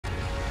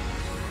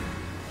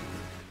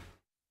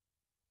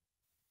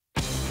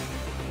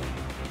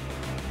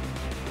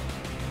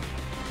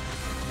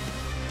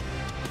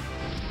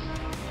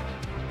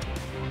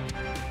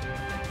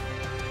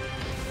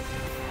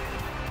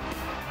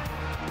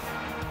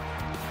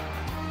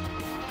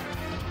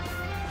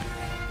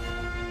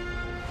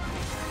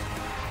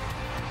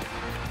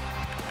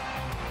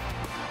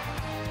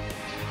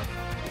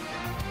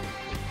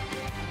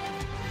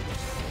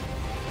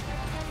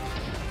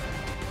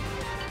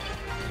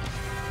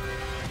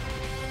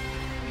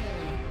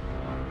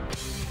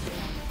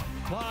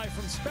Live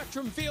from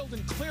Spectrum Field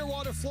in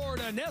Clearwater,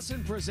 Florida,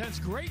 NESN presents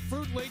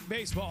Grapefruit League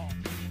Baseball.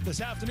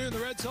 This afternoon, the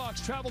Red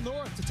Sox travel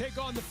north to take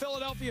on the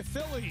Philadelphia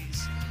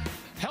Phillies.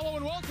 Hello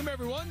and welcome,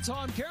 everyone.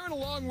 Tom Caron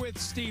along with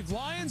Steve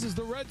Lyons as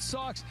the Red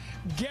Sox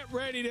get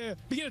ready to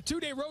begin a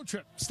two-day road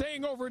trip,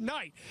 staying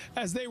overnight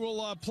as they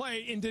will play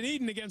in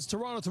Dunedin against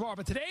Toronto tomorrow.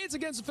 But today it's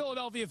against the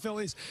Philadelphia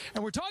Phillies,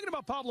 and we're talking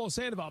about Pablo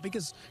Sandoval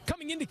because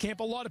coming into camp,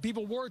 a lot of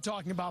people were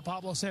talking about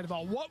Pablo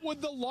Sandoval. What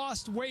would the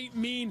lost weight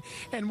mean?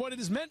 And what it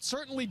has meant,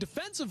 certainly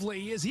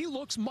defensively, is he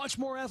looks much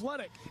more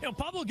athletic. You know,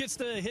 Pablo gets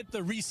to hit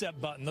the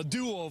reset button, the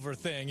do-over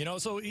thing, you know,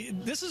 so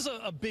this is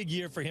a big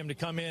year for him to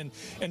come in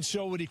and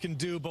show what he can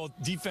do both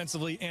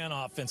defensively and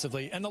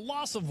offensively. And the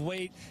loss of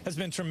weight has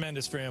been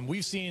tremendous for him.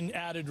 We've seen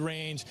added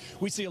range.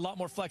 We see a lot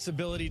more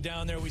flexibility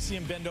down there. We see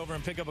him bend over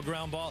and pick up a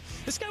ground ball.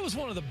 This guy was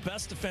one of the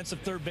best defensive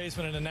third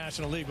basemen in the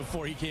National League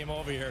before he came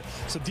over here.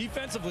 So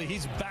defensively,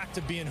 he's back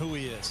to being who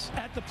he is.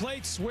 At the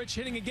plate, switch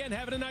hitting again,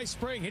 having a nice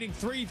spring, hitting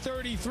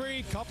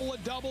 .333, couple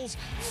of doubles,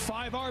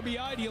 5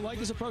 RBI. Do you like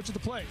his approach at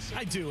the plate?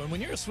 I do. And when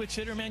you're a switch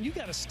hitter, man, you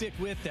got to stick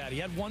with that. He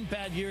had one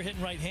bad year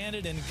hitting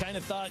right-handed and kind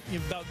of thought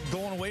about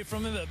going away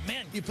from him. But,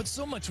 man, you put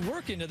so much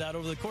work into that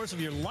over the course of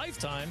your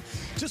lifetime.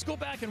 Just go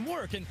back and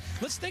work. And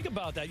let's think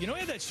about that. You know, he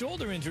had that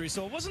shoulder injury,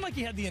 so it wasn't like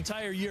he had the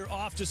entire year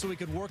off just so he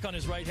could work on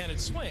his right-handed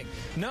swing.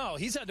 No,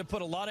 he's had to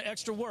put a lot of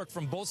extra work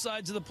from both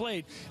sides of the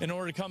plate in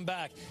order to come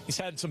back. He's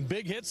had some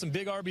big hits, some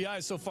big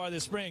RBIs so far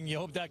this spring. You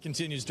hope that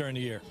continues during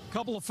the year. A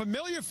couple of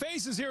familiar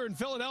faces here in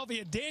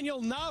Philadelphia.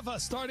 Daniel Nava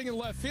starting in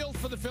left field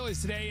for the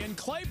Phillies today, and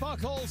Clay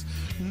Buchholz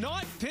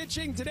not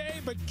pitching today,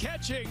 but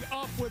catching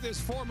up with his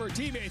former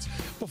teammates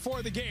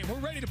before the game. We're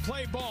ready to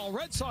play ball.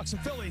 Red Sox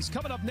and Phillies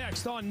coming up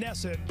next on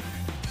NESN.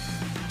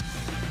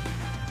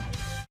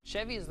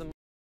 Chevy is the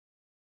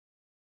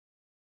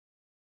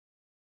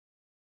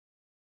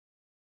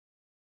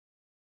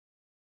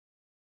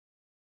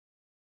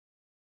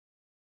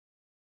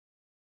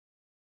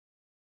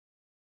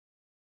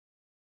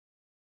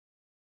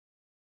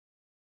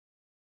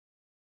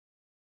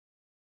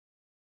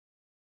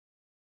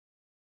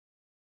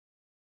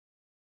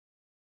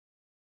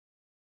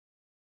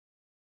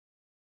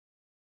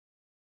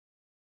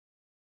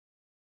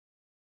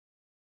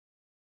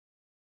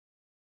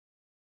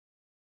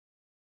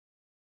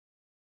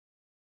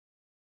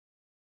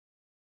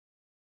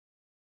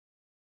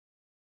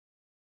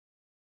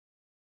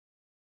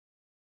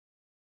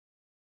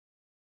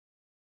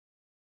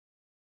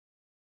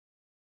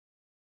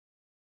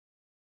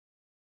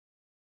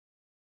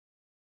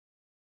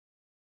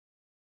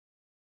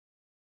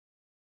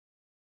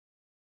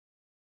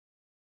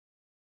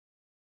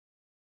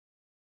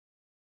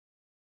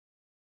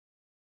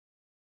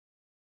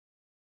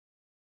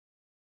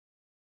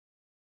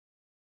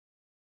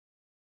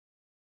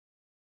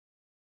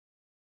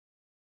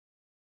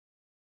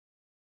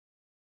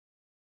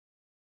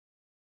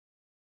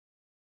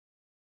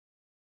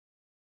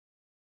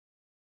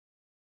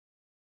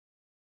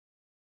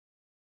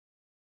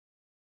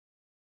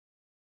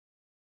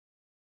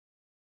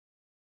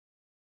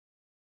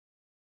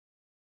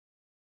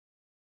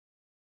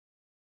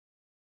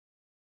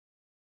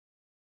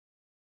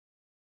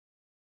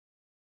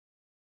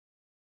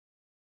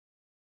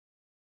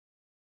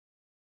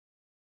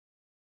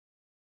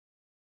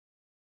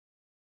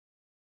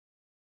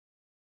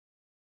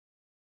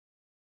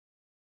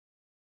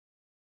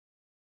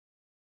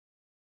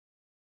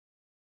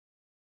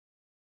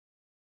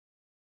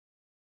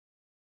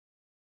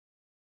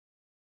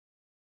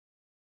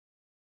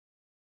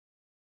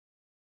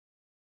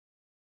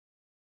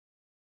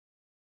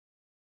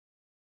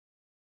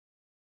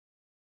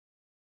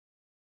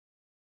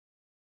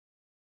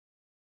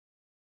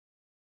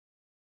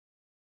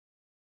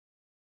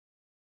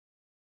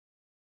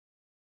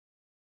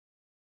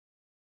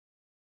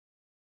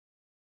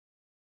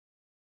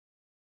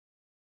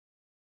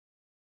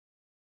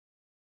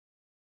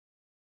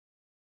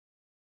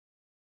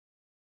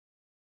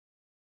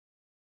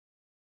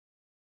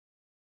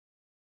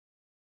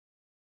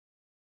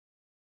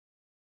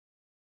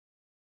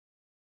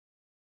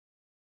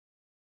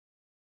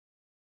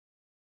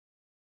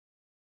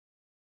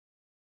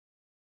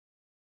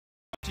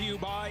to you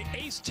by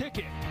Ace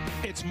Ticket.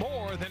 It's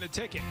more than a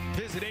ticket.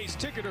 Visit Ace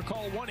Ticket or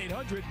call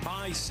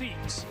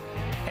 1-800-MY-SEATS.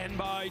 And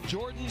by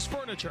Jordan's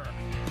Furniture,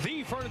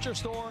 the furniture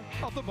store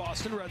of the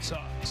Boston Red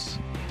Sox.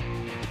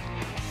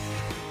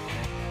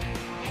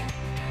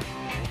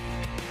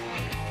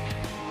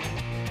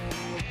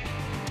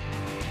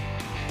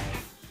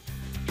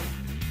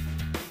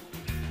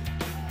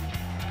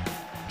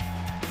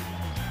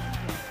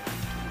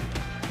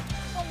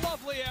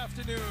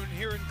 Afternoon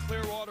here in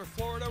Clearwater,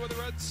 Florida, where the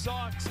Red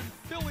Sox and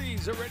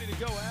Phillies are ready to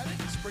go at it.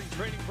 Spring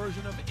training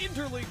version of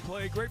interleague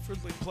play,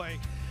 Grapefruit League play,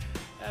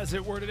 as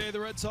it were today.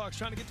 The Red Sox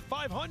trying to get to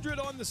 500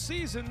 on the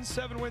season,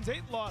 7 wins,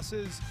 8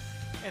 losses,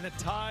 and a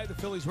tie. The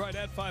Phillies right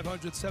at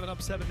 500, 7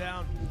 up, 7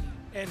 down,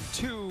 and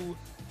 2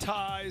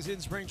 ties in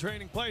spring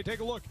training play. Take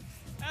a look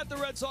At the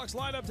Red Sox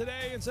lineup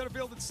today, in center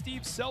field, it's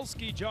Steve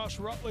Selski, Josh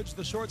Rutledge,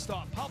 the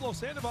shortstop, Pablo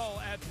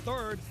Sandoval at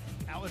third,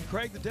 Alan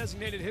Craig, the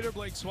designated hitter,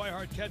 Blake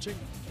Swihart catching,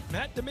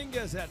 Matt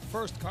Dominguez at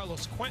first,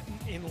 Carlos Quentin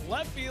in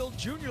left field,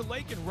 Junior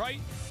Lake in right,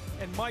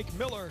 and Mike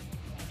Miller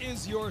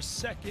is your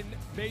second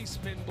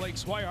baseman. Blake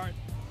Swihart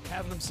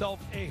having himself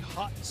a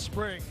hot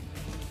spring.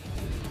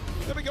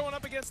 They'll be going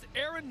up against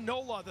Aaron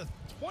Nola. The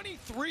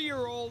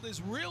 23-year-old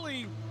is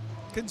really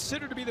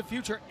considered to be the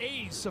future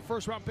ace, a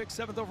first-round pick,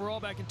 7th overall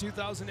back in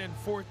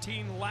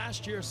 2014.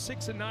 Last year,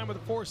 6-9 with a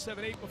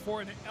 4.78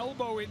 before an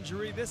elbow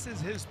injury. This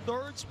is his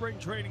third spring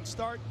training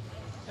start,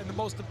 and the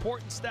most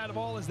important stat of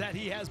all is that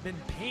he has been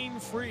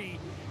pain-free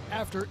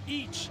after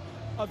each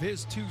of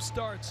his 2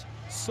 starts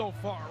so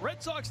far.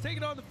 Red Sox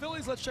taking on the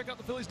Phillies. Let's check out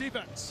the Phillies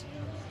defense.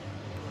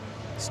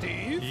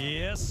 Steve?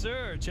 Yes,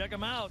 sir. Check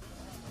them out.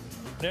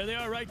 There they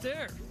are right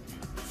there.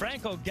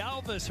 Franco,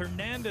 Galvis,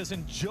 Hernandez,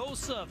 and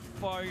Joseph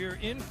are your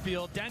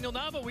infield. Daniel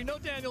Nava, we know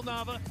Daniel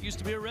Nava. Used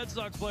to be a Red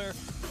Sox player.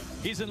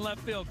 He's in left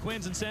field.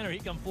 Quinn's in center. He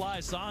can fly.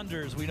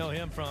 Saunders, we know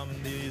him from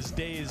his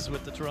days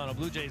with the Toronto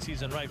Blue Jays.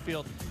 He's in right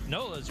field.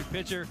 Nola's your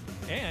pitcher.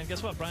 And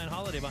guess what? Brian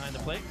Holiday behind the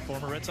plate.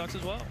 Former Red Sox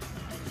as well.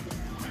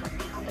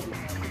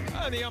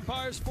 The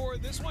umpires for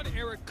this one,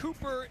 Eric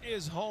Cooper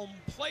is home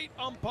plate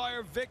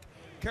umpire. Vic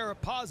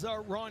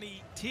Carapazza,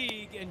 Ronnie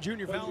Teague, and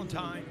Junior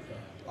Valentine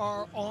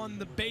are on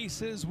the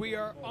bases. We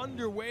are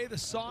underway. The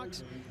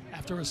Sox,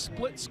 after a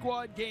split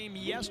squad game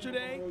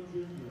yesterday,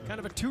 kind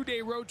of a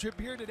 2-day road trip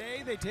here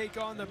today. They take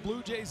on the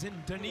Blue Jays in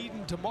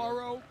Dunedin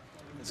tomorrow.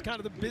 It's kind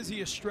of the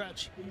busiest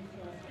stretch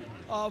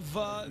of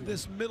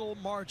this middle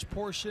March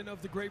portion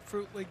of the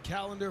Grapefruit League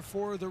calendar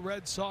for the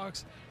Red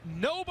Sox.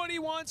 Nobody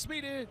wants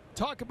me to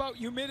talk about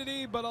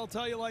humidity, but I'll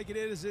tell you like it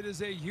is. It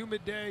is a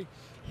humid day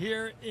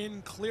here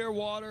in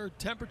Clearwater.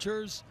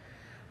 Temperatures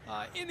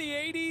in the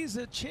 80s,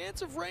 a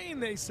chance of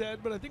rain, they said,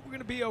 but I think we're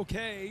going to be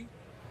okay.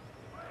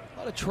 A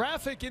lot of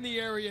traffic in the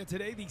area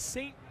today. The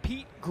St.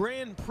 Pete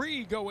Grand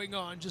Prix going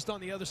on just on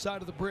the other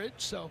side of the bridge,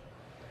 so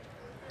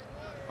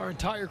our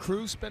entire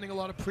crew spending a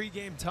lot of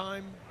pregame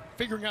time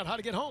figuring out how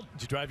to get home.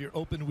 Did you drive your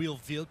open-wheel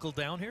vehicle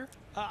down here?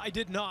 I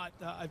did not.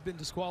 I've been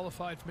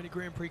disqualified from any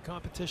Grand Prix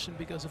competition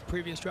because of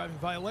previous driving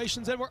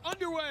violations, and we're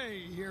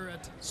underway here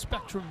at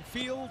Spectrum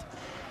Field.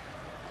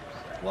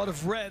 A lot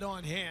of red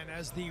on hand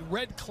as the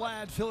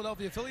red-clad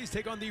Philadelphia Phillies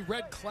take on the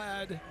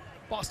red-clad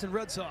Boston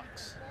Red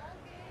Sox.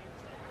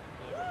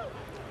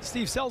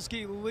 Steve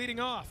Selski leading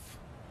off.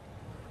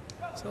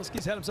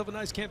 Selski's had himself a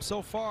nice camp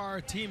so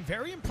far. Team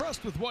very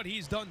impressed with what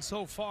he's done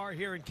so far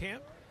here in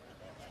camp.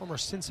 Former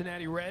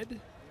Cincinnati Red.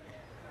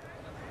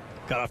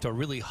 Got off to a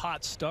really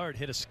hot start.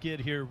 Hit a skid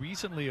here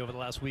recently over the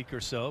last week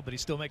or so, but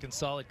he's still making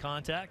solid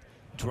contact.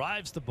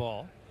 Drives the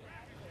ball.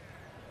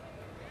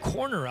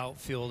 Corner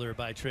outfielder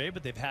by trade,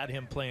 but they've had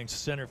him playing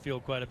center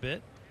field quite a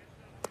bit.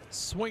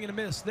 Swing and a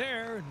miss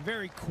there, and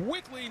very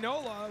quickly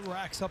Nola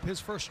racks up his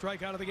first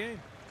strikeout of the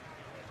game.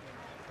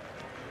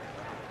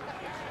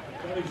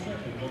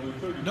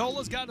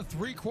 Nola's got a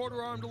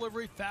 3/4 arm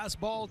delivery,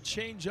 fastball,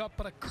 changeup,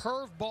 but a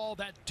curveball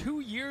that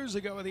 2 years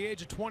ago at the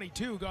age of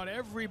 22 got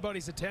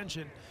everybody's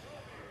attention.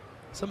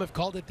 Some have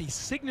called it the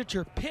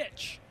signature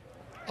pitch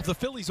of the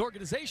Phillies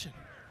organization.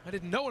 I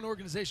didn't know an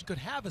organization could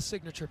have a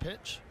signature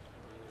pitch.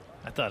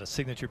 I thought a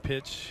signature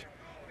pitch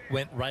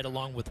went right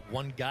along with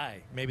one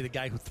guy, maybe the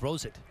guy who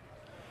throws it.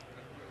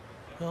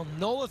 Well,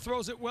 Nola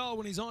throws it well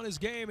when he's on his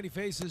game, and he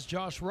faces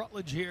Josh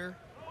Rutledge here.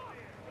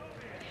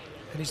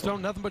 And he's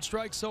thrown nothing but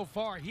strikes so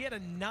far. He had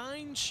a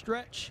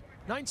 9-start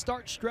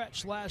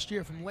stretch last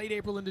year from late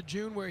April into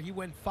June where he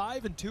went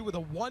 5-2 with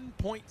a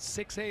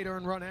 1.68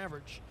 earned run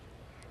average.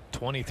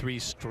 23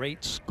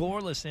 straight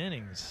scoreless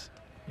innings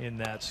in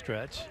that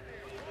stretch.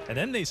 And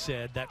then they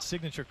said that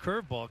signature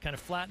curveball kind of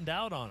flattened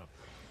out on him.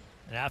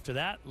 And after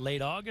that,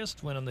 late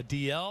August, went on the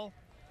DL.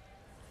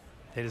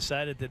 They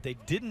decided that they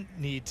didn't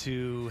need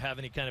to have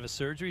any kind of a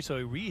surgery, so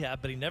he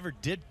rehabbed, but he never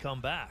did come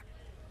back.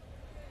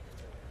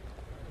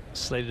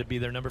 Slated to be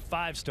their number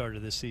 5 starter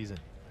this season.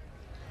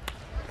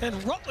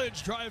 And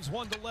Rutledge drives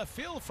one to left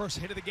field. First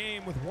hit of the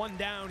game with one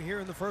down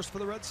here in the first for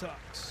the Red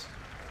Sox.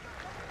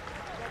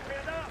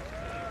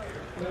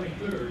 And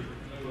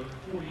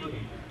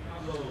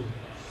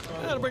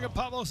to bring up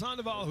Pablo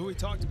Sandoval, who we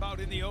talked about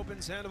in the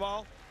open.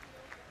 Sandoval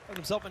had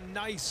himself a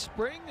nice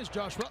spring as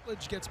Josh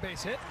Rutledge gets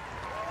base hit.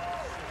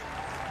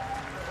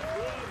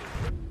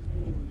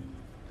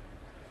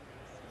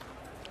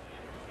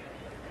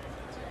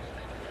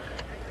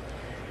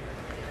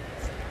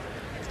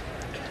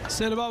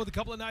 Sandoval with a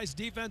couple of nice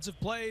defensive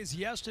plays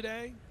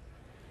yesterday.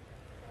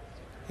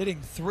 Hitting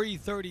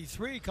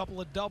 .333, a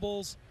couple of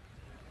doubles,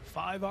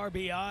 5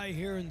 RBI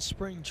here in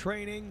spring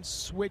training,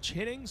 switch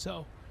hitting.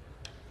 So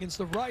against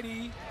the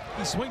righty,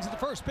 he swings at the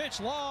first pitch,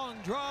 long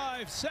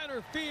drive,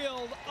 center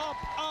field, up,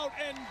 out,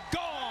 and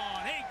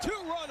gone. A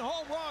 2-run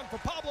home run for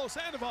Pablo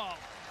Sandoval.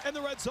 And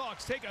the Red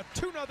Sox take a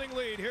 2-0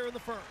 lead here in the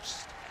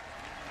first.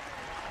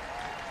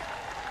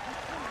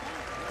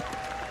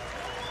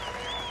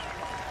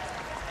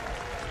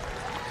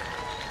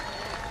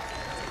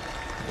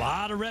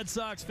 lot of Red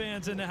Sox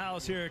fans in the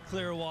house here at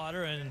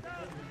Clearwater, and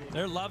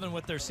they're loving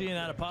what they're seeing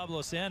out of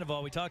Pablo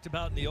Sandoval. We talked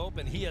about in the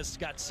open, he has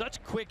got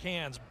such quick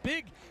hands,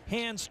 big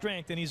hand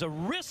strength, and he's a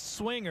wrist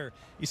swinger.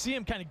 You see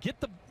him kind of get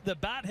the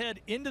bat head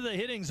into the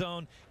hitting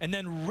zone and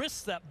then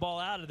wrist that ball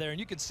out of there, and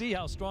you can see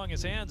how strong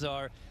his hands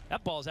are.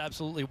 That ball is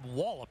absolutely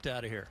walloped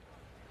out of here.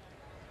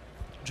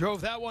 Drove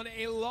that one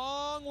a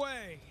long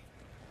way.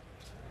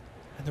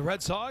 And the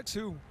Red Sox,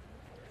 who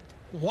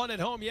won at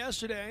home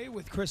yesterday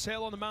with Chris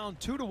Hale on the mound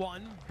 2-1,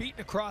 beaten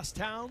across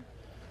town.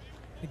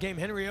 The game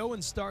Henry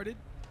Owens started.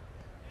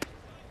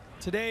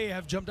 Today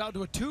have jumped out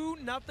to a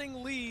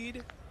 2-0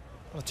 lead.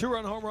 A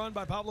 2-run home run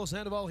by Pablo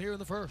Sandoval here in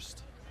the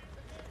first.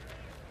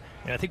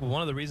 And I think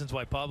one of the reasons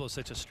why Pablo's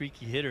such a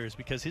streaky hitter is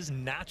because his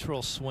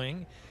natural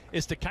swing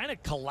is to kind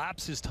of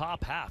collapse his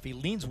top half. He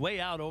leans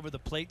way out over the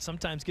plate,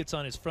 sometimes gets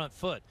on his front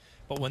foot.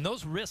 But when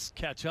those wrists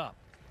catch up,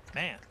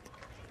 man,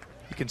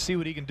 you can see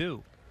what he can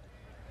do.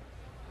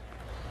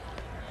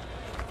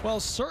 Well,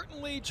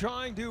 certainly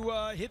trying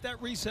to hit that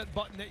reset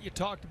button that you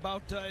talked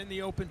about in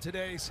the open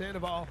today.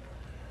 Sandoval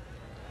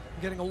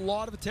getting a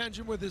lot of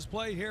attention with his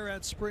play here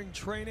at spring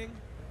training.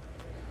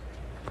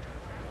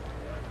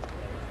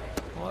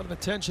 A lot of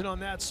attention on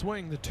that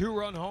swing. The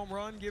 2-run home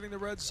run giving the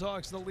Red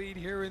Sox the lead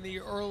here in the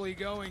early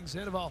going.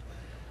 Sandoval,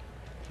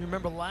 if you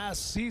remember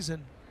last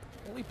season,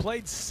 only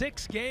played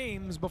 6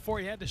 games before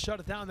he had to shut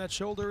it down. That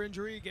shoulder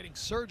injury, getting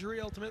surgery,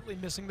 ultimately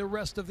missing the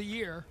rest of the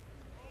year.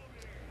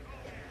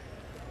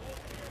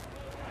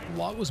 A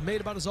lot was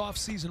made about his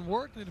off-season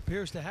work, and it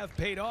appears to have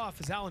paid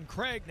off as Alan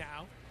Craig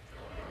now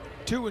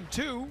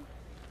 2-2,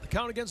 the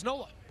count against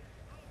Nola.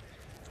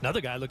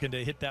 Another guy looking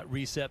to hit that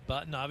reset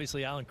button.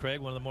 Obviously, Alan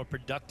Craig, one of the more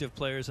productive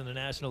players in the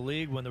National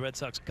League when the Red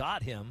Sox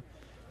got him.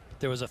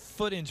 There was a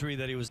foot injury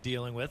that he was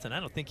dealing with, and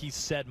I don't think he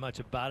said much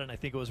about it, and I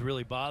think it was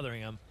really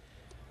bothering him.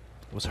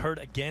 Was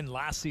hurt again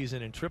last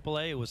season in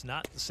AAA. It was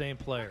not the same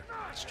player.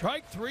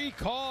 Strike 3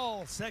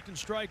 call. Second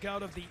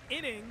strikeout of the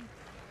inning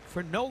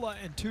for Nola,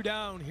 and 2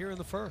 down here in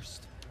the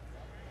first.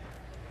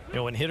 You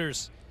know, when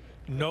hitters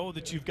know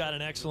that you've got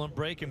an excellent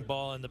breaking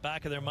ball, in the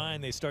back of their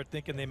mind, they start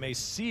thinking they may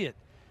see it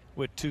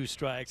with 2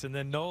 strikes, and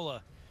then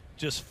Nola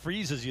just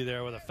freezes you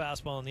there with a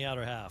fastball in the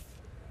outer half.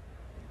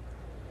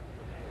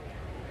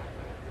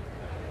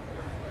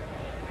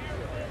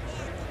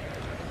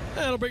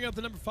 That'll bring up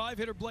the number 5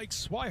 hitter, Blake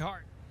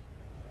Swihart.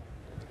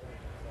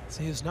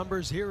 See his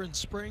numbers here in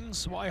spring.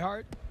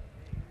 Swihart,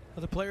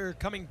 another player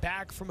coming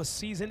back from a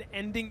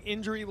season-ending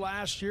injury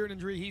last year, an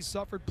injury he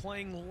suffered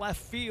playing left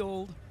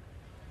field.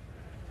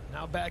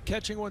 Now back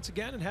catching once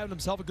again and having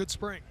himself a good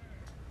spring.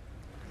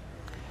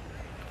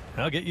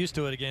 I'll get used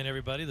to it again,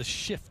 everybody. The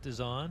shift is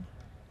on.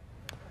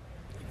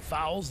 He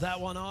fouls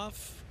that one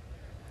off.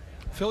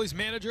 Phillies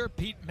manager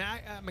Pete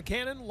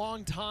McCannon,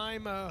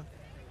 longtime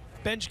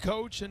bench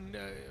coach and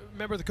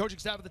member of the coaching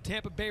staff of the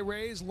Tampa Bay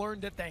Rays,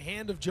 learned at the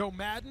hand of Joe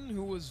Madden,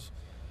 who was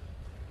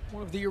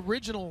one of the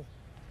original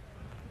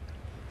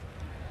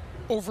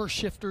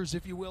overshifters,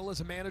 if you will,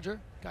 as a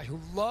manager. Guy who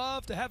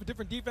loved to have a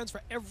different defense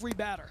for every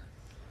batter.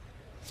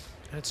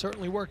 And it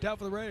certainly worked out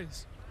for the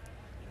Rays.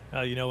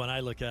 You know, when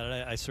I look at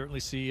it, I certainly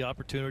see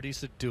opportunities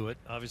to do it.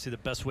 Obviously, the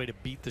best way to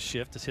beat the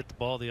shift is hit the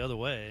ball the other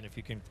way, and if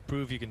you can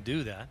prove you can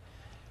do that.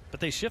 But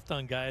they shift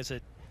on guys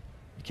that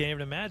you can't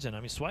even imagine. I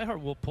mean,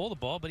 Swihart will pull the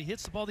ball, but he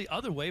hits the ball the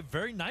other way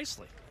very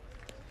nicely.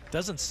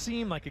 Doesn't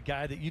seem like a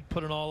guy that you'd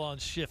put an all-on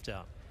shift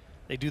out.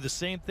 They do the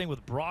same thing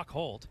with Brock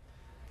Holt.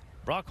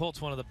 Brock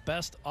Holt's one of the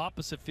best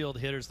opposite field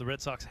hitters the Red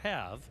Sox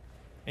have,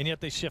 and yet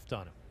they shift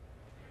on him.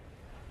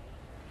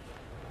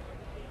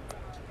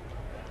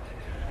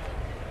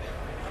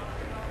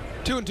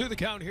 2-2 the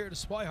count here to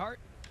Swihart.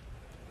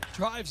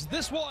 Drives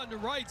this one to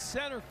right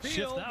center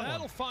field.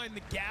 That'll find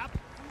the gap.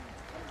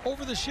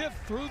 Over the shift,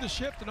 through the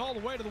shift, and all the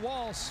way to the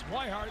wall.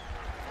 Swihart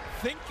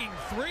thinking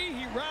 3.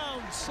 He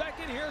rounds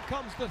second. Here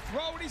comes the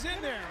throw, and he's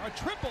in there. A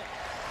triple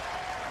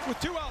with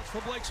 2 outs for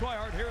Blake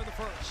Swihart here in the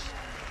first.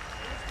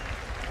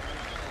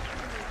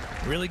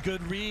 Really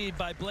good read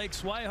by Blake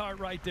Swihart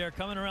right there,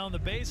 coming around the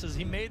bases.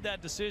 He made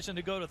that decision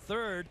to go to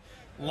third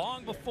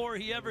long before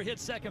he ever hit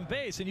second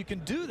base, and you can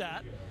do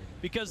that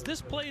because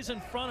this play's in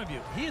front of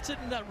you. He hits it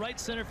in that right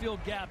center field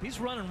gap.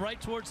 He's running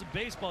right towards the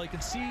baseball. He can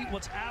see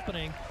what's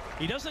happening.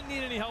 He doesn't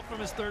need any help from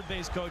his third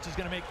base coach. He's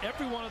going to make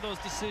every one of those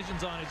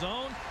decisions on his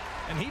own,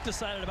 and he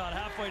decided about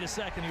halfway to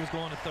second he was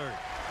going to third.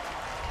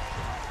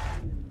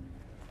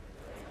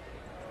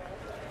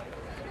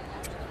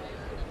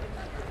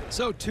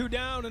 So 2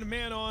 down and a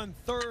man on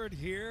third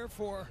here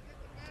for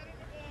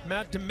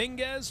Matt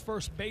Dominguez,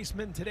 first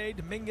baseman today.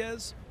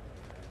 Dominguez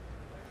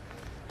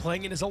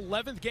playing in his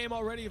 11th game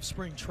already of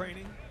spring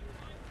training.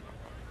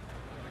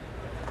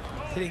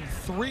 Hitting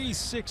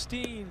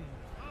 .316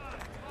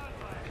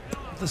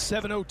 with the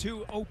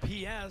 .702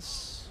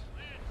 OPS.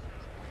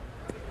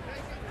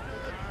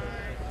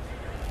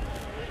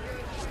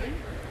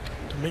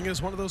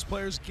 Dominguez, one of those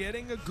players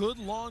getting a good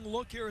long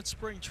look here at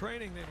spring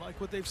training. They like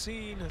what they've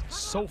seen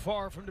so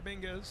far from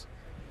Dominguez.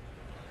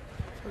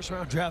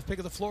 First-round draft pick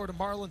of the Florida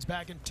Marlins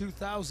back in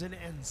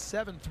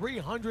 2007.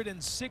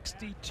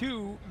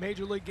 362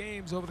 Major League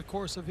games over the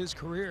course of his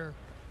career.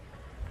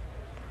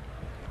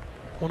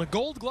 Won a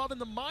Gold Glove in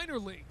the minor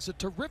leagues. A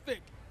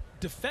terrific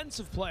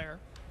defensive player.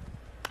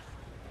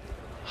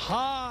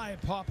 High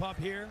pop-up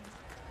here.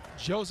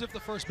 Joseph, the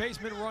first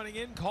baseman, running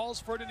in, calls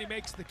for it, and he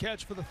makes the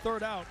catch for the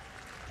third out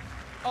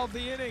of the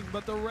inning.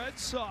 But the Red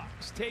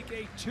Sox take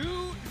a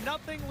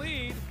 2-0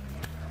 lead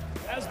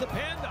as the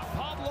Panda,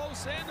 Pablo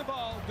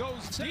Sandoval,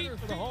 goes deep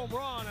for the home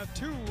run, a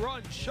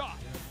 2-run shot.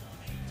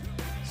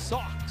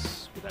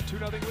 Sox with that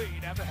 2-0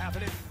 lead after half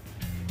an inning.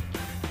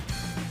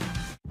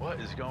 What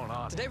is going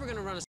on? Today we're going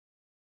to run a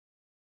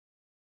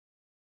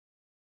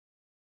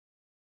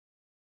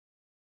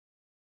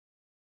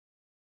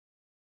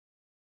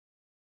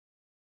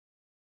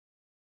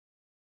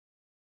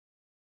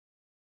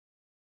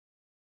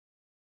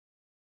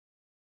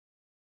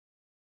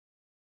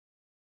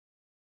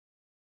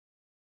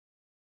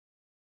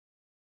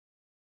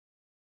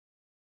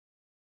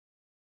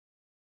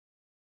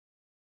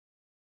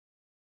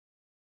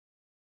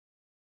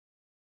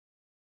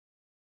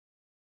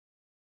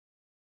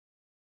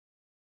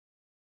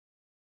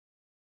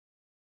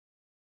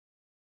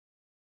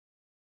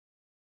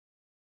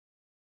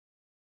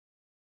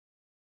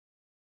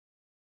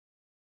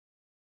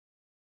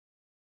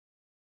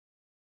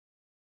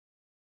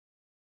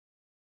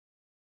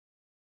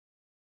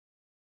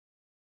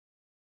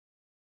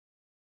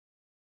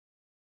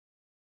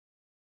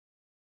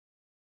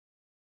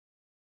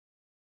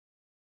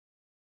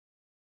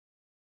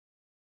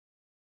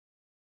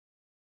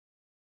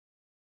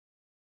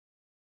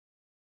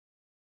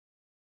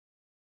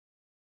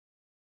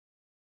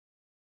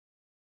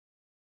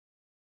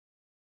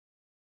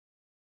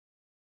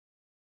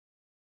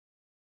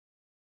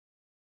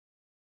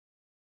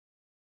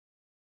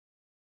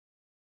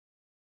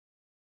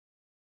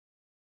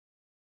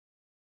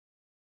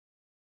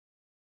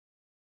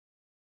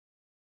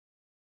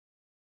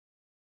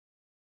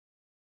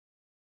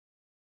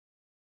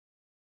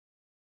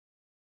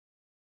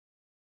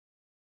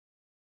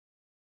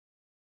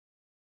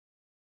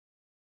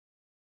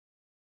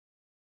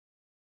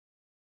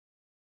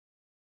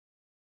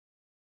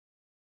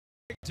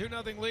Big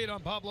 2-0 lead on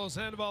Pablo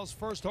Sandoval's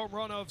first home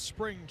run of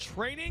spring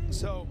training.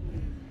 So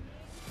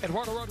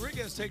Eduardo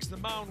Rodriguez takes the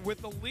mound with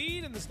the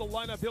lead, and this is the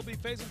lineup he'll be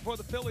facing for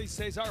the Phillies.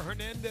 Cesar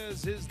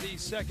Hernandez is the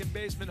second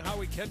baseman.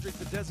 Howie Kendrick,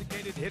 the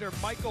designated hitter.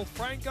 Michael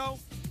Franco,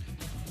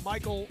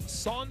 Michael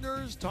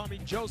Saunders, Tommy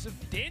Joseph,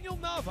 Daniel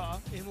Nava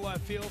in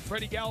left field.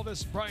 Freddie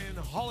Galvis, Brian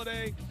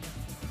Holiday,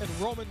 and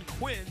Roman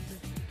Quinn.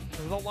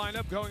 The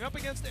lineup going up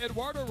against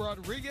Eduardo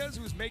Rodriguez,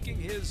 who's making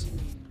his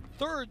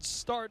third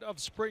start of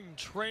spring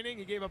training.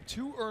 He gave up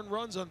 2 earned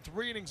runs on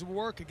 3 innings of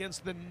work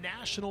against the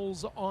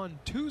Nationals on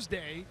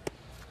Tuesday.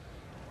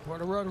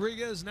 Eduardo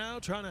Rodriguez now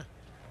trying to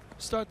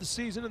start the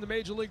season in the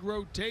Major League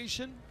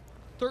rotation.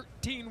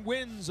 13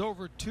 wins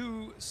over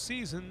 2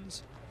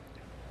 seasons.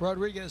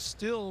 Rodriguez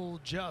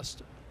still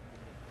just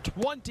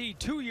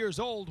 22 years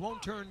old,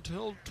 won't turn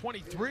till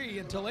 23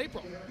 until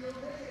April.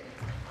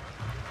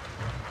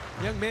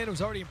 A young man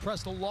who's already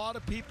impressed a lot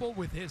of people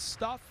with his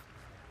stuff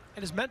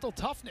and his mental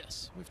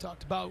toughness. We've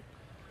talked about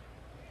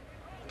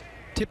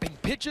tipping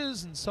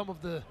pitches and some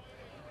of the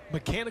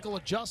mechanical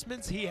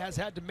adjustments he has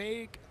had to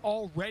make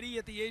already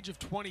at the age of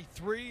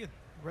 23. The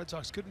Red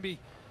Sox couldn't be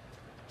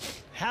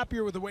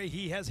happier with the way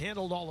he has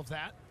handled all of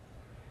that.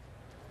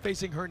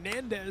 Facing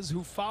Hernandez,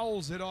 who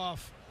fouls it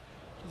off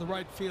to the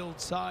right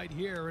field side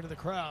here into the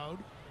crowd.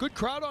 Good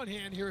crowd on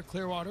hand here at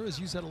Clearwater, as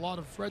you said, a lot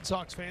of Red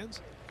Sox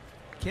fans.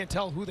 Can't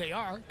tell who they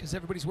are because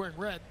everybody's wearing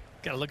red.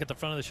 Got to look at the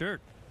front of the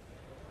shirt.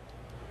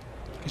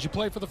 Because you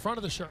play for the front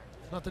of the shirt,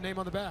 not the name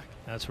on the back.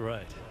 That's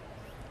right.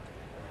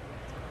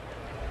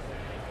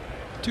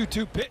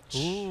 2-2 pitch.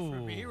 Ooh. For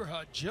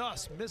Mihira,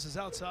 just misses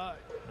outside.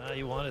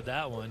 You wanted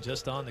that one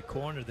just on the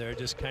corner there,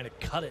 just kind of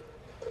cut it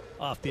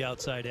off the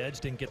outside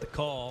edge, didn't get the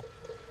call.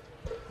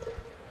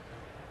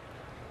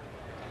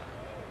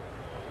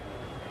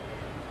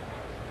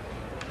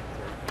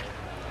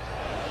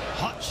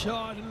 Hot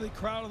shot into the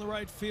crowd on the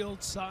right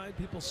field side.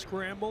 People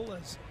scramble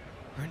as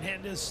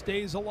Hernandez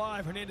stays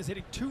alive. Hernandez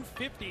hitting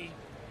 .250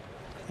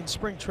 in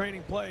spring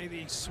training play,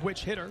 the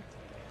switch hitter.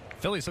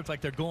 Phillies look like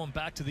they're going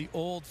back to the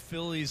old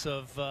Phillies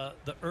of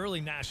the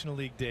early National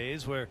League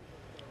days, where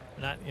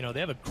they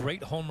have a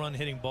great home run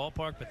hitting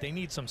ballpark, but they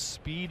need some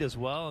speed as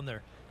well, and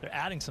they're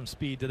adding some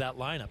speed to that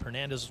lineup.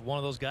 Hernandez is one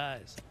of those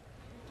guys.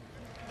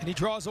 And he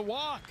draws a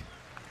walk.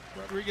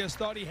 Rodriguez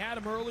thought he had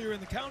him earlier in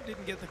the count,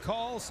 didn't get the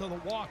call, so the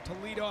walk to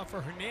lead off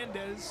for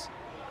Hernandez.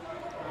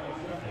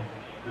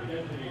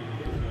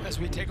 As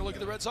we take a look at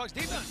the Red Sox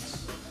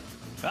defense.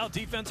 Well,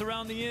 defense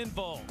around the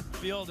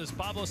infield is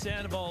Pablo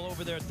Sandoval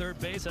over there at third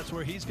base. That's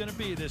where he's going to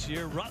be this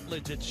year.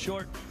 Rutledge at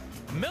short,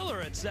 Miller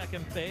at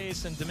second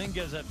base, and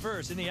Dominguez at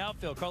first. In the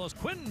outfield, Carlos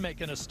Quinn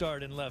making a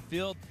start in left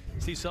field.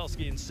 Steve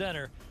Selski in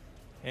center,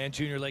 and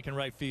Junior Lake in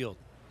right field.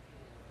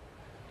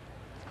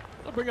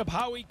 I'll bring up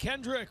Howie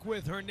Kendrick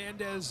with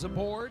Hernandez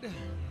aboard.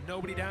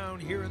 Nobody down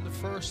here in the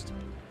first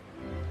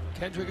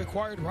Kendrick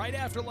acquired right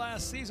after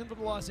last season from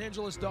the Los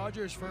Angeles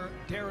Dodgers for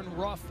Darren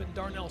Ruff and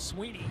Darnell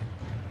Sweeney.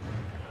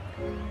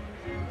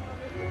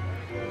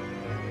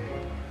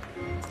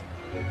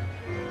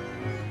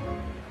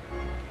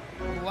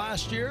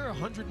 Last year,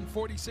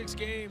 146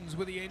 games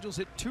with the Angels,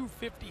 hit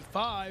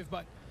 .255,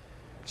 but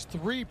his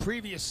 3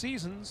 previous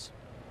seasons,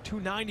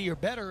 .290 or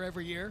better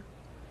every year.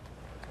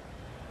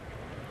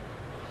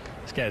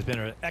 This guy's been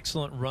an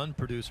excellent run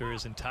producer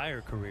his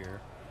entire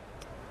career.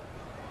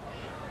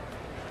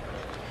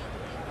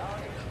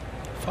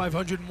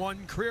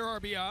 501 career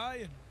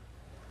RBI and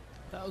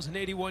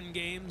 1,081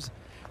 games.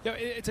 You know,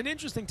 it's an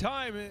interesting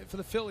time for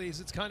the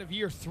Phillies. It's kind of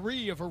year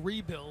 3 of a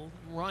rebuild.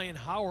 Ryan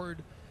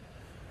Howard,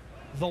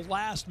 the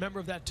last member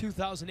of that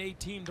 2008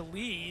 team to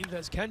leave,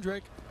 as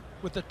Kendrick,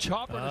 with the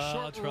chopper to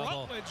short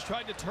Rutledge,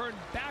 tried to turn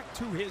back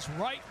to his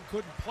right and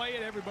couldn't play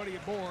it. Everybody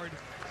aboard.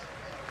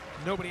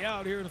 Nobody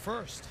out here in the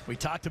first. We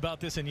talked about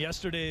this in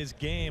yesterday's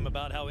game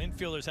about how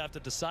infielders have to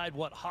decide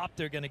what hop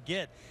they're going to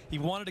get. He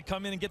wanted to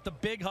come in and get the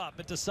big hop,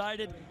 but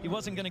decided he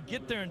wasn't going to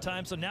get there in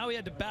time, so now he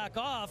had to back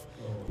off,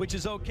 which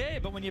is okay,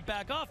 but when you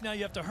back off, now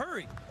you have to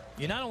hurry.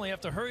 You not only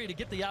have to hurry to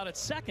get the out at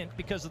second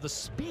because of the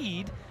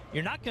speed,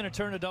 you're not going to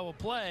turn a double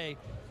play,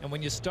 and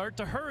when you start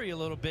to hurry a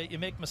little bit, you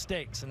make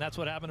mistakes, and that's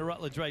what happened to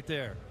Rutledge right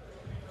there.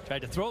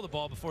 Tried to throw the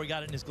ball before he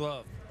got it in his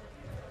glove.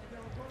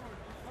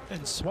 And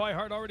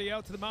Swihart already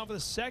out to the mound for the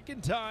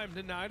second time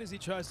tonight as he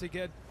tries to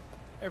get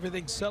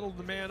everything settled.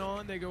 The man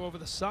on. They go over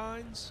the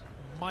signs.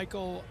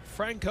 Michael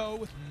Franco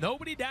with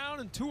nobody down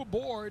and 2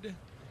 aboard.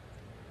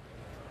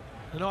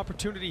 An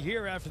opportunity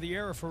here after the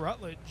error for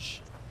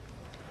Rutledge.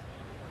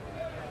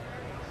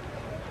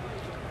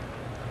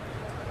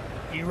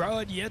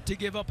 Erod yet to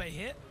give up a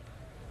hit.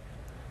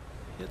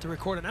 Yet to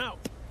record an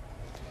out.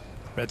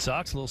 Red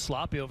Sox a little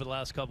sloppy over the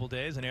last couple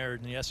days, and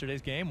erred in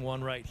yesterday's game.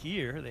 One right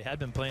here. They had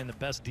been playing the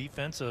best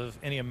defense of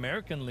any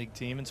American League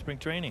team in spring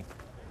training.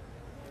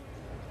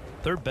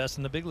 3rd best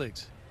in the big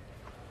leagues.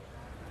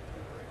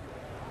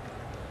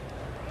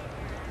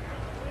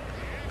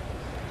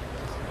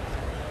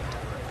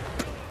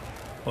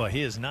 Boy,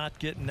 he is not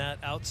getting that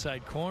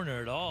outside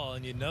corner at all,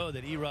 and you know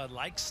that Erod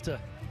likes to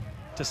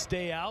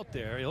stay out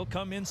there. He'll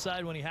come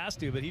inside when he has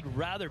to, but he'd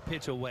rather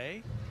pitch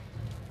away.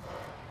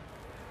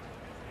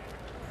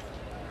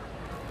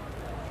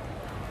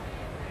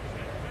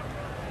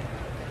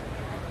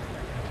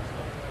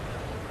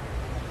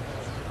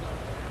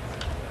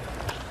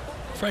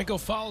 Franco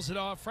fouls it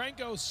off.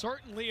 Franco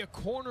certainly a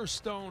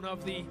cornerstone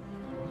of the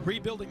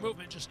rebuilding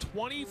movement. Just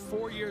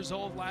 24 years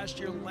old last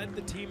year, led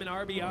the team in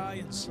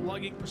RBI and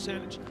slugging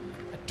percentage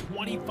at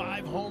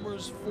 25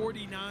 homers,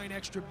 49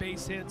 extra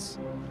base hits.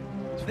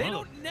 They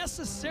don't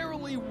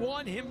necessarily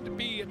want him to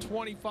be a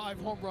 25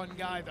 home run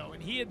guy, though,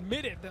 and he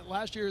admitted that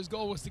last year his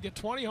goal was to get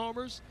 20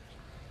 homers.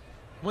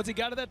 Once he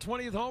got to that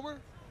 20th homer, all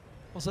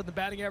of a sudden the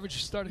batting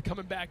average started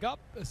coming back up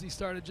as he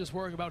started just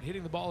worrying about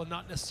hitting the ball and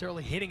not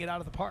necessarily hitting it out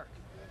of the park.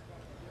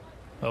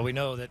 Well, we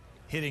know that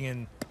hitting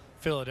in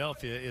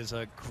Philadelphia is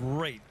a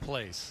great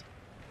place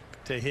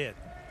to hit.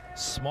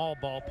 Small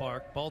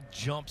ballpark, ball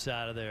jumps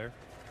out of there.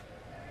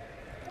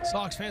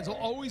 Sox fans will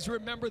always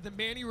remember the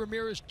Manny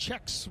Ramirez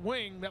check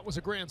swing that was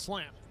a grand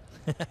slam.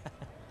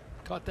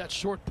 Caught that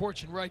short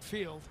porch in right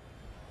field.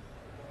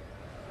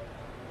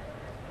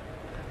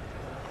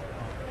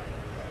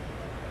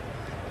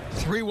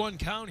 Three-one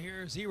count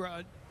here is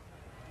Erod.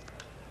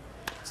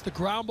 It's the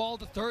ground ball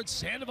to third.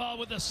 Sandoval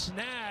with a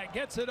snag.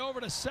 Gets it over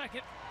to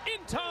second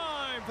in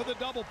time for the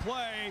double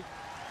play.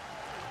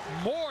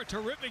 More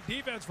terrific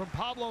defense from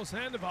Pablo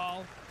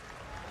Sandoval.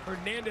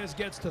 Hernandez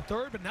gets to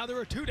third, but now there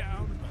are 2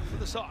 down for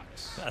the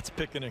Sox. That's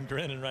picking and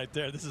grinning right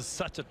there. This is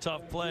such a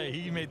tough play.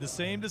 He made the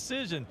same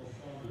decision.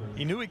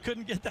 He knew he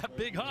couldn't get that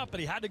big hop,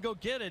 but he had to go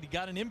get it. He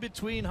got an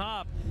in-between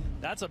hop.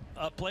 That's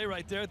a play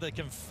right there that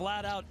can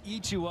flat out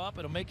eat you up.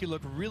 It'll make you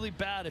look really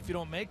bad if you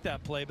don't make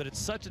that play, but it's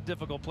such a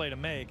difficult play to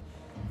make.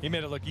 He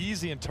made it look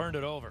easy and turned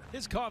it over.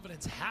 His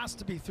confidence has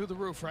to be through the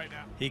roof right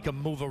now. He can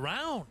move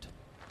around.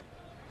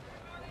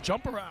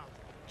 Jump around.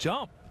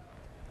 Jump.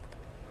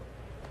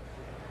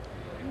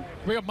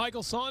 We have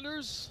Michael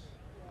Saunders.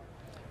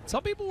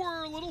 Some people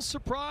were a little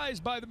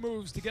surprised by the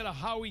moves to get a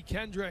Howie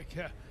Kendrick.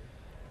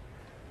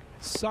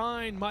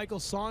 Sign Michael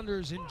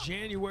Saunders in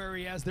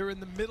January as they're in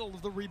the middle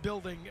of the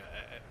rebuilding.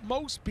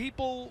 Most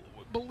people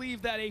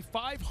believe that a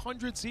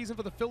 .500 season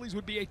for the Phillies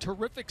would be a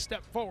terrific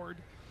step forward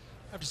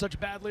after such a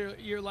bad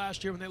year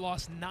last year when they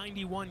lost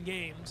 91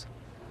 games.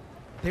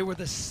 They were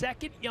the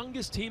 2nd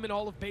youngest team in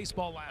all of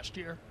baseball last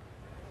year.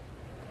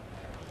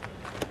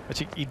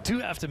 But you do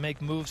have to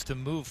make moves to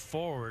move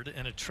forward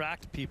and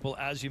attract people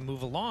as you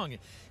move along.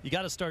 You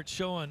got to start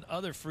showing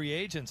other free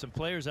agents and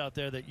players out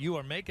there that you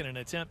are making an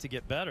attempt to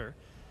get better.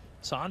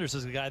 Saunders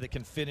is the guy that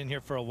can fit in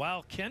here for a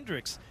while.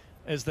 Kendricks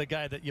is the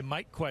guy that you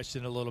might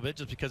question a little bit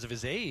just because of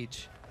his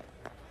age.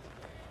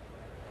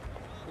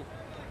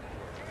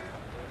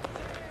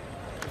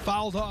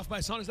 Fouled off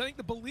by Saunders. I think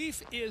the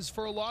belief is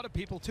for a lot of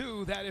people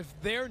too that if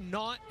they're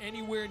not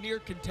anywhere near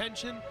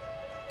contention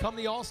come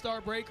the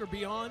All-Star break or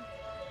beyond,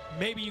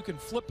 maybe you can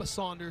flip a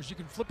Saunders, you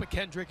can flip a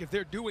Kendrick. If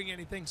they're doing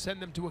anything,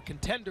 send them to a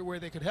contender where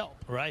they could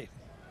help. Right.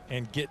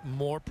 And get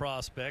more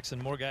prospects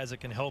and more guys that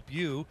can help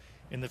you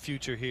in the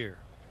future here.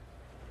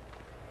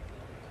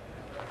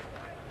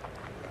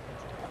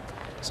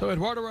 So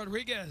Eduardo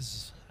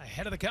Rodriguez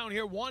ahead of the count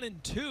here,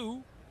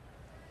 1-2.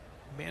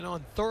 Man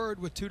on third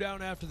with 2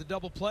 down after the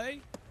double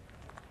play.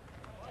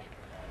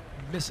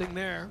 Missing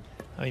there.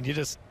 I mean,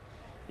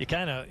 you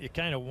kind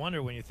of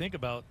wonder when you think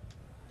about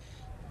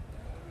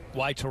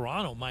why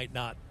Toronto might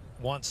not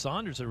want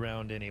Saunders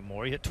around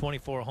anymore. He hit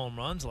 24 home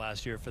runs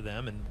last year for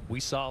them, and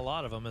we saw a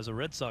lot of them as a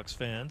Red Sox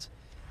fans.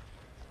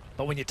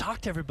 But when you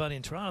talk to everybody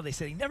in Toronto, they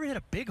said he never hit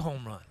a big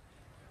home run.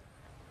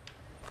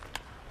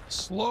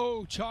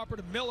 Slow chopper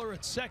to Miller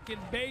at second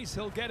base.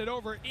 He'll get it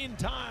over in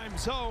time.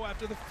 So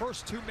after the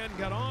first 2 men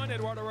got on,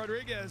 Eduardo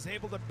Rodriguez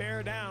able to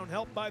bear down,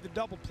 helped by the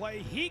double play.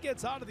 He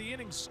gets out of the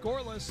inning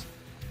scoreless.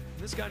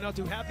 This guy not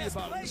too happy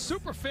about it.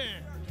 Super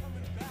fan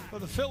for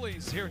the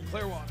Phillies here in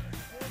Clearwater.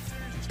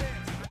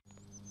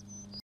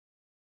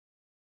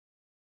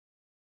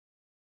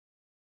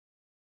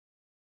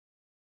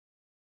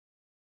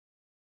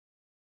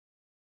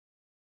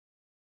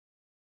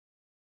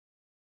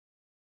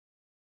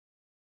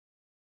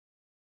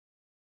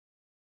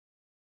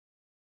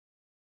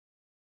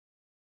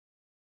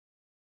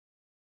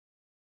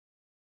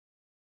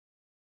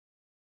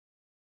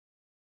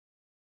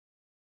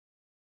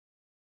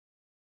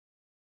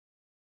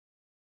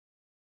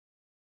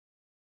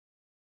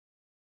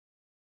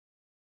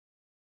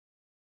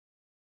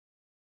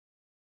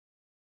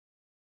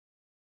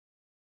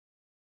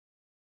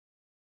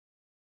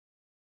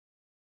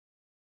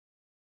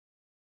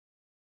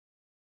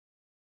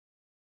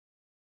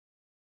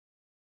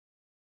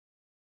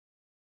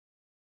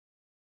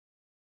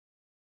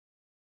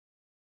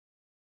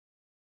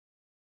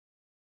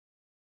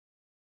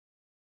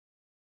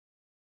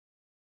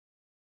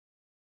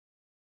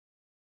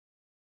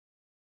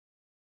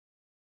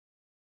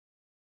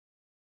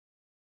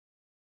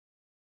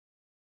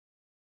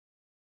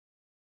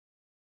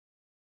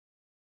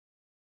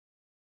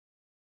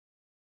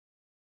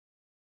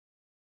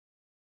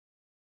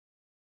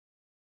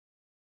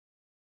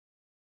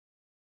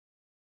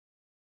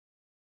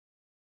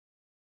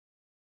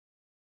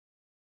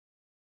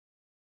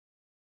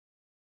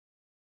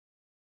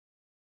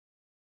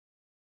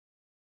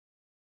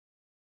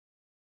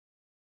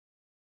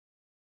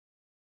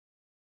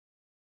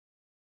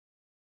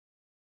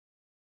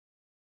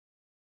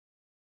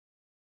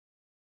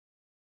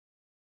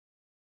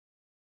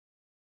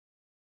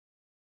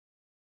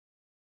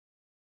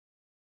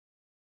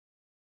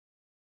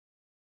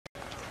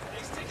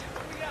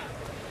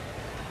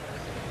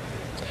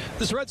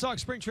 This Red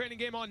Sox spring training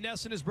game on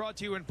NESN is brought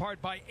to you in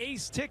part by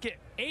Ace Ticket.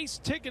 Ace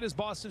Ticket is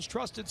Boston's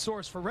trusted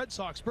source for Red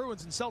Sox,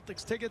 Bruins, and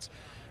Celtics tickets.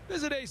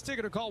 Visit Ace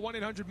Ticket or call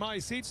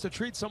 1-800-MY-SEATS to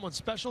treat someone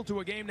special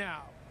to a game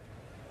now.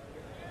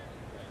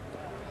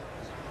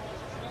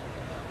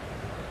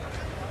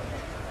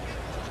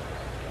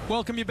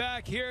 Welcome you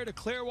back here to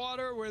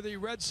Clearwater, where the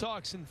Red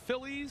Sox and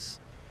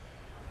Phillies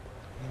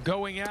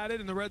going at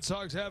it, and the Red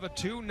Sox have a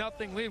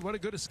 2-0 lead. What a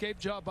good escape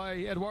job by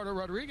Eduardo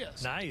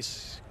Rodriguez.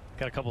 Nice.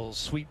 Got a couple of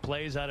sweet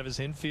plays out of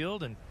his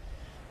infield and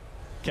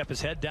kept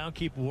his head down,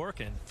 keep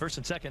working. First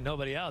and second,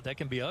 nobody out. That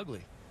can be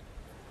ugly.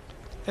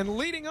 And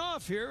leading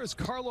off here is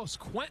Carlos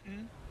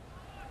Quentin.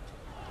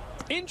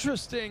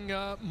 Interesting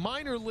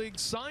minor league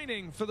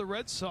signing for the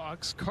Red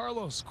Sox,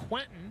 Carlos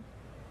Quentin.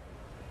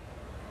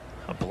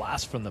 A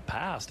blast from the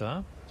past,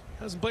 huh?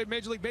 Hasn't played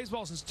Major League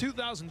Baseball since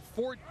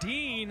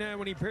 2014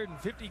 when he appeared in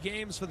 50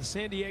 games for the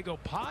San Diego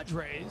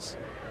Padres.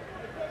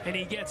 And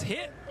he gets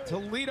hit to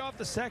lead off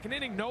the second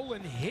inning.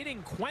 Nolan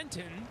hitting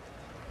Quentin.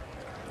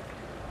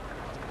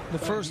 The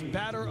first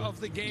batter of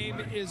the game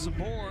is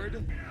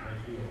aboard.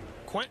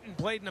 Quentin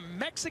played in the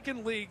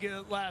Mexican League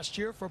last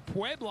year for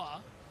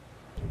Puebla.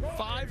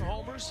 5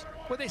 homers.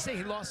 What they say,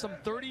 he lost some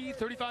 30,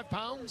 35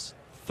 pounds?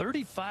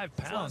 35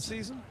 pounds. Last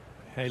season.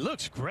 Hey, he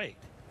looks great.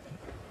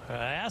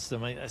 I asked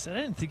him, I said,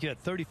 I didn't think you had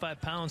 35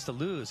 pounds to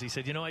lose. He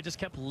said, you know, I just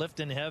kept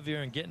lifting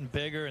heavier and getting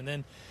bigger. And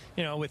then,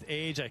 you know, with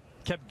age, I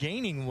kept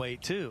gaining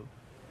weight, too.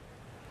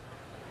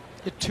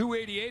 Hit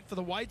 288 for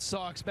the White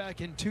Sox back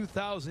in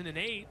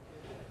 2008.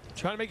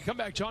 Trying to make a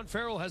comeback. John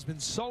Farrell has been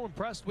so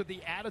impressed with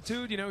the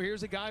attitude. You know,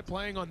 here's a guy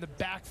playing on the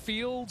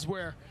backfields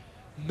where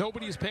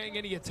nobody is paying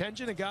any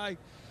attention. A guy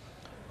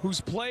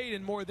who's played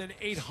in more than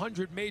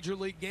 800 Major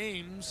League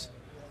games.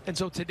 And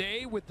so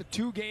today, with the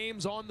 2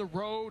 games on the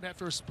road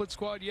after a split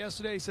squad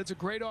yesterday, he said it's a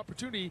great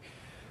opportunity.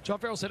 John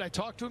Farrell said, I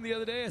talked to him the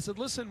other day. I said,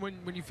 listen,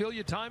 when you feel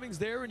your timing's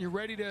there and you're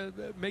ready to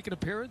make an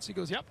appearance, he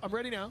goes, yep, I'm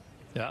ready now.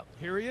 Yeah.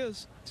 Here he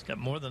is. He's got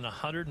more than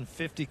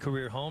 150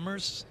 career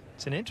homers.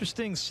 It's an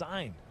interesting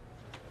sign.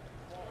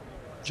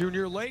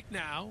 Junior Lake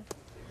now,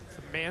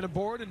 the man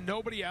aboard and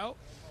nobody out.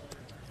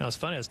 Now, it's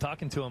funny, I was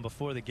talking to him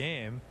before the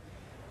game,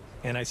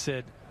 and I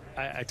said,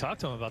 I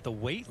talked to him about the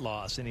weight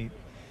loss, and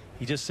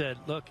he just said,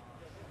 look,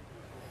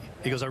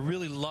 he goes, I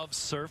really love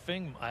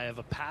surfing. I have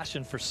a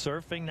passion for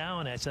surfing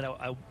now. And I said,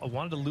 I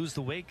wanted to lose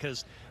the weight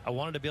because I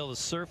wanted to be able to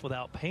surf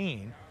without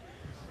pain.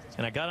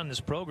 And I got on this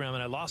program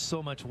and I lost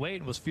so much weight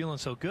and was feeling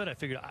so good, I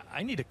figured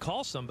I need to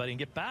call somebody and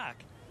get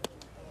back.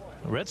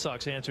 The Red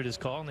Sox answered his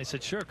call and they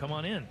said, sure, come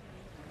on in.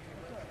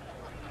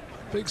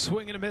 Big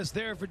swing and a miss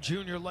there for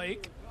Junior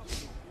Lake.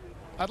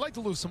 I'd like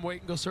to lose some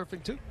weight and go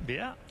surfing too.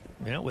 Yeah,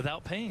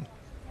 without pain.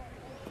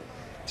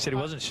 He said he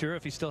wasn't sure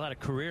if he still had a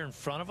career in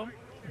front of him.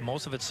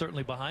 Most of it's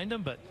certainly behind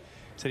him, but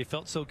he said he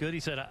felt so good. He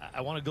said,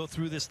 I want to go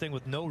through this thing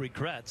with no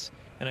regrets,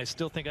 and I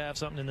still think I have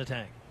something in the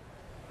tank.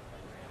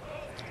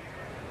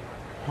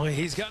 Well,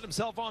 he's gotten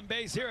himself on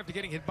base here after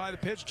getting hit by the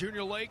pitch.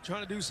 Junior Lake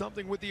trying to do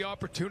something with the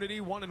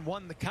opportunity.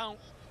 1-1 the count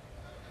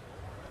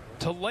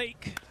to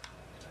Lake.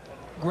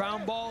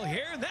 Ground ball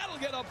here, and that'll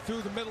get up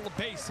through the middle. A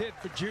base hit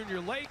for Junior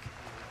Lake.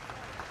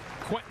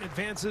 Quentin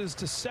advances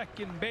to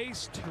second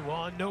base. 2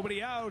 on,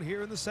 nobody out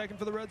here in the second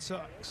for the Red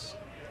Sox.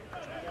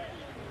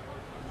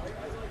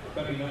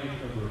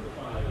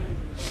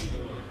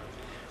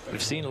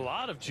 We've seen a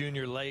lot of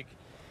Junior Lake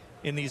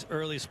in these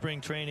early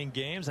spring training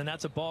games, and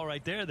that's a ball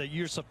right there that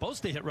you're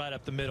supposed to hit right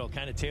up the middle,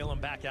 kind of tail him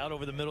back out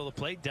over the middle of the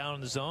plate, down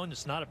in the zone.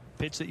 It's not a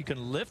pitch that you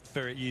can lift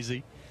very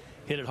easy.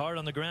 Hit it hard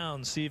on the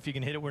ground, see if you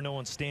can hit it where no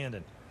one's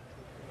standing.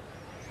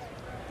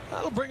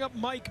 That'll bring up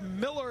Mike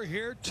Miller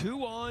here.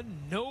 2 on,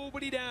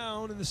 nobody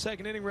down in the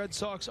second inning. Red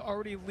Sox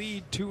already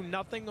lead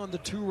 2-0 on the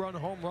 2-run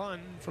home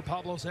run for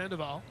Pablo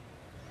Sandoval.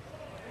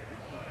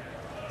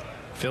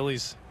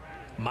 Phillies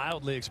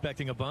mildly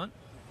expecting a bunt.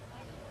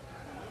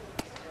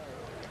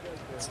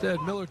 Instead,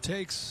 Miller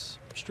takes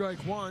strike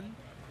 1.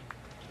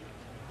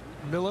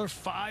 Miller,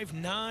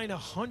 5'9",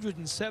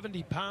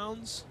 170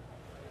 pounds.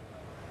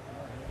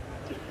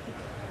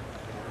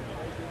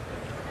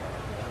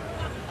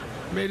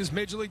 Made his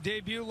Major League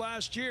debut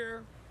last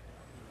year.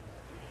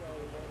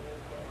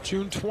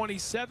 June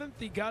 27th,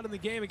 he got in the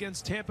game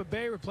against Tampa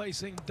Bay,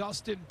 replacing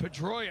Dustin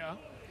Pedroia.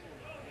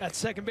 At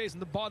second base in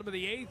the bottom of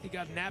the 8th, he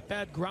got an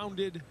at-bat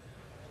grounded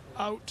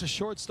out to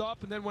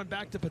shortstop and then went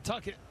back to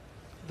Pawtucket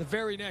the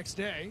very next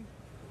day.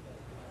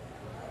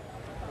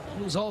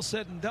 It was all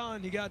said and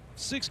done. He got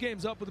 6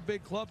 games up with a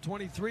big club,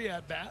 23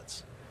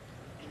 at-bats.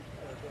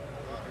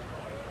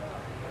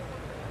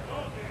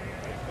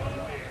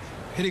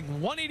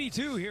 Hitting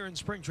 182 here in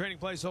spring training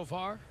play so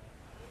far.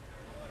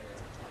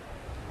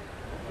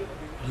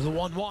 There's a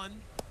 1-1.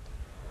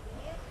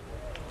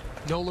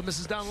 Nola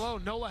misses down low.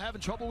 Nola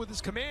having trouble with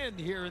his command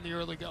here in the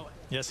early going.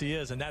 Yes, he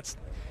is, and that's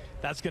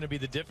going to be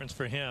the difference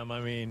for him. I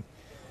mean,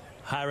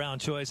 high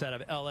round choice out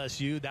of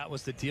LSU. That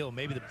was the deal.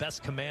 Maybe the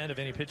best command of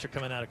any pitcher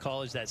coming out of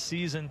college that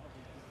season.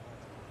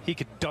 He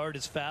could dart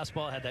his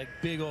fastball, had that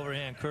big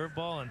overhand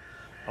curveball, and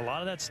a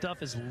lot of that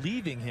stuff is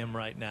leaving him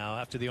right now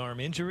after the arm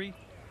injury.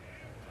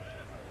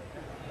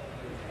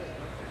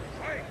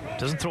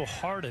 Doesn't throw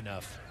hard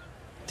enough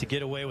to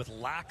get away with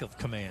lack of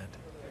command.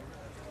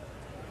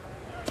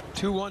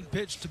 2-1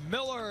 pitch to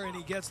Miller, and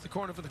he gets the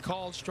corner for the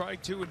call.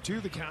 Strike 2 and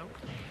 2 the count.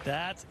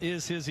 That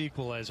is his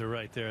equalizer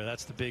right there.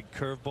 That's the big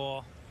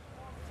curveball.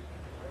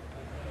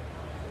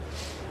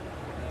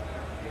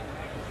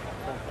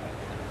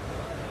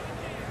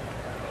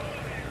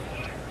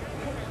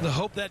 The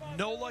hope that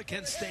Nola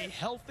can stay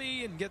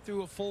healthy and get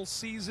through a full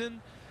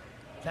season.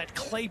 That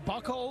Clay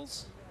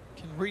Buchholz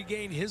can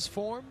regain his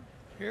form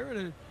here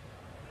in a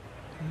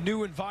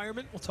new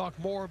environment. We'll talk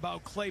more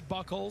about Clay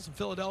Buchholz in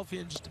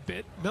Philadelphia in just a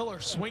bit. Miller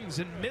swings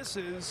and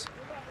misses.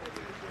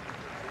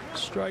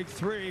 Strike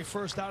 3,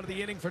 first out of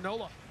the inning for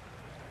Nola.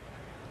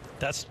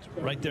 That's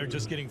right there,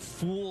 just getting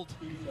fooled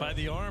by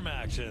the arm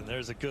action.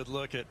 There's a good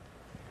look at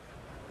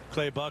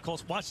Clay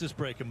Buchholz. Watch this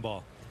breaking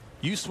ball.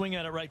 You swing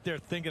at it right there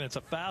thinking it's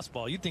a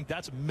fastball. You think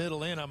that's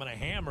middle in, I'm going to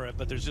hammer it,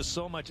 but there's just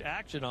so much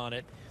action on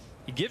it.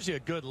 He gives you a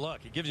good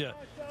look. He gives you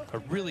a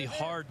really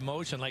hard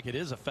motion like it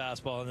is a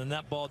fastball, and then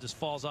that ball just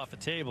falls off the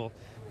table.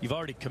 You've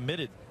already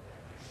committed.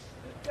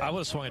 I would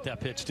have swung at that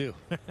pitch too.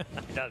 I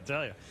gotta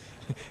tell you.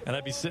 And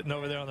I'd be sitting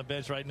over there on the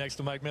bench right next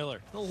to Mike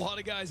Miller. A lot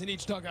of guys in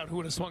each dugout who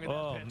would have swung at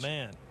that pitch. Oh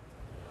man,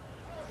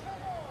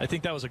 I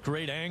think that was a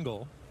great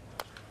angle.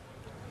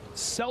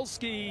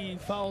 Selski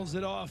fouls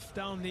it off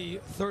down the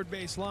third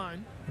base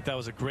line. That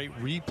was a great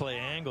replay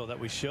angle that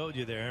we showed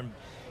you there. And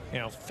you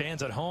know,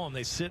 fans at home,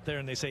 they sit there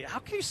and they say, how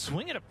can you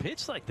swing at a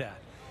pitch like that?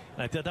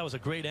 And I thought that was a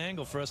great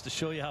angle for us to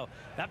show you how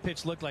that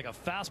pitch looked like a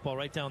fastball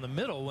right down the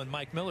middle when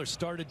Mike Miller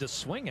started to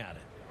swing at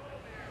it.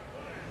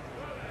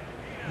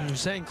 You're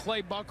saying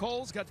Clay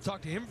Buchholz, got to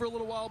talk to him for a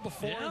little while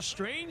before. Yeah.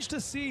 Strange to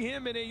see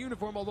him in a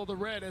uniform, although the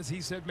red, as he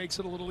said, makes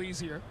it a little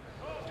easier.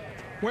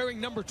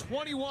 Wearing number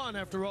 21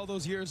 after all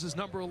those years is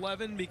number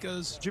 11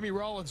 because Jimmy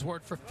Rollins wore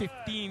it for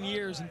 15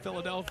 years in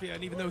Philadelphia,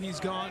 and even though he's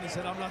gone, he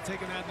said, I'm not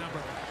taking that number.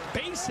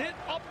 Base hit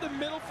up the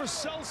middle for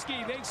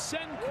Selski. They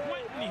send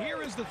Quentin.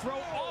 Here is the throw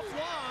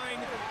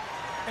offline,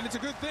 and it's a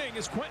good thing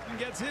as Quentin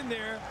gets in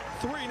there.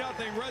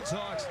 3-0 Red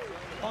Sox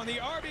on the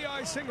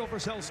RBI single for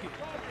Selski.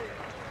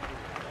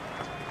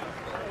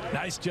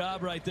 Nice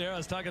job right there. I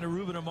was talking to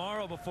Ruben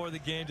Amaro before the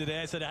game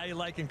today. I said, how you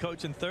liking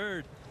coaching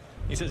third?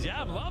 He says,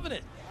 yeah, I'm loving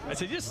it. I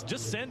said,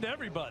 just send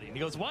everybody. And he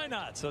goes, why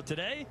not? So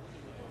today,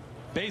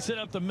 base hit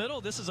up the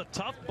middle. This is a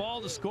tough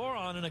ball to score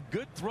on, and a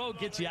good throw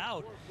gets you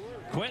out.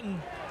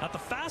 Quentin, not the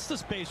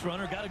fastest base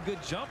runner, got a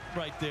good jump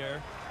right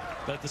there.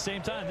 But at the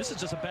same time, this is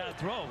just a bad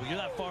throw. When you're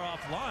that far off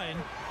line,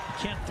 you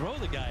can't throw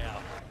the guy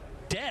out.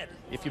 Dead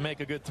if you make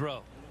a good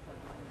throw.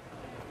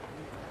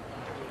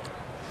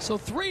 So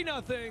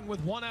 3-0 with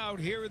 1 out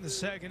here in the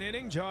second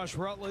inning. Josh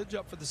Rutledge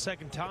up for the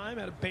second time.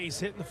 Had a base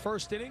hit in the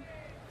first inning.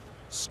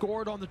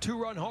 Scored on the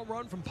 2-run home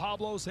run from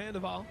Pablo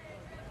Sandoval.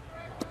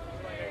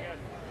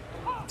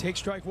 Take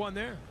strike one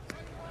there.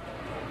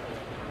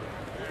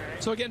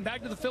 So again,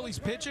 back to the Phillies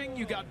pitching.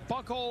 You got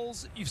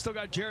Buchholz. You've still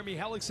got Jeremy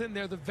Hellickson.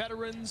 They're the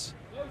veterans.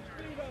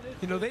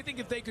 You know, they think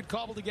if they could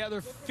cobble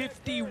together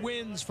 50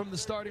 wins from the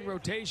starting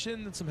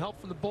rotation and some help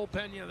from the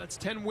bullpen, you know, that's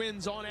 10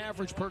 wins on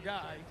average per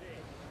guy,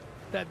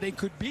 that they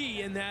could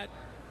be in that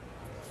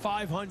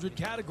 500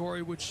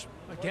 category, which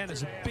again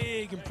is a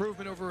big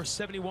improvement over a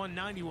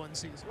 71-91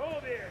 season.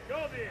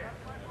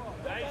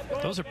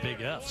 Those are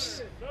big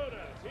Fs.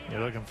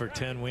 You're looking for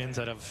 10 wins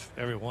out of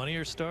every one of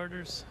your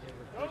starters.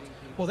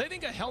 Well, they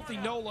think a healthy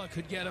Nola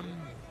could get them,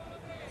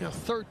 you know,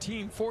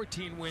 13,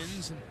 14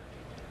 wins. And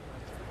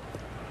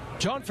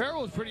John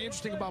Farrell is pretty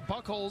interesting about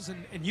Buchholz,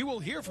 and you will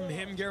hear from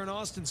him. Garen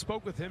Austin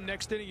spoke with him.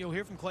 Next inning, you'll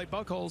hear from Clay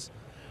Buchholz.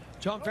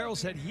 John Farrell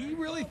said he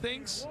really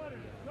thinks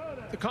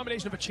the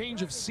combination of a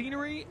change of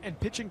scenery and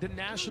pitching to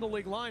National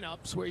League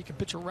lineups where you can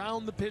pitch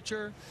around the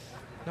pitcher,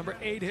 number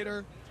 8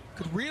 hitter,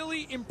 could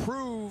really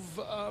improve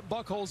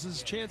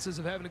Buchholz's chances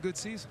of having a good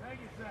season.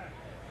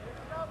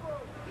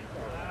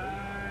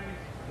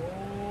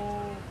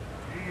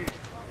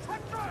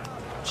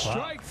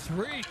 Strike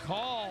 3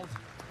 called.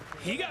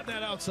 He got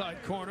that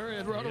outside corner.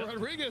 Eduardo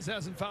Rodriguez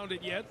hasn't found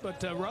it yet,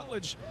 but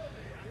Rutledge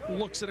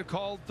looks at a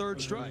called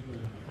third strike.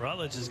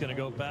 Rutledge is going to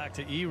go back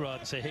to Erod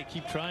and say, hey,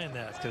 keep trying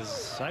that,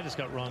 because I just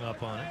got rung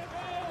up on it.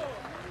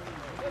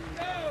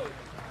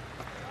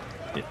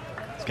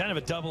 It's kind of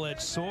a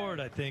double-edged sword,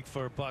 I think,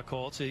 for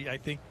Buchholz. I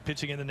think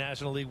pitching in the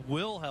National League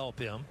will help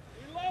him.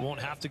 Won't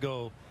have to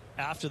go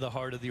after the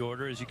heart of the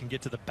order, as you can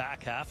get to the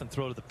back half and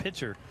throw to the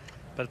pitcher.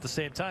 But at the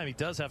same time, he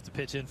does have to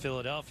pitch in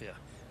Philadelphia.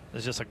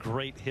 It's just a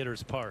great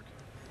hitter's park.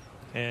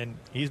 And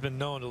he's been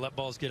known to let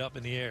balls get up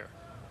in the air.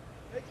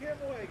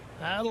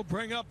 That'll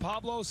bring up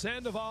Pablo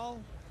Sandoval.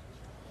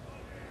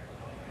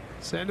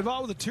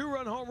 Sandoval with a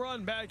 2-run home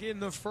run back in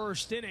the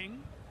first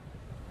inning.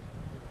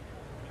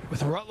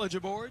 With Rutledge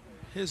aboard,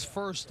 his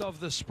first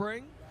of the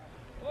spring.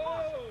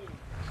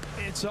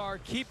 It's our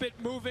Keep It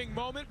Moving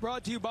moment,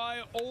 brought to you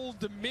by Old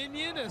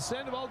Dominion, as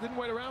Sandoval didn't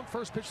wait around.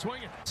 First pitch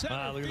swinging.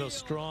 Wow, look at those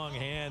strong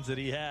hands that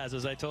he has.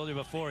 As I told you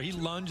before, he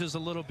lunges a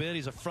little bit.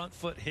 He's a front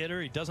foot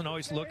hitter. He doesn't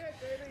always look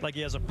like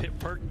he has a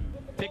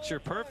picture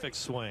perfect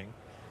swing.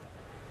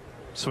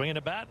 Swinging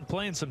a bat and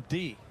playing some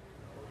D.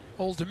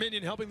 Old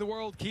Dominion helping the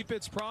world keep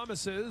its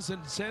promises,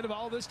 and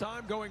Sandoval this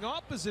time going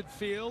opposite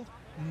field.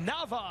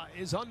 Nava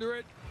is under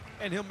it,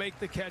 and he'll make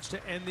the catch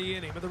to end the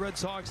inning. But the Red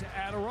Sox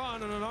add a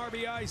run on an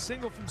RBI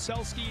single from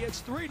Selski.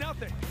 It's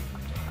 3-0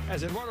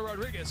 as Eduardo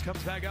Rodriguez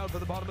comes back out for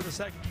the bottom of the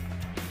second.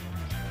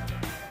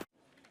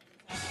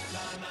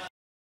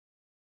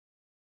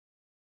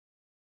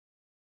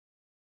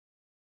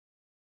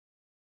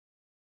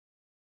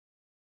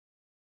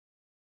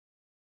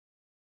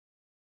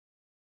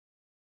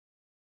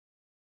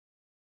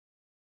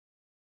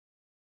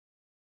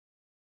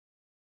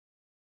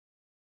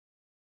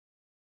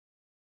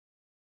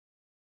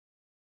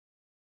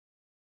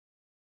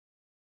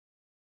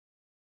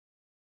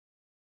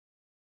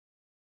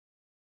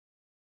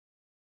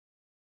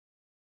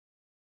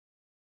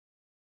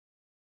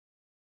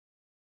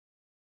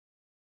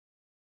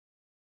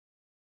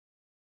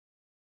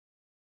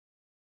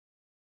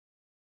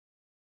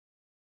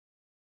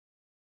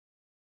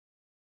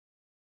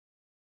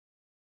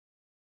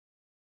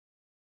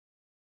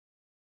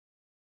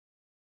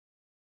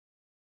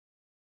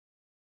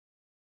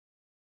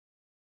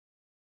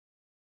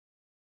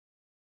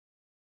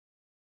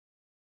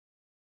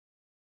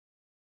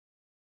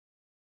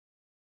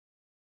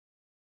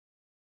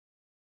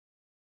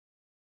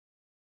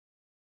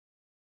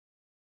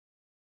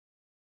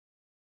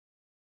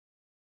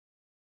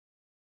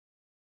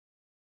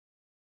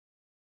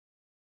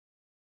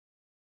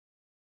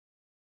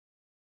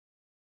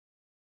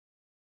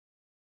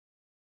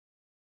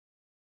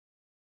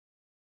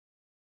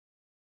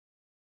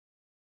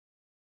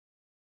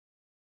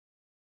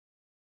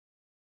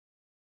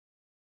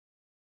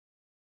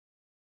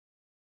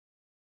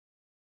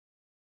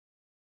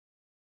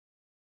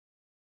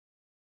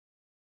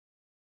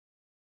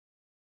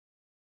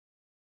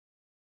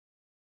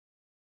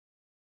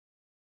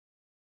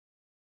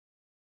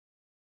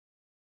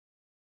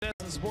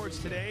 Sports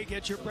today.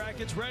 Get your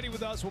brackets ready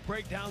with us. We'll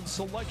break down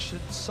Selection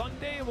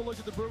Sunday, and we'll look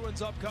at the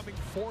Bruins' upcoming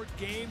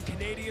 4-game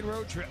Canadian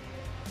road trip.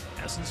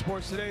 SN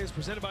Sports Today is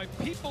presented by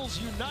People's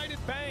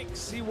United Bank.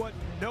 See what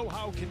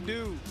know-how can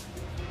do.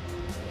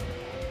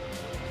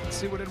 Let's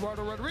see what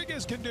Eduardo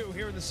Rodriguez can do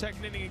here in the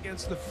second inning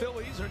against the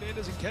Phillies.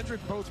 Hernandez and Kendrick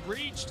both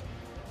reached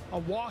a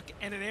walk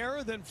and an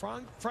error. Then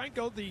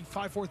Franco, the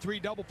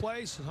 5-4-3 double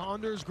play.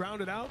 Saunders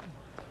grounded out.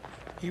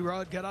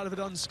 Erod got out of it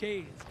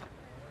unscathed.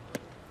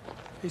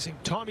 Facing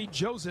Tommy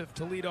Joseph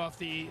to lead off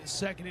the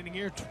second inning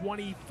here,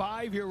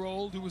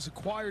 25-year-old who was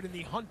acquired in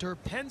the Hunter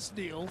Pence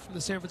deal from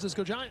the San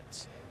Francisco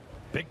Giants.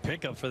 Big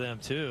pickup for them,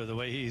 too, the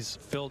way he's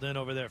filled in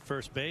over there at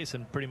first base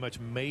and pretty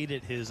much made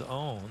it his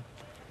own.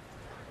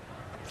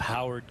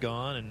 Howard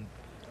gone, and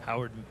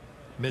Howard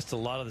missed a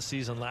lot of the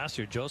season last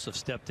year. Joseph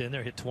stepped in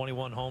there, hit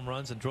 21 home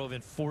runs, and drove in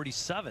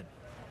 47.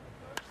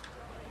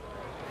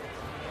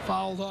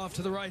 Fouled off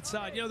to the right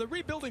side. You know, the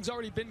rebuilding's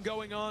already been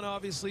going on,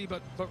 obviously,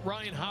 but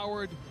Ryan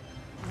Howard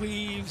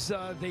leaves.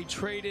 They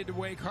traded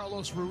away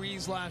Carlos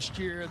Ruiz last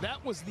year.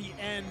 That was the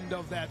end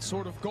of that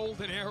sort of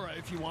golden era,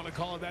 if you want to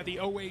call it that. The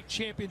 08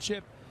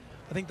 championship.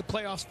 I think the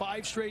playoffs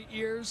 5 straight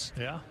years.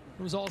 Yeah.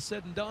 It was all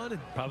said and done.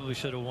 And probably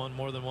should have won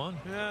more than one.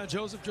 Yeah,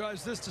 Joseph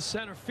drives this to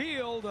center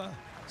field.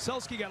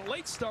 Selski got a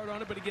late start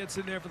on it, but he gets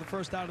in there for the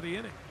first out of the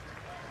inning.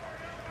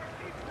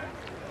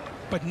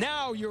 But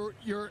now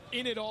you're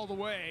in it all the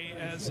way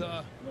as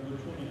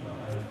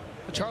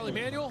Charlie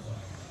Manuel.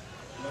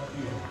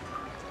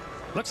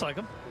 Looks like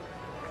him.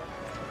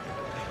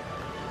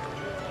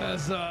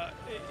 As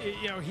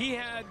you know, he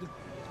had.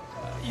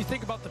 You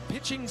think about the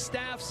pitching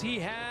staffs he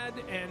had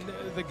and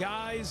the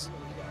guys,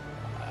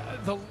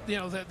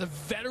 the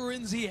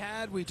veterans he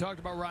had. We talked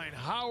about Ryan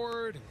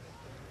Howard.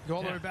 Go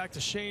all the way back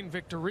to Shane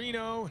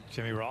Victorino,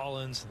 Jimmy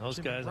Rollins, those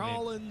guys.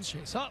 Rollins,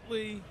 Chase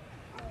Utley.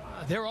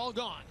 They're all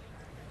gone.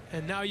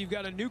 And now you've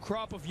got a new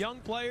crop of young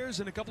players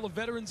and a couple of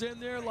veterans in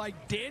there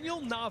like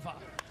Daniel Nava.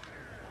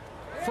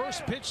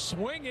 First pitch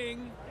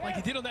swinging like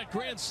he did on that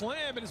grand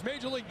slam in his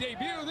major league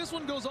debut. This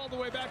one goes all the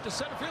way back to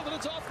center field, and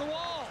it's off the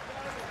wall.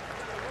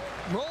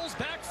 Rolls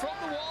back from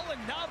the wall, and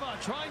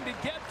Nava trying to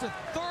get to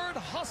third,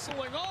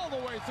 hustling all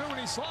the way through, and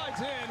he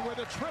slides in with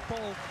a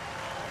triple.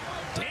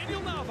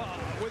 Daniel Nava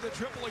with a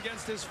triple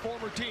against his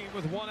former team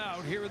with 1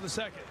 out here in the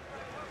second.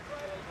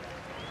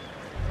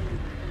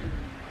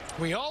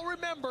 We all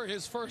remember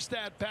his first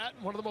at-bat,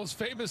 one of the most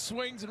famous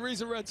swings in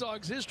recent Red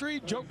Sox history.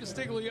 Joe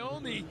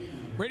Castiglione, the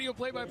radio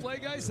play-by-play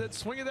guy, said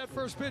swinging that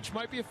first pitch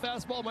might be a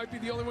fastball, might be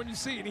the only one you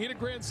see. And he hit a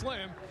grand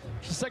slam.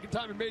 It's the second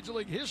time in Major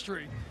League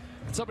history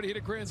that somebody hit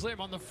a grand slam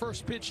on the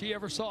first pitch he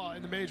ever saw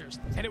in the majors.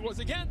 And it was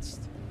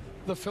against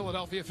the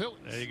Philadelphia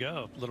Phillies. There you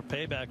go. A little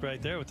payback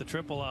right there with the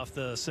triple off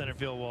the center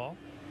field wall.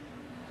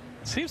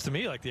 It seems to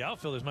me like the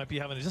outfielders might be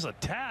having just a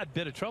tad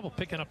bit of trouble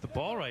picking up the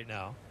ball right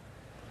now.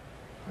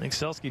 I think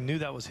Selski knew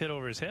that was hit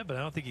over his head, but I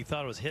don't think he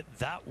thought it was hit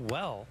that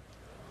well.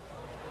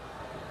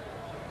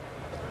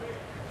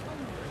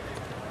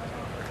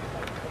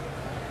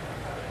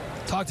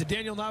 Talked to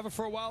Daniel Nava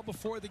for a while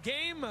before the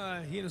game.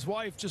 He and his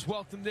wife just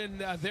welcomed in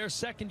their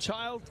second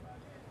child.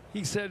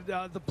 He said,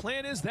 the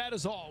plan is that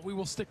is all. We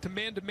will stick to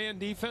man-to-man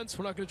defense.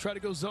 We're not going to try to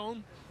go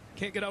zone.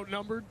 Can't get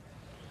outnumbered.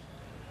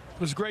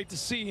 It was great to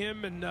see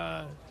him,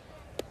 and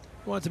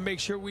wanted to make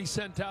sure we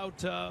sent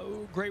out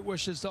great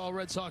wishes to all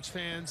Red Sox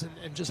fans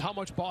and just how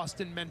much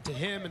Boston meant to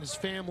him and his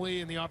family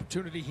and the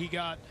opportunity he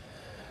got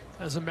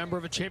as a member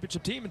of a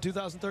championship team in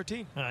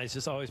 2013. He's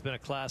just always been a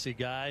classy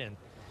guy, and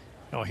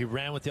he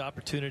ran with the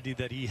opportunity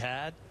that he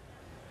had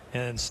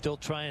and still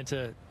trying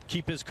to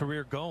keep his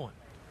career going.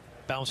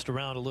 Bounced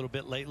around a little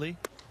bit lately.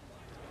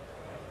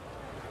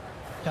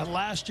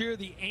 Last year,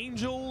 the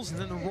Angels, and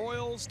then the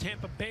Royals,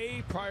 Tampa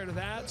Bay prior to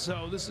that.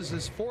 So this is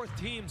his 4th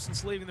team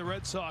since leaving the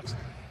Red Sox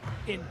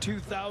in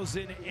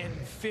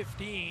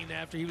 2015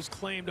 after he was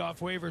claimed off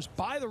waivers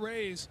by the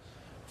Rays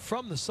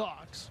from the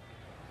Sox.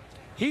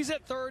 He's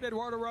at third.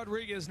 Eduardo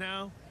Rodriguez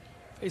now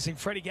facing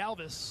Freddie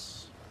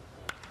Galvis.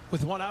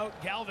 With 1 out,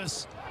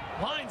 Galvis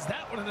lines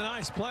that one in a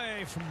nice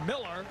play from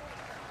Miller.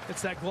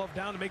 Gets that glove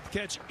down to make the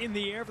catch in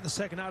the air for the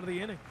second out of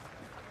the inning.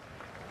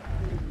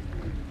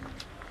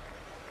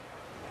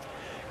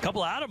 A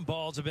couple Adam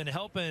balls have been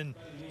helping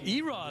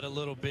Erod a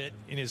little bit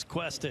in his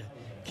quest to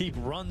keep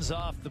runs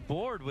off the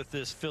board with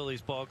this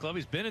Phillies ball club.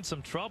 He's been in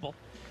some trouble.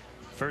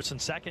 First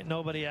and second,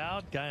 nobody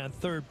out. Guy on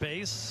third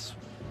base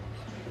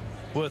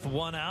with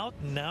 1 out,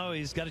 and now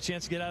he's got a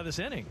chance to get out of this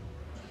inning.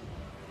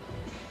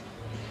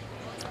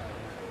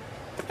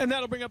 And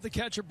that'll bring up the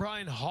catcher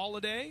Brian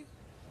Holiday,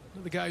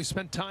 the guy who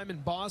spent time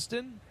in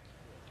Boston.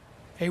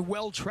 A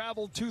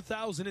well-traveled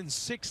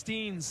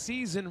 2016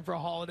 season for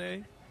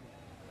Holiday,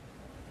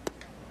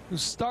 who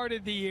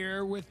started the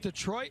year with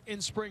Detroit in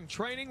spring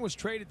training, was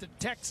traded to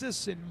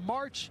Texas in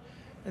March,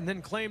 and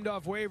then claimed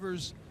off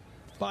waivers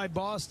by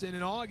Boston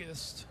in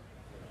August.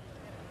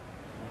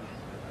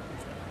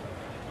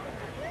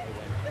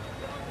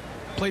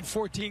 Played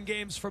 14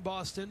 games for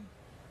Boston.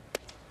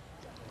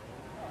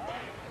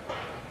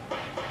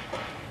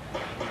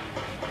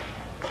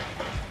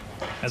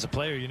 As a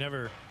player, you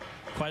never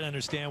quite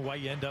understand why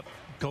you end up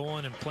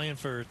going and playing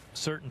for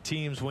certain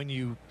teams when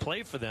you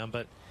play for them,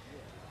 but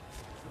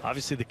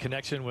obviously the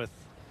connection with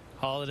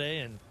Holiday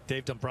and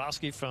Dave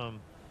Dombrowski from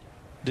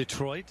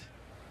Detroit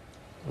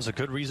was a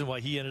good reason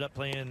why he ended up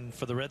playing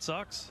for the Red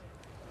Sox.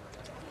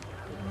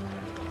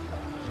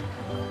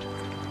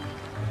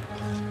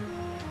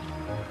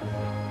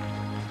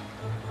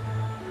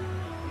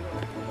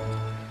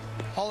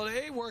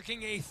 Holiday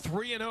working a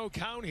 3-0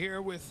 count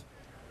here with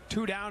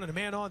 2 down and a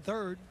man on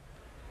third.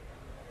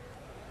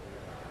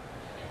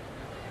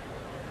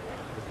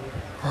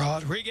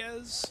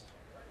 Rodriguez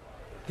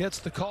gets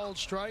the called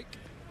strike.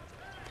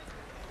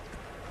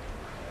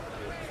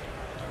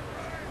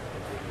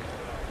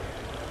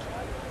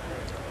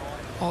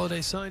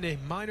 Holiday signed a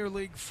minor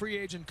league free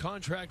agent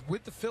contract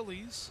with the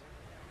Phillies.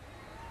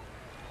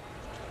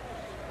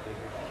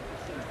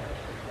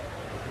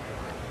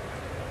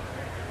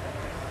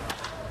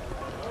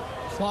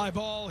 Fly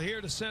ball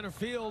here to center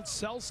field.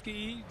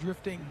 Selski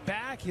drifting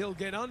back. He'll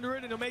get under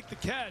it and he'll make the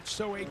catch.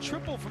 So a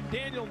triple from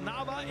Daniel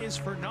Nava is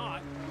for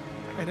naught.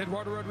 And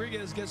Eduardo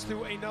Rodriguez gets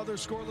through another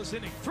scoreless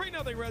inning.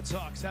 3-0 Red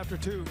Sox after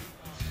 2.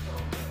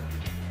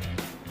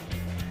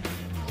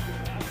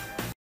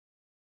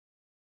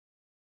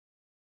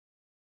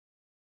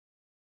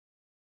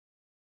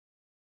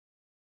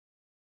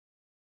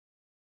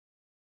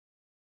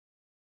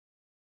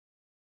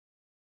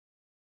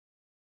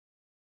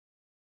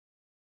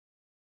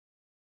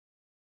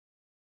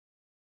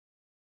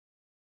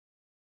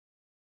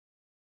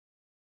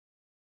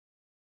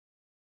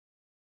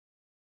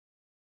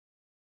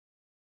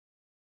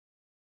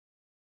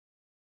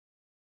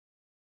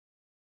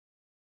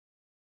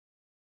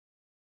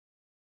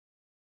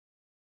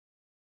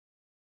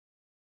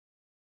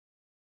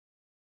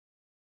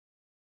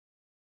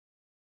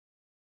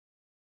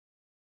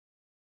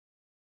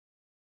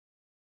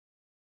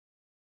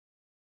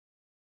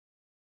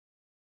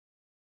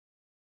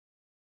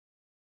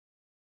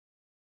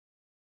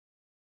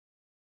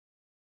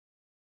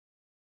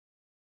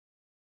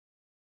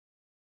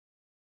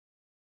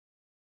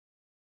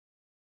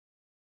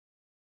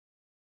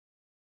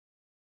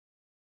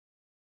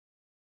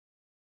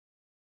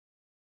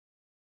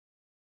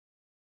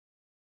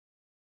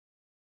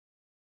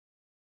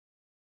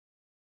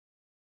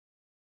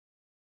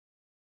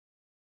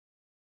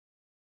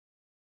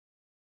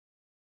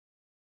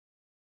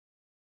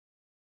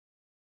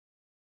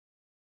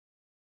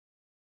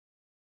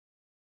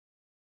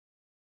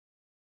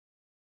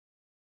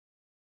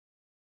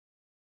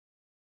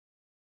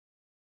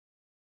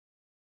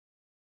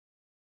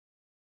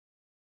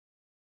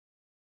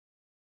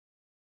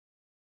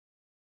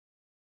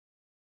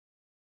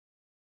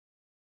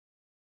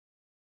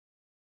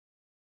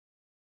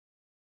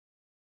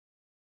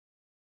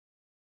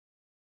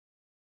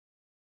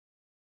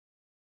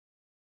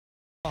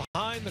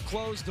 Behind the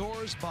closed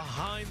doors,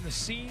 behind the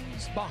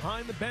scenes,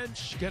 behind the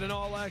bench, get an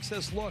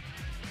all-access look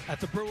at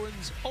the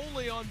Bruins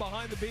only on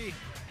Behind the Beat.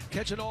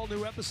 Catch an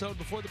all-new episode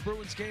before the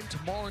Bruins game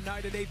tomorrow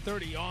night at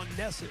 8:30 on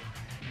NESN.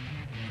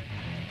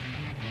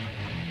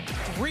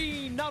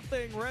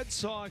 3-0 Red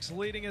Sox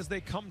leading as they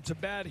come to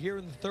bat here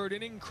in the third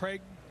inning.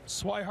 Craig,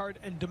 Swihart,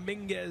 and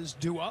Dominguez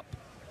due up.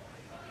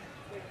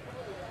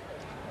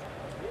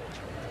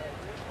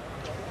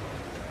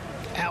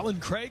 Alan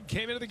Craig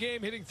came into the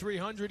game hitting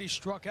 .300. He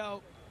struck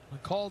out a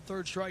called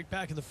third strike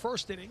back in the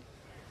first inning.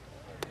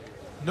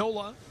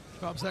 Nola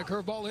drops that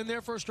curveball in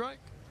there for a strike.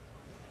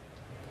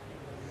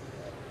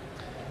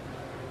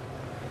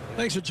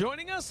 Thanks for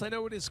joining us. I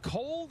know it is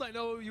cold. I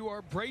know you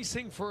are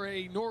bracing for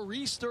a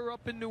nor'easter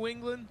up in New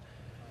England.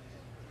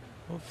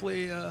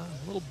 Hopefully a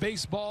little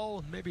baseball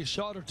and maybe a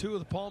shot or two of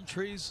the palm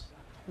trees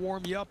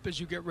warm you up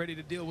as you get ready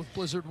to deal with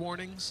blizzard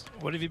warnings.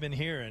 What have you been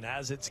hearing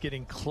as it's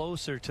getting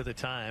closer to the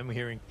time?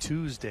 Hearing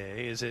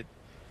Tuesday, is it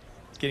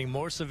getting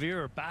more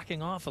severe or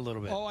backing off a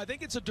little bit? Oh, I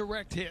think it's a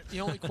direct hit. The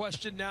only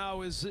question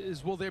now is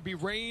will there be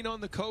rain on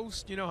the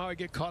coast? You know how I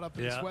get caught up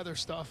in this weather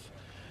stuff.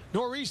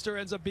 Nor'easter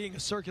ends up being a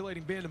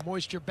circulating band of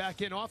moisture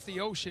back in off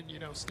the ocean, you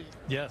know, Steve.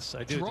 Yes,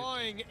 I do.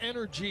 Drawing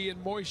energy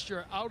and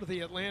moisture out of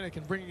the Atlantic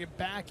and bringing it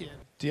back in.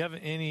 Do you have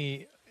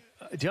any?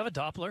 Do you have a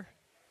Doppler?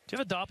 Do you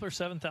have a Doppler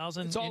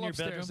 7000 it's all in your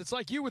upstairs. bedroom? It's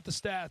like you with the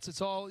stats.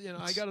 It's all, you know,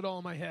 I got it all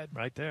in my head.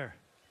 Right there.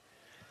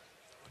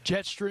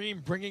 Jet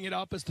stream bringing it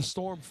up as the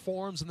storm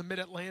forms in the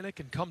mid-Atlantic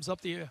and comes up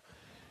the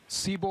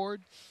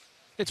seaboard.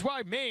 It's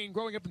why Maine,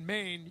 growing up in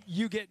Maine,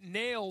 you get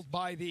nailed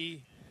by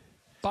the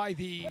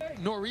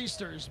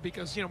nor'easters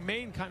because, you know,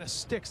 Maine kind of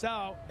sticks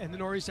out and the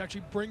nor'easter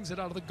actually brings it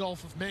out of the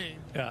Gulf of Maine.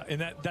 Yeah, and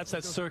that's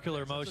that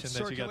circular motion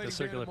that you got, the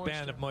circular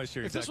band of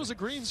moisture. If this was a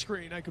green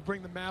screen, I could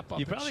bring the map up.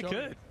 You probably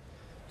could.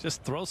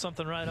 Just throw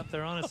something right up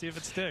there on it, see if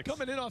it sticks.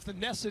 Coming in off the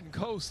NESN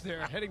coast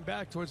there, heading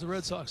back towards the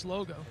Red Sox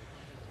logo.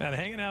 Man,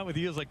 hanging out with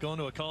you is like going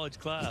to a college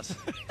class.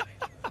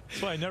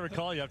 That's why I never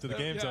call you after the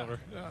game's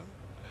over. Yeah.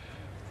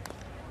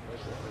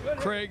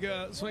 Craig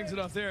swings it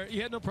off there.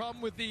 You had no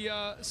problem with the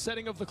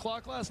setting of the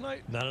clock last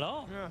night? Not at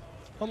all. Yeah.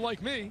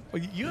 Unlike me.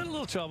 Well, you had a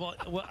little trouble.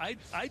 Well,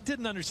 I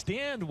didn't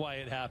understand why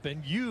it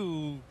happened.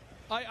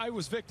 I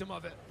was victim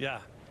of it. Yeah.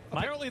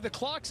 Apparently the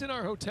clocks in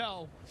our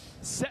hotel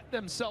set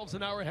themselves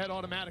an hour ahead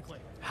automatically.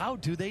 How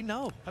do they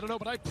know? I don't know,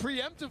 but I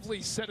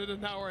preemptively set it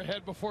an hour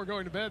ahead before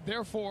going to bed.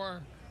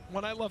 Therefore,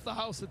 when I left the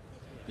house at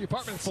the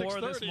apartment at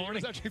 6:30, it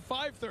was actually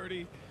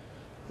 5:30,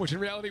 which in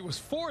reality was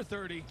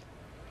 4:30.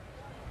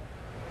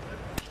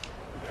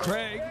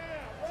 Craig,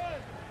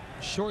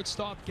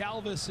 shortstop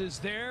Galvis is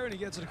there, and he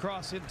gets it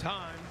across in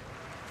time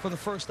for the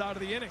first out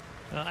of the inning.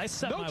 I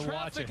set no my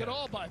watch traffic at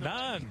all, by the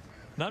way.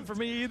 None for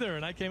me either,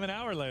 and I came an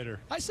hour later.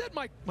 I said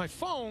my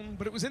phone,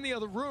 but it was in the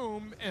other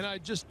room, and I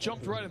just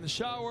jumped right in the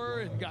shower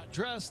and got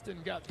dressed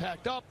and got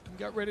packed up and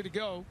got ready to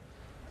go.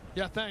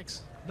 Yeah,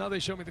 thanks. Now they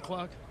show me the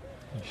clock.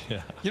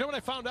 Yeah. You know what I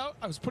found out?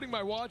 I was putting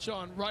my watch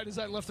on right as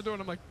I left the door,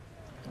 and I'm like,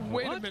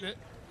 wait a minute.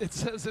 It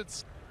says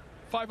it's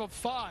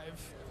 5:05,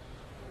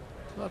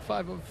 not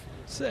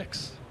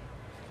 5:06.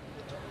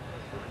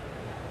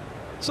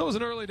 So it was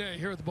an early day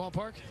here at the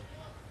ballpark.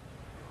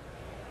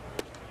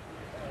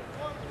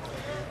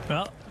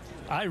 Well,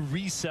 I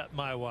reset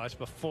my watch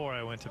before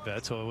I went to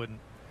bed, so I wouldn't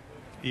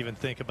even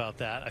think about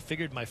that. I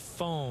figured my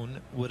phone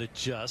would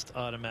adjust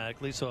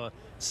automatically, so I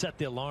set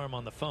the alarm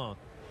on the phone.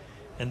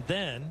 And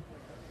then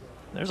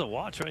there's a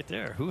watch right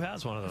there. Who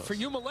has one of those? For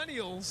you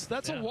millennials,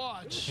 that's a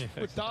watch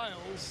with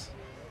dials.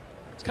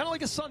 It's kind of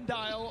like a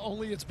sundial,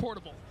 only it's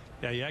portable.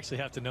 Yeah, you actually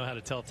have to know how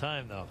to tell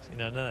time, though. You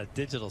know, none of that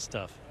digital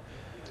stuff.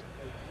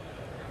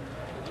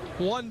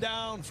 One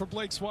down for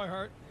Blake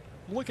Swihart.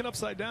 I'm looking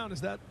upside down.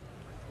 Is that?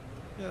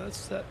 Yeah,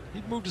 that's that.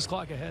 He moved his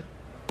clock ahead.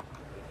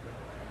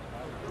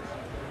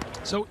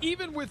 So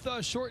even with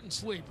shortened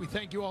sleep, we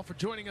thank you all for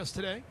joining us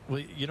today.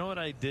 Well, you know what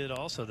I did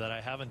also that I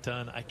haven't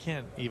done? I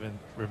can't even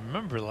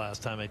remember the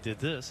last time I did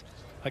this.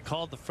 I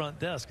called the front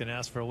desk and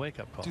asked for a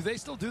wake-up call. Do they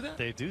still do that?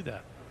 They do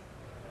that.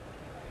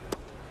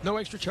 No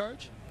extra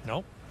charge?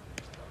 Nope.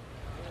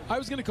 I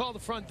was going to call the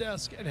front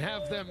desk and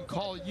have them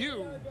call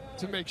you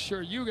to make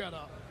sure you got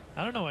up.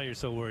 I don't know why you're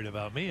so worried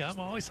about me. I'm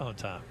always on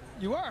time.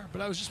 You are,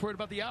 but I was just worried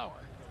about the hour.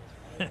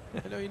 I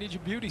know you need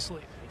your beauty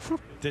sleep.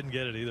 Didn't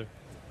get it either.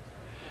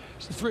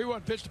 It's the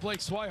 3-1 pitch to Blake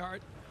Swihart.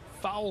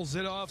 Fouls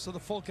it off, so the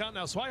full count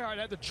now. Swihart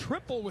had the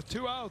triple with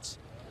 2 outs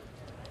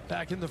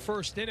back in the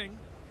first inning.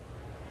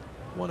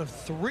 One of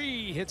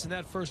 3 hits in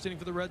that first inning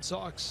for the Red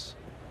Sox.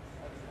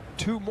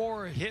 2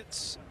 more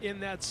hits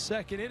in that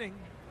second inning.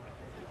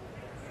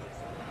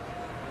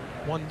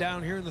 1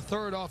 down here in the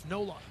third off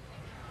Nola.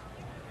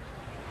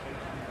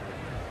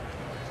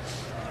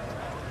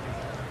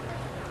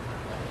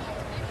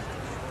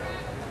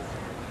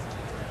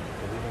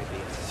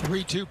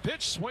 3-2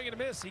 pitch, swing and a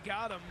miss. He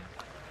got him.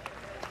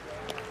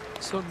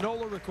 So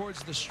Nola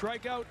records the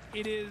strikeout.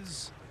 It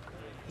is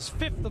his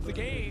 5th of the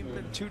game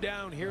and 2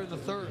 down here in the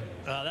third.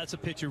 That's a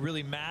pitch you're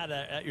really mad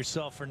at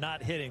yourself for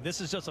not hitting.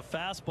 This is just a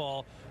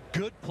fastball.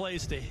 Good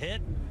place to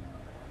hit.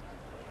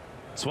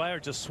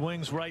 Swihart just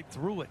swings right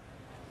through it.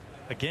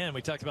 Again,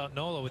 we talked about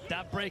Nola with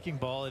that breaking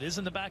ball. It is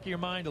in the back of your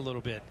mind a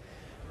little bit.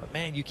 But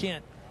man, you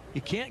can't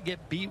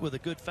get beat with a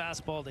good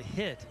fastball to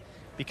hit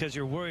because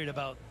you're worried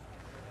about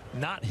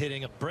not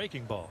hitting a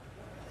breaking ball.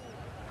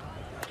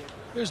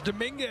 There's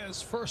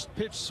Dominguez, first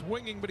pitch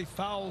swinging, but he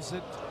fouls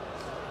it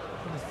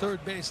on the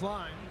third base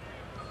line.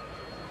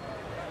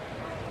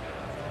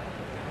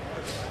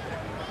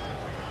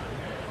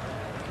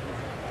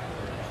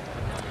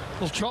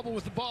 A little trouble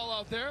with the ball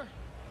out there.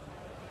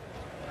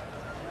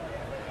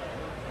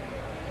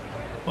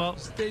 Well,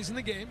 stays in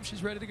the game.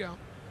 She's ready to go.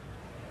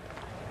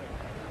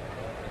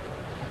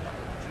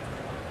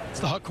 It's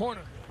the hot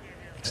corner.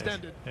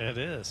 Extended. It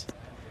is.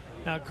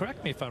 Now,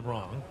 correct me if I'm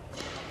wrong.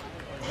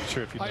 I'm not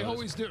sure if you know I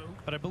always do.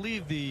 But I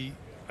believe the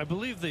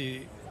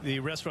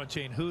restaurant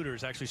chain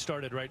Hooters actually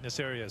started right in this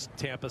area,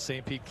 Tampa,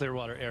 St. Pete,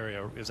 Clearwater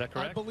area. Is that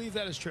correct? I believe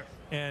that is true.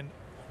 And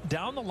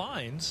down the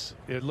lines,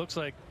 it looks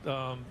like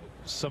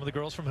some of the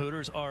girls from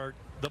Hooters are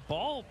the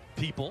ball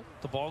people,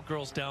 the ball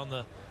girls down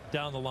the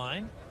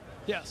line.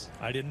 Yes.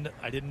 I didn't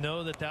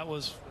know that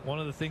was one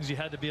of the things you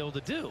had to be able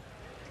to do.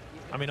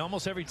 I mean,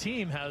 almost every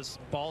team has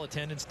ball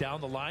attendants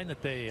down the line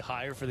that they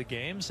hire for the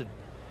games. And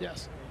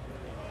yes.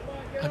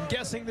 I'm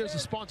guessing there's a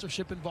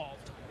sponsorship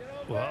involved.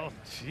 Well,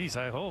 geez,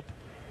 I hope.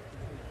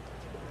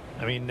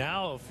 I mean,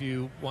 now if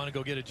you want to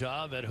go get a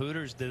job at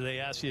Hooters, do they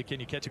ask you, can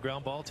you catch a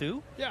ground ball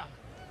too? Yeah.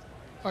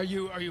 Are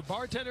you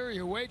bartender, are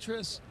you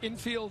waitress,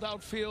 infield,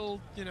 outfield,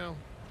 you know?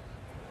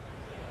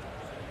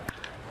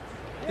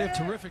 They have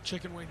terrific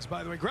chicken wings,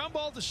 by the way. Ground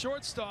ball to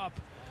shortstop.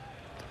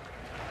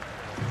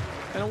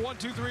 And a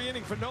 1-2-3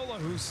 inning for Nola,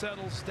 who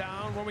settles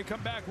down. When we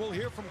come back, we'll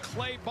hear from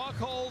Clay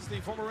Buchholz, the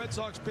former Red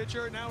Sox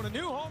pitcher, now in a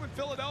new home in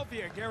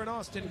Philadelphia. Garen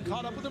Austin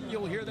caught up with him.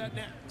 You'll hear that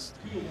next.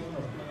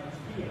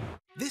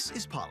 This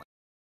is Pollen.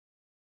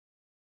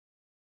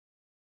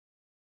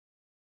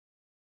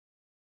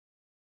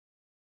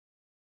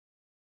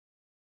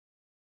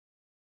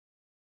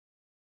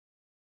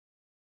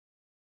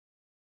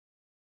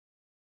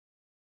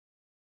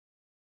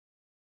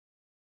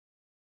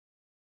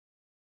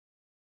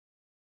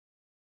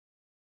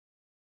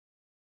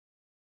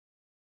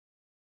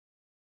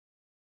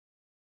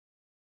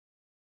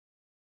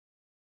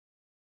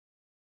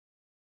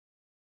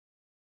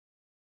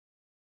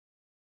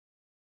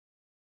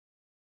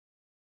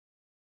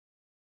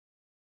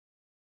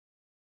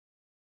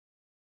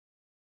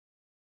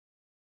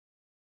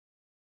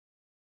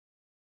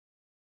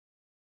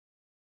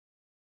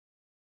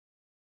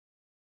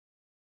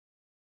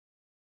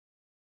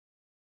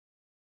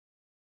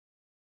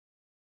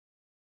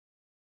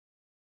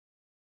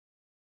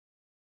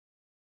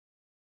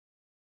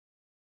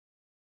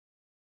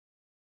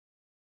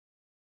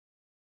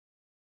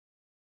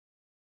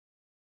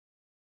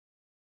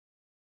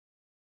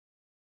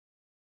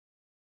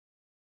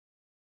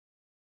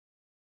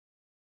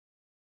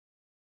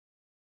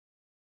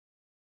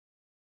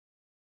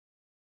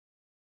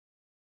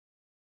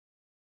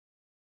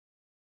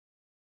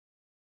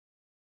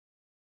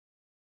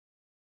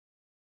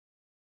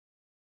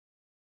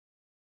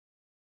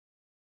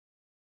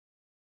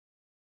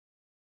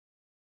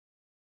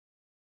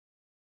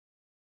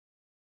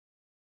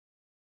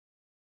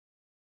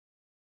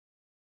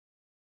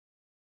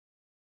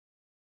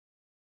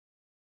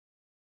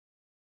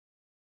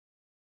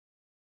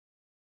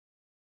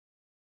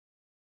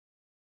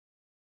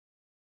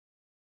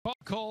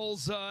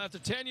 Buckholz, after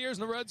 10 years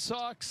in the Red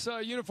Sox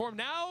uniform,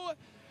 now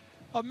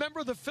a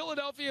member of the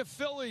Philadelphia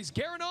Phillies.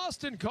 Garen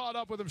Austin caught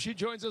up with him. She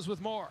joins us with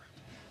more.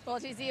 Well,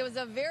 TC, it was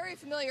a very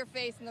familiar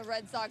face in the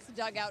Red Sox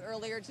dugout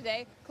earlier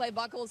today. Clay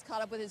Buchholz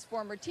caught up with his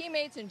former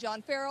teammates and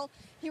John Farrell.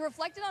 He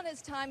reflected on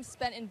his time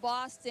spent in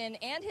Boston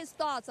and his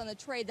thoughts on the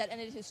trade that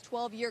ended his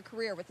 12-year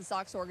career with the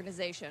Sox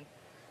organization.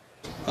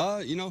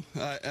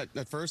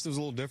 At first it was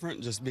a little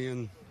different, just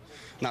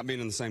not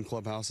being in the same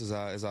clubhouse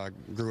as I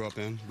grew up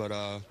in. But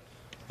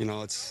it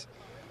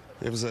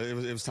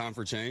was time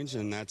for change,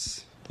 and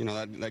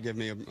that gave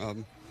me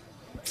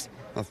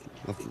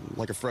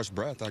like a fresh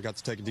breath. I got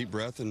to take a deep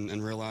breath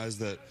and realize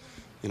that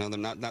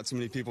not too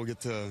many people get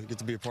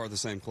to be a part of the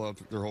same club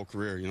their whole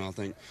career. I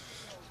think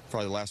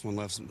probably the last one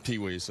left's Pee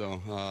Wee.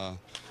 So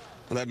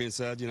with that being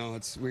said,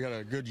 we got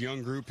a good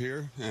young group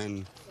here,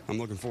 and I'm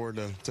looking forward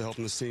to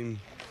helping this team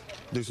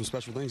do some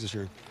special things this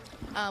year.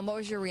 What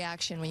was your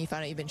reaction when you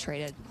found out you'd been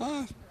traded?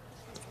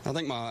 I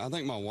think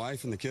my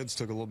wife and the kids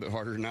took a little bit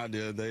harder than I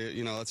did.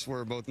 That's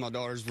where both my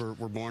daughters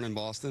were born, in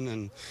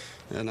Boston,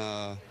 and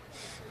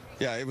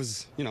yeah, it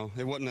was,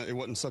 it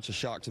wasn't such a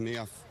shock to me.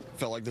 I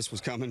felt like this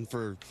was coming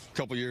for a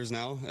couple years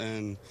now,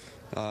 and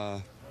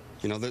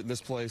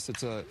this place,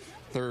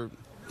 they're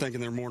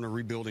thinking they're more in a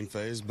rebuilding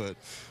phase, but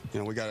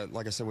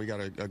like I said, we got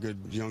a good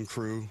young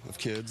crew of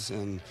kids,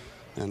 and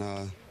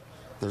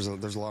there's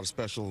a lot of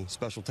special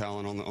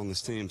talent on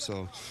this team.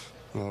 So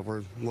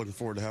we're looking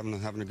forward to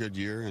having a good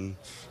year, and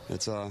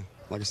it's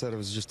like I said, it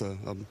was just I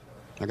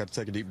got to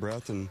take a deep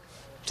breath and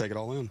take it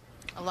all in.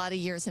 A lot of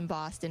years in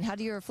Boston. How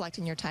do you reflect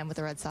on your time with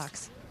the Red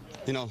Sox?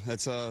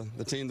 It's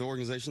the team, the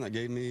organization that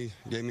gave me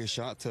a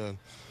shot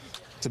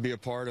to be a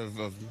part of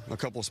a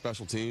couple of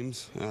special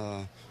teams.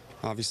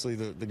 Obviously,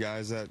 the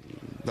guys that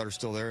are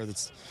still there,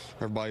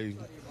 everybody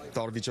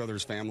thought of each other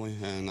as family,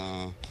 and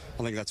I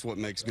think that's what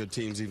makes good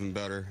teams even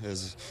better.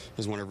 Is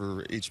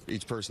whenever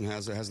each person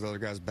has the other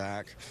guy's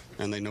back,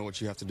 and they know what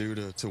you have to do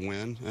to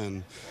win,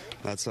 and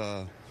that's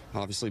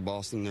obviously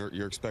Boston.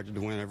 You're expected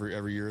to win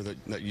every year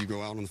that you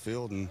go out on the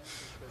field, and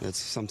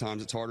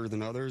sometimes it's harder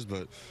than others,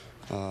 but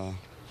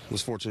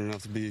was fortunate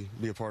enough to be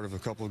a part of a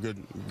couple of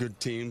good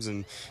teams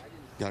and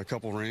got a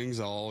couple rings.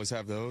 I'll always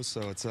have those,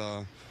 so it's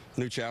a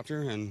new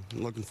chapter, and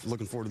looking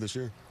forward to this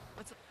year.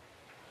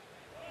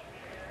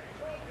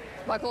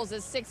 Buchholz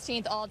is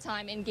 16th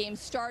all-time in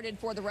games started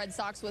for the Red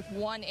Sox with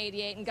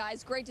 188. And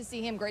guys, great to see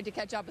him, great to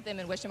catch up with him,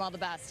 and wish him all the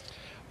best.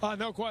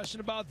 No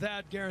question about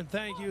that, Garen.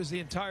 Thank you. As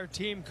the entire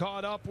team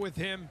caught up with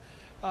him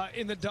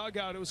in the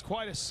dugout, it was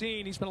quite a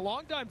scene. He spent a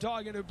long time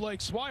talking to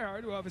Blake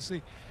Swihart, who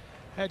obviously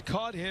had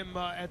caught him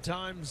at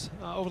times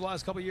over the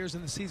last couple of years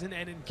in the season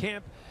and in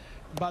camp.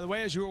 And by the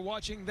way, as you were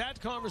watching that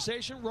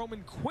conversation,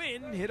 Roman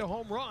Quinn hit a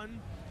home run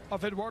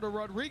off Eduardo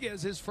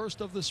Rodriguez, his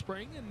first of the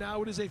spring, and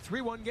now it is a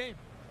 3-1 game.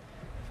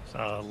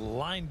 A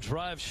line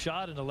drive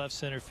shot in the left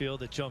center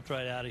field that jumped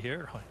right out of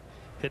here.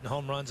 Hitting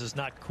home runs is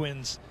not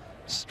Quinn's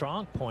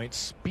strong point.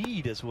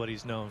 Speed is what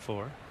he's known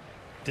for.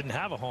 Didn't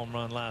have a home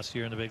run last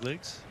year in the big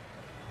leagues.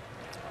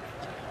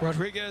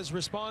 Rodriguez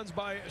responds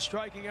by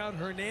striking out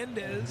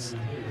Hernandez.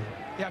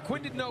 Yeah,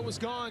 Quinn didn't know it was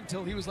gone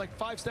until he was like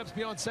 5 steps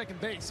beyond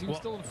second base. He was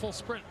still in full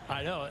sprint.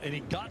 I know, and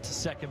he got to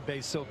second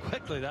base so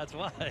quickly. That's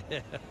why.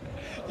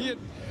 He had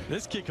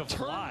this kick a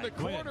fly. Turned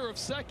the corner of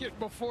second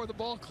before the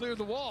ball cleared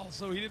the wall,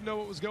 so he didn't know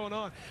what was going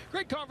on.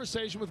 Great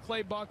conversation with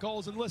Clay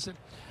Buchholz. And listen,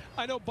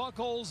 I know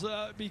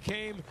Buchholz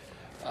became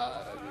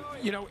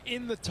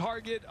in the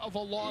target of a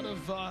lot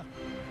of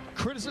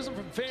criticism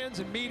from fans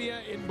and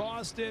media in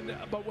Boston,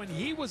 but when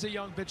he was a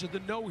young pitcher,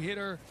 the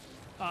no-hitter,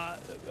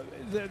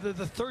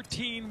 the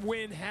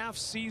 13-win half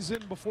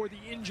season before the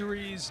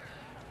injuries,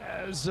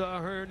 as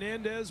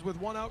Hernandez with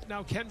 1 out,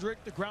 now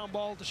Kendrick, the ground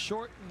ball to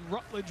short, and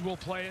Rutledge will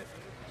play it.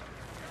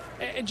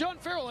 And John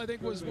Farrell, I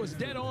think, was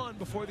dead on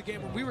before the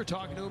game when we were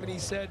talking to him, and he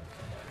said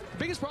the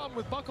biggest problem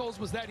with Buchholz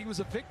was that he was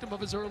a victim of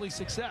his early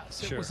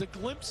success. It was a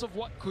glimpse of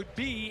what could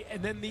be,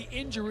 and then the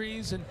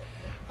injuries, and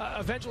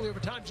eventually over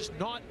time just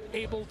not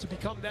able to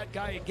become that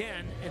guy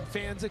again. And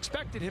fans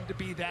expected him to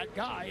be that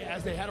guy,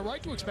 as they had a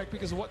right to expect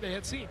because of what they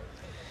had seen.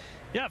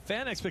 Yeah,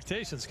 fan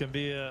expectations can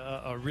be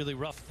a really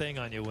rough thing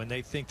on you when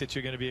they think that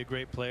you're going to be a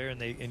great player,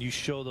 and you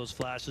show those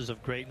flashes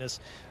of greatness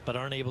but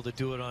aren't able to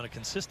do it on a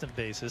consistent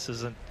basis.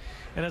 And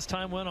as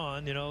time went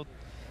on,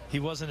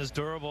 he wasn't as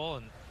durable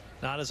and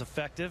not as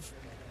effective.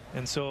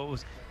 And so it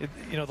was,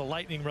 the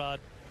lightning rod,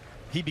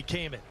 he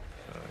became it.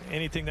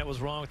 Anything that was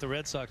wrong with the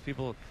Red Sox,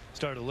 people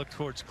started to look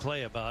towards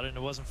Clay about it, and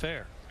it wasn't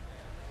fair.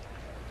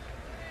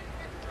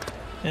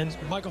 And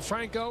Michael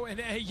Franco, and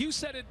hey, you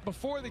said it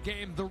before the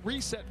game, the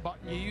reset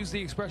button. You used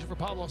the expression for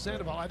Pablo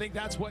Sandoval. I think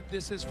that's what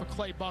this is for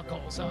Clay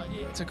Buchholz.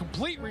 It's a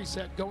complete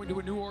reset going to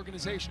a new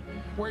organization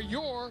where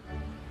you're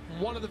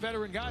one of the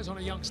veteran guys on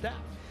a young staff.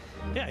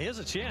 Yeah, he has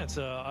a chance,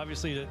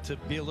 obviously, to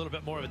be a little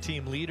bit more of a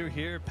team leader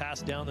here,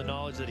 pass down the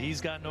knowledge that he's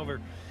gotten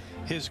over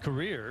his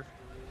career,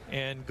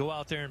 and go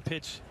out there and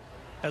pitch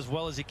as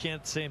well as he can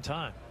at the same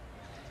time.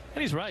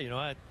 And he's right,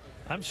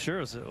 I I'm sure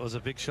it was a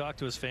big shock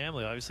to his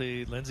family.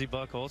 Obviously, Lindsey,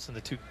 Buck, Olsen,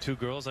 the two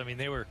girls. I mean,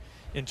 they were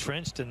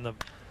entrenched in the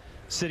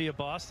city of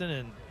Boston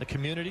and the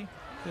community.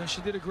 Yeah,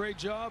 she did a great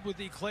job with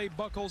the Clay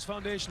Buchholz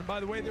Foundation. And by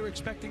the way, they're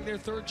expecting their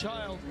third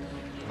child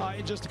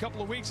in just a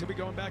couple of weeks. He'll be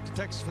going back to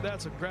Texas for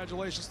that, so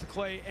congratulations to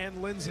Clay and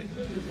Lindsay.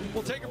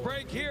 We'll take a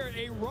break here.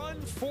 A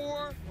run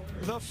for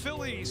the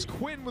Phillies.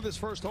 Quinn with his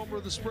first homer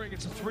of the spring.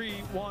 It's a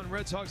 3-1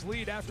 Red Sox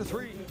lead after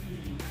 3.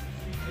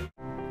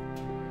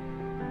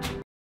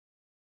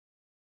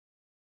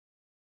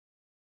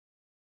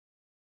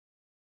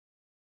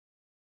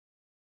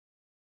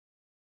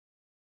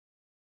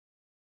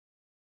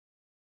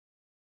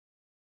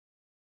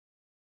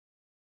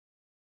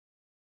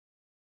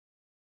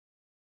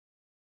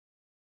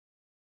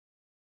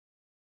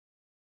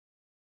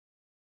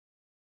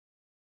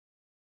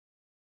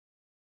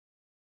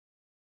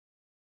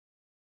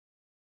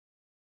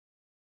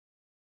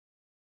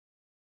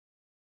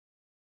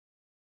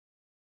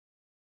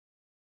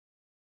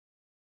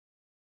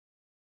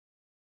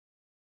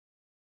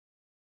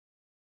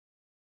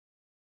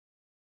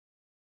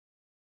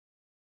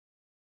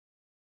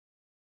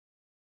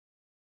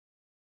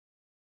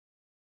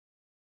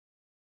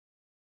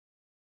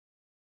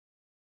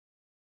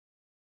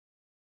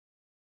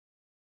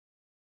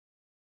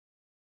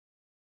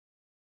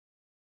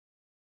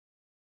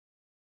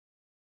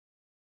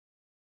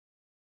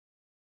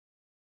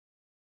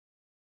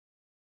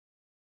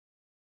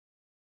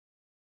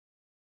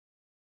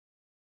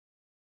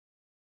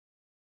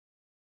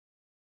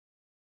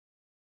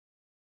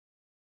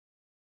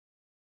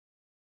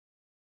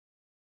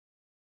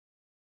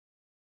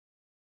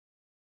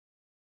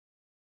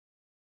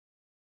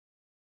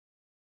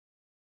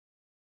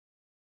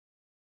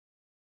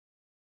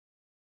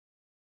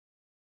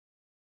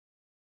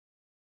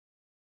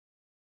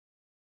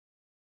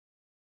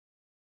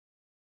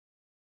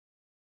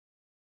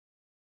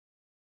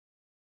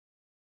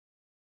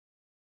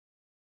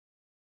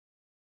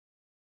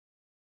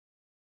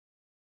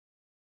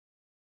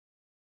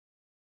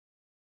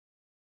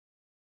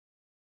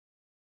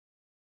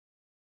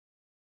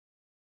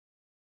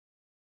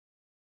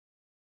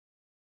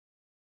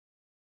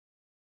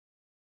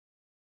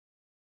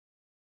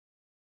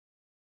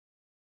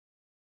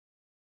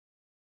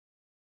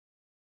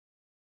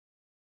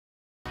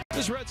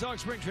 This Red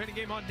Sox spring training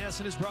game on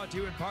NESN is brought to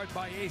you in part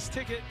by Ace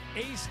Ticket.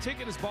 Ace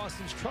Ticket is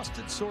Boston's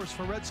trusted source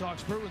for Red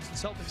Sox, Bruins, and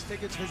Celtics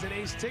tickets. Visit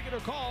Ace Ticket or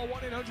call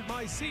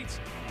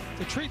 1-800-MY-SEATS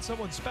to treat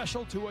someone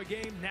special to a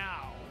game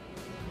now.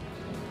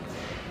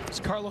 It's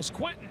Carlos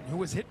Quentin, who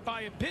was hit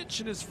by a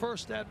pitch in his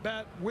first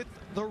at-bat with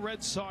the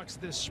Red Sox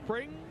this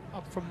spring,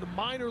 up from the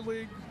minor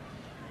league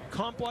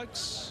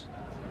complex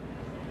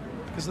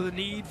because of the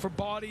need for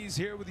bodies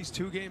here with these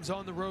 2 games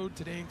on the road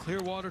today in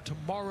Clearwater,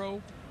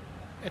 tomorrow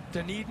at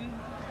Dunedin.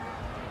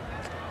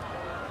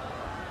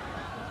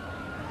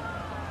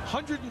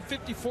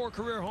 154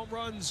 career home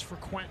runs for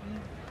Quentin.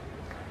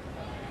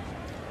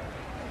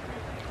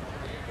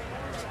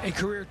 A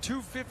career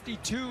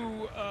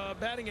 .252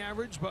 batting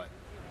average, but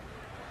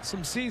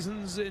some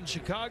seasons in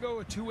Chicago,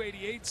 a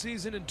 .288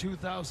 season in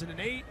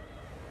 2008.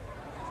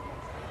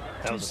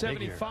 That was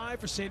 .275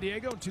 for San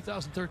Diego in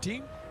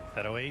 2013.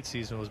 That '08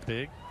 season was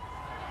big.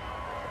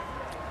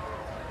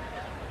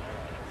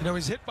 You know,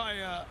 he's hit by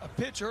a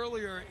pitch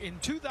earlier in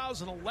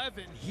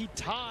 2011. He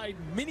tied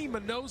Minnie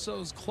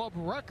Minoso's club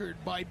record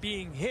by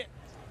being hit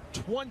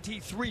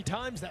 23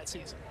 times that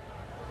season.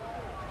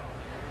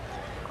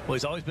 Well,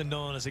 he's always been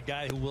known as a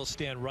guy who will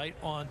stand right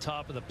on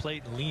top of the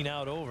plate and lean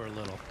out over a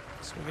little.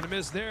 Swing and a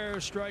miss there,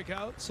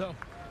 strikeout. So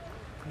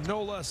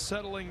Nola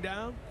settling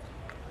down.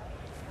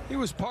 He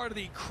was part of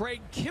the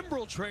Craig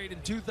Kimbrell trade in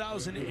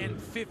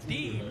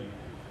 2015,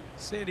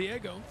 San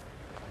Diego.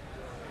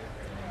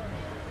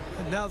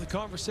 And now the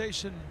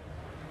conversation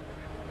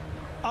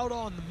out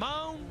on the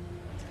mound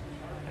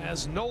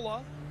as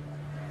Nola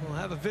will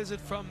have a visit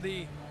from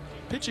the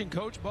pitching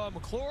coach, Bob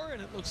McClure,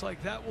 and it looks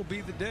like that will be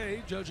the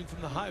day, judging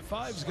from the high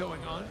fives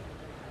going on.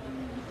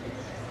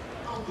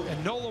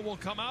 And Nola will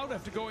come out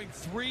after going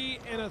 3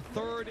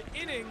 1/3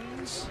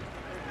 innings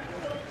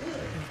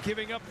and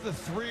giving up the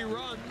 3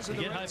 runs in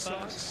the Red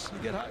Sox.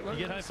 You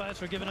get high fives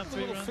for giving up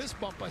 3 runs? A little fist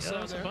bump I saw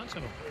there. there. A bunch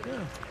of them.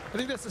 Yeah. I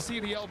think that's the seat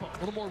of the elbow. A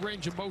little more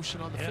range of motion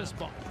on the fist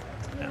bump.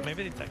 Yeah,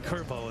 maybe that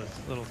curveball is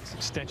a little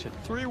extension.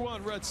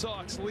 3-1 Red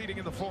Sox leading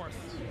in the 4th.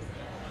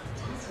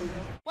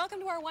 Welcome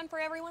to our One for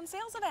Everyone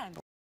sales event.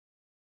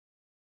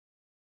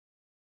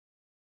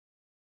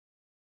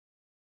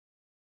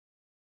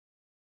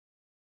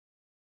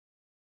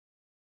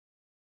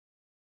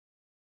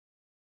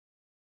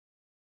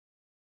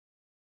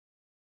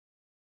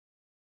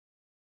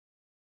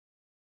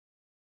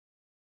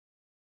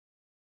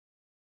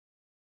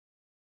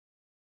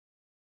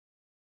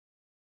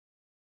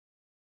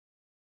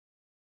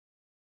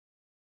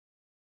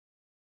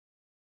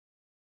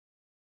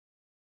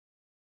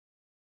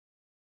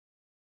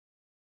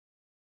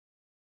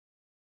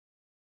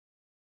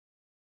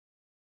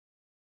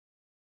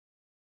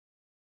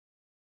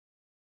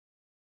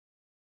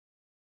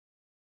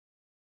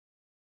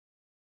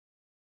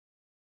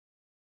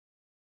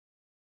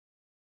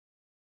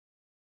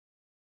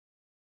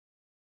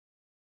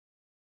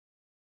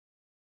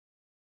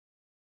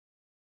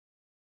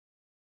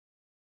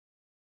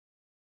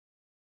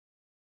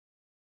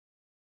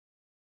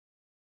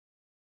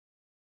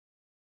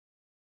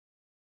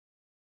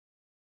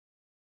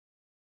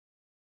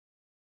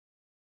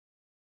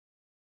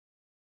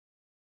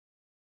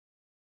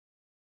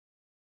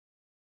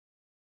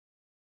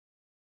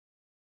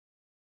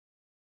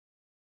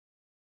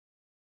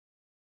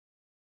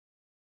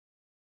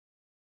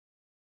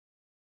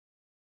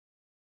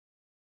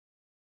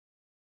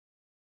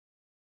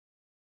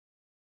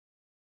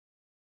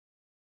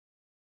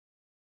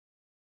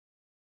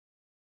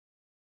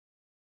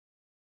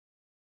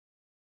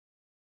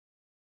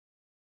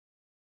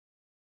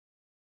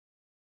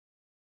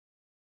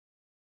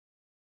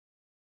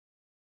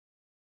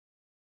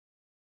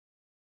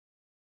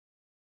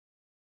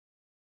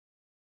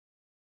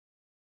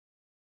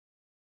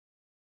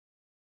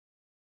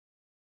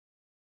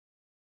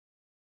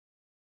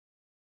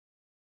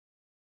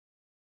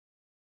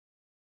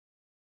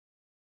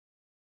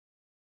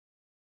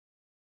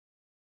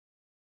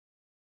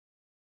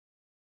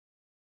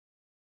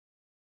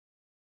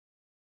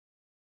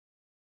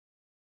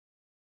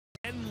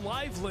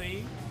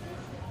 Lively,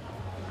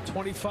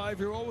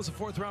 25-year-old, was a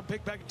fourth-round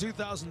pick back in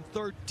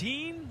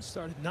 2013.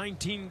 Started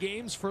 19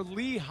 games for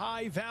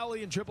Lehigh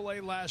Valley in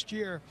AAA last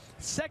year.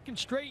 Second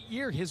straight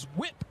year, his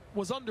whip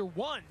was under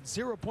 1,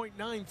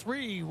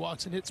 0.93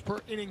 walks and hits per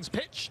innings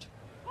pitched.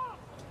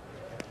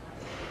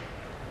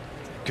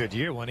 Good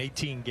year, won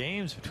 18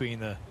 games between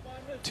the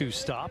two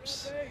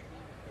stops.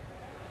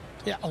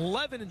 Yeah,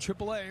 11 in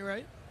AAA,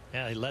 right?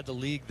 Yeah, he led the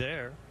league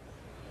there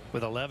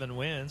with 11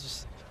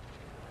 wins.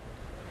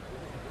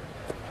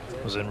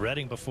 Was in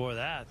Reading before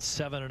that,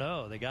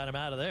 7-0. They got him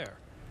out of there.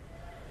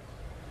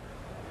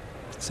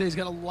 So he's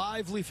got a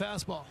lively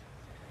fastball.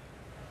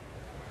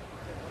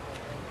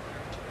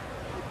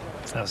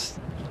 That was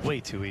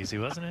way too easy,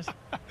 wasn't it?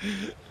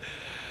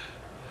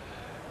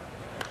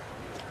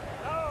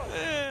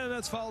 And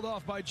that's fouled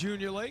off by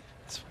Junior Lake.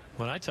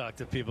 When I talk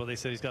to people, they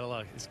say he's got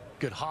a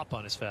good hop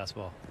on his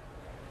fastball.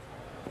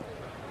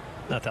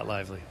 Not that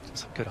lively,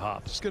 just a good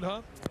hop. Just good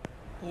hop.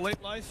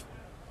 Late life.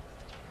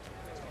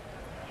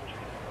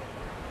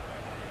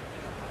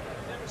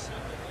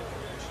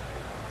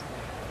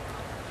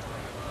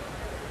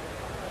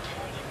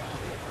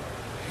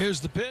 Here's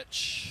the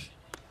pitch.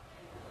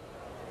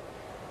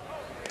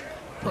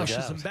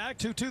 Brushes him back,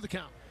 2-2 the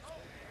count.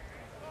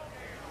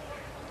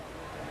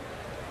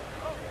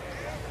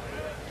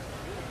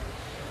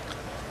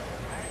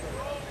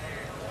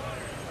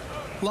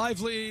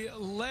 Lively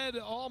led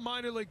all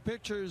minor league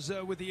pitchers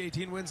with the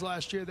 18 wins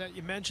last year that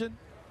you mentioned.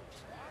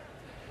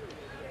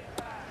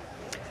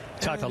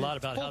 Talked a lot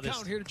about how this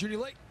count here to Junior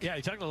Lake. Yeah,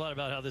 he talked a lot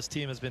about how this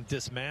team has been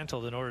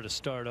dismantled in order to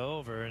start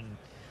over, and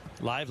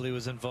Lively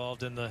was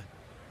involved in the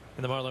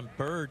Marlon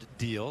Bird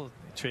deal.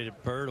 He traded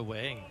Bird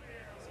away and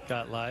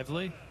got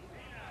Lively.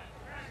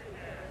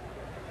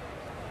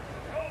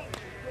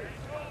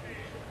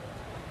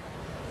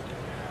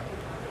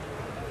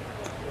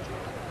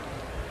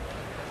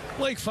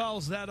 Lake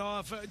fouls that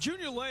off.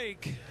 Junior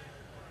Lake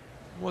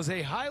was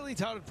a highly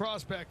touted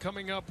prospect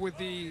coming up with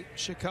the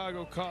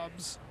Chicago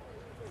Cubs.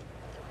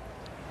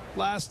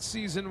 Last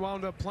season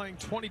wound up playing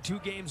 22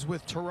 games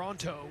with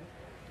Toronto.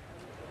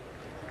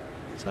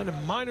 Signed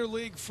a minor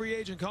league free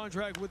agent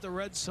contract with the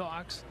Red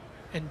Sox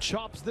and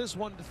chops this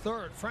one to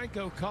third.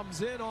 Franco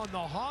comes in on the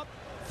hop,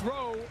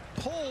 throw,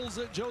 pulls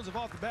at Joseph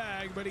off the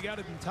bag, but he got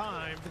it in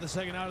time for the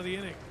second out of the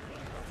inning.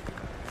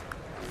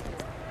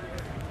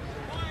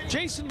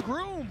 Jason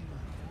Groom,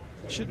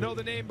 should know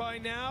the name by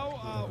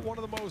now. One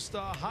of the most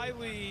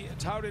highly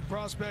touted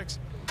prospects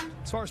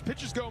as far as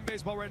pitchers go in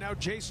baseball right now.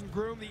 Jason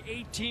Groom, the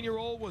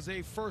 18-year-old, was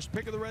a first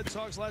pick of the Red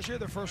Sox last year,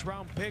 their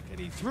first-round pick, and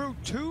he threw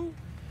 2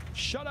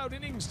 shutout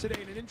innings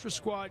today in an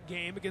intra-squad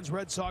game against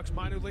Red Sox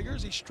minor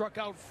leaguers. He struck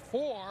out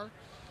 4.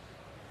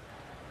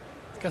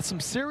 Got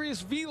some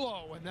serious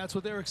velo, and that's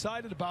what they're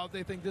excited about.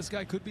 They think this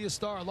guy could be a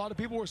star. A lot of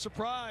people were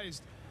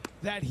surprised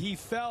that he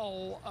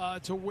fell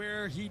to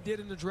where he did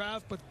in the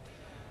draft, but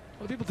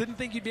a lot of people didn't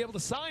think he'd be able to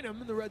sign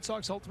him, and the Red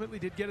Sox ultimately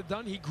did get it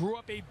done. He grew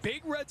up a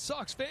big Red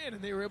Sox fan,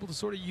 and they were able to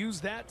sort of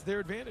use that to their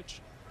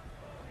advantage.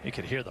 You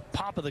could hear the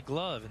pop of the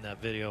glove in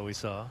that video we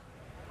saw.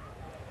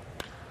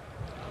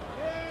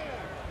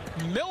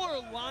 Miller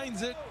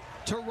lines it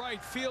to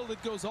right field.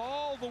 It goes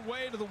all the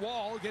way to the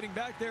wall. Getting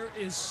back there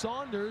is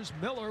Saunders.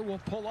 Miller will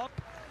pull up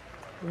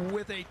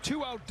with a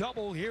 2-out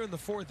double here in the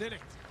 4th inning.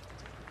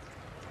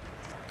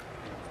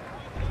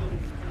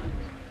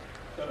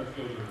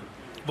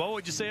 What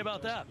would you say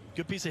about that?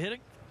 Good piece of hitting?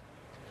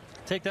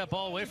 Take that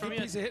ball away from you?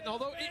 Good piece of hitting.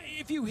 Although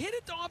if you hit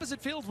it to opposite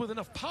field with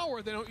enough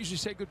power, they don't usually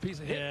say good piece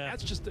of hitting. Yeah.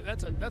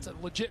 That's a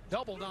legit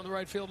double down the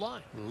right field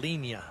line.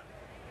 Linea.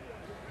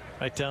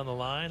 Right down the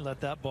line. Let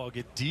that ball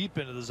get deep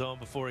into the zone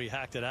before he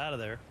hacked it out of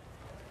there.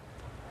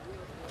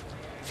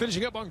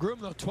 Finishing up on Groom,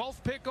 though,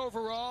 12th pick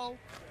overall,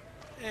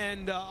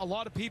 and a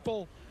lot of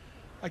people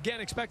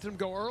again expected him to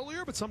go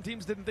earlier, but some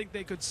teams didn't think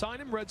they could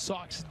sign him. Red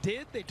Sox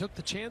did. They took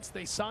the chance.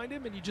 They signed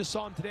him, and you just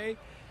saw him today.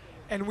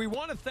 And we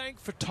want to thank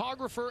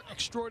photographer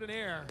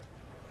extraordinaire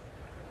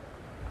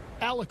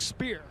Alex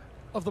Spear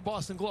of the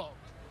Boston Globe,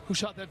 who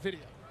shot that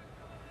video.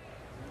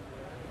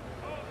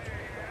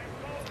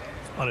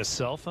 On his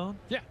cell phone?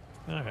 Yeah.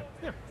 All right.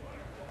 Yeah.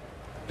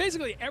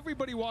 Basically,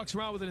 everybody walks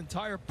around with an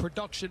entire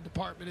production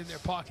department in their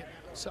pocket.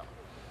 So,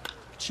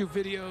 shoot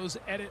videos,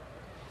 edit.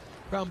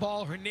 Ground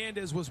ball,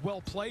 Hernandez was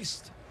well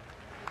placed.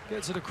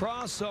 Gets it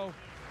across, so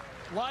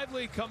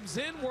Lively comes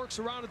in, works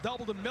around a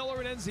double to Miller,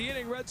 and ends the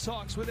inning. Red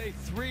Sox with a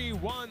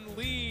 3-1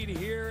 lead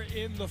here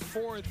in the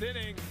 4th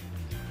inning.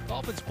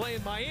 Dolphins play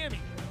in Miami.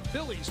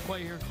 Phillies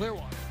play here in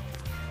Clearwater.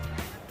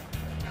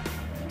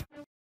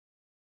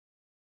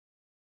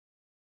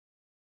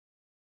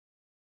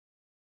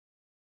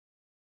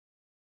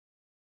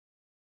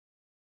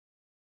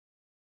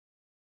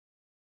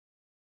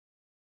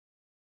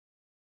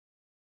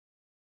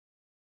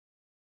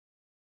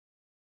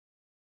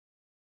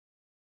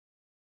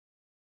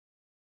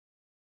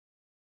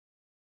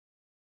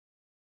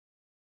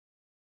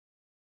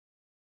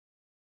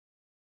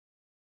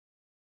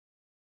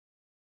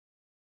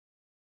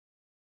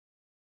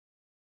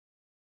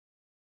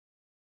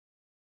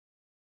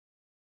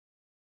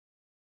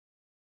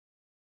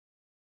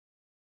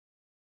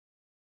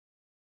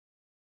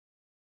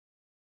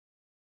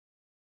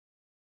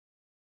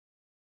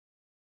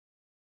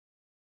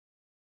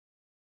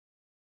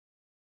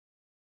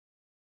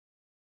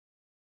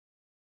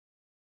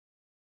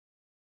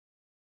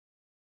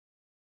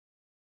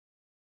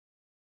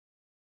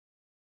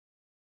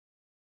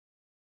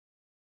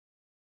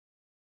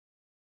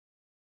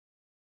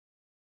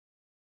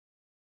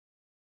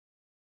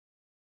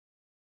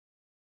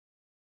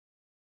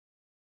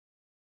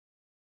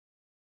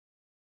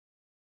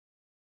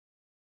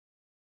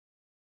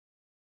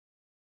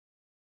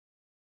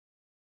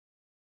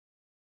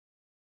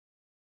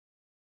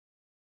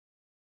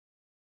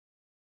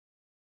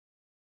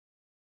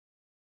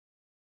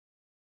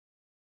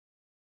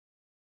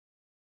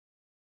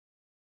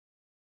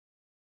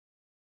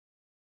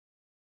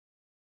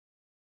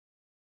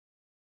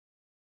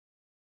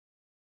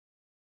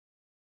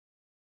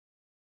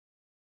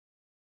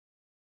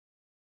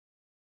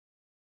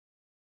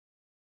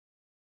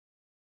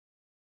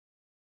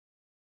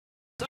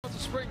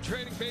 spring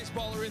training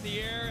baseball are in the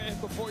air,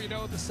 and before you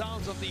know it, the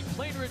sounds of the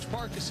Plainridge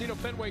Park Casino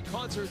Fenway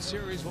Concert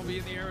Series will be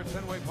in the air at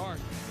Fenway Park.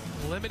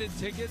 Limited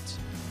tickets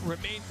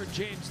remain for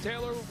James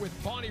Taylor with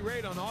Bonnie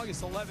Raitt on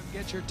August 11th.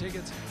 Get your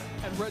tickets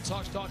at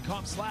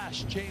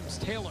redsox.com/James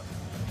Taylor.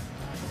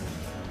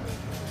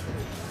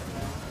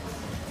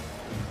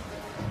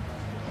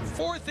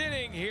 Fourth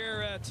inning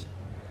here at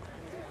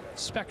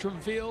Spectrum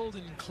Field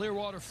in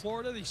Clearwater,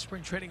 Florida, the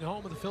spring training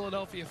home of the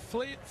Philadelphia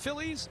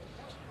Phillies.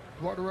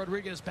 Eduardo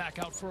Rodriguez back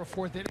out for a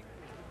fourth inning.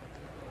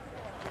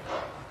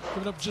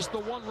 Giving up just the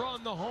one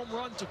run, the home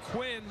run to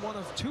Quinn, one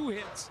of 2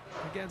 hits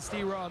against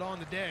Erod on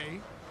the day.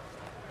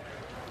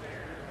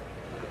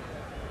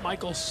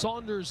 Michael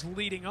Saunders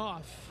leading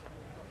off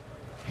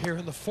here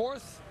in the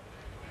fourth.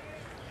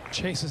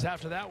 Chases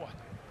after that one.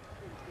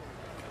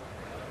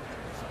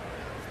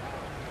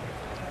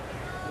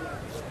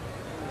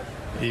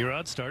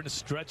 Erod starting to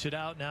stretch it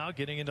out now,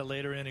 getting into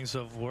later innings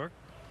of work.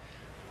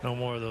 No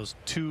more of those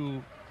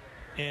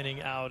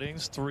 2-inning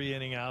outings,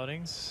 3-inning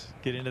outings.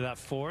 Get into that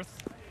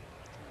fourth.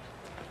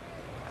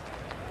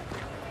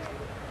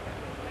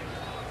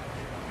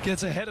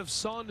 Gets ahead of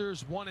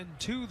Saunders,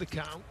 1-2 the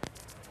count.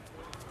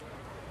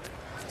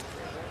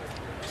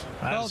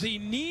 Well, the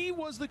knee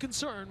was the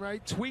concern,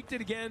 right? Tweaked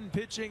it again,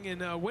 pitching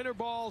in winter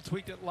ball,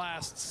 tweaked it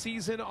last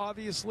season.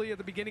 Obviously, at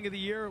the beginning of the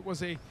year, it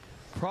was a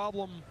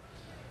problem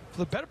for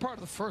the better part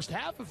of the first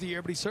half of the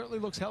year, but he certainly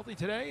looks healthy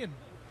today, and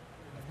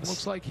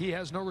looks like he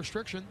has no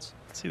restrictions.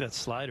 See that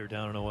slider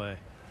down and away.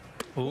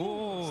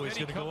 Oh, he's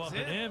going to go up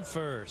and in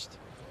first.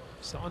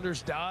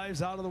 Saunders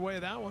dives out of the way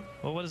of that one.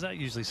 Well, what does that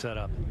usually set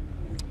up?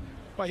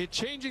 Well, you're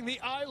changing the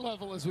eye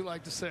level, as we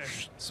like to say,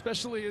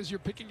 especially as you're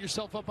picking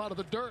yourself up out of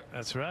the dirt.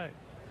 That's right.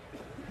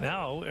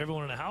 Now,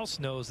 everyone in the house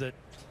knows that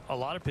a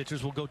lot of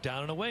pitchers will go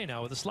down and away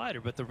now with a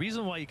slider, but the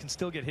reason why you can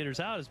still get hitters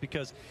out is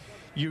because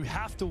you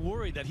have to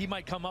worry that he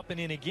might come up and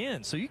in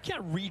again, so you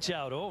can't reach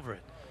out over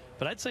it.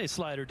 But I'd say a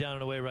slider down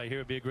and away right here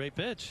would be a great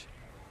pitch.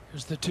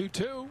 Here's the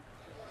 2-2.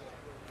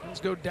 Let's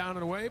go down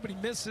and away, but he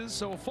misses,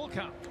 so a full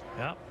count.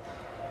 Yeah.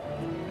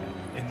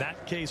 In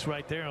that case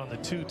right there on the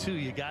 2-2,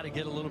 you got to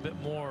get a little bit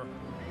more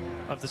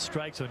of the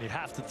strike zone. You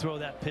have to throw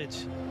that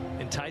pitch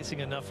enticing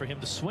enough for him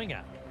to swing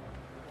at.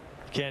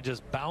 You can't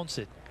just bounce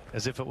it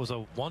as if it was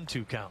a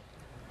 1-2 count.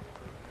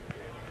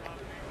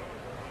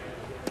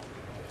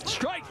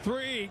 Strike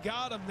 3,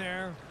 got him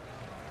there.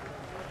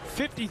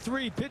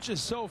 53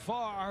 pitches so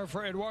far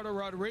for Eduardo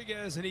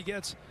Rodriguez, and he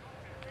gets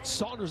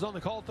Saunders on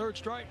the call, 3rd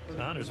strike.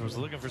 Saunders was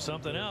looking for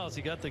something else.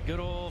 He got the good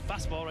old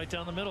fastball right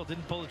down the middle,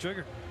 didn't pull the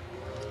trigger.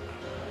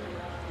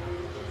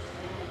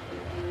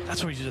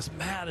 That's where you're just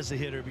mad as a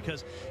hitter,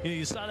 because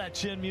you saw that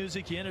chin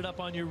music, you ended up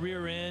on your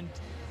rear end.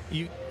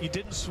 You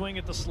didn't swing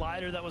at the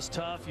slider, that was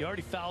tough. You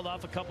already fouled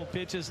off a couple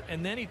pitches,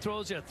 and then he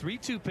throws you a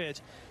 3-2 pitch.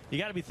 You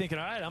got to be thinking,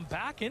 all right, I'm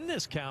back in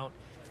this count.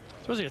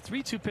 Throws you a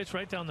 3-2 pitch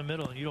right down the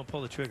middle, and you don't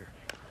pull the trigger.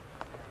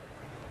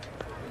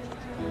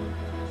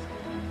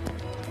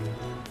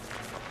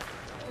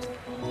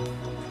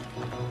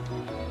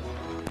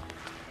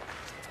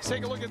 Let's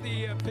take a look at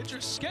the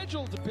pitchers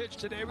scheduled to pitch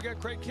today. We got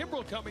Craig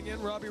Kimbrell coming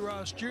in, Robbie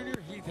Ross Jr.,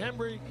 Heath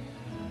Hembry,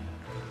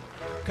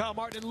 Kyle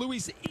Martin, and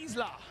Luis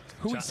Isla,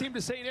 who we seem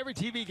to say in every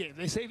TV game.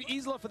 They save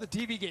Isla for the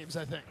TV games,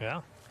 I think.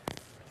 Yeah.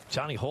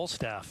 Johnny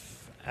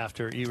Holstaff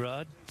after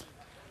Erod.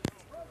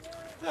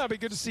 It'd be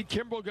good to see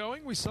Kimbrell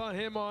going. We saw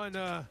him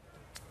on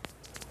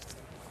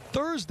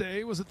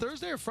Thursday. Was it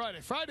Thursday or Friday?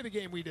 Friday, the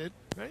game we did,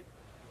 right?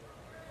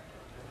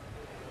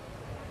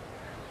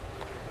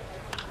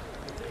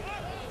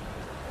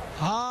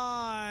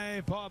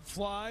 High pop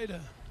fly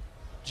to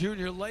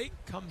Junior Lake.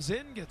 Comes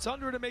in, gets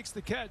under it, and makes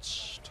the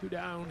catch. 2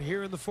 down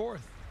here in the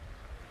 4th.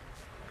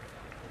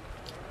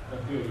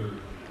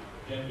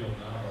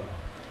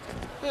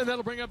 And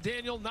that'll bring up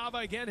Daniel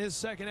Nava again, his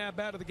 2nd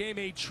at-bat of the game.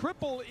 A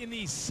triple in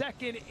the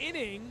 2nd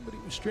inning, but he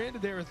was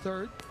stranded there at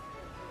 3rd.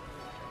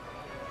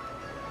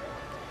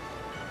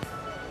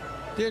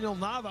 Daniel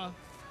Nava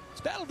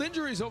has battled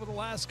injuries over the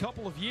last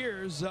couple of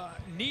years,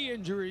 knee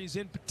injuries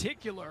in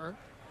particular,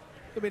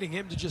 limiting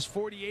him to just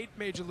 48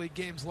 Major League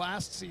games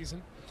last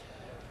season.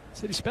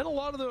 Said he spent a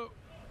lot of the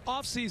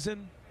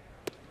offseason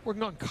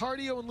working on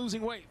cardio and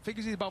losing weight.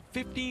 Figures he's about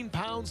 15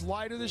 pounds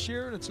lighter this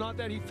year, and it's not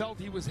that he felt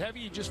he was heavy.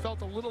 He just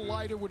felt a little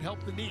lighter would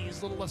help the knees,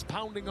 a little less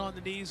pounding on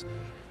the knees,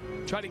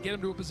 try to get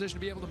him to a position to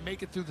be able to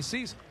make it through the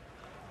season.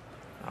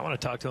 I want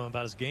to talk to him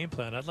about his game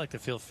plan. I'd like to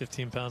feel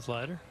 15 pounds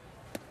lighter.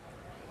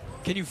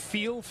 Can you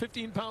feel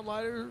 15-pound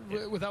lighter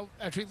without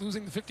actually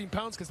losing the 15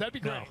 pounds? Because that'd be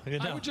great. No.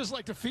 I would just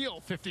like to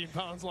feel 15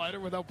 pounds lighter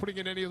without putting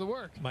in any of the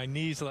work. My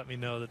knees let me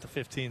know that the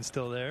 15's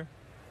still there.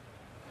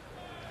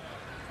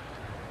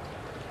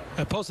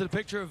 I posted a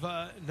picture of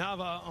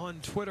Nava on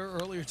Twitter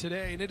earlier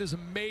today, and it is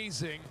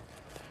amazing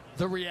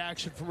the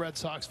reaction from Red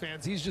Sox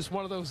fans. He's just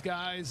one of those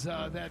guys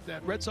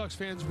that Red Sox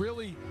fans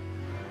really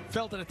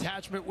felt an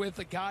attachment with,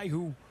 a guy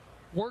who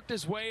worked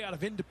his way out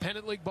of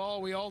independent league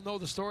ball. We all know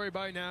the story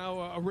by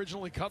now.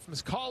 Originally cut from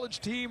his college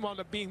team, wound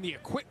up being the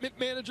equipment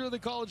manager of the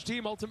college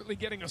team, ultimately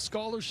getting a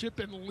scholarship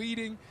and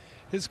leading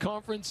his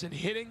conference in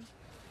hitting.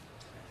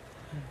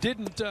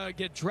 didn't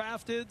get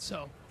drafted,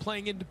 so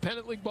playing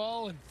independent league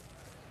ball and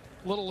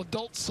little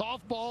adult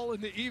softball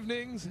in the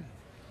evenings.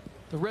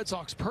 The Red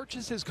Sox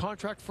purchased his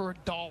contract for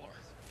 $1.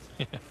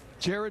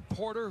 Jared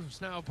Porter,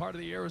 who's now part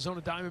of the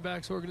Arizona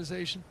Diamondbacks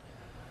organization,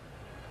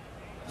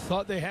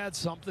 thought they had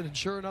something, and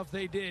sure enough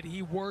they did.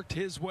 He worked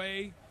his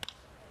way.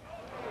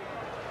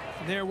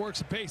 And there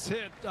works a base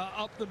hit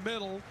up the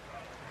middle.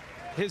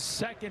 His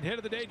second hit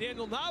of the day.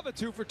 Daniel Nava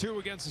 2 for 2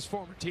 against his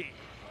former team.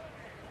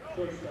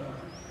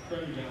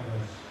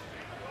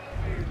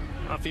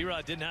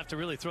 F-Rod didn't have to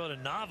really throw to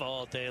Nava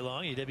all day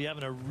long. He'd be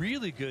having a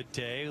really good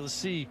day. Let's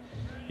see.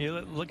 You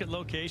look at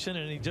location,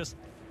 and he just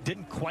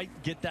didn't quite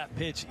get that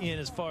pitch in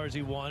as far as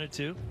he wanted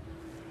to.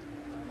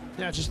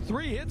 Yeah, just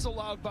 3 hits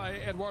allowed by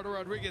Eduardo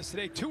Rodriguez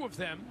today, 2 of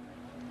them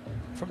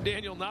from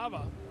Daniel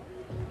Nava.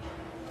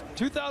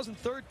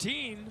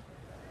 2013,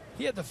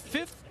 he had the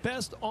 5th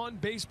best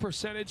on-base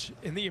percentage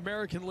in the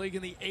American League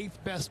and the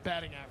 8th best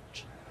batting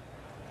average.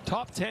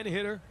 Top 10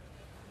 hitter.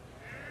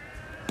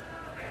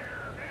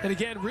 And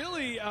again,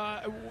 really,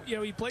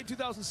 he played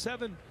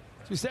 2007.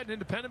 So he set an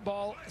independent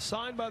ball,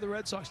 signed by the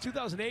Red Sox.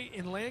 2008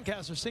 in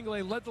Lancaster, single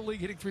A, led the league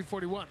hitting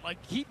 .341. Like,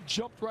 he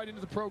jumped right into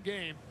the pro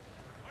game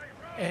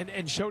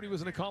and showed he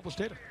was an accomplished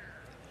hitter.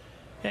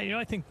 Yeah,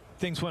 I think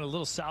things went a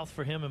little south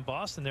for him in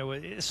Boston.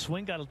 His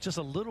swing got just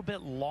a little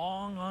bit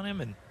long on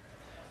him.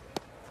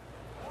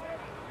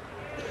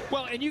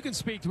 Well, and you can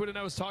speak to it, and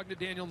I was talking to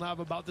Daniel Nava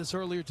about this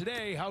earlier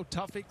today, how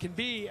tough it can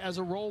be as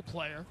a role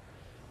player.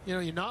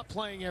 You're not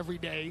playing every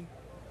day.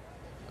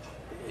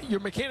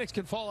 Your mechanics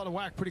can fall out of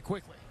whack pretty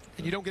quickly,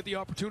 and you don't get the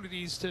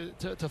opportunities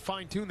to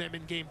fine-tune them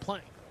in game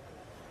playing.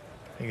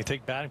 You can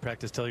take batting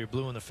practice till you're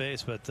blue in the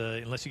face, but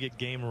unless you get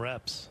game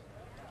reps.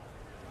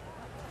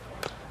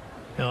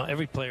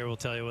 Every player will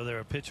tell you, whether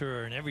a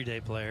pitcher or an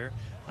everyday player,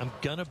 I'm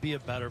going to be a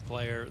better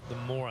player the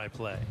more I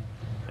play.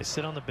 I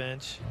sit on the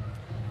bench.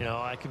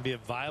 I can be a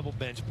viable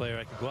bench player.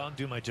 I can go out and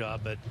do my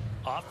job, but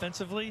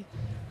offensively,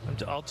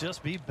 I'll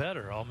just be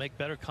better. I'll make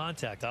better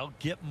contact. I'll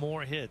get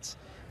more hits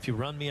if you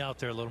run me out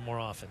there a little more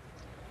often.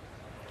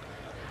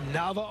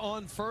 Nava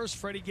on first.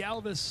 Freddie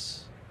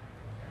Galvis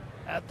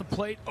at the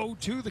plate.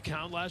 0-2 the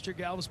count. Last year,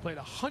 Galvis played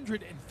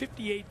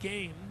 158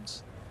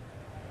 games.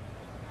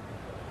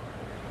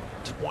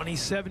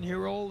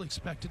 27-year-old,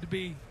 expected to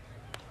be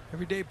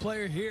everyday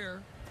player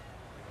here.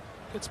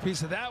 Gets a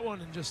piece of that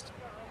one, and just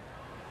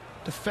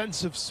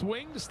defensive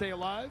swing to stay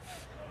alive.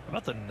 How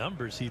about the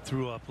numbers he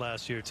threw up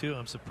last year, too?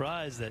 I'm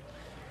surprised that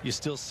you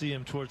still see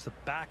him towards the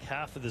back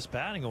half of this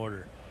batting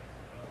order.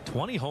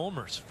 20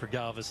 homers for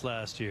Galvis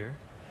last year.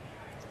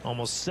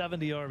 Almost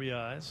 70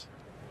 RBIs.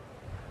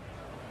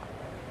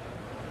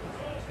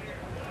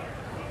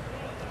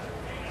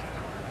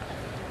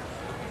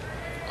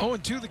 Oh,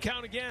 and 2 the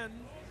count again.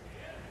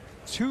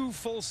 2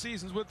 full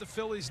seasons with the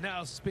Phillies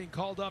now. It's being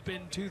called up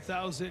in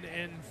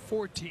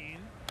 2014.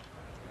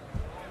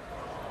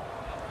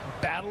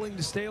 Battling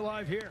to stay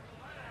alive here.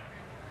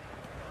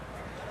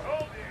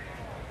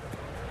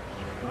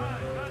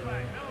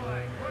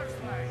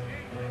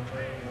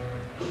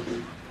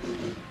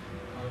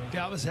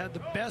 Galvis had the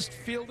best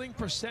fielding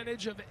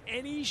percentage of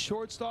any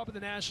shortstop in the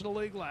National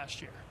League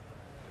last year.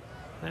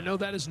 I know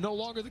that is no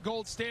longer the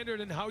gold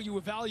standard in how you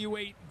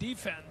evaluate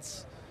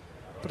defense,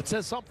 but it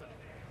says something.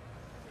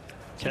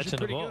 Catching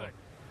the ball. Good.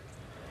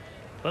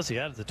 Plus, he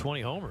added the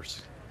 20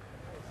 homers.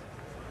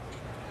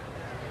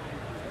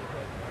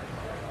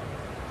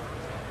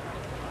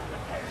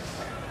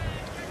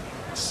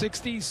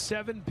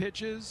 '67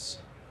 pitches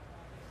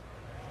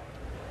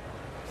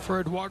for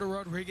Eduardo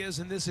Rodriguez,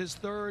 and this is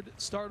his 3rd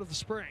start of the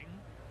spring.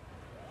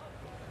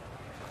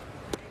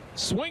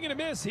 Swing and a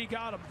miss. He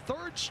got him.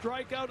 3rd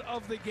strikeout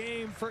of the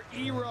game for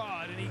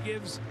Erod, and he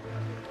gives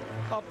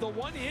up the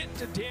 1 hit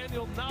to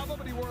Daniel Nava,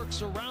 but he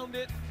works around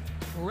it.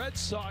 Red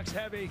Sox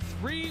have a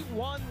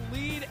 3-1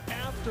 lead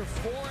after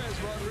 4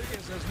 as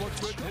Rodriguez has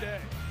looked good today.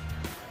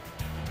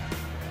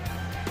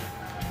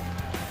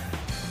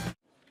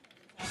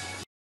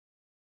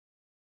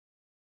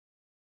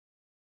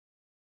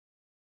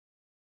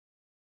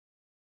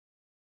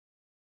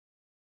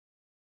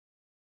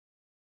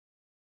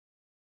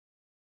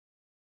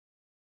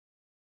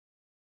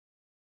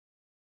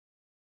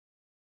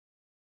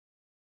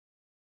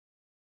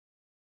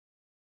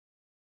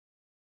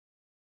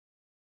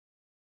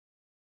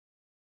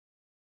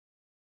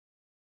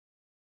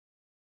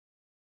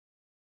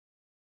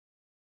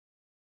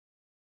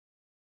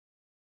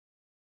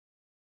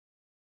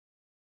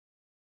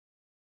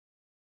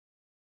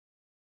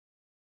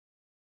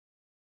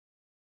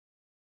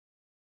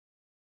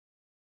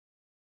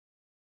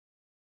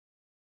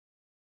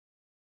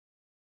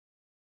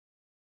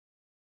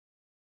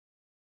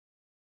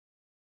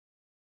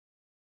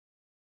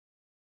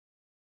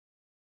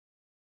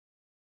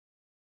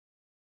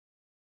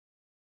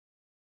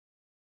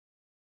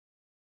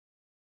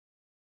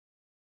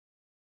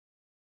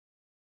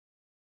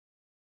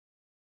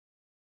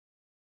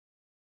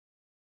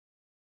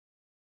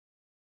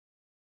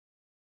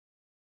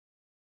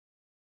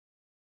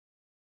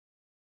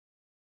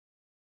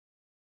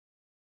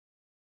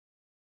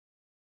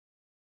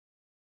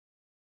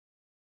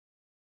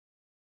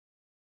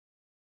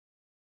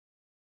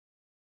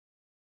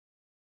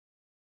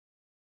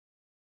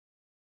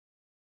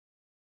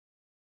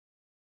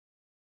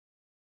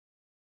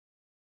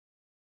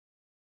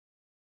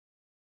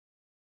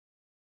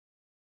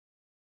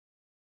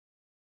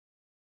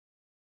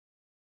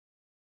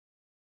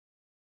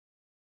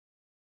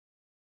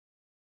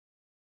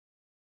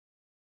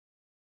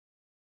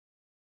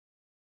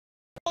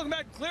 Welcome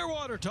back to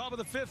Clearwater, top of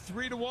the 5th,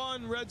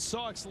 3-1. Red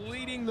Sox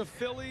leading the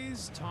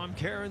Phillies. Tom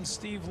Caron,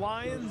 Steve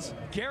Lyons,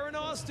 Garen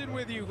Austin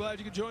with you. Glad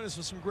you could join us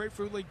for some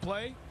Grapefruit League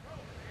play.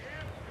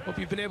 Hope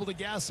you've been able to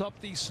gas up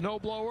the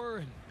snowblower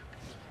and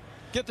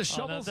get the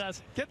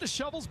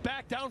shovels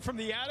back down from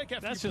the attic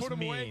after you put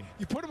them away.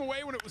 You put them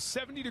away when it was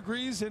 70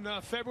 degrees in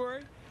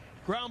February.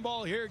 Ground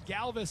ball here.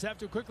 Galvis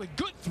after quickly.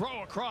 Good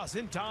throw across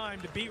in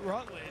time to beat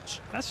Rutledge.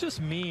 That's just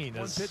mean.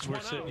 One as pitch, we're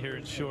one sitting out. here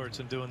in shorts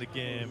and doing the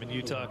game and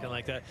you talking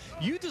like that.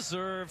 You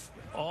deserve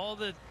all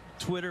the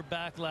Twitter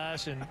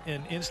backlash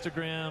and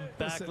Instagram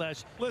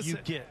backlash you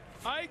get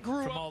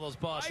from all those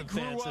Boston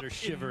fans that are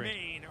shivering. In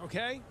Maine,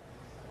 okay?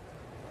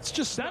 It's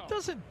just that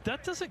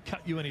doesn't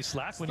cut you any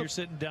slack when you're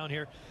sitting down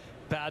here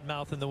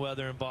bad-mouthing the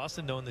weather in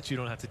Boston, knowing that you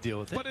don't have to deal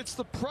with it. But it's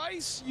the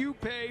price you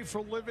pay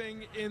for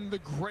living in the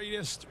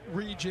greatest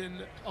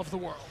region of the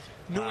world,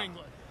 New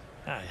England.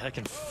 I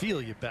can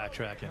feel you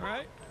backtracking.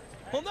 Right?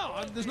 Well,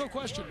 no, there's no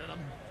question that I'm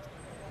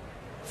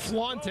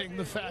flaunting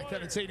the fact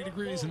that it's 80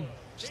 degrees and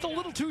just a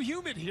little too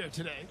humid here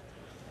today.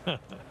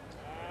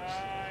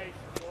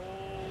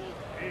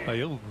 Oh,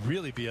 you'll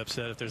really be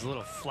upset if there's a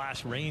little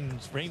flash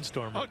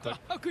rainstorm. Oh, no,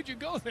 how could you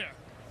go there?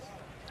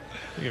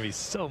 You're going to be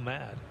so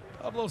mad.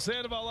 Pablo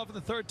Sandoval up for the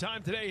third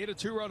time today. Hit a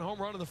 2-run home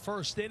run in the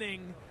first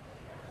inning.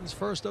 His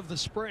first of the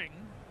spring.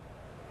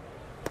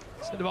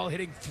 Sandoval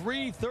hitting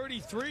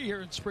 .333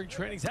 here in spring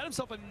training. He's had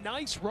himself a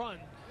nice run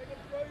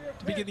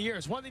to begin the year.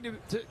 It's one thing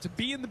to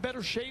be in the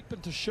better shape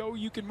and to show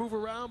you can move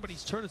around, but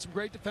he's turning some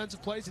great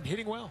defensive plays and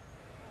hitting well.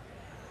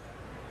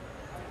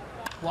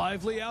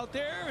 Lively out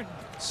there, and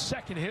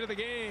second hit of the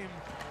game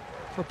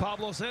for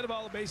Pablo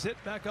Sandoval. A base hit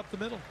back up the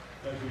middle.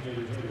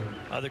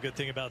 Other good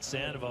thing about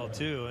Sandoval,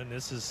 too, and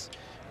this is...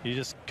 You're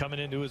just coming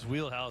into his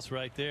wheelhouse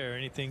right there.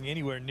 Anything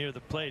anywhere near the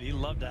plate, he'd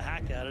love to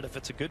hack at it. If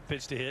it's a good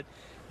pitch to hit,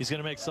 he's going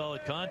to make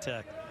solid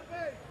contact.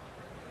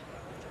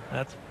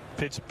 That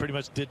pitch pretty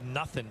much did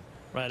nothing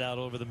right out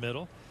over the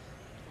middle.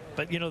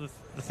 But, you know,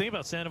 the thing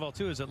about Sandoval,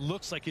 too, is it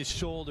looks like his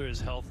shoulder is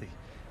healthy.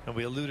 And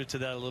we alluded to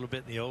that a little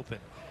bit in the open.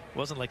 It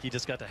wasn't like he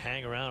just got to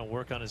hang around and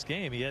work on his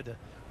game. He had to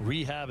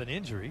rehab an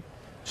injury,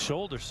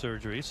 shoulder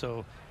surgery. So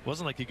it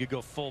wasn't like he could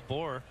go full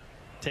bore,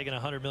 taking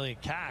 100 million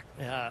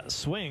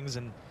swings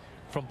and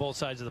from both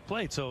sides of the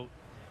plate. So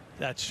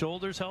that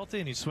shoulder's healthy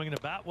and he's swinging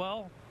the bat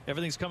well.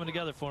 Everything's coming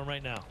together for him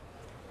right now.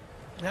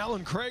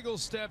 Alan Craig will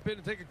step in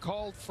and take a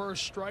called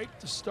first strike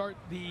to start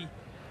the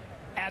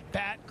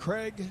at-bat.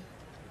 Craig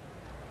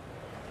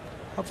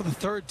up for the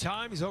third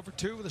time. He's over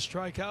 2 with a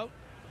strikeout.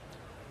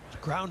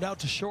 Ground out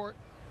to short.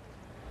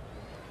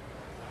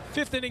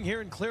 5th inning here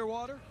in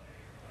Clearwater.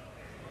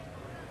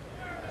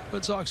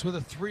 Red Sox with a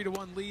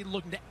 3-1 lead,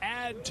 looking to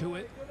add to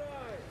it.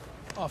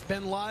 Off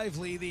Ben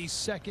Lively, the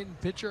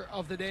second pitcher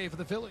of the day for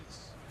the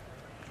Phillies.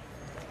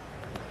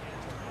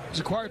 He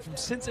was acquired from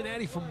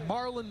Cincinnati from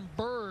Marlon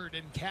Byrd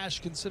in cash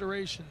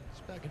considerations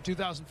back in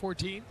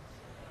 2014.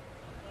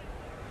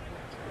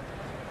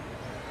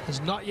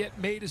 Has not yet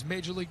made his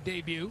major league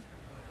debut.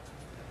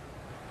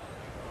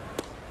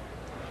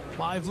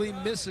 Lively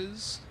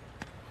misses.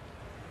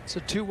 It's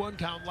a 2-1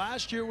 count.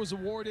 Last year was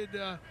awarded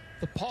the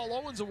Paul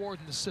Owens Award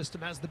in the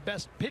system as the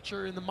best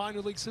pitcher in the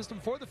minor league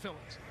system for the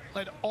Phillies.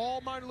 Led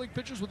all minor league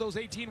pitchers with those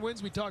 18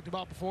 wins we talked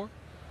about before.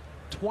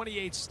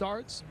 28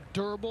 starts,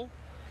 durable,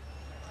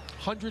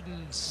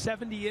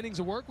 170 innings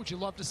of work, which you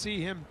love to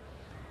see him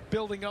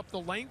building up the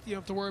length. You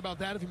don't have to worry about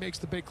that if he makes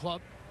the big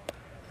club.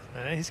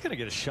 He's going to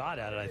get a shot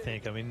at it, I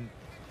think. I mean,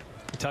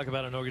 you talk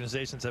about an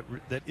organization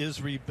that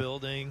is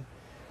rebuilding.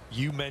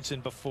 You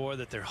mentioned before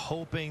that they're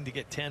hoping to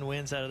get 10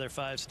 wins out of their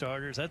 5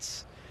 starters.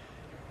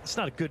 It's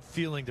not a good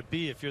feeling to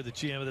be if you're the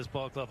GM of this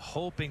ball club,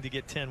 hoping to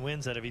get 10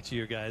 wins out of each of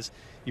your guys.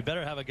 You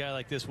better have a guy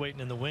like this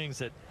waiting in the wings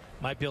that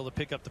might be able to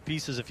pick up the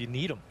pieces if you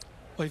need them.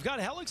 Well, you've got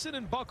Hellickson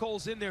and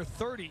Buchholz in their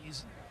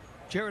 30s.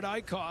 Jared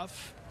Eichhoff,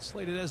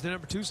 slated as the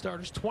number 2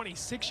 starters,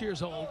 26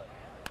 years old.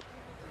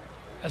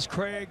 As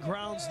Craig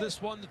grounds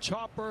this one, the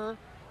chopper.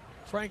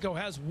 Franco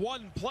has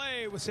one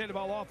play with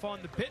Sandoval off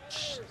on the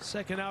pitch.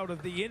 Second out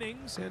of the inning.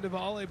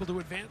 Sandoval able to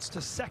advance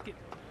to second.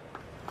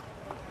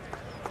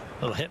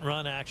 A little hit and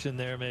run action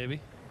there,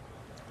 maybe.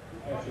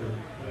 Got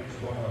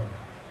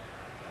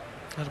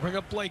to bring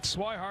up Blake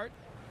Swihart.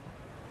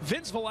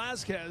 Vince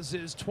Velasquez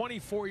is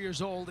 24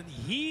 years old, and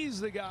he's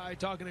the guy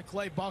talking to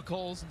Clay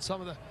Buchholz and some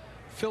of the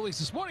Phillies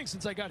this morning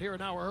since I got here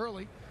an hour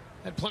early.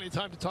 Had plenty of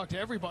time to talk to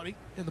everybody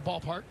in the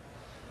ballpark.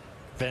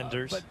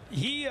 Vendors. But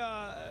he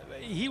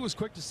was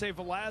quick to say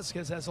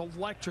Velasquez has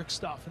electric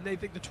stuff, and they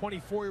think the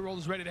 24-year-old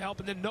is ready to help.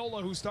 And then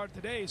Nola, who started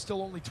today, is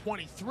still only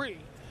 23.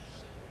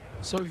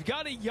 So we've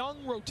got a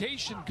young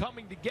rotation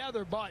coming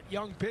together, but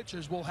young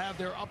pitchers will have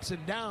their ups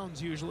and downs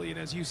usually. And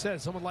as you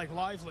said, someone like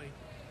Lively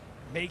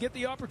may get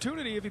the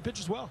opportunity if he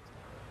pitches well.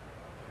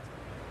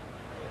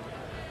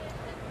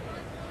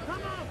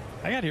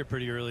 I got here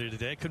pretty early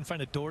today. I couldn't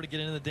find a door to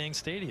get into the dang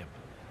stadium.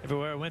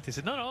 Everywhere I went, they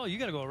said, no, you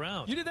got to go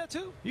around. You did that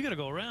too? You got to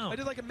go around. I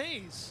did like a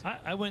maze.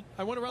 I went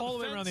around all the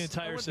way fence. around the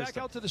entire system. I went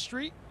back out to the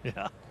street.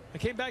 Yeah. I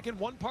came back in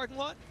one parking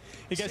lot.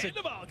 Hey guys,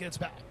 Sandoval gets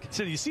back.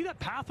 So you see that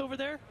path over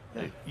there?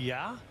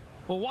 Yeah.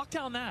 Well, walk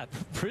down that.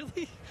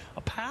 Really?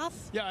 A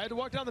path? Yeah, I had to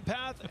walk down the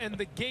path, and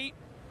the gate,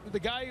 the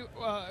guy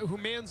who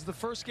mans the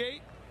first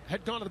gate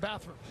had gone to the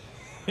bathroom.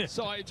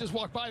 So I just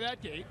walked by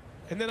that gate,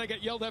 and then I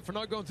got yelled at for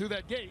not going through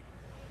that gate.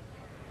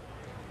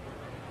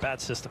 Bad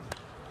system.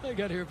 I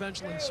got here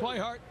eventually.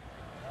 Swihart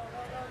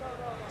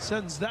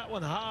sends that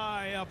one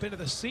high up into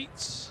the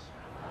seats.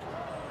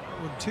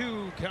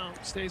 1-2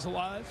 count, stays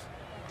alive.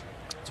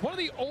 It's one of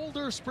the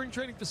older spring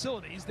training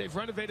facilities. They've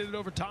renovated it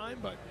over time,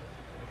 but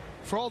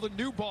for all the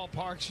new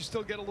ballparks, you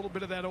still get a little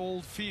bit of that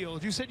old feel.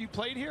 You said you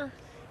played here?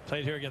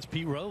 Played here against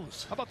Pete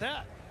Rose. How about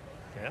that?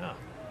 Yeah.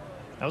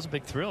 That was a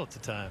big thrill at the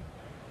time.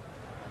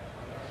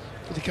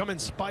 Did he come in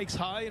spikes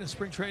high in a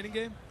spring training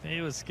game?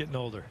 He was getting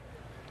older.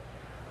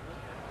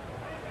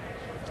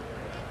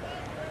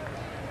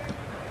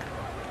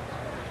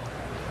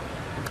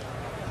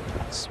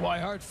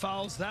 Swihart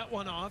fouls that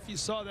one off. You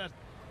saw that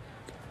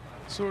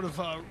sort of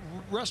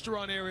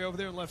restaurant area over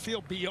there in left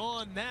field.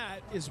 Beyond that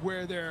is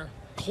where their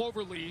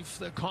Cloverleaf,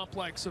 the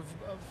complex of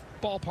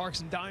ballparks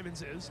and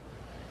diamonds, is.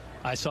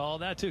 I saw all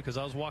that too because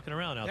I was walking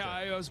around out there.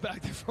 Yeah, I was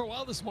back there for a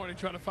while this morning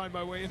trying to find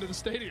my way into the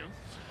stadium.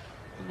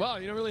 Wow,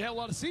 you don't really have a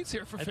lot of seats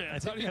here for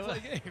fans. How do you play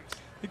games?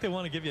 I think they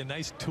want to give you a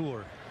nice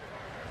tour.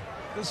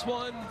 This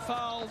one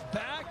fouled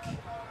back,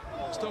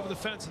 just over the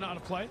fence and out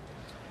of play.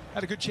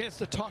 Had a good chance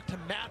to talk to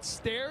Matt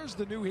Stairs,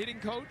 the new hitting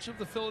coach of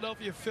the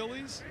Philadelphia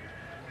Phillies.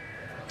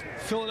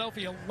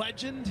 Philadelphia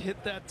legend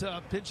hit that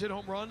pinch hit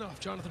home run off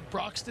Jonathan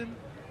Broxton.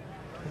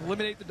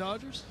 Eliminate the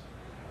Dodgers.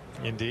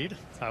 Indeed.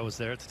 I was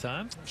there at the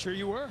time. I'm sure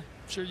you were.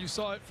 I'm sure you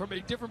saw it from a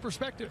different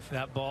perspective.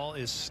 That ball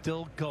is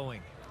still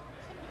going.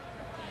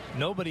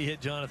 Nobody hit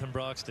Jonathan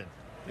Broxton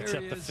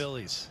except the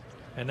Phillies.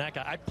 And that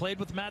guy, I played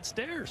with Matt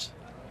Stairs.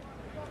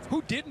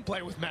 Who didn't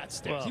play with Matt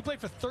Stairs? Well, he played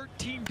for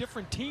 13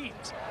 different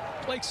teams.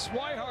 Blake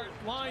Swihart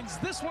lines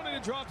this one and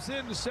it drops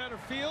into center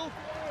field.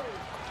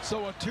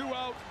 So a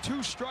 2-out,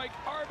 2-strike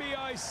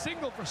RBI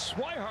single for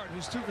Swihart,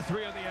 who's 2 for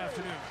 3 on the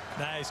afternoon.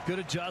 Nice, good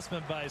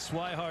adjustment by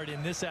Swihart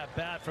in this at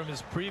bat from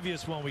his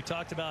previous one. We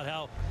talked about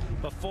how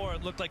before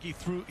it looked like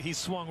he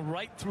swung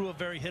right through a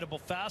very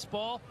hittable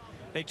fastball.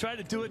 They tried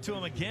to do it to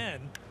him again,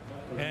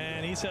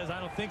 and he says, I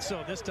don't think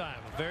so this time.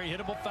 A very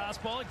hittable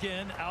fastball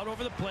again, out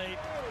over the plate,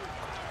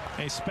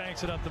 and he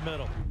spanks it up the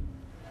middle.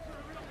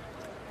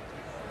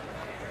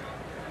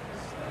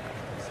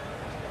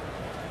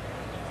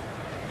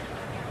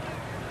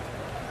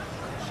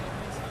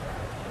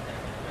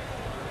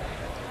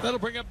 That'll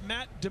bring up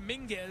Matt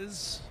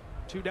Dominguez.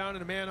 2 down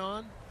and a man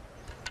on.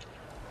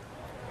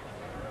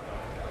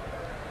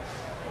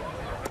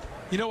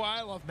 You know why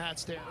I love Matt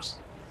Stairs?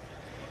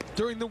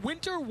 During the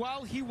winter,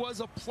 while he was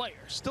a player,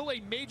 still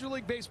a Major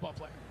League Baseball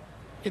player,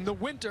 in the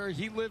winter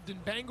he lived in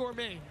Bangor,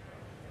 Maine,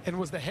 and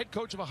was the head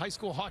coach of a high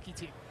school hockey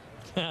team.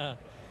 I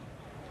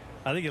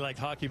think he liked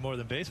hockey more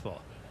than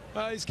baseball.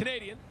 He's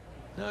Canadian.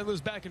 He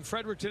lives back in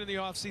Fredericton in the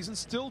offseason,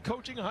 still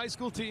coaching a high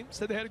school team.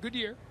 Said they had a good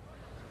year.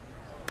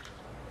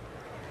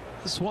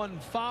 This one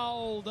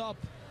fouled up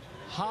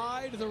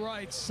high to the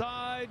right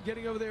side.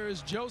 Getting over there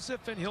is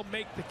Joseph, and he'll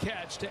make the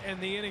catch to end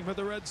the inning for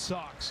the Red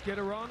Sox. Get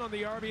a run on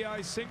the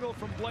RBI single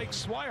from Blake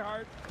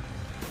Swihart,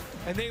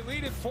 and they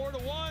lead it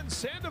 4-1.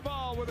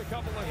 Sandoval with a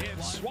couple of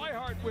hits.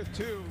 Swihart with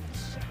 2.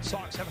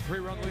 Sox have a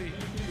 3-run lead.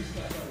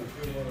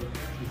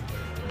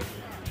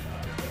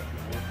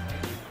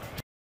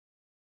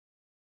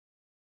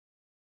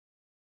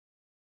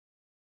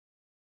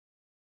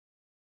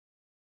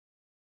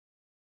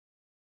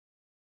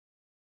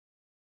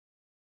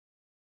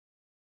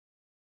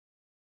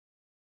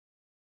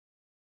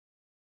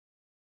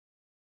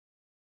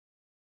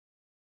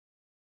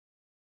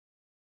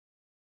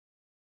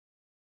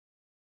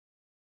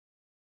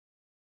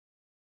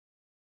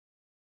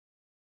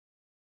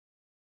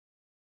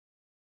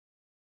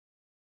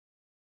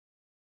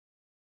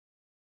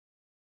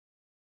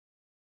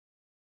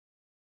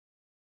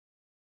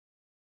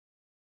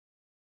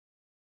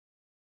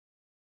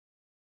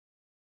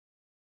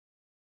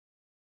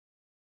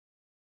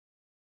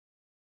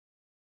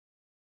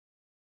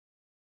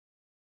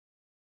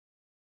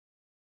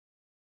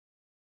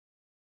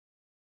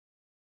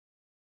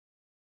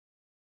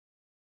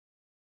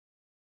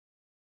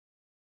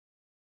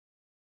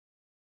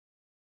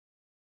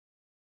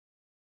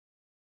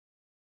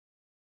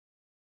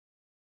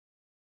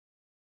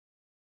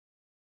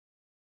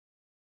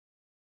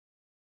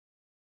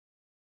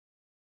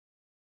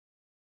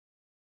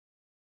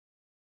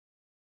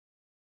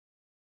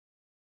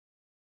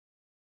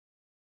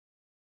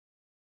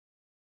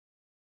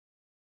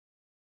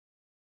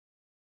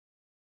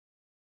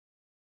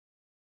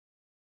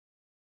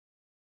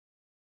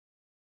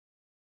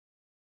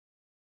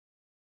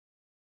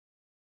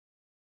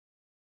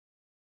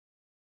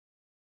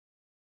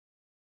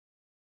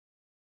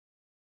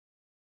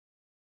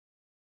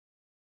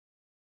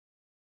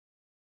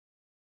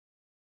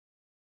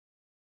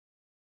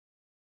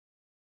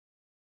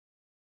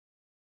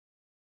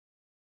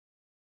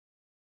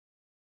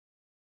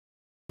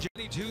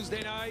 Jenny,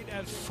 Tuesday night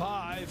at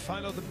 5.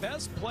 Find out the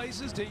best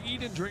places to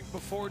eat and drink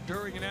before,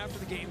 during, and after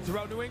the game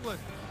throughout New England.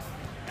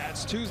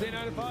 That's Tuesday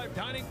night at 5.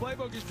 Dining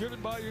Playbook is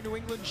driven by your New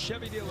England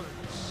Chevy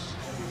dealers.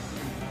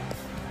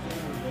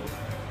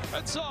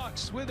 Red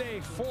Sox with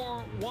a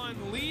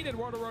 4-1 lead.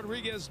 Eduardo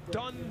Rodriguez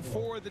done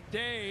for the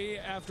day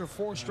after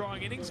 4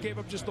 strong innings. Gave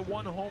up just the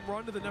 1 home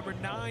run to the number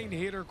 9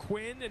 hitter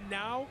Quinn. And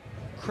now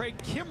Craig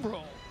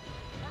Kimbrell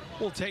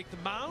will take the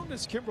mound,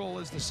 as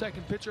Kimbrell is the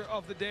second pitcher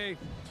of the day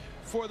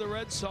for the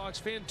Red Sox.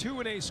 Fan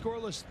 2 in a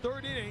scoreless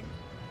 3rd inning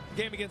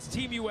game against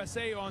Team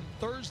USA on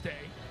Thursday.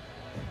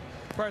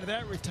 Prior to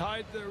that,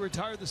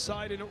 retired the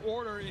side in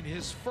order in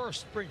his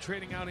first spring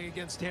training outing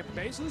against Tampa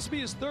Bay. So this will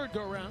be his 3rd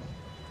go-around.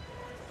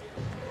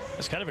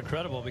 It's kind of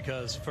incredible,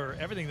 because for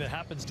everything that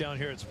happens down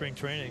here at spring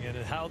training and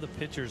how the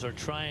pitchers are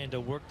trying to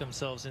work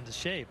themselves into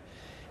shape,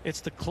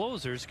 it's the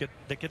closers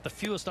that get the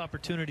fewest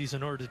opportunities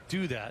in order to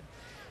do that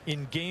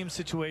in game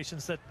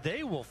situations that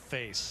they will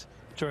face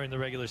during the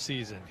regular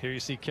season. Here you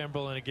see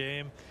Kimbrell in a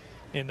game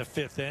in the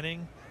 5th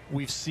inning.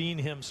 We've seen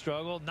him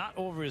struggle, not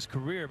over his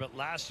career, but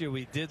last year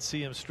we did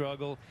see him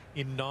struggle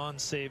in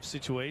non-save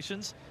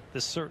situations.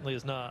 This certainly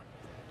is not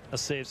a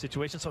save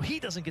situation, so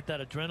he doesn't get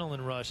that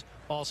adrenaline rush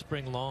all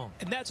spring long.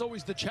 And that's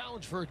always the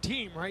challenge for a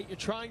team, right? You're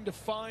trying to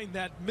find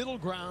that middle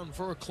ground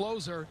for a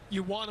closer.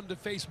 You want him to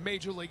face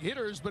major league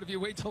hitters, but if you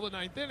wait till the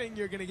 9th inning,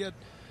 you're going to get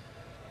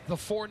the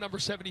 4 number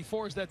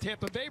 74s that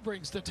Tampa Bay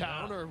brings to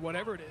town, or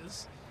whatever it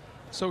is.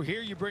 So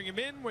here you bring him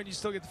in when you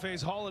still get to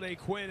face Holiday,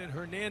 Quinn, and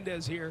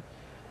Hernandez here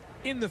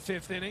in the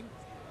 5th inning.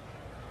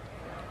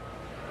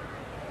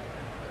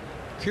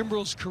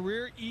 Kimbrell's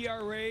career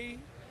ERA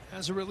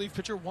as a relief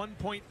pitcher,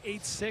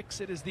 1.86.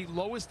 It is the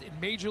lowest in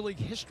Major League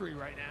history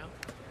right now.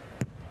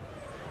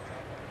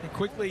 And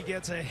quickly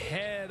gets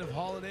ahead of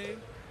Holiday,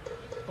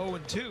 0-2.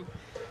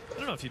 I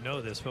don't know if you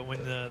know this, but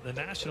when the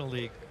National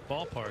League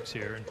ballparks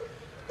here, and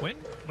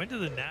when do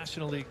the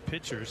National League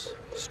pitchers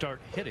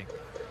start hitting?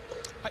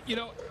 You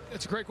know,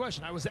 it's a great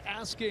question. I was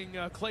asking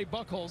Clay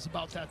Buchholz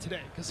about that today,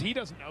 because he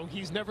doesn't know.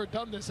 He's never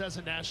done this as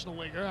a National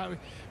Leaguer.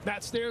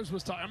 Matt Stairs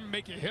was talking, I'm going to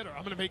make you a hitter.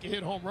 I'm going to make you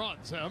hit home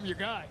runs. I'm your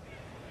guy.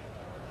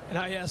 And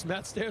I asked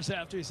Matt Stairs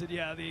after. He said,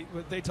 yeah,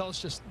 they tell us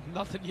just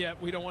nothing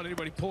yet. We don't want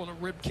anybody pulling a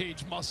rib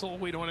cage muscle.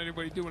 We don't want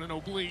anybody doing an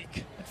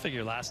oblique. I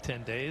figure last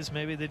 10 days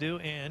maybe they do.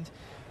 And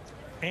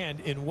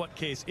in what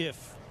case,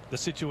 if the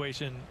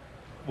situation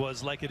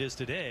was like it is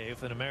today,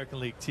 if an American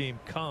League team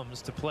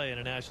comes to play in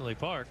a National League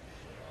park,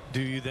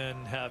 do you then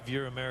have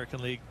your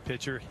American League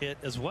pitcher hit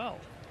as well?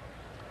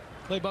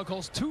 Clay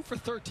Buchholz 2 for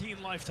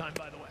 13 lifetime,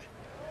 by the way.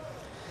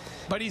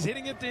 But he's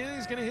hitting it.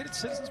 He's going to hit at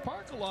Citizens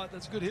Park a lot.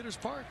 That's a good hitter's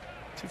park.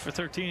 2 for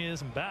 13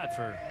 isn't bad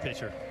for a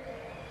pitcher.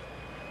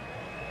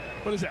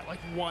 What is that, like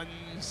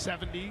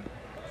 170?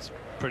 It's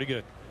pretty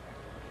good.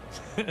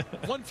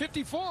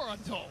 154, I'm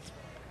told.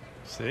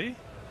 See?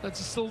 That's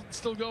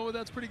still going with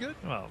that's pretty good.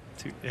 Well,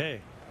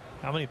 hey,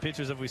 how many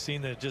pitchers have we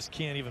seen that just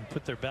can't even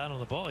put their bat on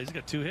the ball? He's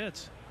got 2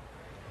 hits.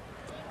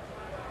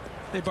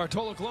 Hey,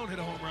 Bartolo Colon hit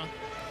a home run.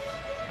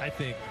 I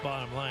think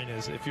bottom line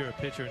is, if you're a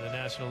pitcher in the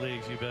National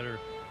Leagues, you better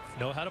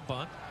know how to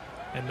bunt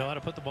and know how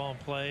to put the ball in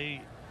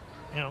play,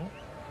 you know,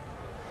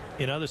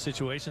 in other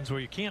situations where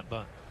you can't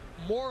bunt.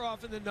 More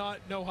often than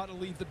not, know how to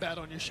leave the bat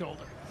on your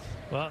shoulder.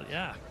 Well,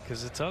 yeah,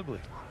 because it's ugly.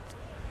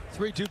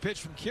 3-2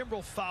 pitch from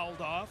Kimbrell, fouled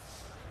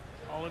off.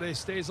 Holiday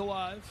stays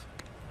alive.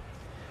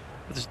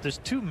 There's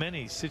too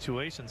many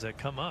situations that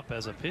come up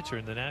as a pitcher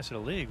in the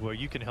National League where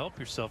you can help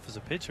yourself as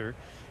a pitcher,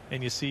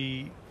 and you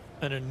see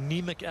an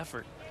anemic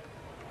effort.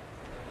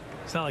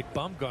 It's not like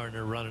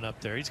Bumgarner running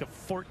up there. He's got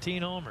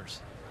 14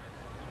 homers.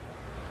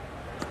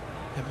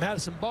 And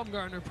Madison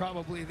Bumgarner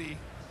probably the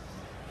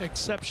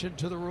exception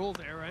to the rule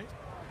there, right?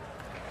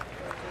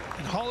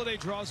 And Holiday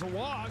draws a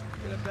walk.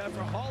 Get at bat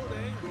for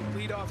Holiday.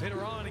 Leadoff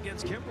hitter on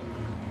against Kimbrell.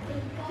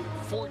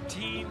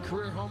 14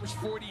 career homers,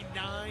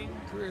 49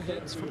 career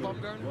hits for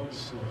Bumgarner.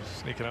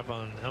 Sneaking up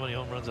on how many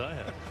home runs I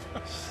had.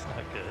 It's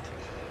not good.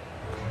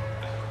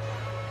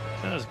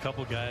 And there's a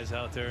couple guys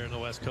out there in the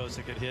West Coast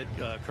that could hit.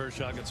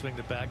 Kershaw can swing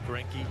the bat.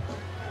 Greinke.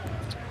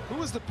 Who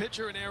was the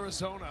pitcher in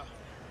Arizona?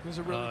 He was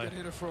a really good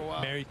hitter for a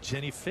while. Married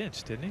Jenny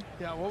Finch, didn't he?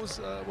 Yeah. What's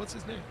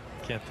his name?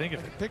 Can't think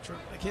of it. Picture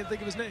him. I can't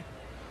think of his name.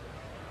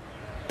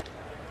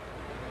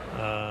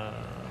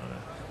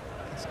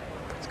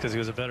 It's because he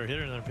was a better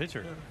hitter than a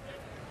pitcher. Yeah.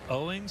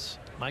 Owings,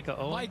 Micah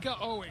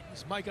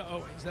Owings. Micah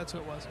Owings. That's who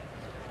it was.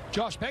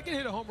 Josh Beckett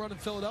hit a home run in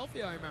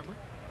Philadelphia, I remember.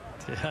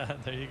 Yeah,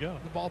 there you go.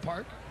 The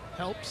ballpark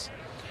helps.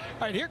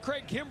 All right, here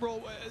Craig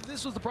Kimbrell.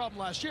 This was the problem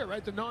last year,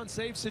 right? The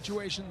non-save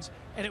situations,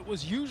 and it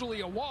was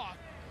usually a walk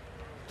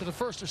to the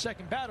first or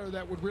second batter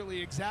that would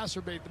really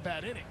exacerbate the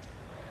bad inning.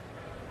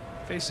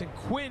 Facing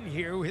Quinn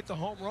here, who hit the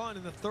home run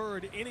in the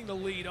 3rd inning to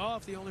lead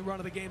off, the only run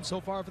of the game so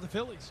far for the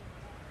Phillies.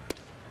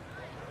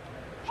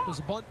 Shows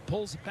a bunt,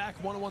 pulls it back,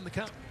 1-1 the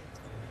count.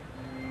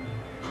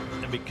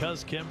 And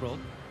because Kimbrell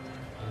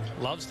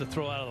loves to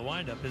throw out of the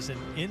windup, isn't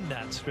in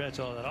that stretch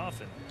all that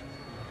often.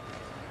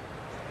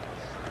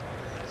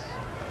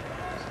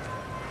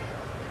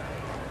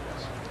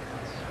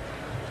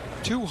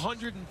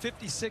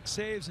 256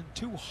 saves and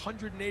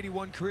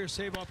 281 career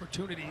save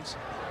opportunities.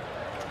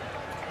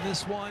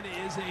 This one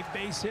is a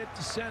base hit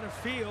to center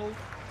field.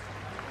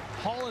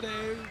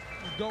 Holiday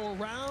will go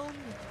around.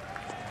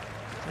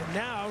 And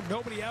now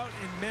nobody out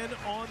and men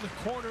on the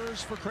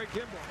corners for Craig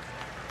Kimbrel.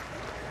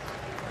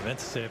 I meant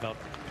to say about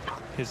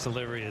his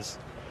delivery is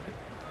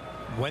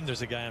when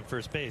there's a guy on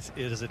first base,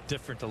 it is a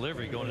different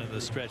delivery going into the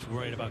stretch,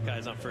 worrying about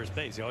guys on first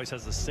base. He always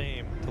has the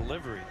same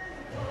delivery.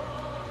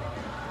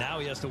 Now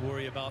he has to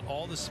worry about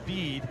all the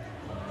speed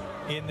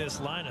in this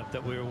lineup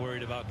that we were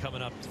worried about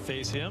coming up to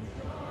face him.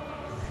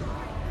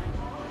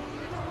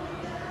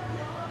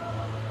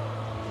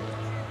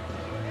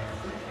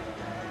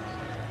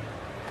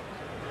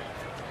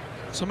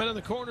 So men in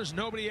the corners,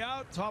 nobody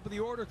out. Top of the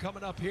order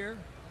coming up here.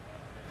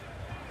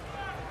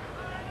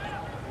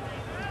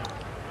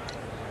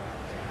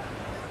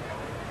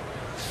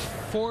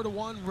 Four to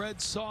 1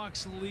 Red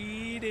Sox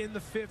lead in the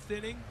 5th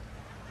inning.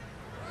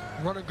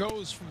 Runner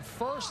goes from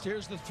first.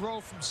 Here's the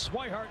throw from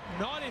Swihart,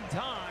 not in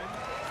time.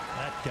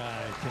 That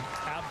guy can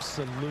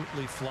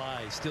absolutely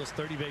fly. He steals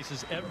 30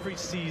 bases every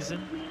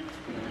season.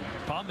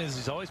 Problem is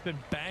he's always been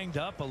banged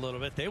up a little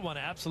bit. They want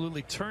to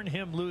absolutely turn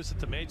him loose at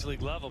the major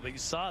league level, but you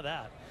saw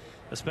that,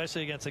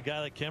 especially against a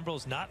guy like Kimbrel,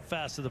 who's not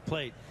fast to the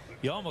plate.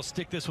 You almost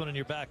stick this one in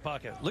your back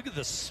pocket. Look at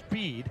the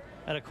speed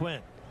out of Quinn.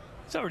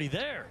 He's already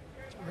there.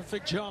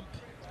 Terrific jump.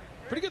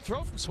 Pretty good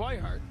throw from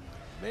Swihart.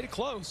 Made it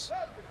close.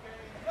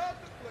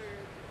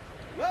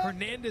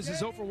 Hernandez is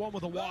 0 for 1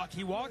 with a walk.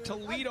 He walked to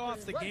lead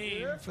off the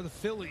game for the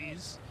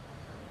Phillies,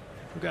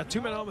 who got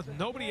 2 men on with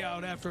nobody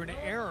out after an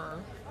error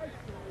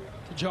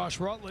to Josh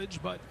Rutledge,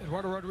 but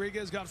Eduardo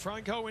Rodriguez got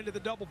Franco into the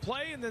double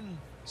play, and then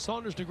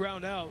Saunders to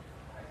ground out.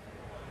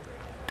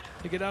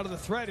 To get out of the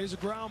threat, here's a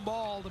ground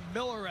ball to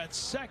Miller at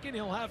second.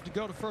 He'll have to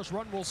go to first.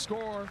 Run will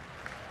score.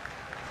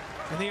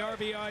 And the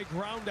RBI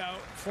ground out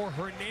for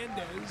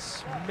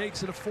Hernandez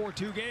makes it a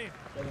 4-2 game.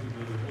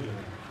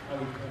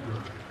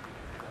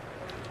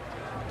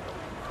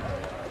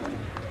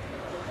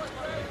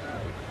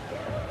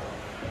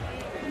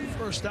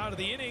 First out of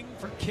the inning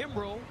for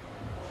Kimbrel,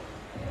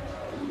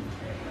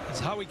 as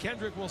Howie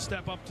Kendrick will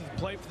step up to the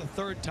plate for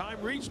the 3rd time.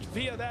 Reached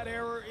via that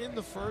error in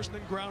the 1st, and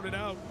then grounded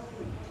out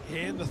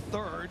in the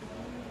 3rd.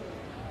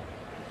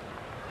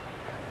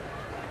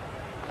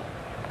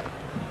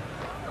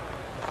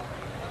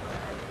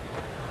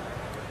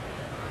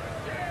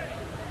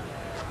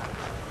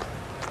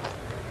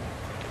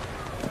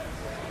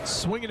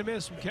 Swing and a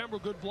miss from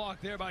Kimbrel. Good block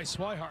there by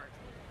Swihart.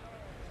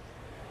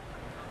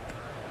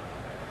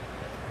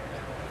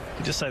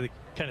 You just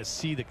kind of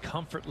see the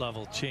comfort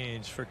level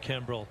change for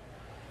Kimbrel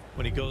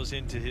when he goes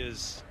into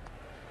his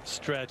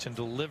stretch and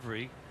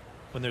delivery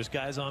when there's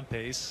guys on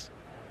base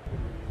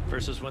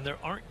versus when there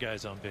aren't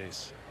guys on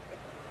base.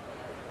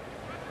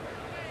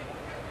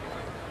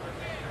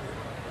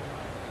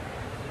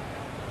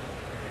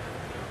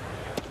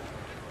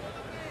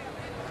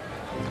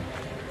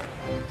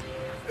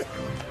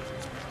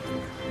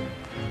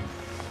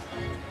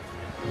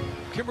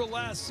 Kimbrel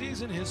last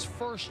season, his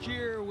first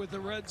year with the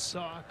Red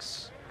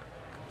Sox,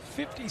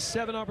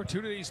 57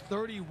 opportunities,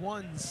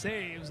 31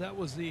 saves. That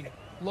was the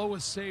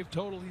lowest save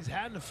total he's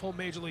had in a full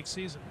major league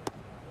season.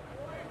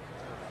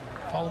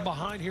 Falling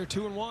behind here,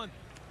 2-1.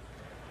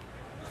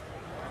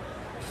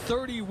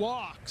 30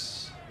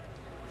 walks,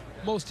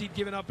 most he'd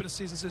given up in a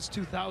season since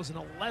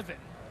 2011.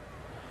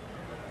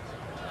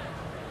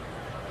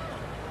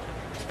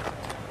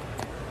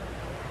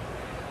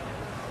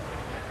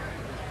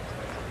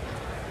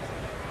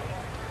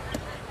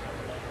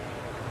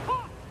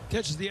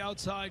 Catches the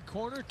outside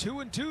corner.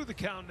 2-2 the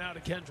count now to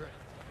Kendrick.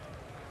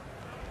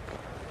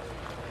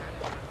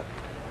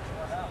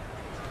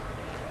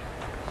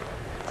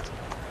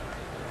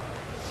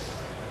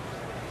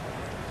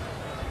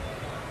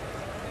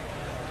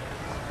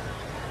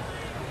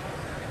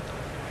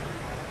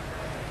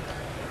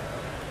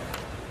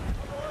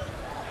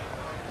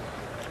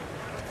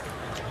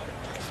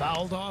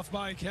 Fouled off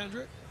by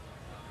Kendrick.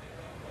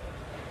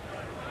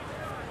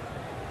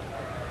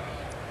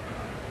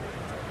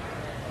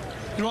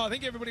 You know, I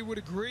think everybody would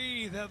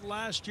agree that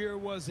last year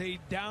was a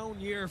down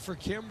year for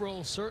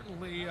Kimbrel.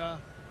 Certainly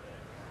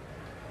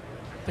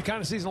the kind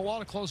of season a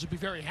lot of clubs would be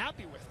very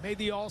happy with. Made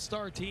the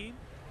All-Star team.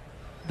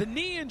 The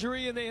knee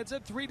injury, and they had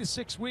said 3 to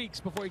 6 weeks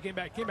before he came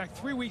back. Came back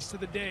 3 weeks to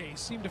the day.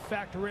 Seemed to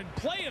factor in.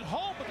 Play at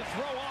home, but the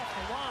throw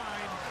off the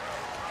line.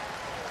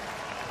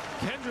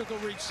 Kendrick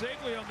will reach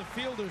safely on the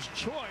fielder's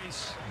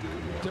choice.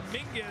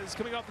 Dominguez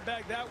coming off the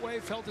bag that way.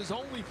 Felt his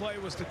only play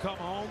was to come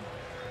home.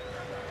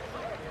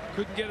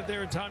 Couldn't get it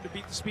there in time to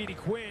beat the speedy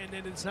Quinn,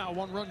 and it's now a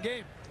 1-run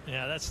game.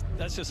 Yeah, that's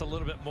just a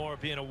little bit more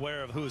being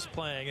aware of who's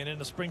playing. And in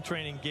a spring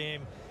training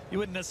game, you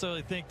wouldn't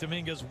necessarily think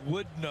Dominguez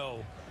would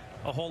know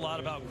a whole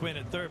lot about Quinn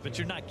at third, but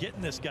you're not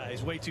getting this guy.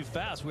 He's way too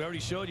fast. We already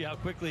showed you how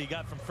quickly he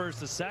got from first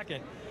to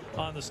second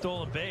on the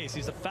stolen base.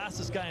 He's the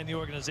fastest guy in the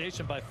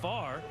organization by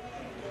far,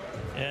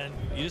 and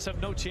you just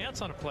have no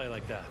chance on a play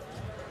like that.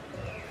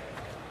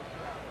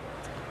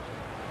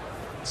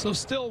 So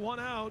still 1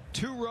 out,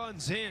 2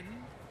 runs in.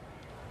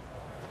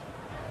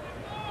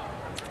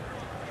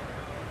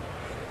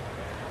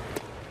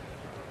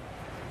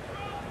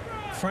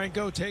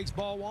 Franco takes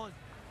ball one.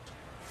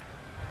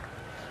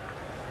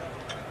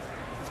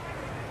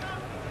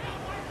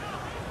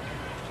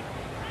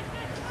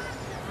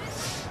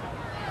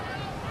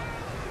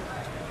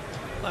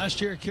 Last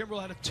year,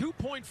 Kimbrel had a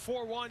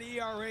 2.41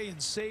 ERA in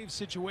save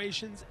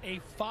situations, a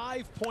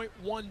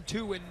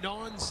 5.12 in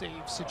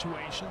non-save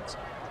situations.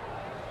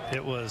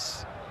 It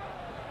was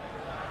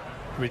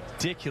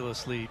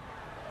ridiculously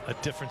a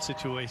different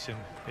situation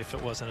if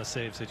it wasn't a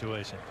save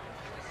situation.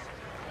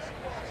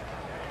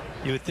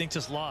 You would think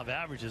just law of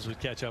averages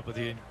would catch up with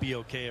you and be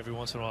okay every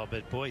once in a while,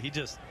 but boy, he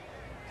just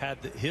had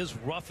his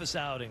roughest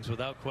outings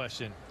without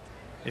question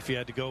if he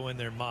had to go in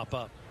there and mop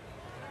up.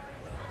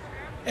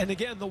 And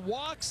again, the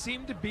walk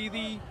seemed to be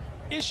the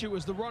issue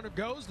as the runner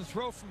goes. The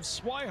throw from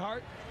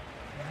Swihart,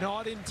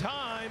 not in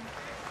time.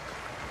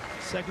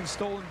 Second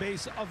stolen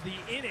base of the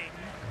inning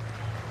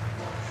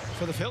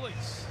for the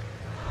Phillies.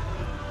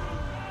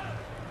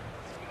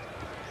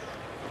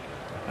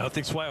 I don't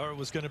think Swihart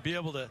was going to be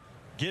able to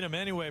get him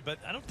anyway, but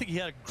I don't think he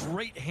had a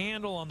great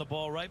handle on the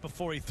ball right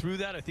before he threw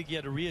that. I think he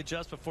had to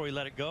readjust before he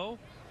let it go.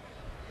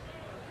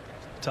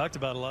 Talked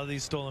about a lot of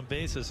these stolen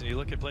bases, and you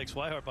look at Blake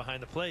Swihart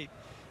behind the plate.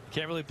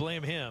 Can't really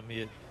blame him.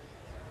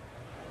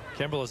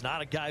 Kimbrel is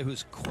not a guy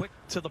who's quick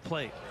to the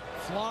plate.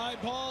 Fly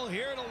ball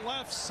here to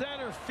left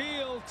center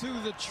field to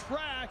the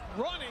track.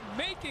 Running,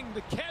 making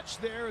the catch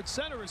there at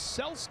center is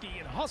Selski,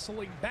 and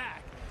hustling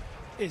back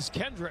is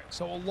Kendrick.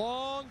 So a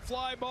long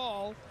fly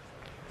ball.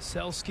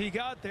 Selski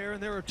got there,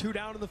 and there are two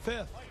down in the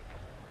fifth.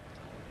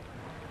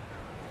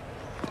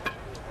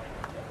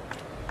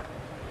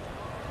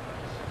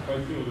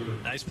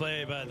 Nice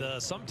play by the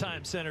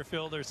sometime center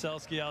fielder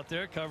Selski out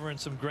there, covering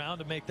some ground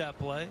to make that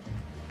play.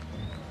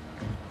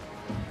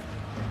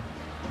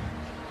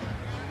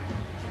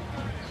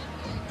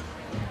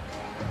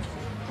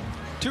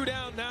 Two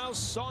down now.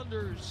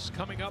 Saunders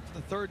coming up for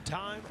the third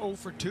time, 0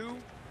 for 2.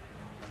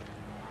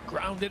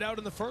 Grounded out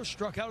in the first,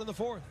 struck out in the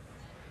fourth.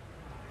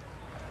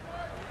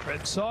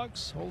 Red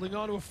Sox holding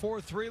on to a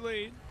 4-3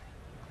 lead.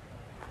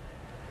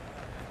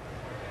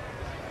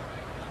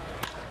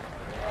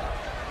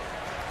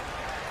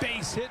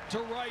 Base hit to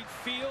right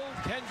field.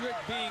 Kendrick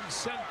being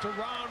sent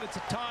around. It's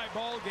a tie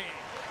ball game.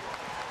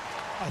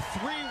 A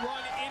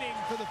 3-run inning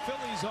for the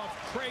Phillies off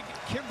Craig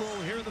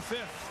Kimbrel here in the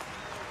fifth.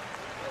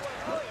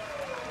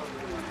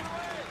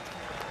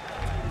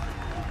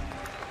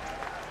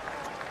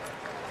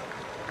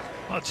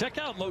 Well, check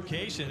out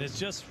location. It's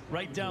just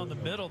right down the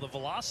middle. The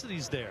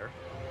velocity's there.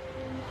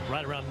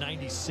 Right around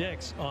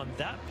 96 on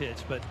that pitch,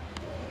 but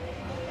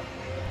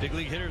big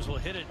league hitters will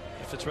hit it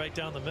if it's right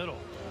down the middle.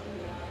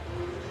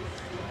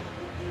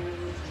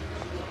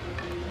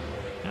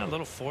 Yeah, a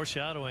little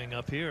foreshadowing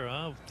up here,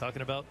 huh?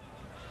 Talking about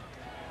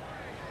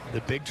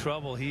the big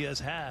trouble he has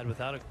had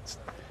without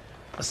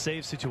a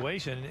save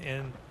situation,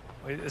 and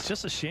it's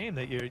just a shame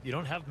that you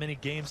don't have many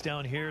games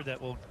down here that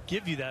will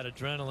give you that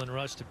adrenaline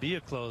rush to be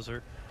a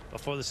closer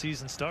before the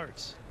season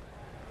starts.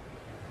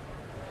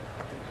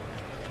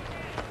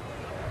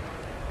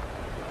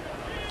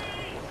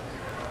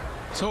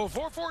 So a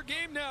 4-4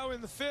 game now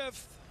in the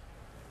fifth.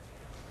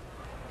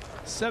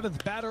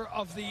 Seventh batter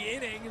of the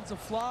inning. It's a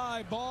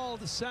fly ball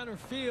to center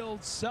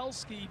field.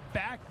 Selski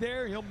back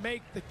there. He'll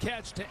make the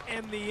catch to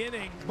end the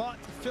inning, but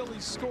the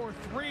Phillies score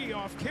 3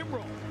 off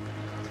Kimbrel.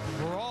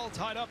 We're all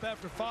tied up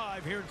after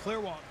 5 here in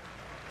Clearwater.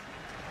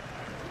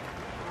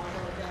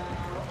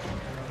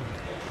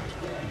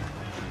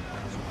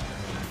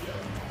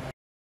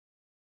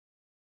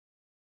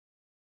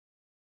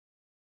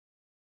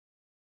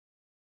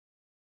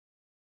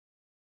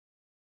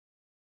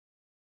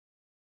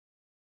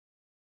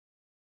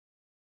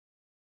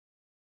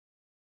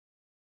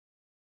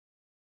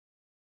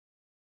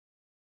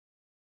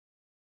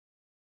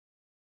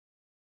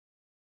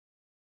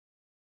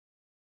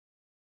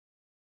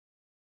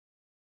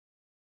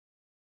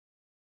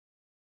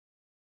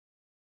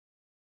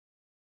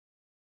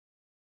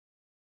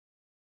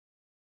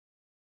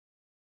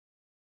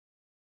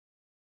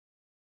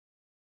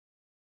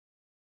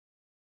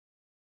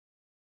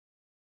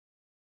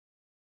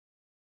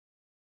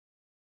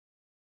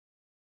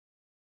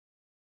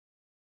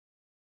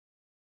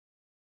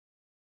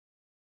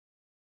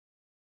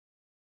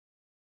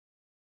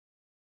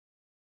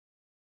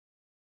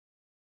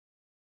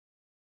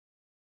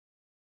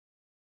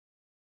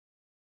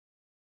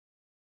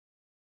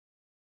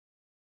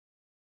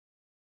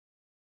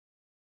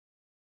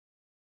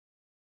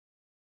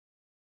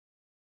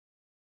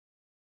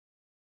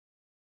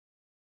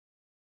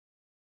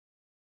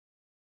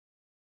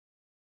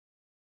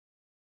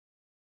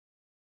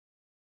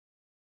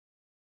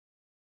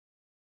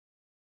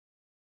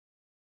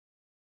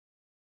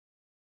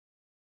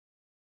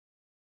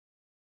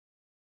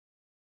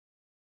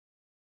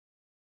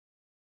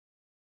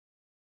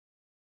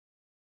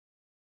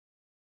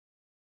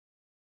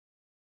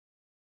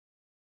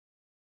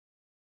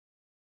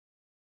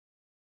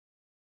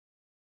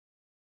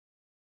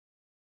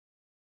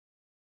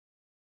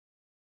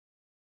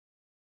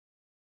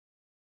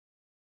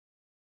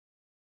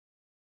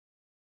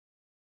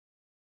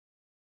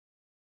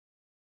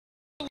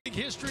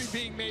 Big history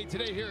being made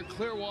today here at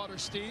Clearwater,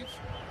 Steve.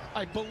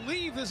 I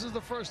believe this is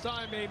the first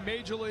time a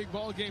Major League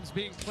ball game is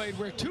being played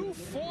where two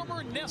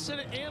former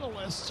NESN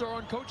analysts are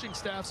on coaching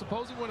staffs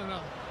opposing one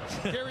another.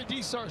 Gary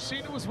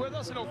DiSarcina was with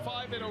us in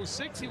 05 and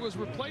 06. He was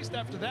replaced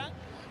after that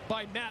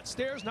by Matt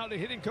Stairs, now the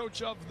hitting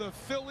coach of the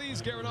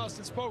Phillies. Garrett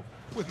Austin spoke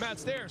with Matt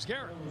Stairs.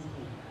 Garrett.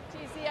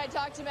 TC, I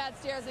talked to Matt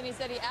Stairs, and he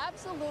said he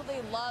absolutely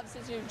loves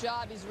his new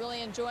job. He's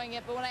really enjoying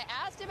it. But when I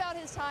asked about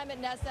his time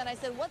at NESN, I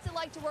said, what's it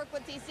like to work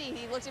with TC?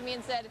 He looked at me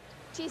and said,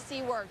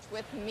 TC worked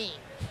with me.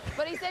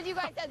 But he said you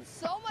guys had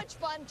so much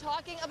fun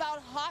talking about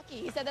hockey.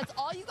 He said that's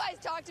all you guys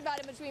talked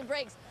about in between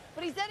breaks.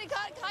 But he said it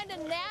got kind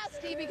of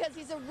nasty because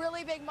he's a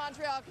really big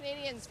Montreal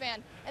Canadiens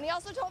fan. And he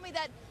also told me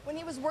that when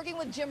he was working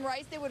with Jim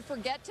Rice, they would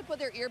forget to put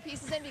their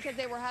earpieces in because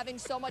they were having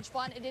so much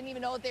fun and didn't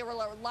even know that they were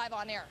live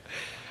on air.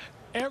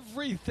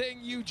 Everything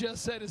you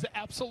just said is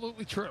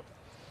absolutely true.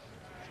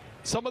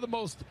 Some of the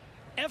most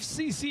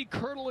FCC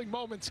curdling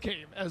moments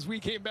came as we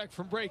came back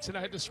from breaks, and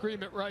I had to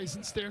scream at Rice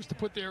and Stairs to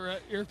put their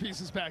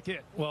earpieces back in.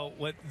 Well,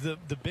 what the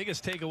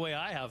biggest takeaway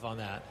I have on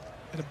that.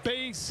 And a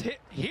base hit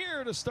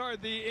here to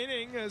start the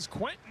inning as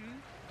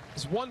Quentin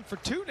is 1 for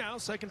 2 now,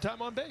 second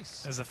time on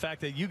base. Is the fact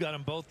that you got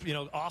them both,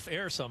 off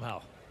air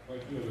somehow.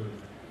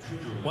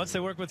 Once they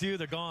work with you,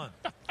 they're gone.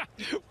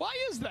 Why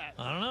is that?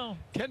 I don't know.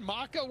 Ken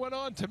Maka went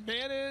on to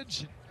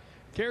manage.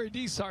 Gary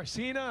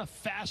DiSarcina,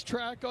 fast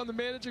track on the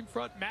managing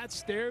front. Matt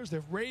Stairs,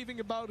 they're raving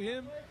about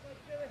him.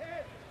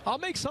 I'll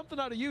make something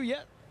out of you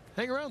yet.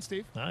 Hang around,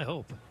 Steve. I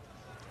hope.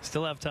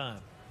 Still have time.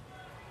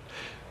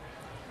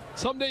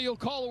 Someday you'll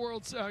call the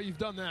world. You've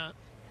done that.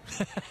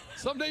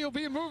 Someday you'll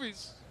be in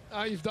movies.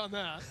 You've done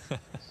that.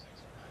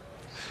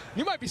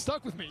 You might be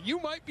stuck with me. You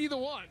might be the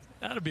one.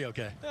 That'll be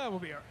okay. Yeah, we'll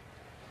be all right.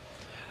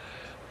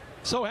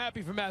 So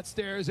happy for Matt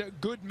Stairs, a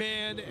good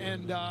man.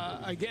 And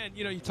again,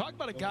 you talk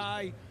about a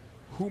guy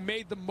who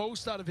made the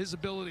most out of his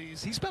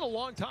abilities. He spent a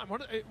long time,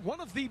 one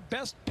of the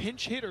best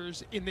pinch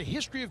hitters in the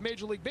history of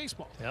Major League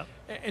Baseball. Yep.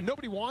 And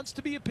nobody wants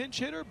to be a pinch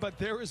hitter, but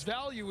there is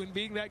value in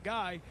being that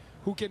guy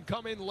who can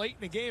come in late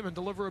in a game and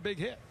deliver a big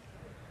hit.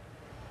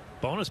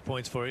 Bonus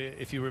points for you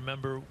if you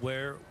remember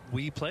where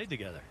we played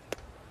together.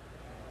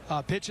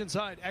 Pitch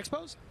inside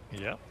Expos?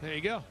 Yep. There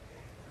you go.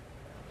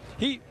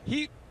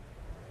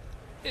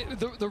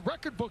 The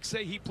record books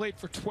say he played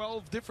for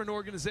 12 different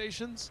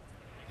organizations.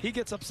 He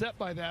gets upset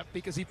by that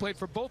because he played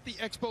for both the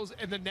Expos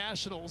and the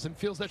Nationals and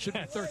feels that should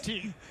be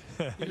 13.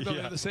 Even though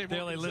they're the same they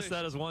only list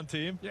that as one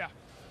team? Yeah.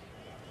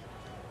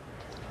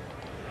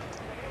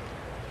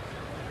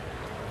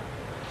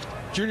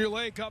 Junior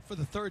Lake up for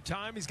the third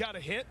time. He's got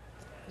a hit.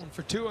 1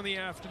 for 2 in the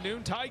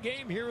afternoon. Tie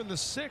game here in the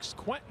 6th.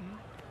 Quentin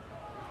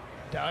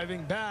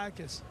diving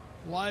back as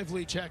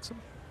Lively checks him.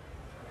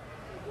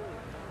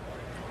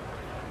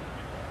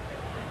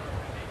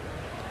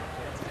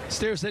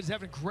 Stairs said he's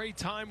having a great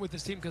time with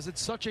this team because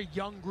it's such a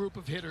young group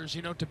of hitters.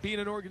 To be in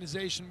an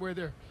organization where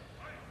they're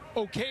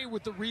okay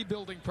with the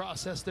rebuilding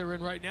process they're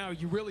in right now,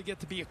 you really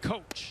get to be a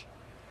coach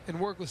and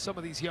work with some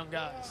of these young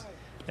guys.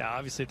 Yeah,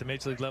 obviously at the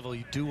Major League level,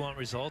 you do want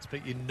results,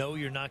 but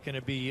you're not going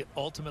to be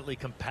ultimately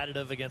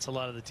competitive against a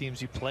lot of the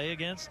teams you play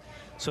against.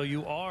 So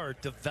you are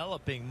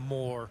developing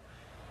more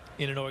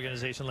in an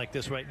organization like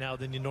this right now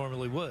than you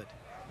normally would.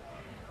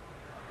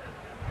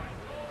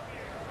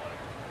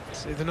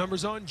 See the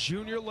numbers on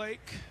Junior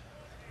Lake.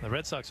 The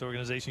Red Sox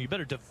organization, you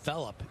better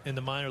develop in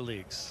the minor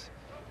leagues.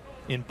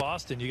 In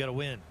Boston, you got to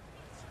win.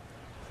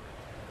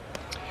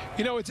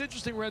 It's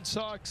interesting, Red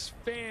Sox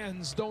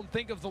fans don't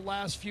think of the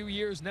last few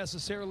years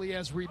necessarily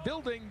as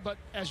rebuilding, but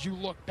as you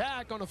look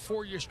back on a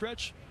 4-year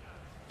stretch,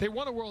 they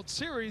won a World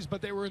Series,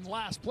 but they were in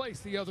last place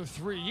the other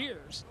 3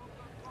 years.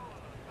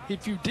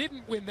 If you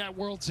didn't win that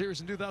World Series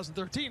in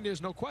 2013,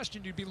 there's no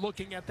question you'd be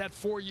looking at that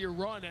 4-year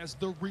run as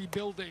the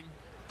rebuilding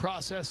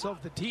process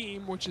of the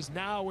team, which is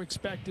now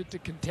expected to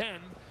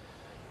contend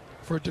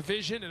for a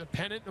division and a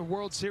pennant and a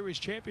World Series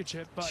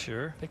championship. But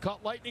sure, they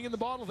caught lightning in the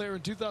bottle there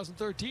in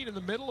 2013 in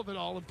the middle of it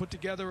all and put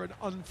together an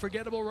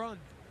unforgettable run.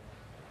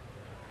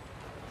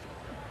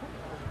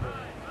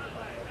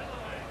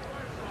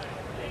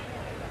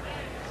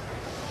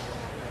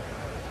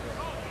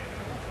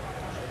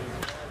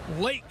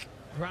 Lake,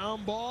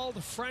 ground ball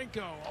to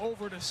Franco,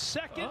 over to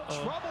second.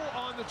 Trouble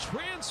on the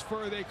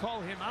transfer. They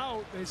call him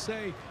out. They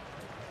say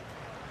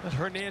that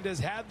Hernandez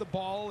had the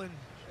ball and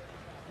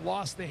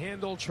lost the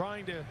handle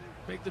trying to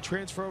make the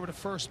transfer over to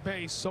first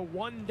base. So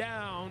 1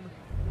 down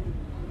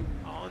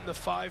on the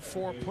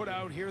 5-4 put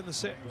out here in the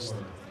 6th.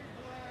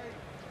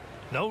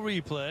 No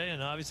replay,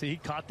 and obviously he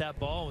caught that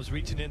ball and was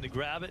reaching in to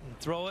grab it and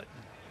throw it.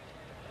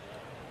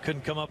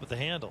 Couldn't come up with the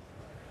handle.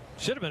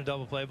 Should have been a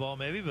double play ball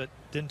maybe, but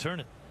didn't turn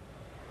it.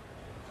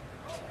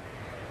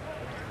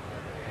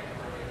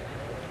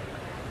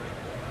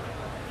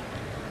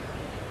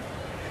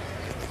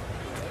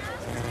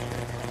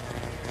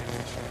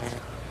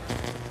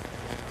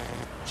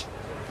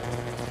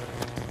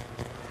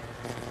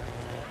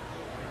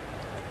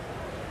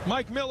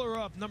 Mike Miller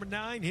up, number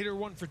 9, hitter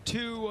 1 for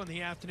 2 on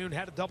the afternoon.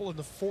 Had a double in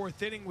the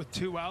 4th inning with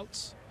 2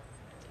 outs.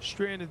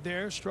 Stranded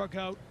there, struck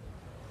out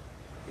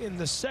in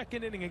the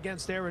second inning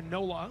against Aaron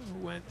Nola,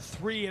 who went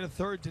 3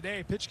 1/3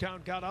 today. Pitch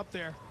count got up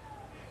there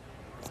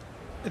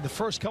in the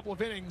first couple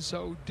of innings,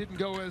 so didn't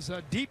go as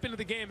deep into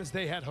the game as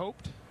they had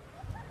hoped.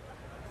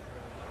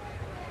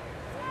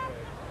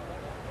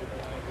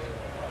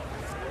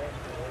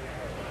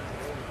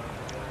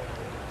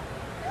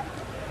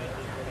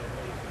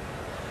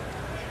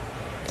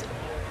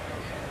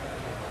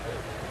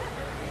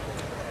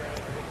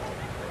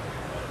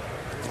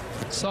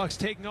 Sox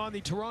taking on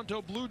the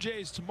Toronto Blue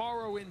Jays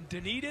tomorrow in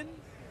Dunedin.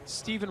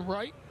 Stephen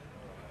Wright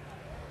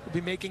will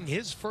be making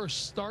his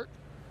first start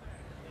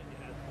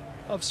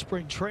of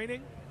spring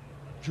training.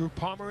 Drew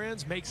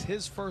Pomeranz makes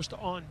his first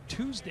on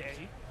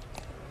Tuesday.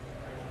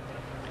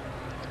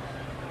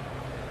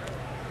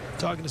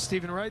 Talking to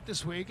Stephen Wright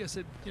this week, I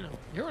said, you know,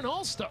 you're an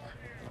all-star.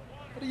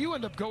 How do you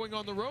end up going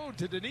on the road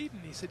to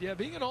Dunedin? He said, yeah,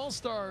 being an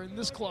all-star in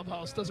this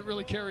clubhouse doesn't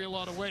really carry a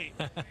lot of weight.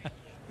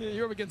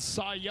 You're up against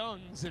Cy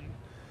Youngs and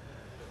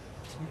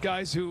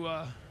guys who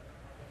are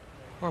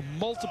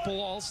multiple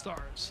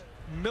all-stars.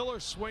 Miller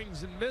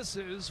swings and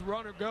misses,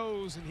 runner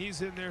goes, and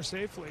he's in there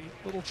safely.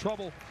 Little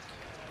trouble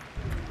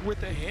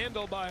with the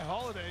handle by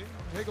Holiday.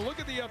 Take a look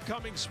at the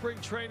upcoming spring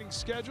training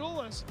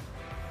schedule as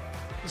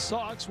the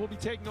Sox will be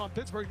taking on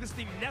Pittsburgh. This is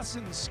the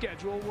Nesson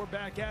schedule. We're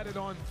back at it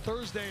on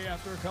Thursday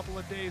after a couple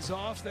of days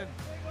off. Then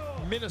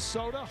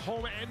Minnesota,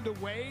 home and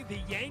away. The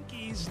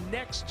Yankees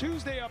next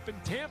Tuesday up in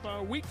Tampa,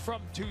 a week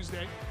from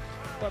Tuesday.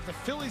 We'll have the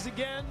Phillies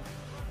again.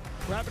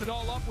 Wrapping it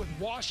all up with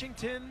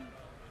Washington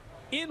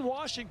in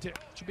Washington.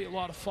 Should be a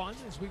lot of fun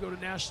as we go to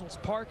Nationals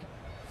Park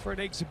for an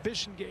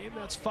exhibition game.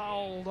 That's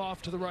fouled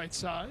off to the right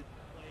side.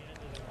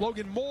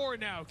 Logan Moore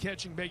now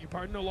catching, beg your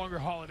pardon, no longer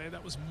Holiday.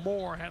 That was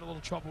Moore, had a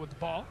little trouble with the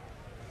ball.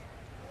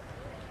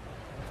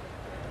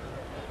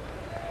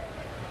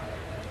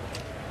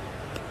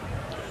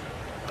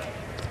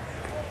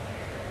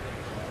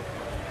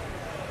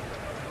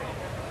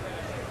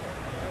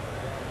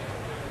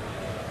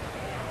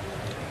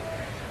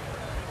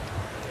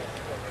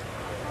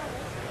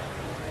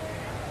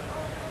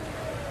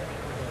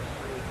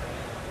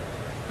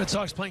 Red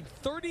Sox playing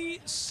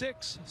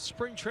 36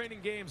 spring training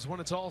games when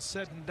it's all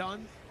said and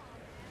done.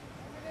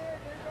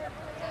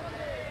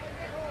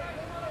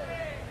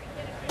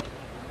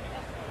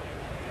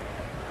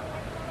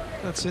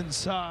 That's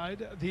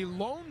inside. The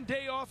lone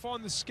day off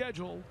on the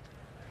schedule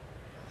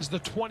is the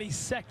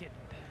 22nd.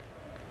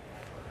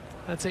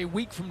 That's a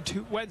week from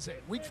Wednesday.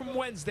 A week from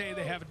Wednesday,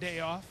 they have a day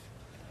off.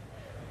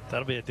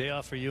 That'll be a day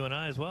off for you and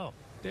I as well.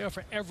 Day off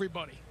for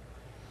everybody.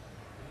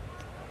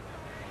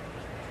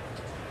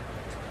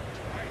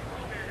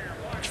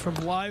 From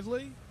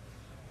Lively.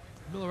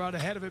 Miller out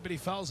ahead of it, but he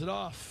fouls it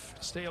off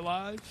to stay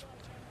alive.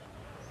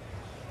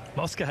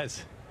 Most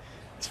guys,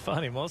 it's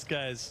funny, most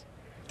guys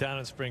down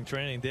in spring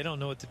training, they don't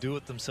know what to do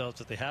with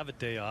themselves if they have a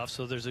day off,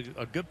 so there's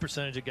a good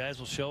percentage of guys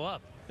will show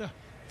up. Yeah.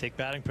 Take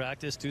batting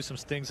practice, do some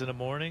things in the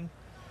morning,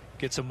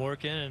 get some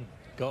work in, and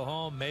go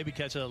home, maybe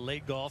catch a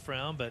late golf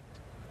round, but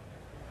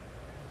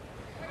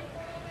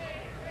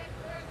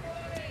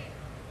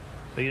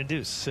what are you going to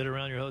do, sit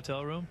around your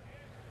hotel room?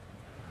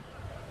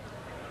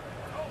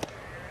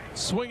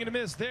 Swing and a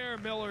miss there.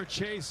 Miller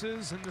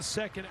chases in the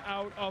second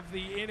out of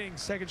the inning.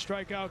 Second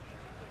strikeout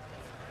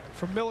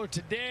from Miller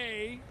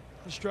today.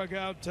 He struck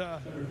out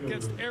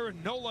against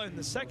Aaron Nola in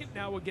the second,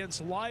 now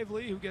against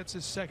Lively, who gets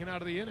his second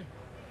out of the inning.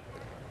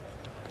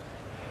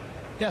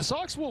 Yeah,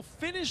 Sox will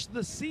finish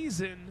the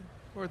season,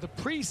 or the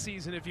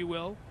preseason, if you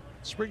will,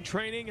 spring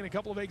training and a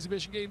couple of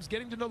exhibition games,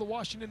 getting to know the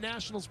Washington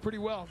Nationals pretty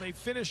well. They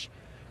finish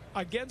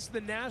against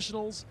the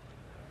Nationals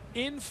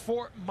in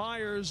Fort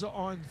Myers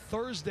on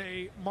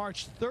Thursday,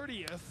 March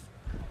 30th.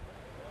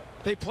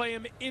 They play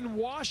him in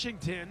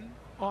Washington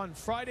on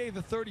Friday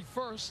the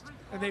 31st,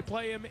 and they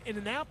play him in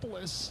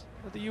Annapolis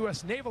at the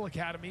U.S. Naval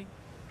Academy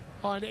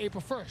on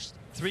April 1st.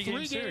 Three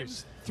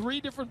games,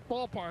 3 different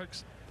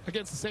ballparks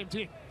against the same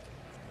team.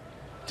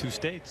 2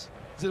 states.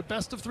 Is it a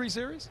best of 3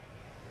 series?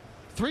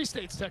 3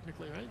 states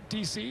technically, right?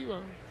 D.C.,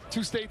 or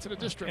 2 states in a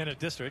district. In a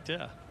district,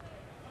 yeah.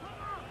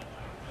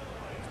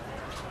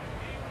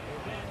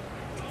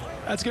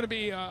 That's going to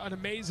be an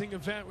amazing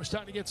event. We're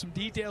starting to get some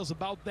details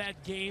about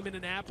that game in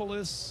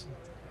Annapolis.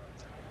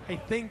 I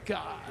think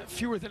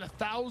fewer than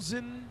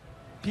 1,000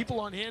 people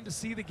on hand to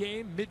see the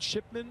game,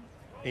 midshipmen.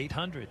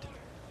 800.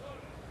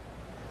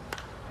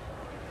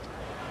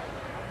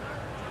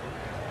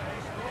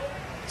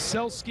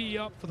 Selski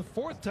up for the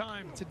 4th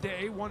time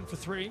today, 1 for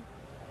 3.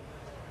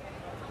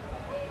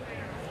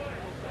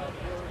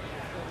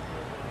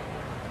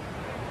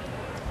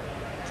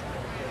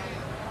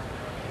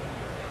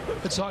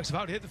 Red Sox have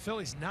out-hit the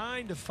Phillies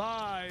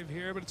 9-5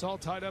 here, but it's all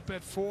tied up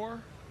at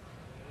 4.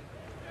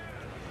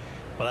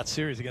 Well, that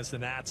series against the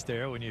Nats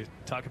there, when you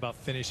talk about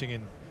finishing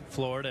in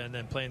Florida and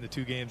then playing the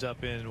 2 games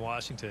up in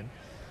Washington,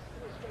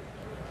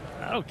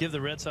 that'll give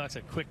the Red Sox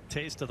a quick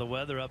taste of the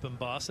weather up in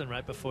Boston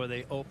right before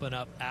they open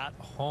up at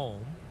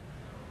home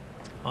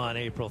on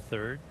April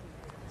 3rd.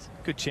 It's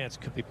a good chance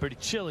it could be pretty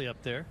chilly up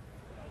there.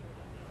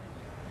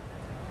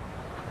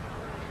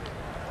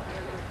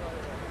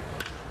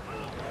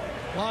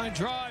 Line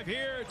drive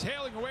here,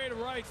 tailing away to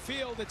right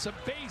field. It's a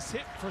base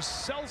hit for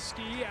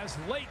Selski as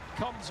Late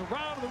comes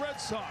around to the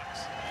Red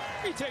Sox.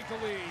 We take the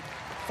lead,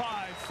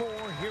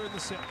 5-4 here in the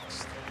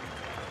 6th.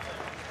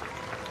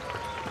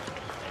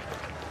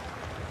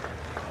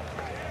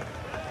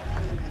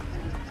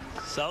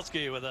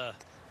 Selski with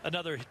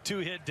another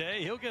 2-hit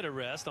day. He'll get a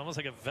rest, almost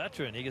like a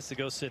veteran. He gets to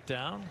go sit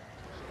down.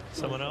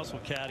 Someone else will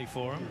caddy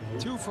for him.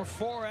 2 for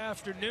 4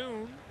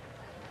 afternoon.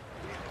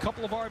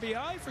 Couple of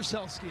RBI for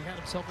Selski. Had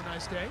himself a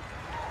nice day.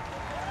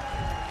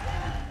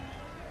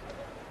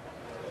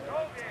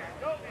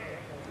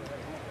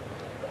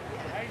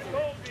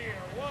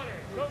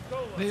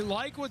 They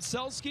like what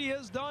Selski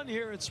has done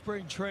here at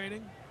spring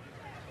training.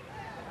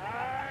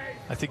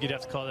 I think you'd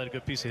have to call that a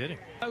good piece of hitting.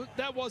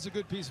 That was a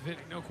good piece of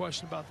hitting, no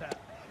question about that.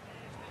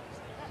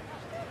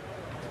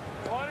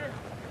 Water,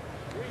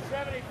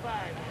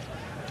 375.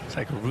 It's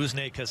like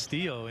Rusney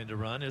Castillo in to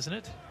run, isn't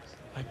it?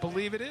 I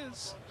believe it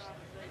is.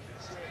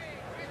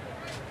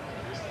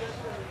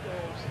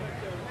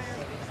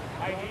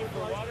 I need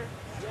for water.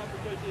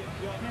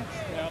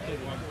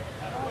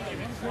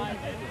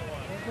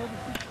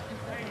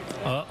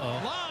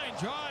 Uh-oh. Line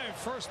drive,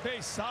 first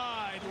base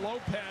side.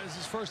 Lopez,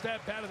 his first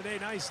at-bat of the day.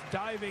 Nice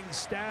diving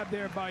stab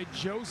there by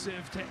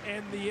Joseph to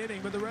end the inning.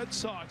 But the Red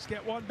Sox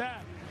get one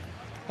back.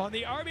 On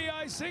the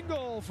RBI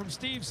single from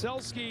Steve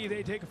Selski,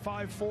 they take a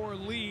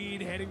 5-4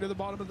 lead heading to the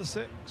bottom of the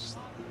 6th.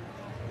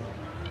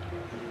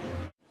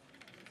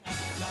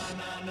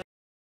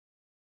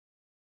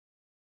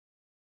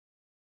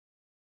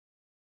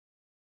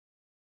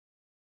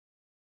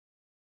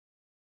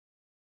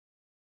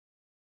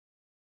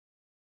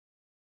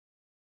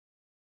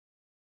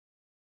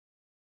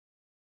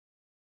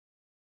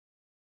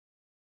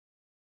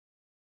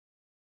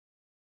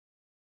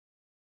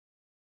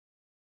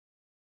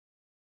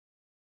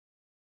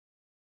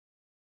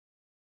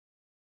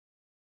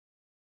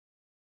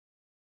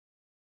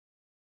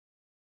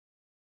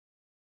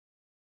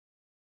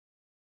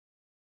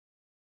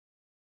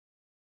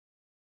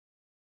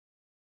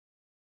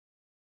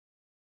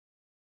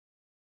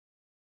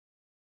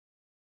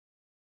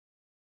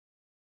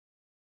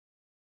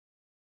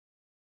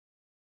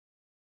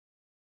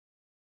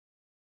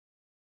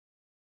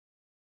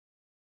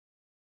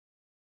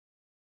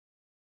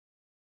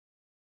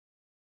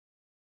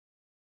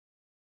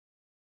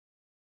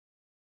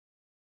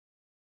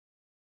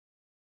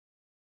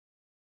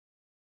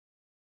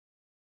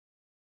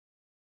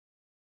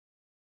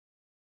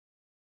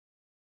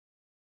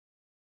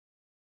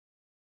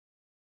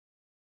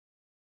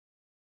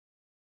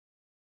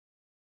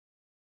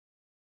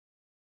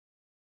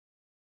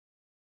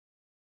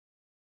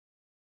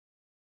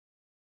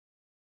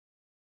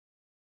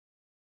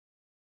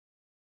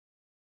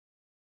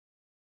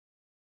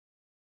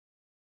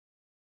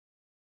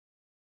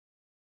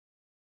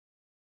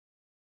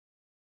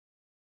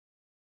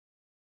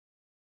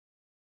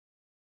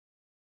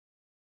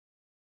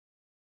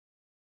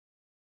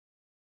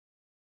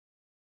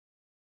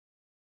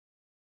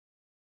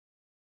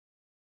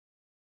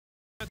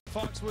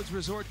 Foxwoods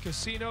Resort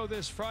Casino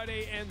this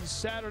Friday and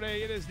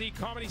Saturday. It is the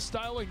comedy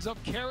stylings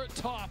of Carrot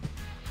Top.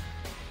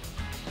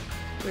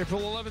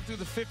 April 11th through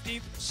the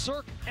 15th,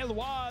 Cirque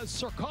Eloise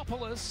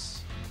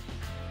Circopolis.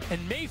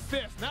 And May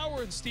 5th, now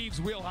we're in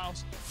Steve's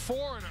wheelhouse,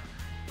 Foreigner.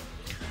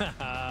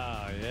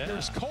 Yeah. They're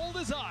as cold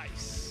as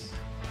ice.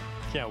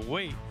 Can't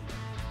wait.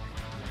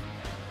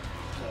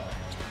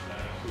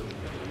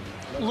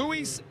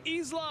 Luis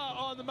Isla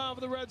on the mound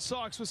for the Red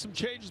Sox with some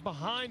changes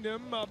behind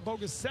him.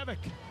 Bogusevic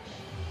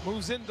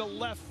moves into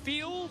left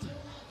field.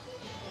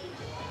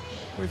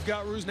 We've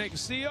got Rusney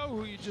Castillo,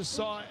 who you just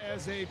saw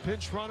as a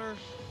pinch runner,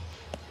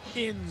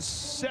 in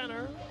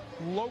center.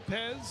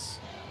 Lopez,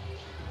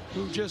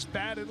 who just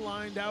batted,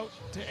 lined out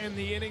to end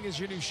the inning, as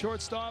your new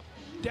shortstop.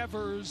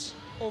 Devers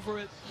over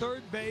at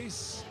third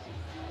base.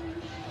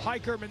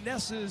 Hiker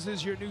Meneses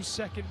is your new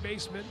second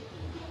baseman.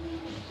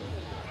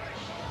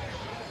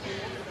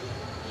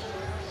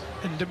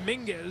 And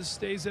Dominguez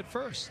stays at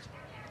first.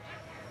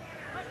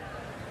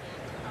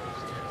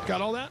 Got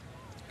all that?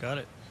 Got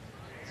it.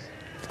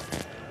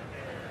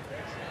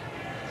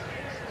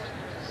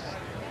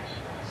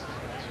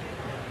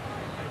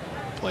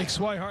 Blake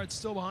Swihart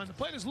still behind the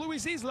plate as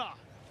Luis Isla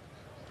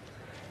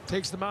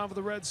takes the mound for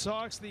the Red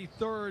Sox. The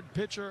third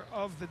pitcher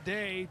of the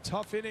day.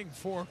 Tough inning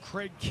for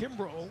Craig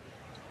Kimbrell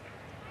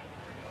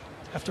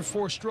after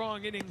 4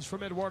 strong innings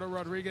from Eduardo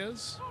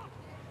Rodriguez.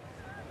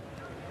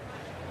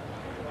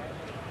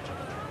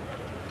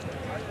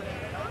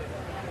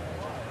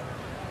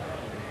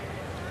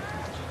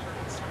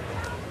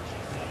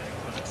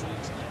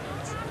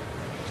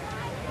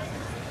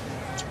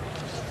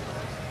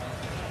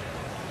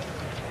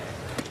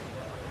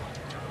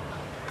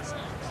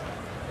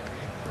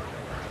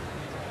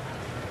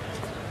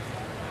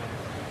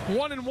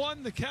 One and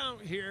one the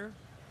count here,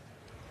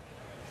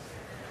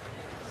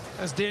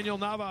 as Daniel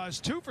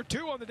Navas 2 for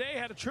 2 on the day,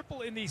 had a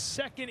triple in the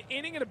second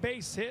inning and a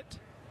base hit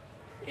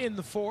in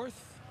the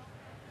fourth,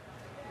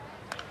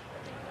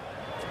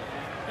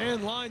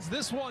 and lines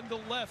this one to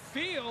left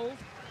field.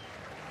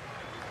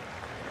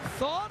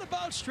 Thought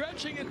about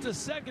stretching it to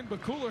second,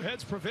 but cooler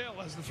heads prevail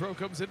as the throw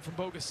comes in from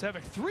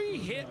Bogusevic.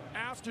 3-hit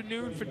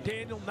afternoon for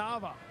Daniel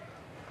Nava.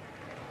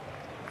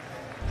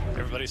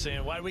 Everybody's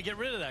saying, why did we get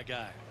rid of that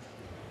guy?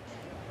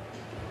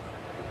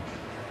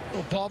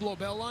 Well, Pablo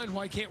Belline,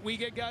 why can't we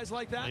get guys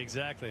like that?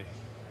 Exactly.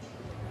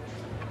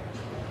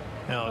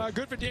 Now,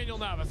 Good for Daniel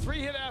Nava.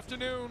 3-hit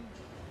afternoon.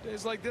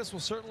 Days like this will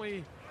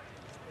certainly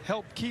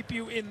help keep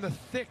you in the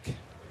thick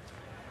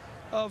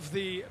of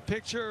the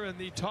picture and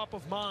the top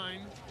of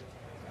mind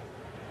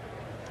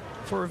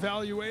for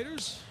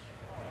evaluators.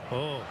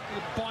 oh,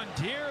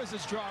 Bondiers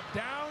has dropped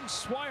down.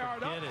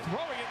 Swihart up, Forget it.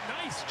 throwing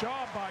it. Nice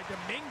job by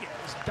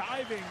Dominguez,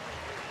 diving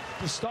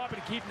to stop it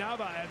and keep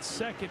Nava at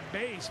second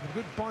base. With a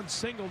good bunt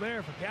single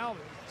there for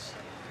Galvis.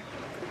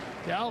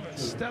 Galvis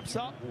steps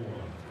up,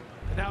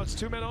 and now it's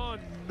 2 men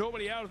on,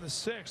 nobody out of the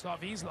sixth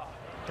off Isla.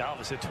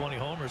 Galvis hit 20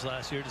 homers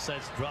last year,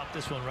 decides to drop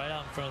this one right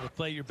out in front of the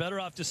plate. You're better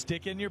off just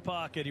stick in your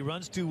pocket. He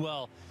runs too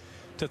well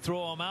to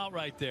throw him out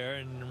right there,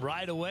 and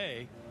right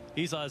away,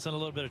 Isla is in a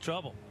little bit of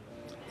trouble.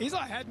 Isla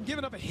hadn't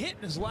given up a hit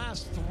in his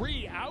last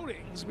 3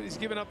 outings, but he's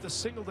given up the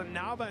single to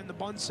Nava and the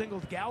bunt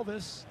single to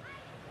Galvis.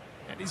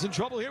 And he's in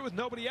trouble here with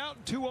nobody out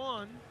and 2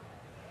 on.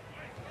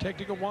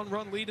 Taking a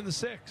 1-run lead in the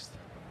sixth.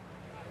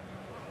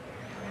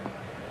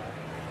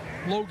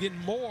 Logan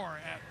Moore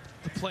at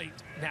the plate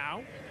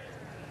now.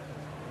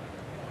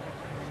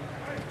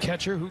 The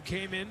catcher who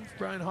came in,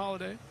 Brian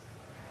Holiday.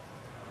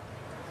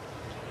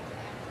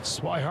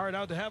 Swihart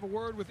out to have a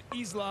word with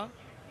Isla.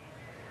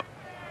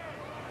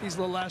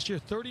 Isla last year,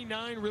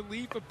 39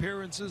 relief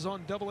appearances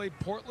on AA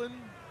Portland,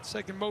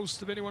 second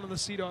most of anyone on the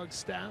Sea Dogs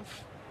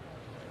staff.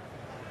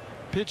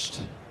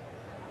 Pitched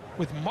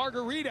with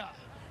Margarita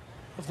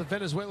of the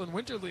Venezuelan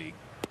Winter League.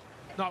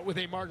 Not with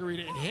a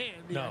margarita in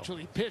hand. He No.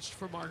 actually pitched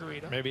for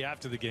Margarita. Maybe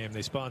after the game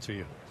they sponsor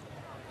you.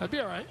 That'd be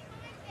all right.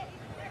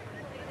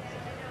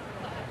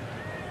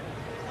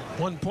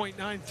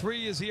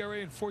 1.93 is ERA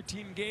in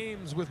 14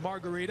 games with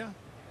Margarita.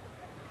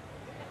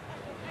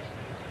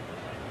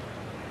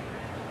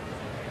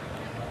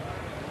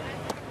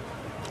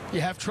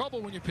 You have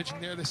trouble when you're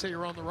pitching there. They say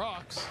you're on the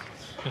rocks.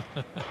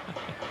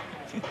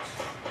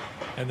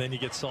 And then you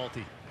get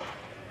salty.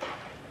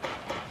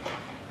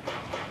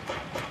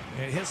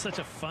 Yeah, he has such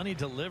a funny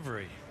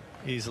delivery,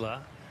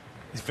 Isla.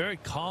 He's very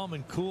calm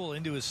and cool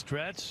into his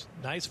stretch,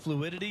 nice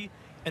fluidity,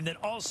 and then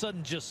all of a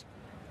sudden just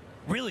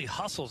really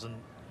hustles and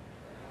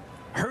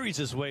hurries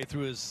his way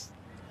through his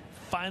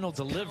final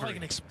delivery. Kind of like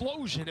an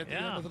explosion at the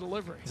end of the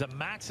delivery. He's a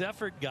max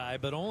effort guy,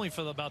 but only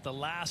for about the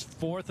last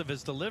fourth of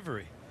his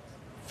delivery.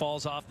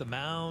 Falls off the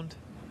mound.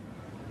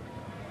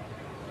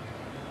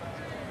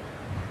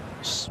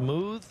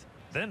 Smooth,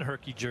 then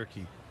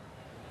herky-jerky.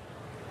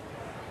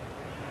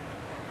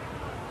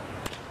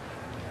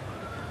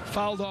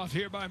 Fouled off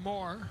here by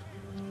Moore.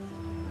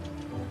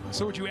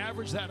 So would you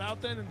average that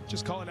out then and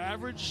just call it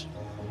average?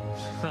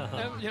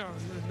 You know,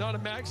 not a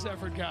max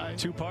effort guy.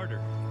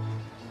 Two-parter.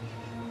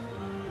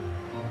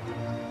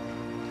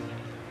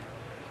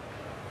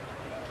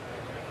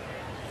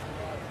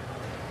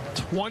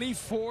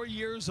 "24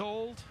 years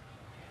old.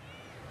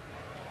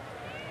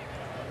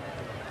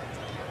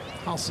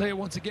 I'll say it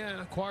once again,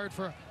 acquired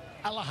for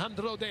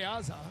Alejandro De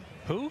Aza.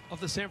 Who? Of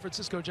the San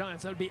Francisco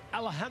Giants. That would be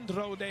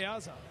Alejandro De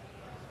Aza.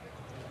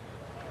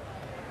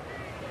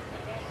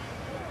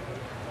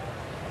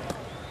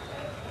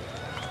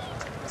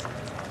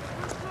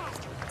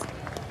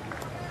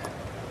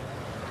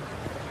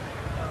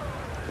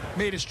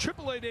 Made his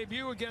AAA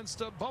debut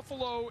against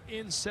Buffalo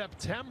in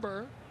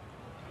September.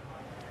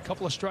 A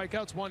couple of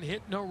strikeouts, 1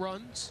 hit, no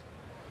runs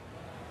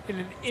in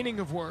an inning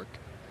of work.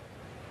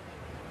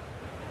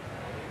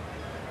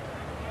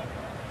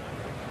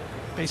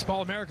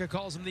 Baseball America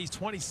calls him the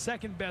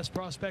 22nd best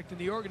prospect in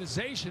the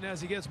organization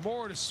as he gets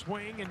more to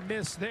swing and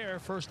miss there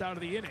first out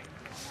of the inning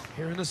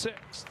here in the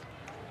sixth.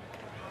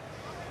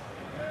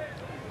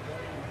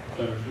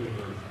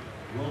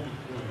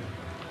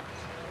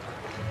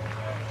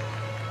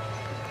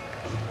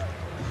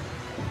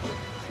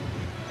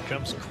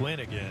 Comes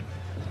Quinn again.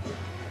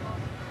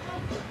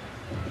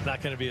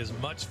 Not going to be as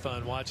much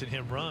fun watching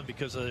him run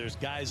because there's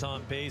guys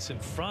on base in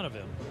front of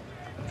him.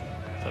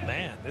 But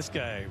man, this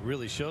guy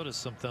really showed us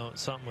something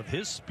with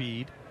his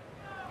speed.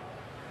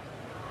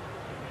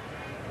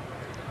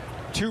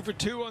 2 for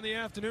 2 on the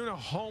afternoon, a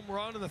home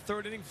run in the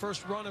third inning,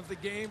 first run of the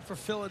game for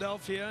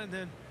Philadelphia, and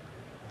then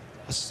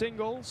a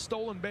single,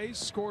 stolen base,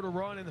 scored a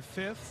run in the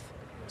fifth.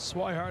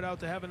 Swihart out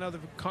to have another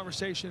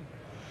conversation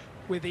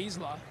with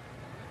Isla.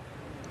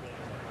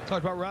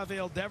 Talked about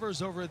Rafael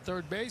Devers over at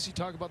third base. You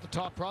talk about the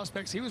top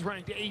prospects. He was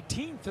ranked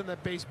 18th in the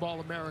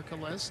Baseball America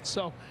list.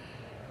 So,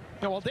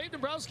 you know, while Dave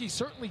Dombrowski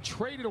certainly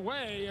traded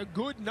away a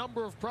good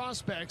number of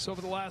prospects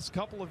over the last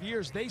couple of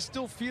years, they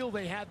still feel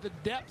they had the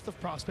depth of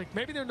prospect.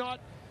 Maybe they're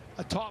not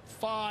a top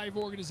 5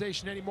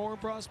 organization anymore in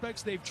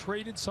prospects. They've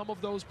traded some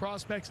of those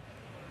prospects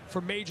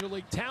for major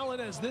league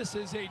talent, as this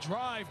is a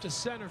drive to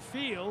center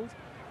field.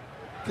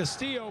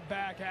 Castillo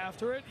back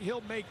after it.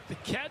 He'll make the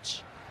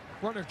catch.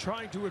 Runner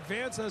trying to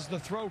advance as the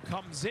throw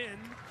comes in.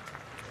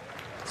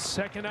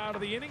 Second out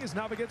of the inning as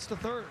Nava gets to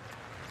third.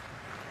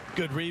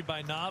 Good read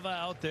by Nava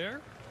out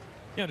there.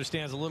 He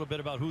understands a little bit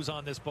about who's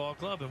on this ball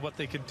club and what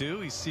they can do.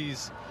 He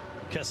sees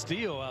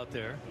Castillo out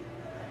there.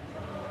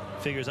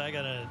 Figures I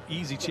got an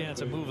easy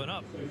chance of moving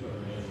up.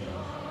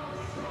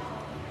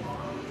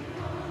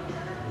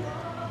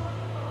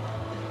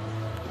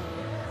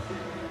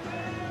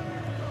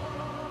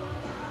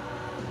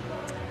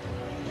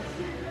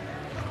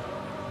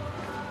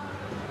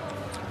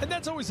 And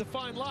that's always a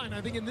fine line. I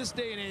think in this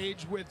day and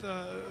age with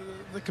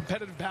the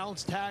competitive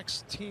balance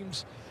tax,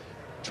 teams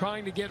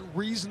trying to get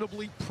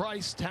reasonably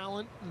priced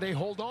talent, they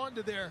hold on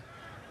to their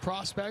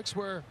prospects,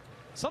 where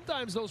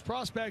sometimes those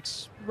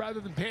prospects, rather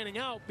than panning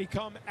out,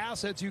 become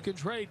assets you can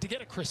trade to get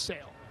a Chris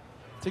Sale,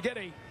 to get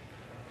an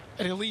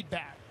elite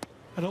bat,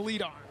 an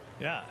elite arm.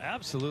 Yeah,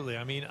 absolutely.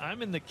 I mean,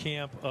 I'm in the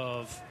camp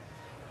of,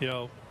 you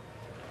know,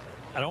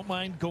 I don't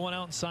mind going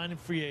out and signing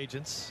free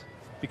agents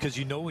because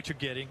you know what you're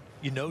getting.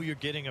 You know you're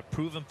getting a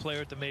proven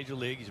player at the major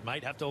leagues. You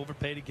might have to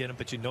overpay to get him,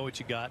 but you know what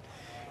you got.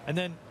 And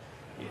then,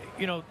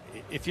 you know,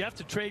 if you have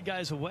to trade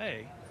guys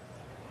away,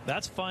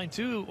 that's fine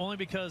too, only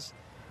because,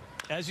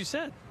 as you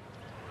said,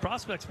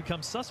 prospects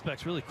become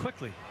suspects really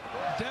quickly.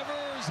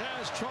 Devers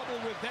has trouble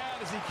with that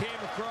as he came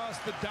across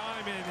the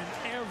diamond,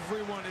 and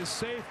everyone is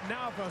safe.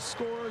 Nava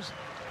scores,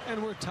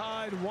 and we're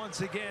tied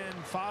once again.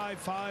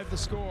 5-5 the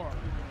score.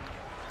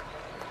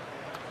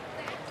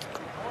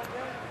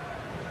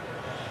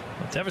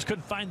 Devers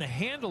couldn't find the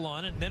handle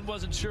on it and then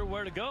wasn't sure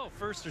where to go,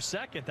 first or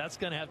second. That's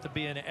going to have to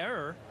be an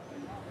error.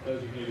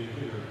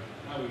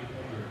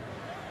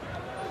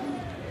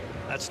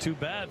 That's too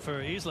bad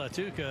for Isla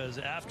too, because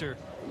after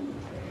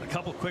a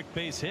couple quick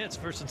base hits,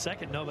 first and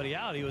second, nobody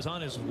out, he was on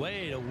his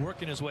way to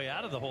working his way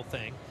out of the whole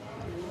thing.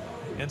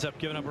 Ends up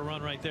giving up a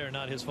run right there,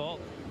 not his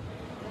fault.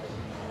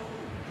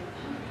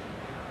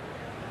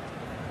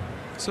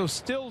 So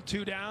still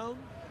 2 down.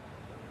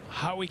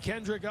 Howie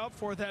Kendrick up,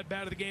 fourth at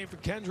bat of the game for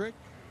Kendrick.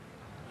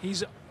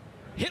 He's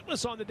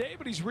hitless on the day,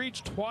 but he's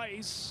reached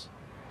twice.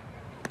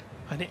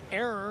 An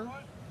error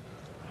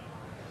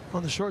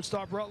on the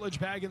shortstop Rutledge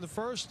bag in the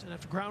first, and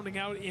after grounding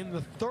out in the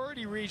third,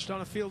 he reached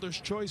on a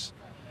fielder's choice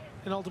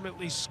and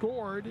ultimately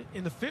scored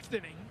in the 5th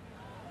inning.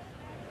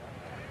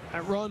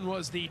 That run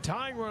was the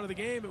tying run of the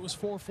game. It was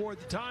 4-4 at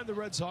the time. The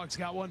Red Sox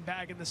got one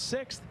back in the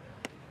 6th.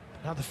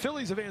 Now the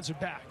Phillies have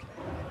answered back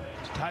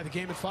to tie the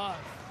game at 5.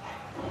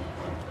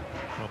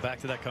 Well, back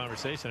to that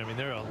conversation. I mean,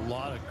 there are a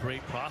lot of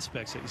great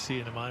prospects that you see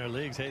in the minor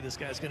leagues. Hey, this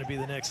guy's going to be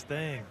the next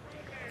thing.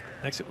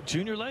 Next,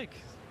 Junior Lake,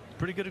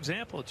 pretty good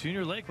example.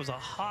 Junior Lake was a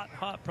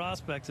hot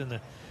prospect in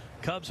the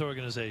Cubs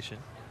organization.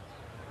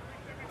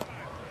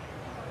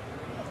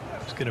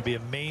 He's going to be a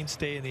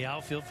mainstay in the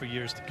outfield for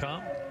years to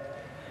come.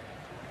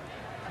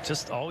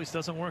 Just always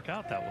doesn't work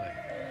out that way.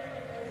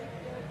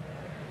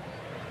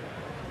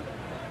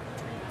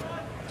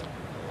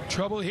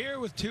 Trouble here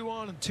with 2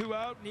 on and 2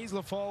 out.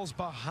 Isla falls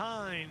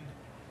behind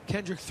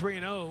Kendrick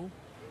 3-0.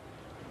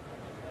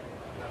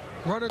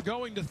 Runner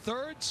going to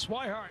third.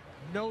 Swihart,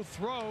 no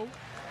throw,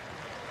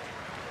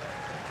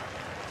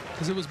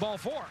 because it was ball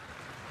 4.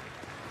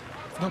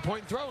 No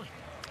point in throwing.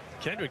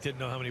 Kendrick didn't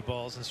know how many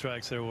balls and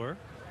strikes there were.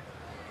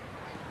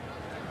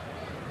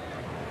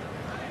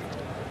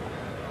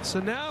 So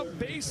now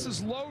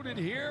bases loaded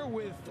here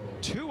with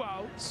 2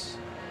 outs.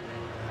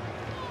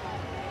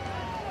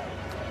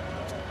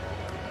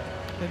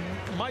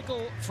 And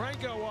Michael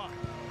Franco up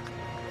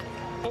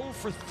 0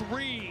 for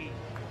 3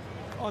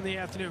 on the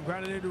afternoon.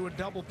 Grounded into a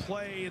double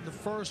play in the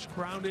first,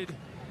 grounded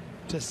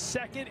to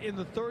second in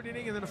the 3rd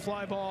inning, and then a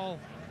fly ball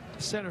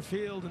to center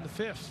field in the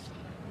 5th.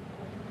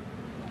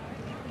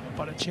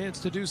 But a chance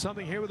to do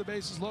something here with the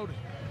bases loaded.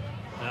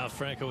 Now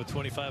Franco with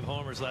 25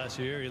 homers last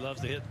year. He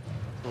loves to hit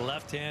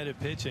left-handed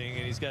pitching,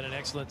 and he's got an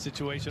excellent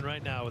situation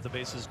right now with the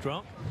bases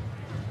drunk.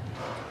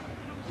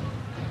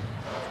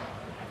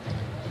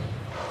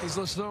 He's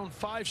thrown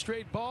 5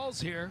 straight balls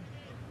here.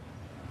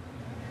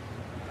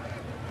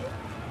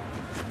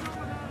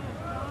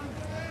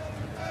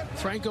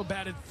 Franco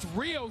batted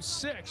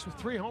 .306 with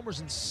 3 homers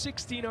and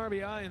 16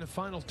 RBI in the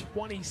final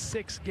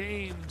 26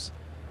 games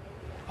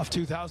of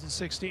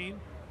 2016.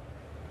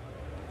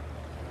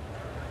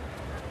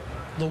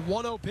 The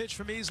 1-0 pitch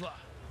from Isla.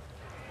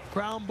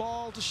 Ground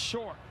ball to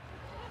short.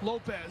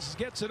 Lopez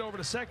gets it over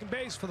to second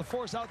base for the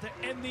force out to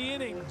end the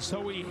inning. So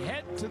we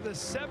head to the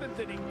 7th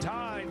inning,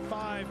 tied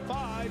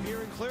 5-5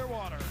 here in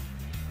Clearwater.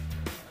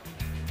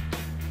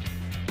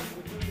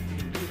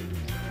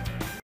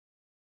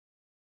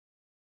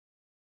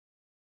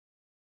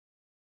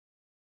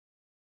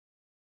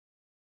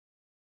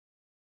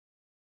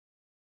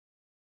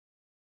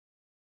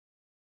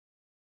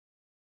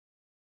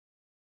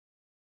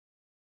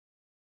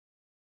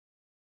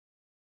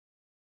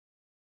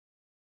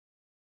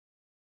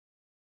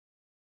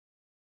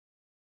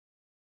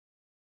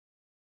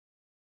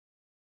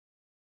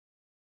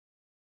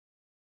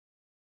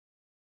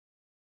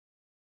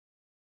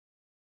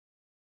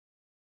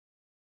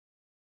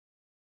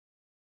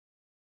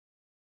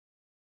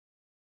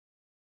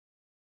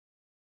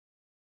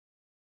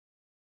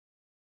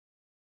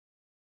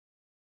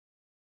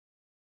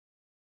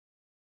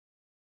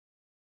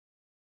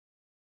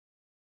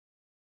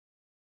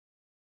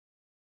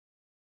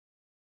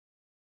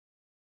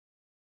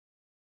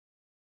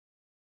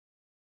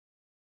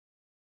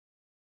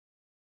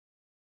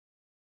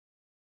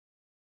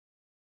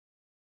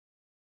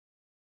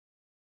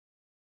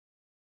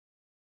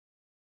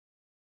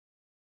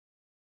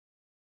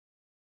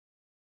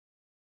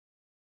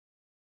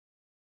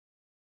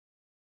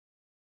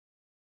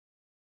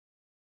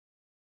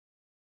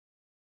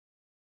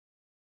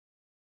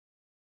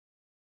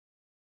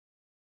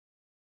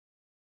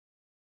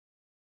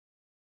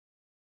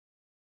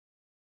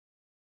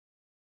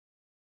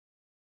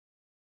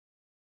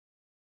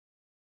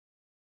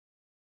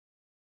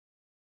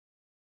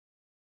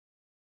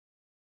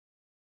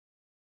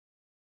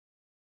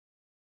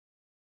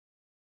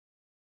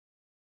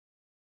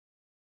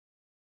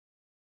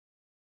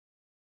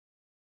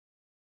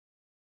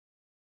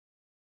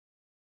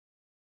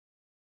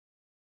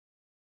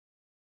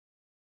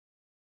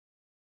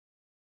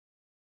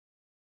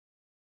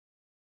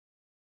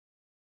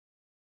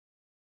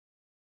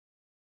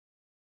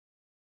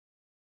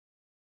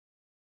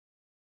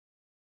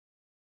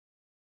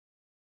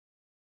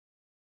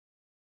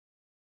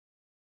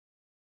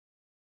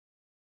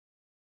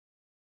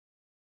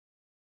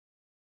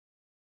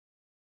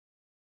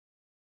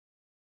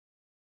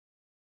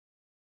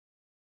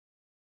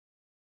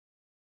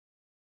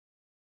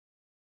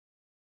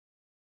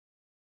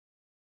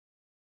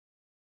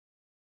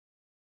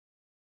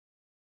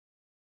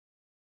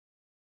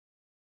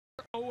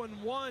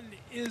 0-1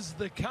 is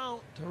the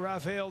count to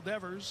Rafael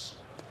Devers.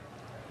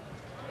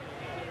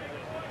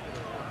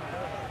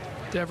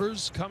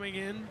 Devers coming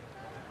in.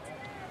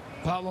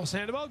 Pablo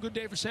Sandoval, good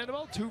day for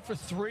Sandoval, 2 for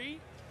 3.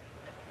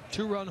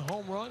 2-run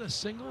home run, a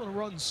single, and a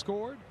run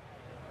scored.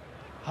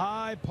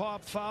 High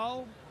pop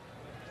foul.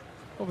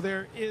 Over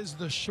there is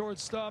the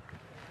shortstop.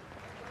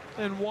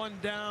 And one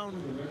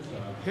down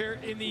here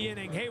in the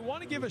inning. Hey,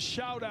 want to give a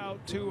shout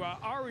out to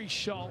Ari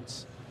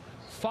Schultz,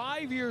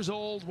 5 years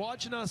old,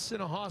 watching us in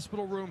a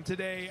hospital room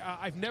today.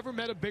 I've never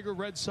met a bigger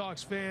Red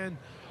Sox fan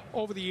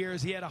over the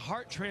years. He had a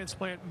heart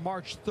transplant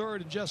March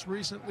 3rd and just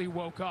recently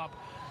woke up.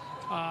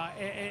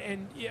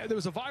 And yeah, there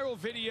was a viral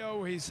video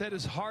where he said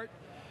his heart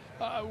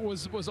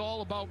was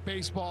all about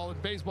baseball,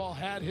 and baseball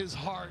had his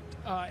heart.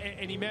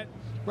 And he met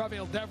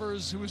Rafael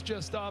Devers, who was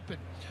just up, and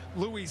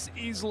Luis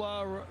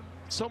Isla.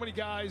 So many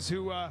guys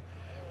who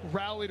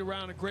rallied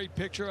around a great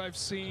picture I've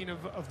seen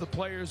of the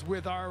players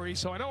with Ari.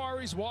 So I know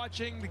Ari's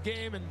watching the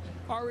game, and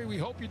Ari, we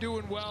hope you're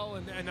doing well.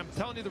 And I'm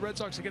telling you, the Red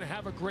Sox are going to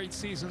have a great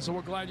season, so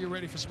we're glad you're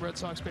ready for some Red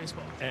Sox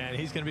baseball. And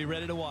he's going to be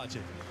ready to watch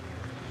it.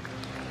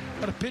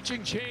 Got a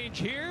pitching change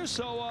here,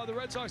 so the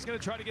Red Sox are going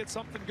to try to get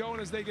something going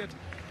as they get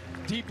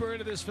deeper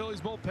into this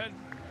Phillies bullpen.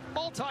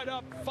 All tied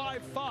up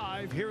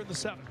 5-5 here in the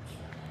 7th.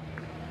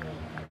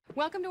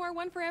 Welcome to our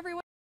One for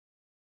Everyone.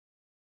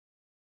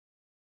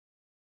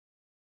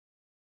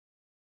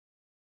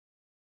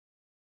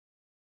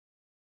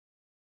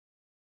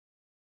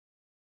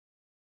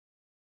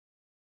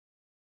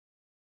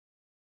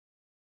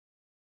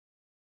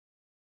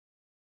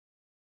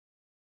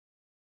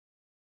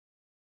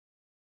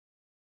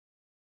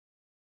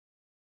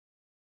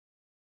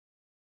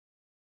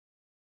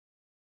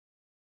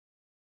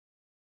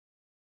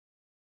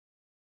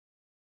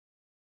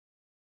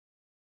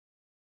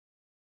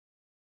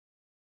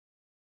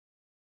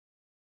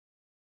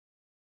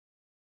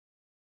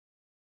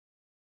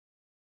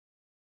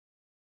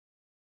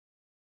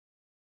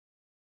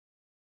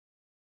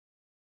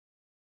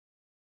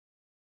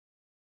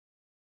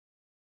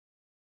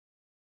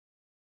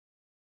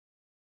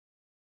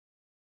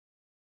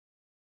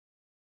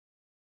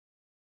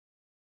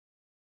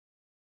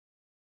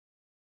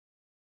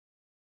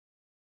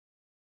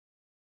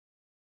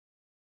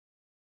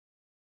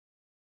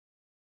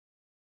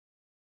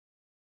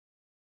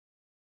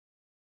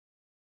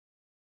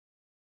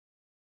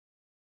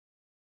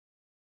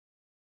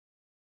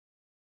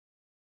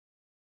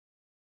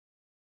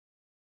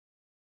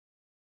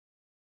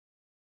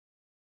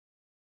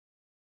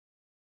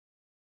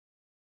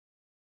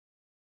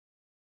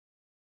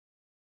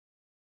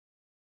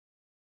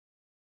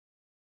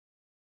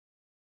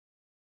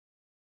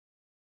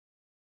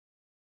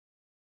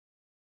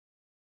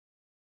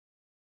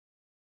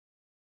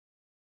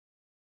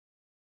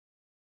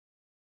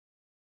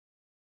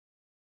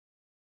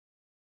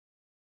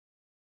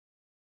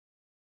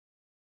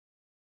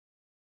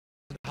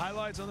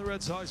 Highlights on the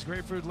Red Sox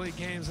Grapefruit League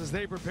games as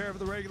they prepare for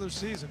the regular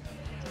season.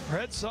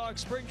 Red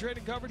Sox spring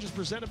training coverage is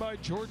presented by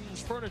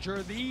Jordan's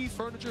Furniture, the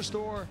furniture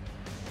store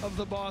of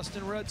the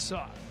Boston Red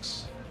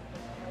Sox.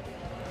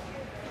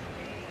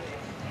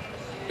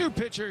 New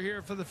pitcher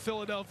here for the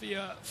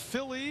Philadelphia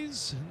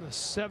Phillies in the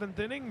 7th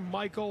inning.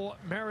 Michael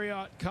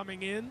Marriott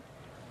coming in.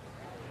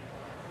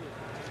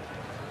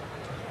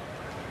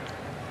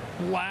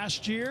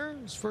 Last year,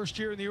 his first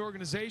year in the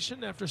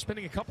organization after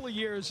spending a couple of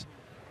years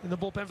in the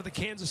bullpen for the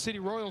Kansas City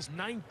Royals.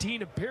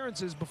 19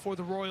 appearances before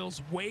the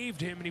Royals waived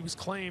him and he was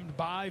claimed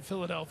by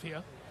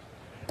Philadelphia.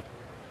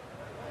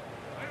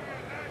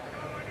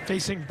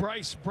 Facing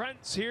Bryce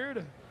Brent's here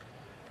to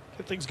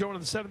get things going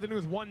in the 7th inning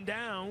with one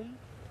down.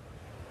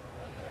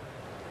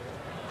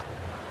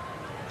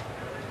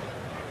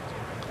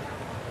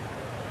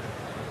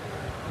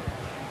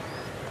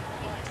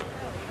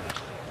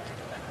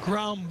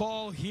 Ground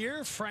ball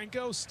here.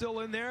 Franco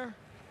still in there.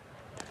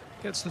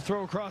 Gets the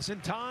throw across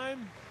in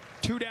time.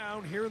 2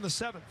 down here in the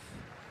 7th.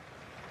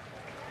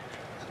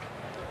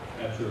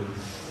 After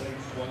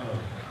 6-1.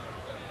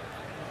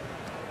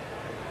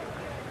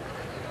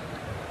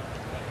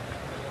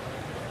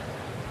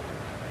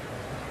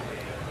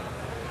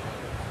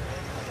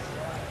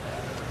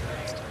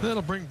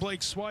 That'll bring Blake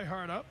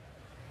Swihart up.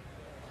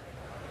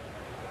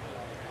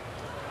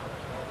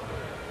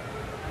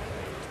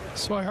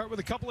 Swihart with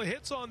a couple of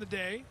hits on the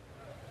day.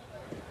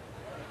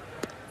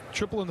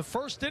 Triple in the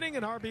 1st inning,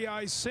 an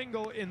RBI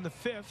single in the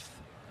 5th.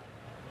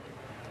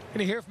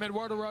 Going to hear from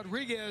Eduardo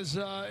Rodriguez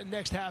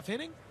next half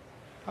inning.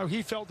 How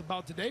he felt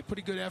about today.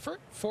 Pretty good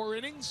effort. 4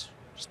 innings,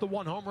 just the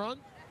 1 home run.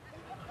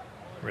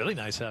 Really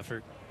nice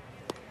effort.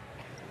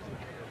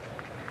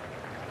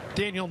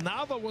 Daniel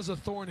Nava was a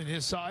thorn in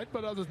his side,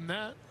 but other than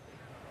that,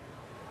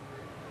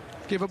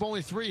 gave up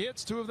only 3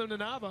 hits, 2 of them to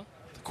Nava.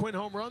 The Quinn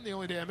home run, the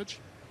only damage.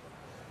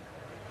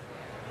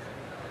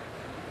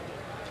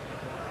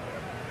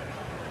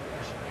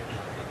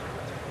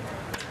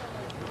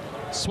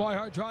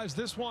 Swihart drives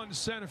this one to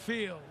center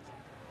field.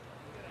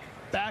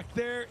 Back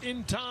there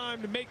in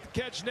time to make the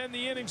catch and end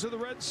the innings of the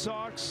Red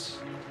Sox.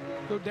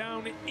 Go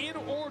down in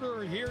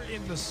order here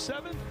in the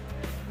 7th.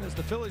 as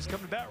the Phillies come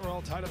to bat. We're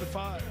all tied up at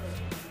 5.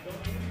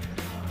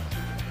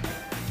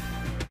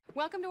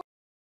 Welcome to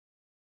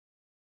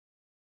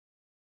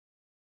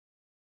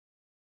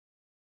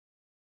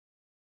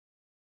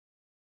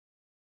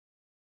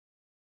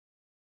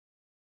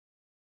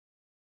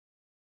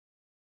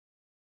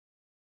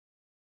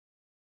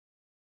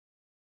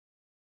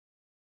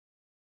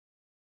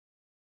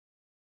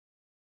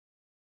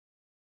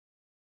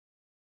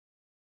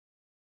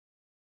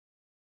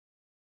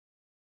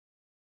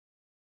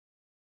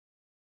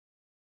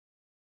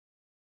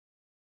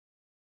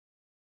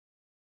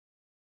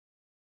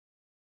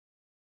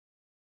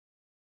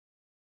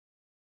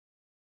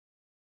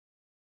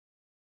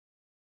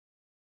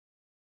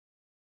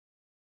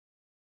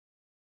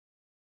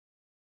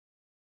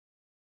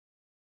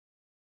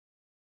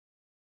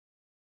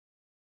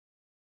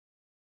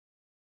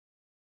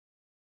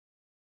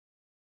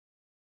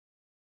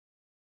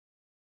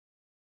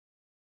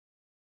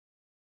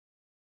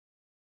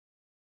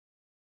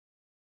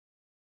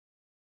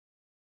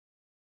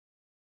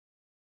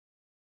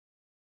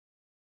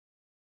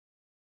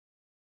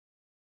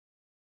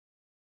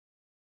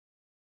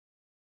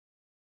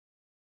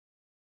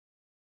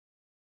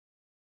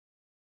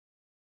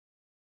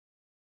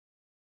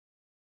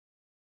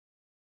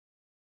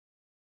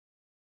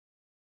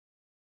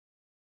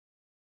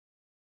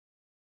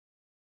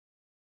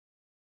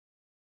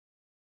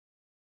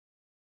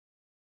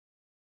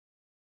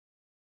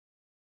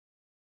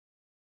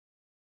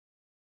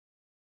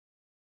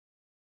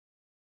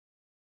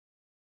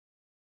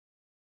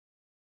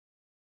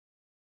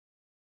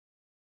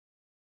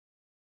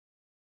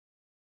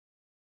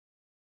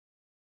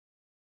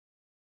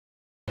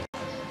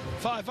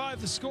Five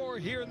the score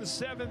here in the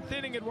 7th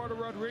inning. Eduardo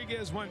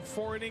Rodriguez went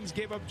 4 innings,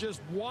 gave up just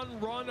 1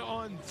 run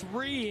on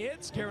 3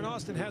 hits. Karen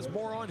Austin has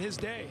more on his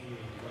day.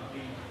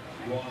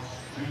 Ross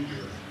Jr.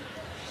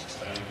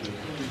 And the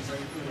Phillies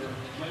outfielder,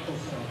 Michael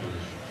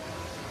Saunders.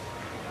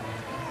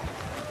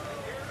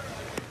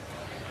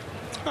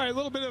 All right, a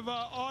little bit of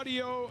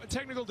audio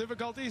technical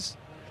difficulties.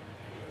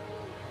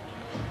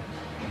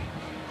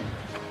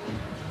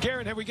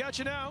 Karen, have we got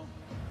you now?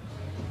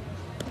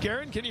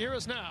 Karen, can you hear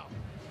us now?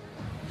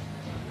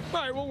 All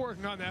right, we're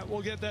working on that.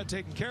 We'll get that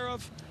taken care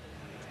of.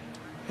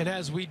 And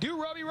as we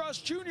do, Robbie Ross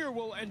Jr.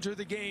 will enter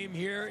the game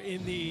here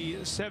in the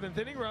 7th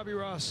inning. Robbie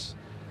Ross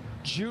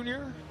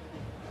Jr.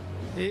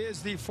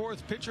 is the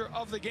 4th pitcher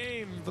of the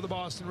game for the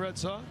Boston Red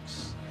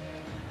Sox.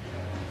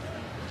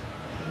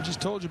 I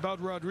just told you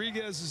about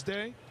Rodriguez's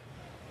day.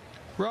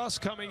 Ross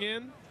coming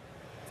in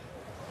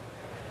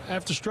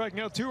after striking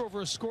out 2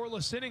 over a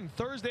scoreless inning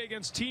Thursday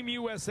against Team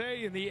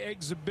USA in the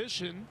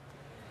exhibition.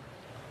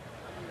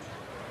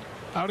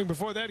 Outing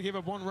before that, he gave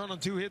up 1 run on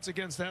 2 hits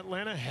against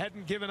Atlanta.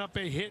 Hadn't given up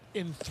a hit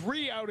in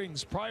 3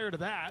 outings prior to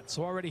that.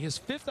 So already his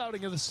 5th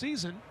outing of the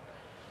season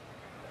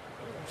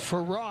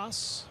for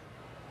Ross,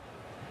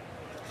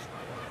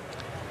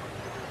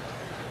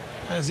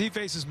 as he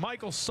faces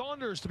Michael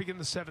Saunders to begin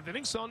the 7th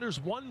inning. Saunders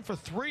 1 for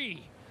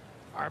 3.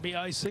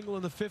 RBI single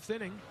in the 5th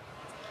inning.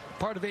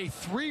 Part of a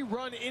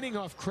 3-run inning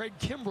off Craig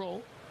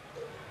Kimbrell.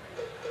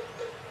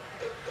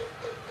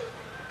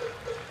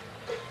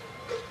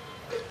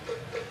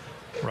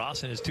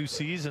 Ross in his 2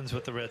 seasons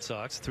with the Red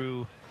Sox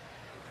threw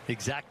the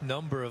exact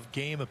number of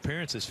game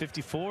appearances,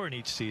 54 in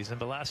each season,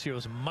 but last year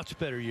was a much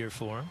better year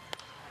for him.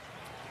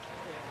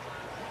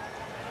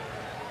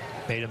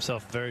 Made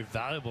himself a very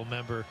valuable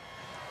member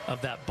of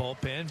that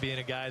bullpen, being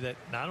a guy that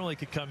not only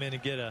could come in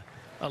and get a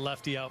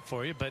lefty out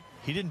for you, but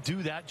he didn't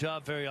do that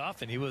job very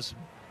often. He was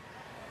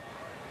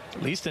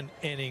at least an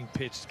inning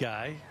pitched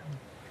guy.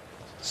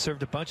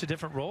 Served a bunch of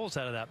different roles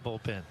out of that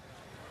bullpen.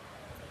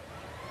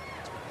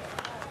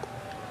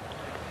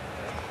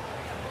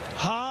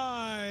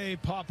 High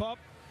pop-up.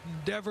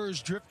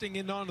 Devers drifting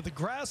in onto the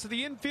grass of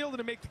the infield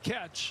to make the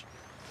catch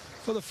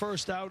for the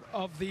 1st out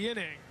of the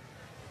inning.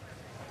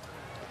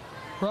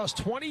 Ross,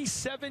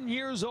 27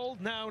 years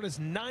old now, in his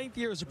 9th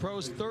year as a pro,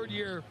 his 3rd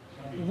year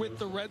with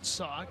the Red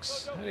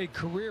Sox. Had a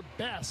career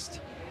best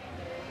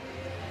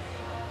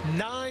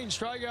 9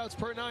 strikeouts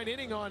per 9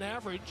 inning on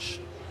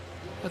average.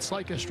 That's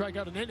like a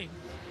strikeout an inning.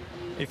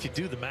 If you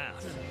do the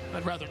math.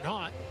 I'd rather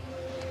not.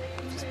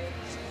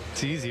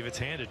 It's easy if it's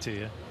handed to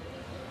you.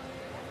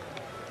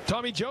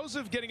 Tommy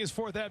Joseph getting his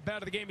 4th at-bat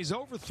of the game. He's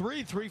over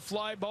 3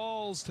 fly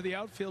balls to the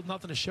outfield.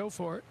 Nothing to show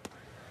for it.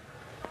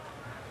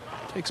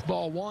 Takes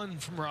ball 1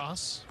 from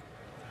Ross.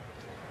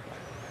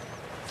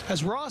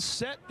 Has Ross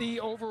set the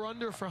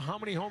over-under for how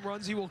many home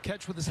runs he will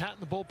catch with his hat in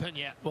the bullpen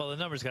yet? Well, the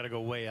number's got to go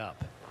way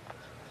up.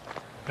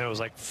 It was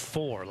like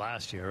 4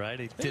 last year, right?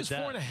 He did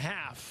that. 4.5.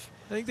 I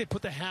think they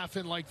put the half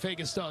in like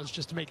Vegas does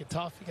just to make it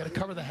tough. You got to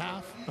cover the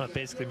half. Well, it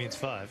basically means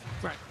 5.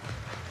 Right.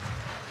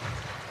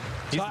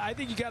 So I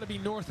think you got to be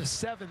north of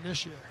 7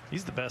 this year.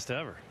 He's the best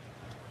ever.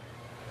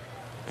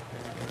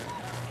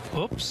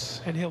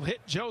 Oops. And he'll hit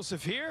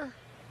Joseph here.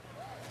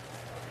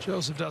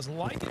 Joseph doesn't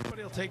like it, but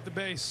he'll take the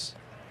base.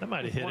 That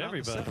might have hit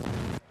everybody.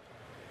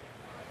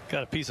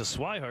 Got a piece of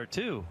Swihart,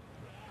 too.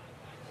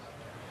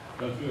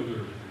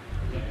 Outfielder,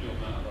 Daniel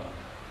Nava.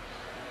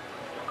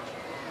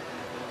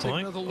 Take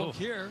another look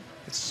here.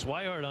 It's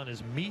Swihart on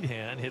his meat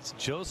hand, hits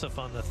Joseph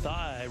on the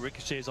thigh,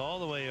 ricochets all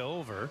the way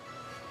over.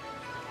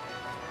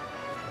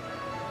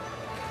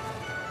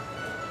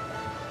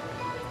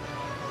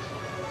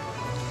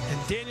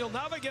 And Daniel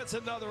Nava gets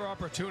another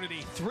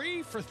opportunity.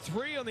 3 for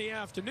 3 on the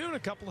afternoon. A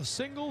couple of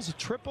singles, a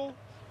triple.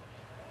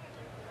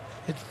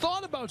 Had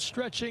thought about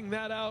stretching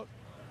that out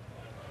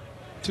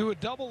to a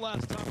double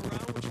last time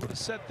around, which would have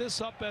set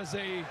this up as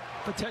a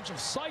potential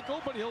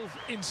cycle, but he'll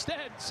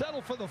instead settle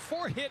for the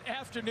 4-hit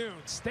afternoon.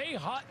 Stay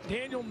hot,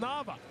 Daniel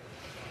Nava.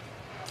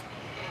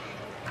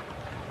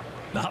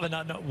 Nava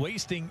not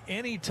wasting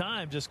any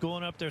time, just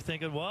going up there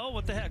thinking, well,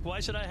 what the heck, why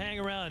should I hang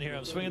around here?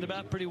 I'm swinging the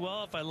bat pretty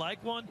well. If I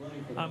like one,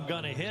 I'm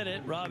going to hit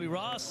it. Robbie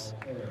Ross,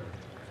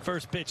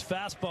 first pitch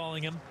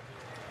fastballing him,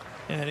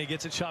 and he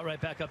gets it shot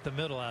right back up the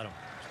middle at him.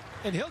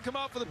 And he'll come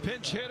out for the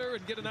pinch hitter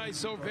and get a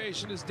nice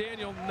ovation as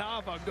Daniel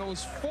Nava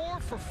goes 4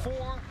 for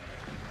 4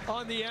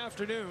 on the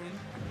afternoon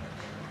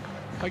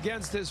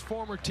against his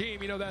former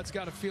team. You know, that's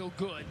got to feel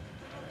good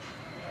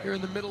here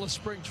in the middle of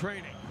spring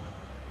training.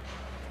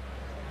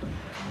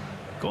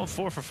 Going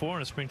 4 for 4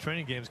 in a spring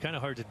training game is kind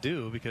of hard to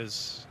do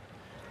because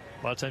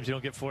a lot of times you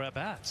don't get 4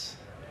 at-bats.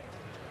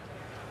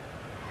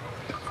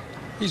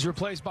 He's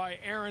replaced by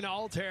Aaron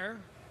Altair,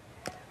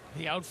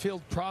 the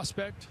outfield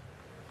prospect.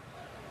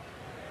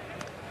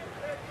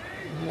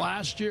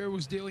 Last year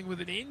was dealing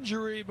with an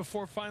injury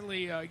before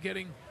finally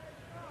getting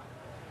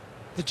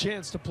the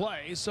chance to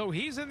play. So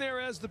he's in there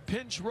as the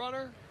pinch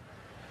runner.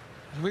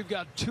 And we've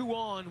got 2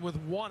 on with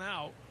 1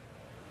 out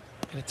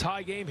in a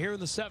tie game here in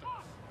the 7th.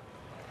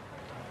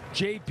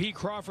 J.P.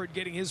 Crawford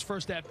getting his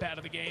first at-bat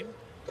of the game.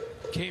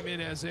 Came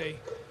in as a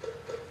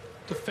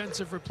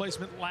defensive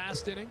replacement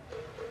last inning.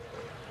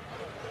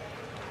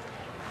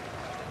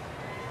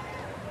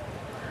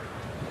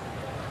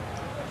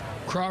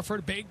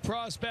 Crawford, big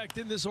prospect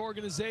in this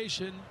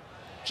organization,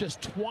 just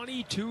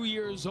 22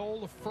 years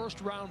old, a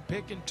first-round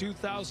pick in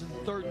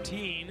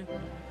 2013.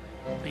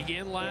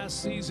 Began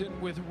last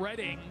season with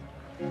Reading,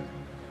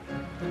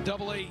 the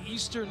AA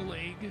Eastern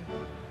League.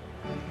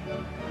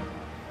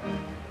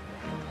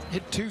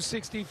 Hit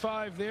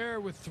 265 there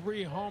with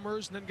 3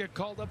 homers, and then got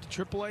called up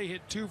to AAA,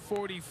 hit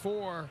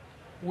 244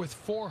 with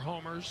 4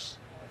 homers.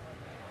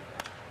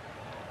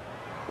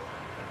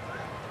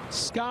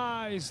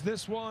 Skies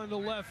this one to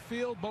left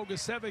field.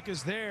 Bogusevic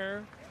is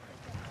there.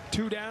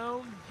 2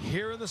 down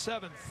here in the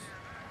 7th.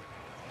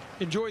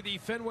 Enjoy the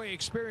Fenway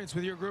experience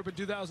with your group in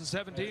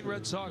 2017.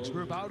 Red Sox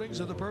group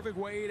outings are the perfect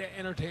way to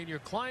entertain your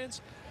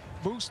clients,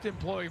 boost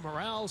employee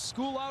morale,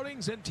 school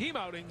outings, and team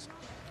outings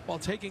while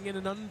taking in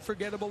an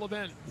unforgettable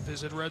event.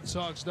 Visit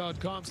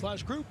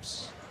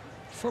redsox.com/groups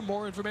for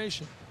more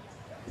information.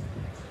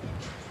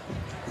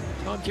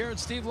 Tom Karen,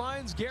 Steve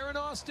Lyons, Garen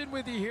Austin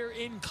with you here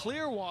in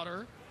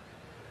Clearwater.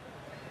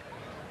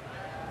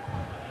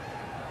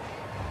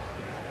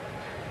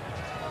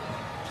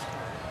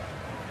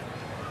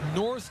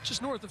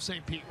 Just north of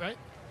St. Pete, right?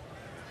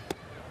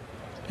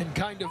 And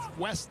kind of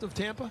west of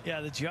Tampa.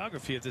 Yeah, the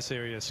geography of this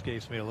area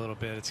escapes me a little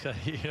bit. It's got,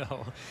 you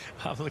know,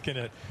 I'm looking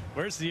at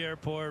where's the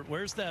airport,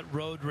 where's that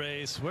road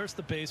race, where's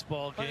the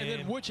baseball game, and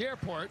then which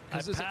airport?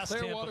 Because it's a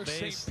Clearwater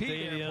St.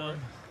 Pete airport.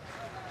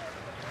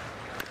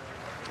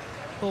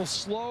 A little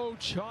slow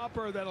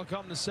chopper that'll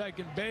come to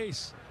second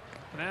base.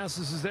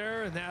 Manassas is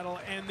there, and that'll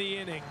end the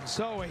inning.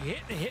 So a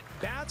hit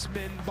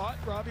batsman, but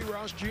Robbie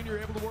Ross Jr.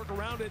 able to work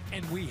around it,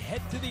 and we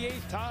head to the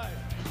 8th tie.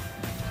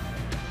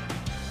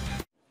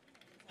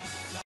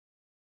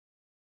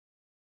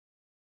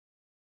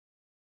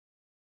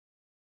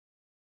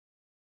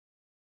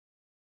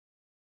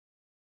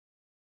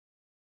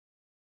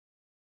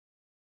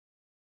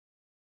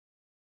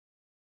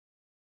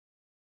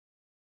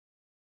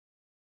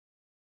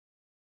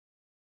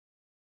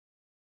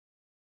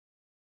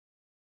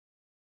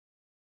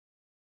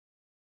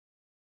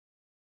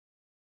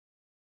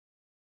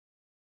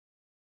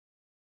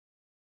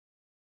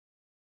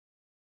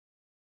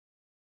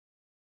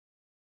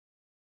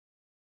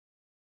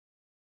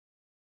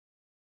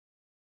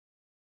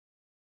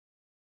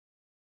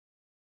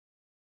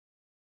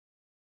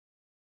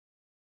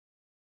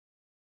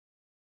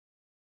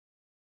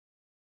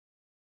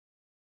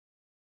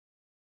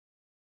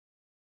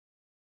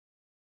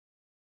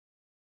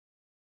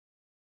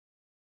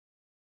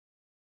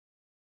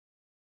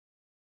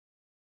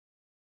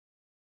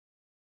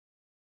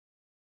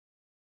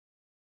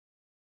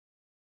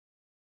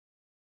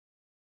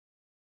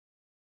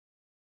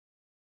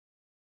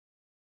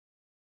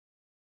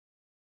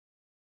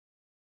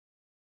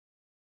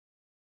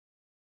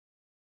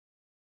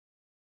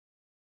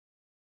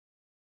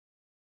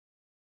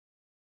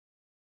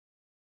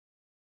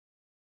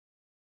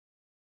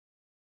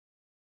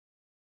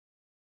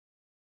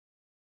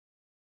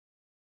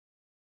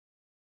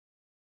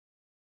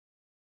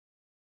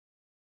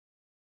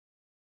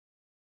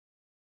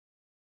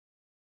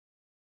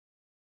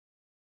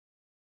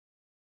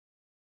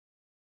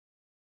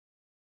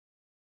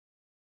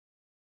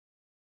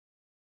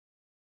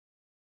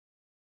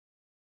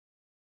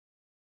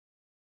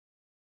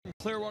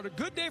 Clearwater.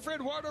 Good day for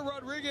Eduardo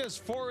Rodriguez.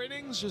 4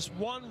 innings, just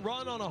 1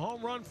 run on a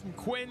home run from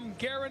Quinn.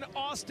 Garen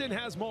Austin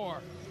has more.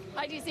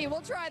 Hi, DC.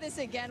 We'll try this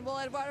again. Well,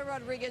 Eduardo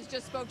Rodriguez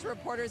just spoke to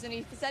reporters, and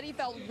he said he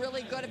felt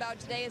really good about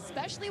today,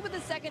 especially with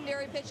the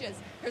secondary pitches.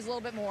 Here's a little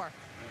bit more.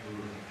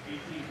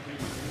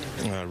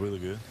 Really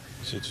good.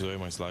 So today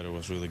my slider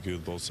was really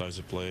good, both sides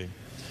of play.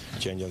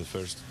 Change at the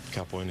first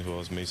couple innings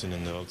was missing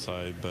in the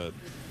outside, but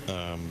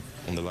on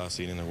the last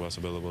inning I was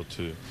available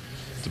to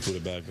put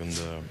it back in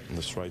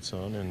the strike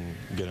zone and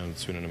get on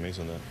swing and a miss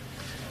on that.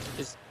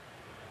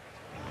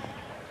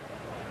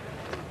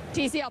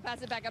 TC, I'll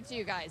pass it back up to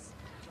you guys.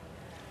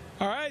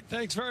 All right,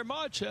 thanks very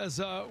much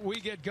as we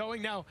get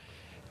going. Now,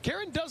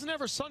 Karen doesn't have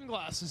her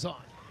sunglasses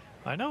on.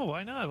 I know,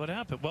 why not? What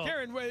happened? Well,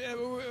 Karen,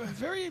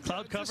 very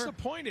cloud cover?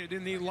 Disappointed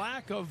in the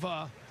lack of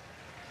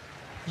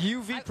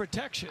UV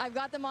protection. I've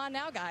got them on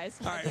now, guys.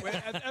 All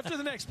right, after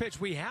the next pitch,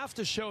 we have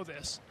to show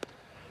this.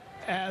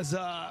 As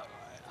I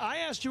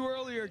asked you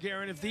earlier,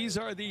 Garen, if these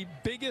are the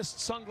biggest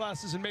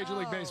sunglasses in Major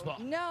League Baseball.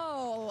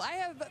 No, I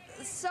have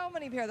so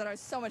many pair that are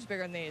so much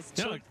bigger than these.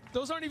 So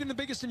those aren't even the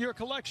biggest in your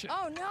collection.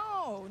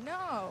 Oh,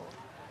 no.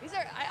 These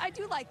are. I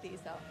do like these,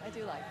 though. I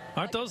do like.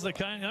 Aren't those the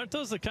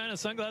kind of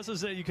sunglasses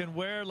that you can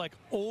wear like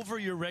over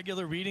your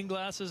regular reading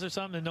glasses or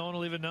something, and no one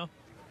will even know?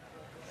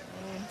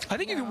 I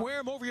think you can wear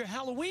them over your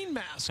Halloween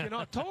mask in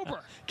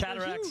October.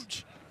 Cataracts.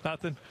 Huge.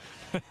 Nothing.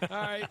 All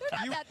right.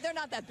 They're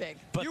not that big.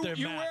 But you they're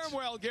wear them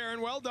well, Garen.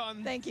 Well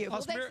done. Thank you.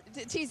 Well,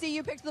 TC,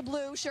 you picked the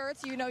blue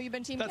shirts. You know you've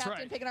been team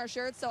captain picking our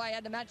shirts, so I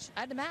had to match.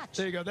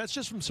 There you go. That's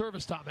just from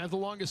service time. I have the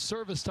longest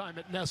service time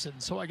at Nesson,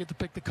 so I get to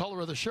pick the color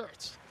of the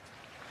shirts.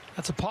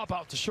 That's a pop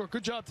out to short.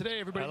 Good job today,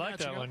 everybody. I like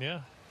that up. one,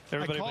 yeah.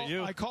 Everybody but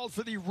you. I called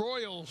for the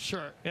Royal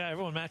shirt. Yeah,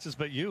 everyone matches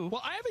but you.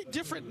 Well, I have a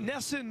different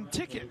Nesson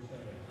ticket.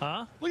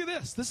 Huh? Look at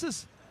this.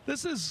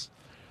 This is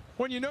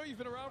when you know you've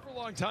been around for a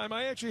long time.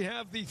 I actually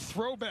have the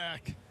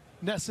throwback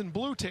Nesson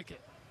blue ticket.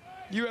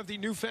 You have the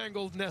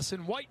newfangled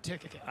Nesson white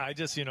ticket. I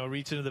just,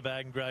 reach into the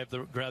bag and grab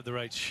the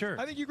right shirt.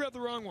 I think you grabbed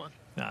the wrong one.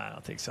 No, I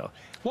don't think so.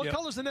 What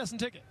color's the Nesson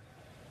ticket?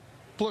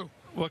 Blue.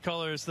 What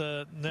color is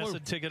the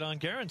Nesson ticket on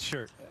Garen's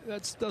shirt?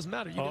 That doesn't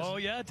matter.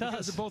 Yeah, it does. You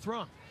guys are both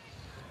wrong.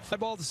 I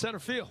balled to center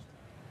field.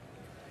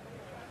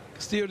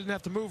 Castillo didn't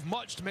have to move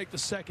much to make the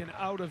second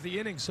out of the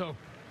inning, so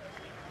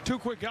 2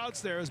 quick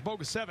outs there as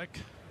Bogusevic.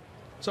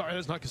 Sorry,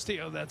 that's not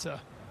Castillo. That's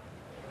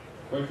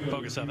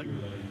Bogusevic.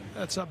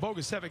 That's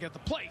Bogusevic at the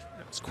plate.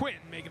 That's Quinn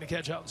making a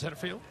catch out in center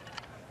field.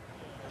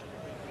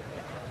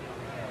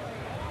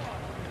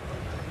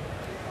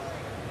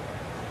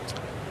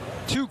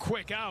 Two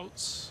quick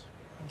outs.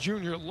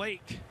 Junior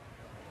Lake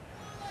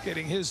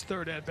getting his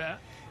third at bat.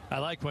 I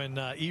like when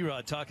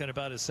Erod, talking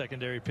about his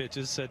secondary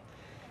pitches, said,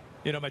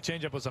 my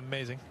changeup was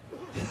amazing.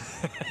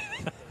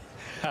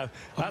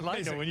 I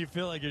like it when you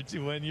feel like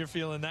you're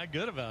feeling that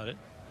good about it.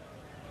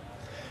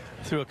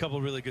 Threw a couple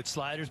really good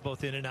sliders,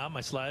 both in and out.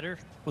 My slider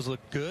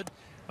looked good.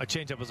 My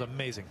changeup was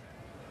amazing.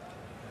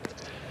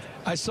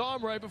 I saw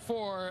him right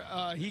before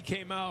he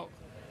came out.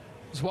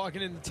 He was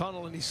walking in the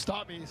tunnel and he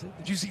stopped me. He said,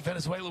 "Did you see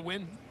Venezuela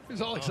win?" He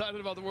was all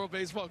excited about the World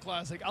Baseball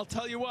Classic. I'll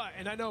tell you what,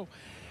 and I know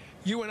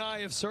you and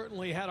I have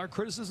certainly had our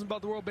criticism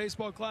about the World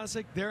Baseball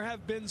Classic. There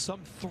have been some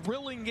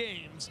thrilling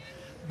games.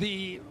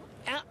 The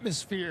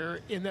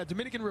atmosphere in that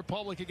Dominican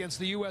Republic against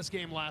the U.S.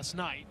 game last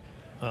night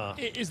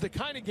is the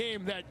kind of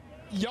game that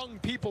young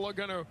people are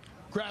going to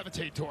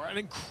gravitate toward. An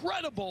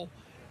incredible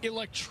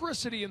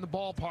electricity in the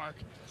ballpark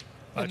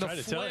and the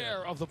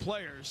flair of the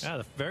players. Yeah,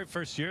 the very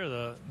first year of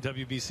the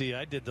WBC,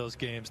 I did those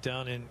games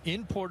down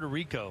in Puerto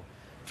Rico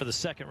for the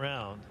second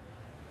round.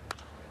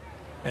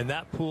 And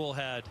that pool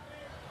had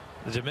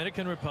the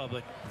Dominican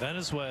Republic,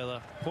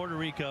 Venezuela, Puerto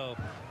Rico,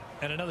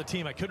 and another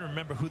team. I couldn't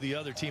remember who the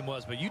other team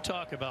was, but you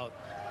talk about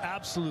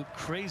absolute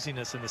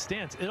craziness in the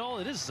stands. All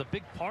it is a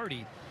big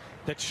party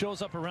that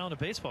shows up around a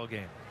baseball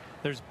game.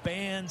 There's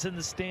bands in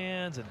the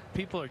stands and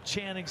people are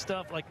chanting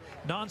stuff like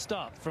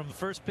nonstop from the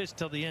first pitch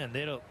till the end.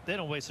 They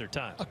don't waste their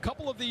time. A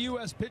couple of the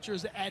U.S.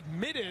 pitchers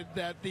admitted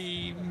that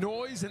the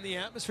noise and the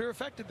atmosphere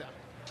affected them.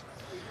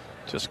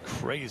 Just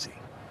crazy.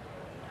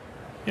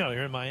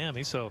 You're in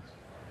Miami, so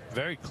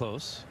very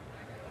close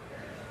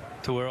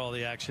to where all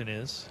the action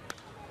is.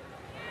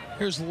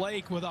 Here's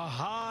Lake with a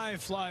high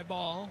fly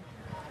ball.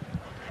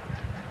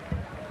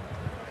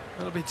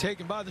 It'll be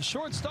taken by the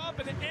shortstop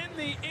and end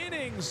the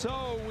inning.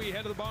 So we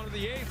head to the bottom of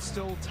the 8th,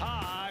 still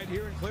tied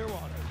here in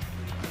Clearwater.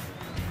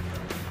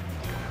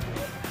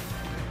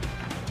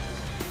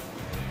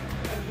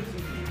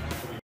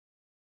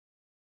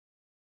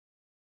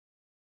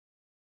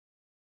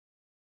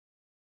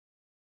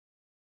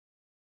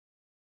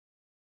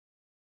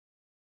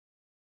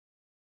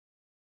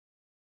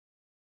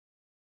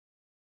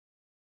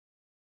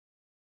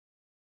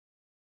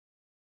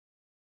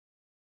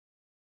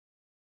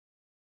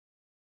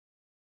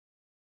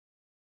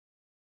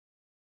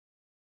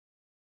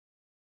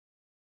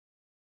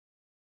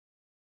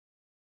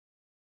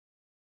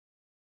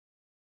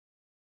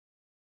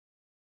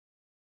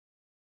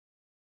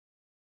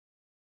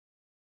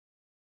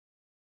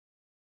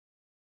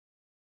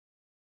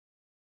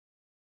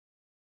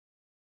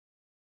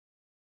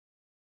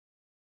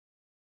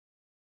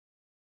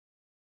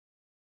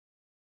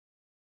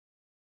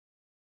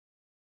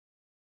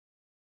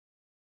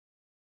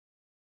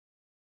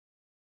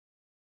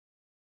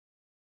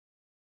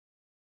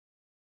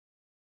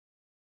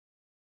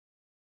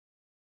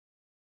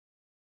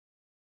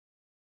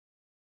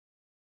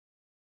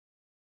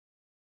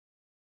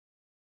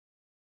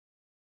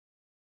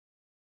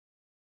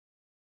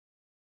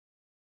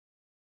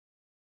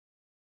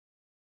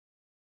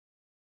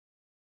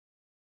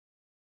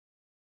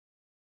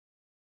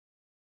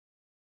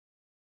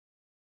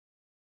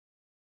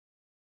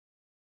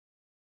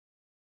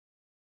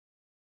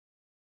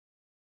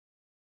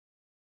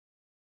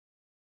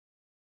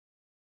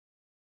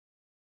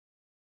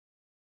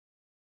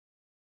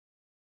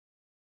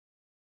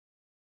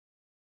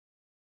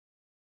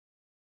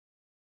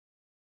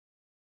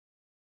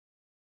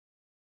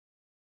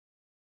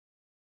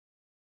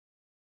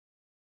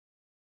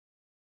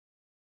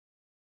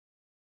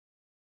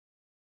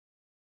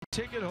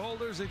 Ticket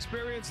holders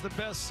experience the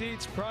best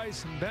seats,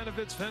 price, and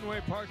benefits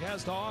Fenway Park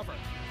has to offer.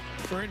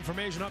 For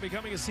information on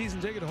becoming a season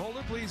ticket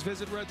holder, please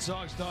visit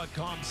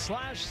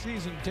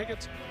redsox.com/season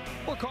tickets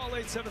or call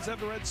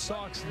 877 Red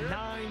Sox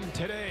 9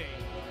 today.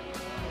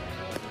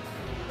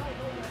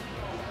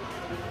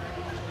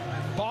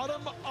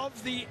 Bottom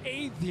of the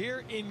 8th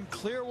here in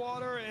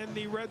Clearwater, and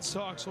the Red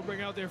Sox will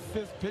bring out their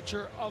 5th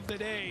pitcher of the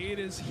day. It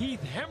is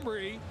Heath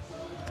Hembree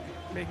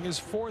making his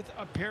 4th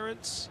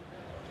appearance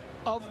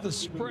of the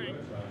spring.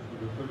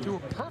 Threw a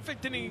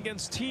perfect inning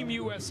against Team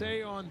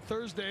USA on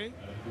Thursday.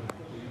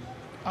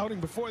 Outing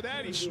before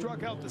that, he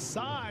struck out the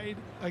side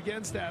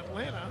against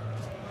Atlanta.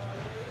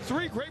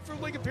 3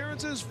 Grapefruit League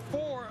appearances,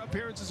 4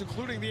 appearances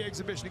including the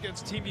exhibition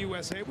against Team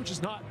USA, which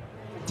is not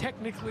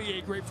technically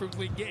a Grapefruit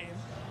League game.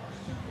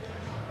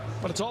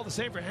 But it's all the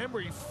same for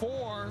Hembree.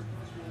 4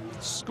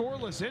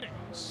 scoreless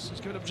innings.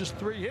 He's given up just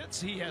 3 hits.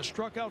 He has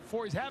struck out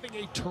 4. He's having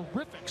a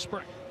terrific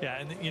spring. Yeah,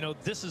 and you know,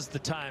 this is the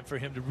time for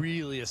him to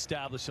really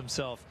establish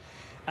himself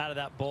out of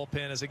that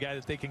bullpen as a guy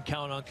that they can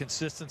count on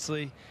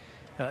consistently.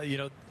 You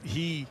know,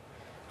 he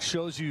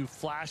shows you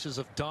flashes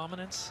of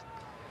dominance.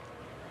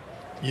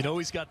 You know,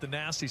 he's got the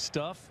nasty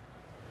stuff.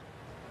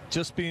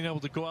 Just being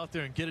able to go out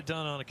there and get it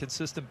done on a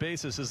consistent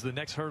basis is the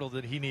next hurdle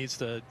that he needs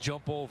to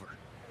jump over.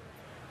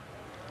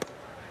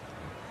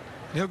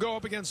 He'll go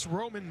up against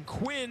Roman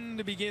Quinn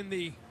to begin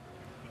the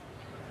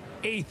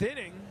 8th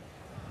inning.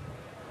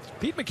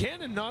 Pete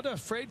McCannon not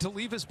afraid to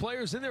leave his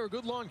players in there a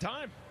good long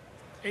time.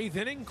 8th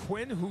inning,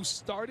 Quinn, who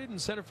started in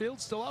center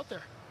field, still out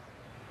there.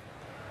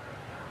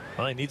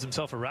 Well, he needs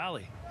himself a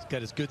rally. He's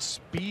got his good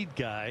speed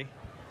guy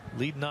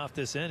leading off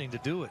this inning to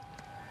do it.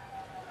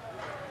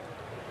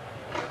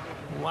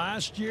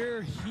 Last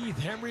year, Heath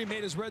Hembree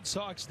made his Red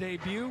Sox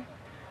debut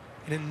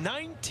in a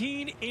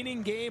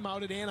 19-inning game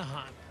out at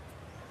Anaheim.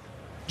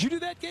 Did you do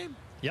that game?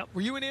 Yep. Were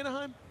you in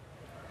Anaheim?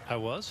 I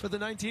was. For the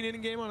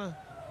 19-inning game on a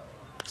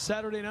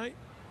Saturday night?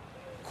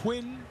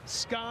 Quinn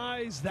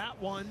skies that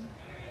one.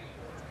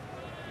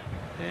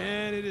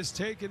 And it is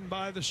taken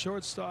by the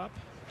shortstop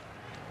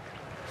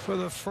for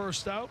the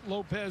first out.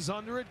 Lopez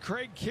under it.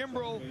 Craig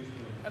Kimbrell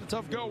had a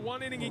tough go.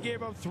 1 inning, he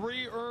gave up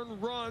 3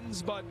 earned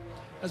runs, but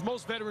as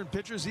most veteran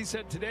pitchers, he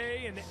said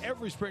today and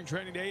every spring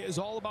training day is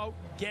all about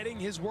getting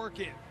his work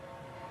in.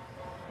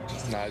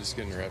 Nah, just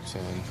getting reps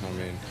in. I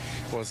mean,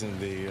 it wasn't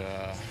the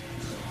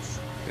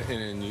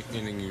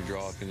inning you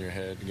draw up in your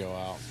head to go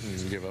out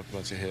and give up a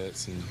bunch of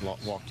hits and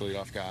walk the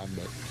leadoff guy,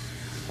 but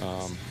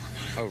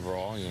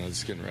overall, you know,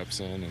 just getting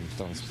reps in and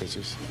throwing some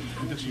pitches.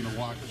 I'm guessing the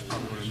walk is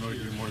probably what annoyed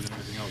you more than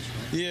anything else,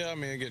 right? Yeah, I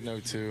mean, getting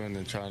 0-2 and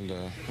then trying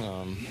to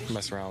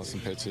mess around with some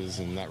pitches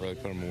and not really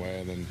put them away,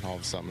 and then all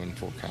of a sudden in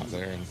full count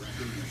there. And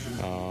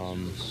I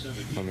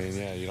mean,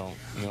 yeah, you don't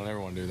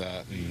ever want to do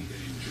that, and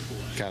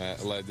kind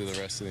of led to the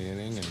rest of the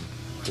inning and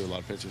threw a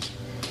lot of pitches.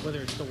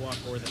 Whether it's the walk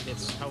or the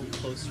hits, how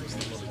close was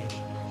the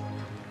location?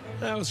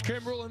 That was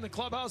Kimbrell in the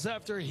clubhouse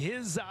after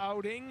his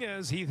outing,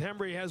 as Heath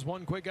Hembree has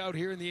one quick out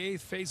here in the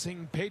 8th,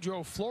 facing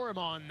Pedro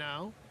Florimon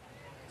now.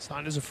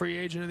 Signed as a free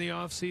agent in the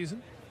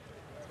offseason.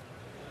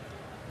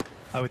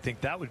 I would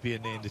think that would be a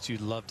name that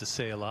you'd love to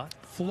say a lot.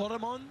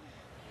 Florimon?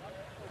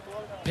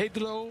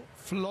 Pedro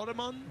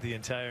Florimon? The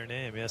entire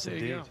name, yes, there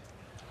indeed.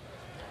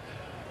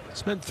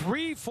 Spent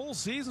 3 full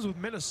seasons with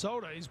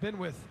Minnesota. He's been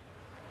with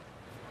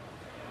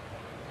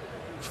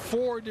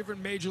 4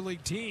 different major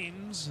league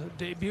teams,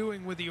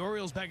 debuting with the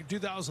Orioles back in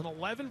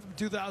 2011, from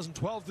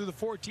 2012 through the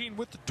 14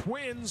 with the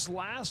Twins,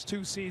 last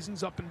 2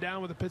 seasons up and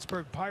down with the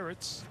Pittsburgh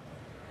Pirates.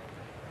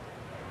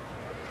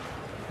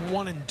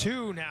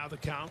 1-2 now the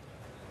count.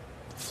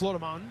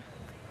 Florimon.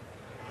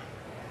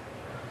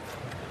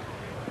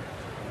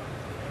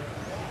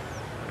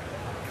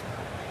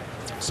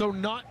 So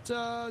not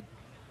to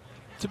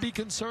be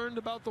concerned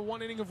about the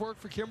 1 inning of work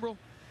for Kimbrell?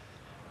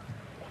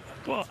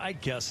 Well, I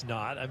guess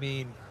not. I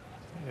mean,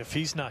 if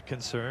he's not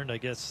concerned, I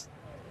guess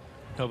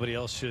nobody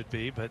else should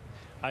be. But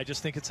I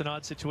just think it's an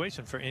odd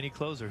situation for any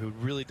closer who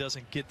really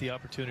doesn't get the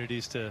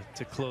opportunities to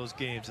close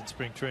games in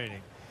spring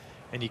training.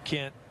 And you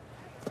can't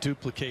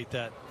duplicate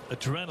that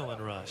adrenaline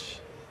rush.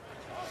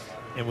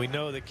 And we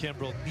know that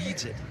Kimbrell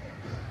needs it.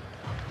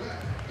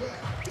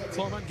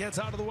 Florimon gets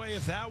out of the way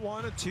of that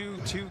one, a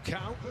 2-2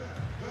 count.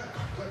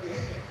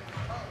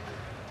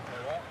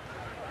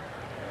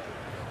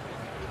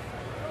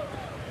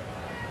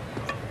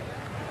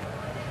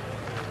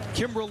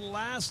 Kimbrell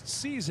last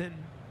season,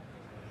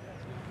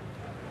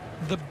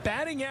 the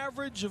batting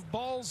average of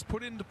balls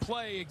put into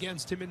play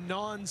against him in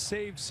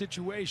non-saved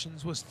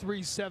situations was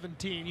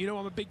 .317. You know,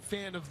 I'm a big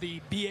fan of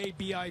the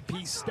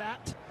BABIP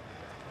stat,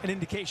 an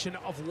indication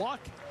of luck,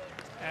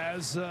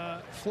 as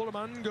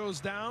Florimon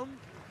goes down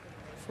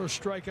for a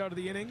strikeout of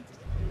the inning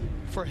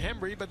for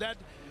Hembree. But that,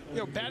 you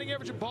know, batting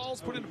average of balls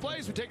put into play,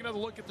 as we take another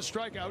look at the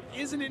strikeout,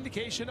 is an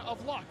indication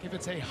of luck. If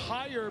it's a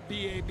higher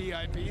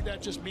BABIP,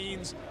 that just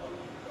means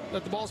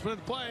that the balls put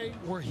into play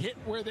were hit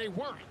where they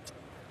weren't.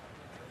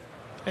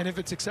 And if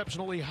it's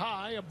exceptionally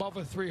high, above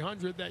a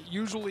 300, that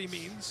usually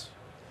means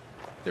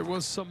there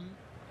was some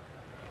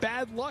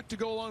bad luck to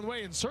go a long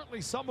way, and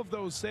certainly some of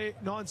those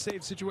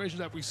non-save situations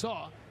that we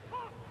saw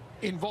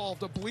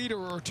involved a bleeder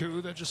or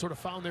two that just sort of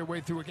found their way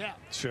through a gap.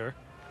 Sure.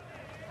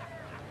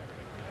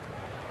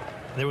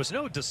 There was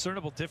no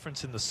discernible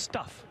difference in the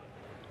stuff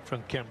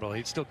from Kimbrel.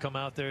 He'd still come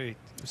out there. He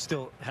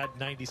still had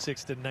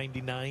 96 to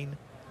 99.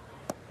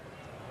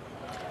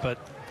 But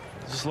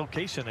his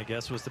location, I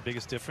guess, was the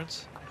biggest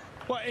difference.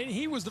 Well, and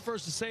he was the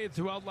first to say it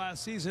throughout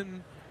last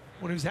season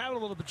when he was having a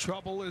little bit of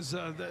trouble is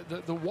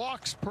the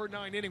walks per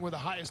 9 inning were the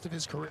highest of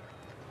his career.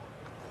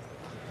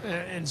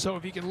 And so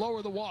if he can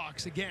lower the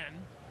walks again,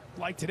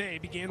 like today,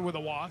 began with a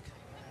walk.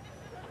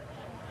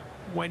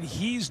 When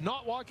he's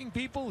not walking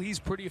people, he's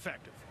pretty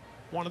effective.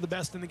 One of the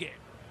best in the game.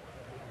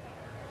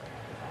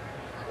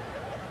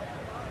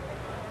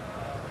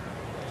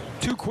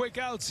 2 quick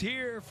outs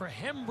here for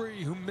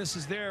Hembree, who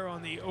misses there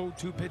on the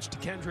 0-2 pitch to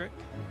Kendrick.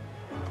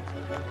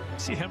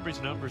 See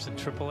Hembree's numbers in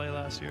AAA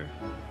last year.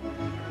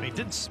 I mean, he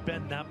didn't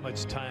spend that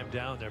much time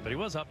down there, but he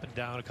was up and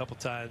down a couple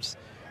times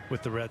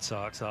with the Red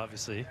Sox,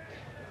 obviously.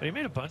 But he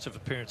made a bunch of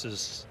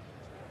appearances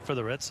for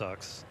the Red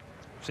Sox.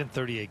 He's in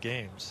 38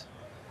 games.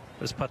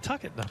 His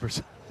Pawtucket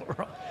numbers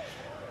were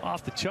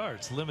off the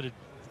charts. Limited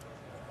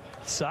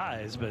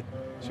size, but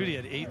shoot, he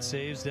had 8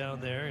 saves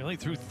down there. He only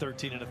threw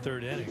 13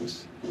 1/3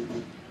 innings.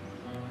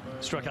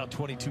 Struck out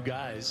 22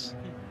 guys.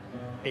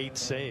 8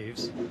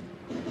 saves.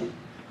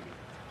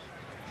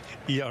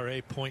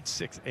 ERA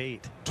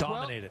 .68.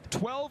 Dominated.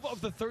 12 of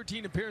the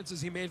 13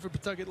 appearances he made for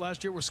Pawtucket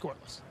last year were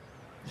scoreless.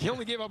 He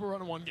only gave up a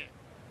run in 1 game.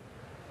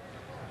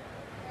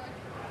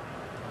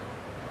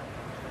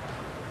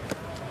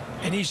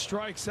 And he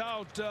strikes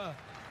out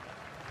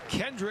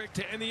Kendrick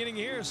to end the inning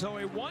here. So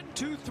a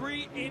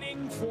 1-2-3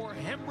 inning for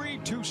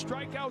Hembree, 2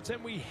 strikeouts,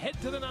 and we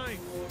head to the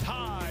 9th,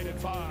 tied at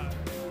 5.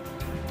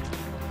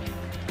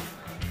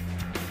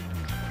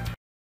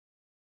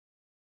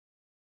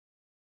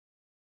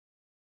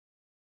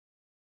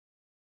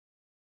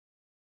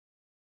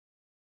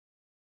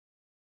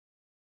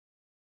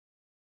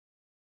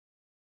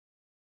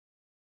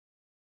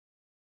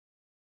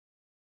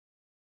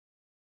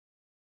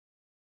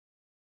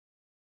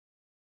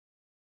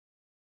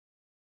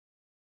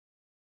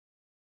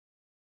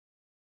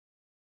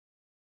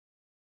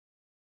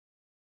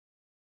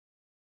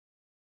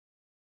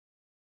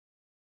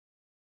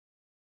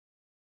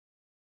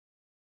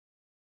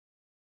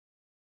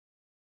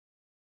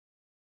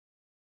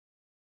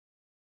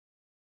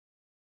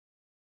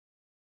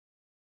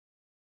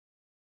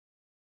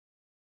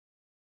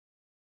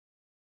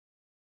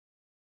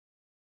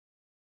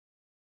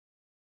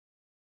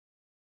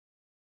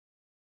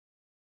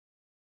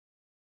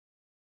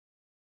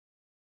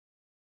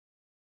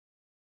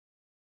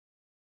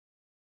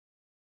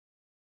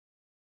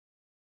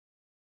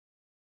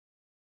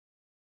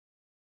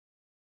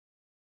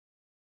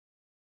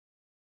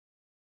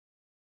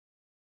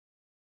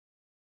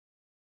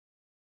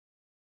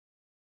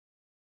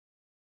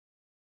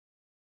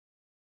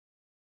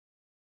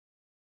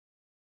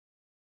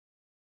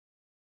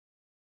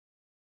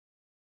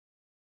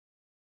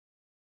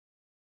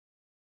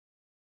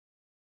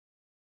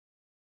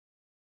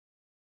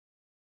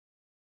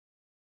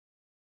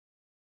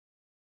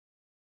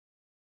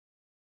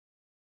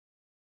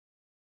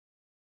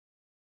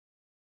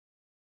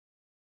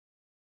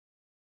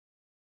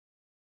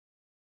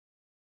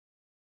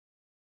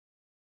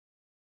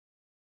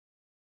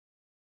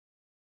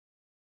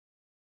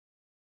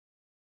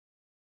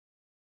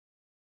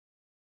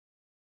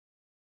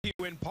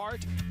 In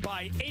part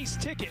by Ace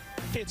Ticket.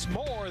 It's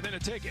more than a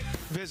ticket.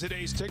 Visit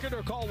Ace Ticket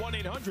or call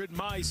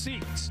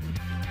 1-800-MY-SEATS.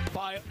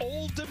 By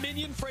Old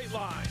Dominion Freight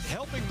Line,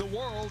 helping the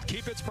world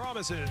keep its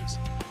promises.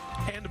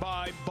 And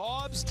by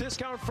Bob's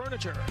Discount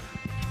Furniture.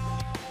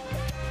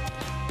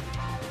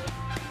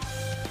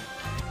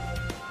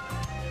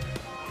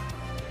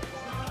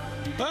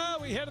 Well,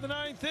 we head to the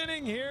 9th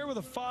inning here with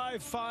a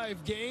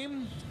 5-5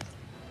 game.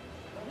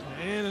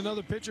 And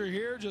another pitcher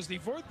here, just the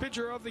 4th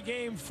pitcher of the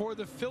game for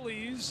the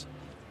Phillies.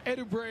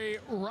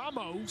 Eduardo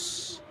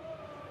Ramos,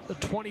 the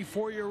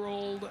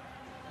 24-year-old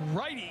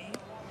righty.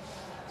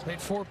 He's made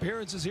 4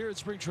 appearances here at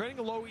spring training,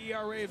 a low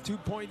ERA of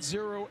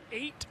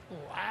 2.08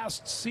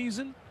 last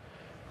season.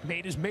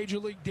 Made his major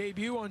league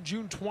debut on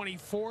June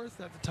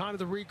 24th at the time of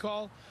the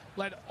recall.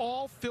 Led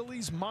all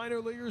Phillies minor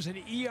leaguers in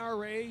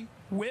ERA,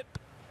 whip,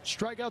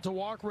 strikeout to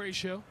walk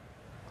ratio.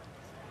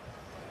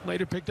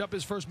 Later picked up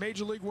his first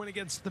major league win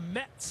against the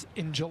Mets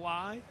in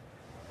July.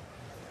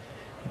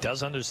 He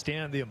does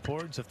understand the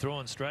importance of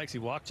throwing strikes. He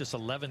walked just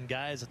 11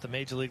 guys at the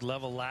major league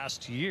level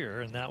last year,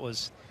 and that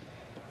was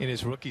in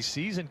his rookie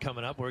season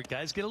coming up, where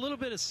guys get a little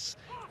bit of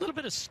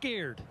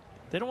scared.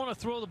 They don't want to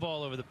throw the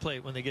ball over the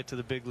plate when they get to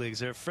the big leagues.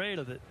 They're afraid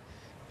of it.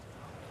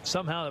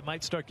 Somehow it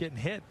might start getting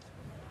hit.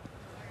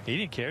 He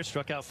didn't care.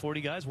 Struck out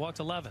 40 guys, walked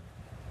 11.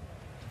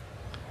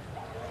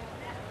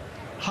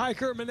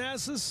 Hiker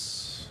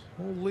Manassas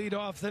will lead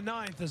off the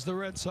 9th as the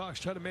Red Sox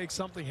try to make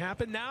something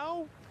happen.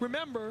 Now,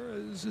 remember,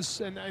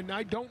 and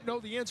I don't know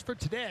the answer for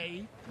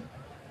today,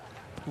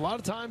 a lot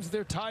of times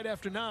they're tied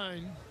after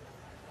 9,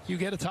 you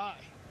get a tie.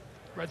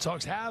 Red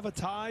Sox have a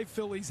tie.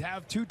 Phillies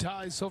have 2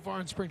 ties so far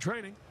in spring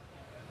training.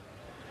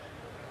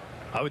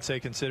 I would say,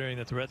 considering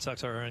that the Red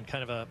Sox are in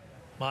kind of a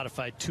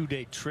modified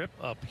 2-day trip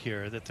up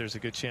here, that there's a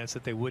good chance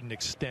that they wouldn't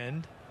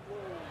extend.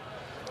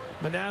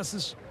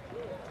 Manassas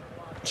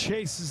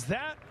chases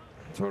that.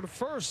 Throw to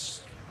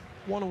first.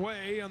 1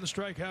 away on the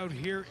strikeout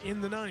here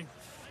in the 9th.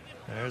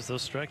 There's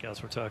those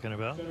strikeouts we're talking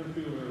about.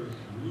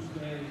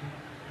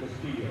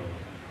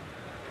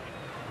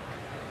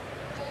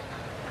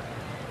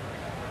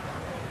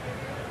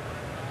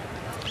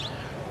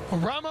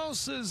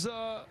 Ramos's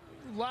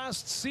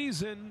last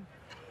season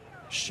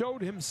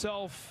showed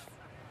himself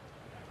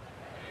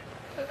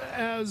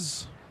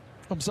as,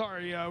 we're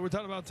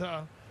talking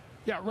about,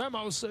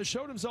 Ramos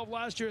showed himself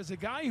last year as a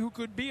guy who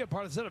could be a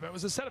part of the setup. It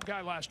was a setup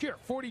guy last year.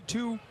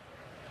 42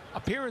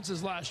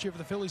 appearances last year for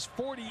the Phillies,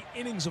 40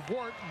 innings of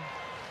work.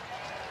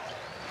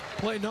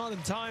 Play not in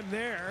time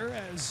there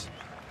as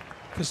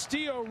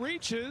Castillo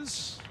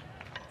reaches.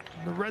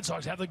 The Red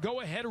Sox have the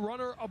go-ahead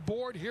runner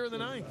aboard here in the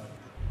 9th.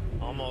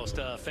 Almost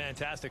a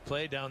fantastic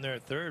play down there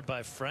at third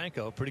by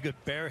Franco. Pretty good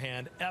bare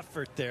hand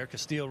effort there.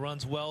 Castillo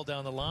runs well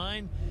down the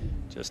line.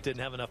 Just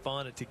didn't have enough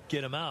on it to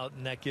get him out,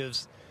 and that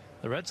gives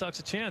the Red Sox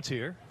a chance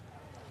here.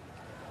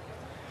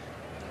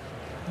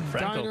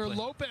 Diner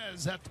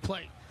Lopez at the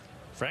plate.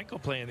 Franco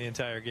playing the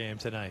entire game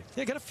tonight.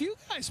 Yeah, got a few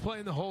guys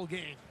playing the whole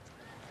game.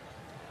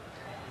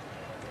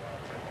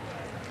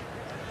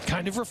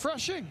 Kind of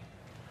refreshing.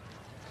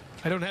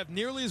 I don't have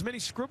nearly as many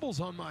scribbles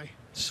on my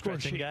score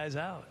Stretching sheet. guys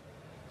out.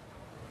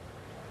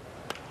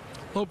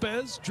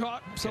 Lopez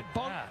drops a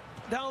bump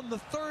down the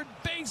third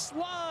base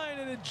line,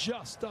 and it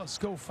just does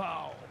go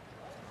foul.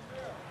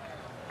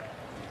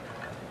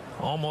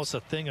 Almost a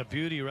thing of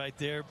beauty right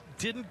there.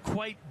 Didn't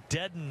quite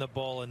deaden the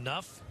ball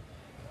enough.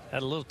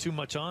 Had a little too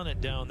much on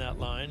it down that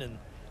line, and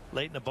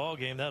late in the ball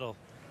game that'll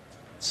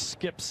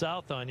skip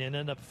south on you and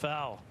end up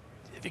foul.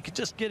 If you could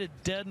just get it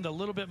deadened a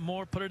little bit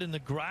more, put it in the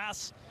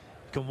grass,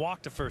 you can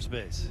walk to first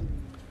base.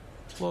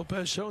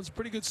 Lopez showing some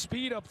pretty good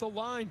speed up the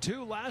line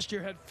too. Last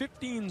year had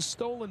 15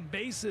 stolen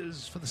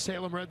bases for the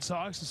Salem Red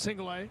Sox in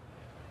single A.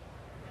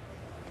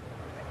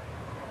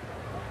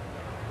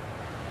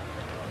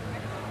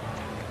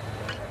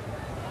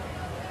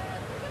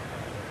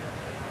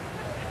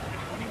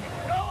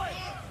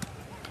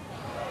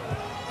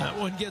 That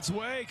one gets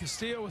away.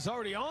 Castillo was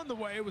already on the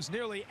way. It was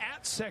nearly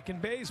at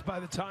second base by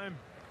the time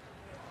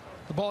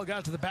the ball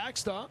got to the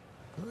backstop.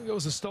 I think it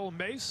was a stolen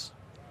base.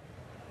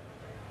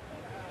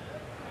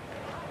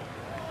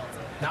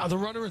 Now the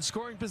runner in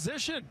scoring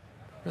position.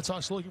 Red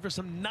Sox looking for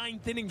some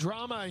 9th inning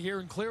drama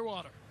here in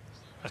Clearwater.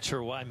 Not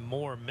sure why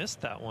Moore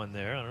missed that one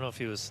there. I don't know if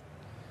he was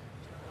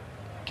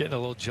getting a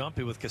little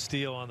jumpy with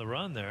Castillo on the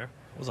run there.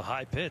 It was a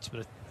high pitch, but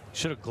it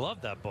should have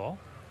gloved that ball.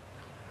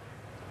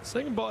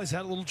 Second ball he's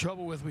had a little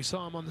trouble with. We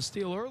saw him on the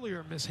steal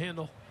earlier,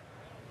 mishandle.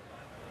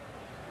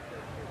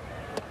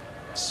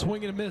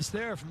 Swing and a miss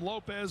there from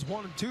Lopez.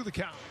 1-2 the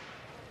count.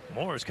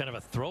 Moore is kind of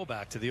a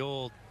throwback to the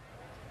old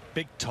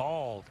big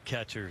tall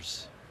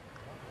catchers.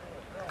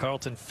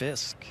 Carlton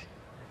Fisk,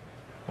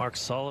 Mark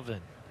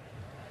Sullivan,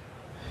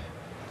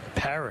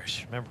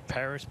 Parrish. Remember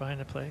Parrish behind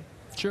the plate?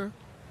 Sure.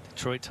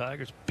 Detroit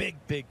Tigers, big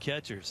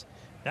catchers.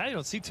 Now you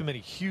don't see too many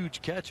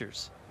huge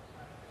catchers.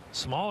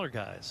 Smaller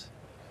guys.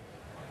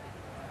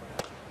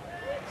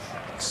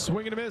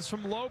 Swing and a miss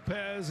from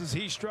Lopez as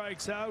he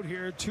strikes out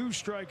here. 2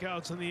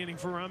 strikeouts in the inning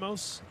for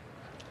Ramos.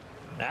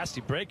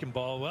 Nasty breaking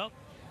ball. Well,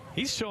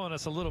 he's showing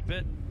us a little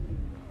bit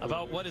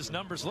about what his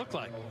numbers look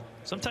like.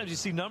 Sometimes you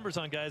see numbers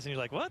on guys and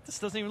you're like, what? This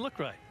doesn't even look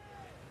right.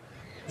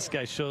 This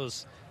guy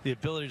shows the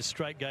ability to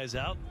strike guys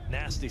out.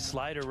 Nasty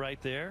slider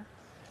right there.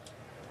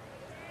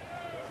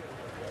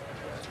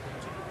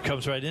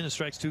 Comes right in and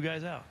strikes 2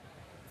 guys out.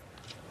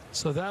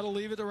 So that'll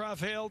leave it to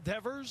Rafael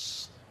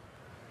Devers.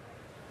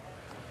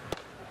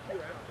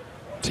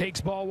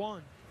 Takes ball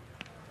 1.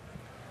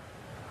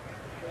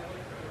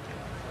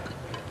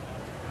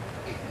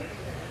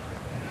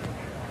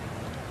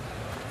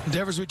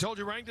 Devers, we told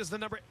you, ranked as the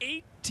number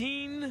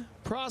 18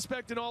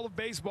 prospect in all of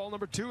baseball,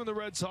 number 2 in the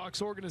Red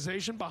Sox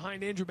organization,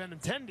 behind Andrew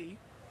Benintendi.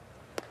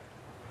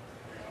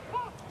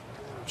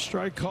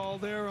 Strike call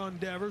there on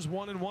Devers.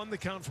 1-1 the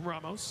count from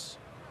Ramos.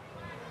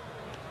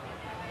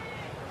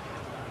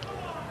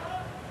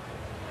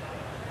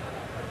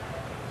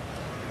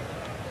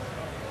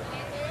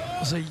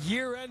 Was a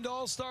year-end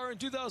All-Star in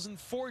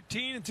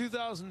 2014 and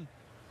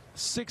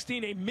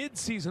 2016, a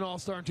mid-season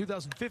All-Star in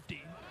 2015.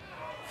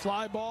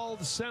 Fly ball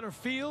to center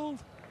field.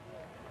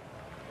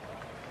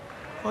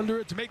 Under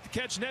it to make the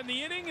catch and end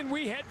the inning, and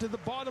we head to the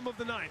bottom of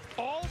the 9th.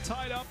 All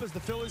tied up as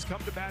the Phillies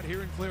come to bat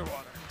here in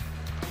Clearwater.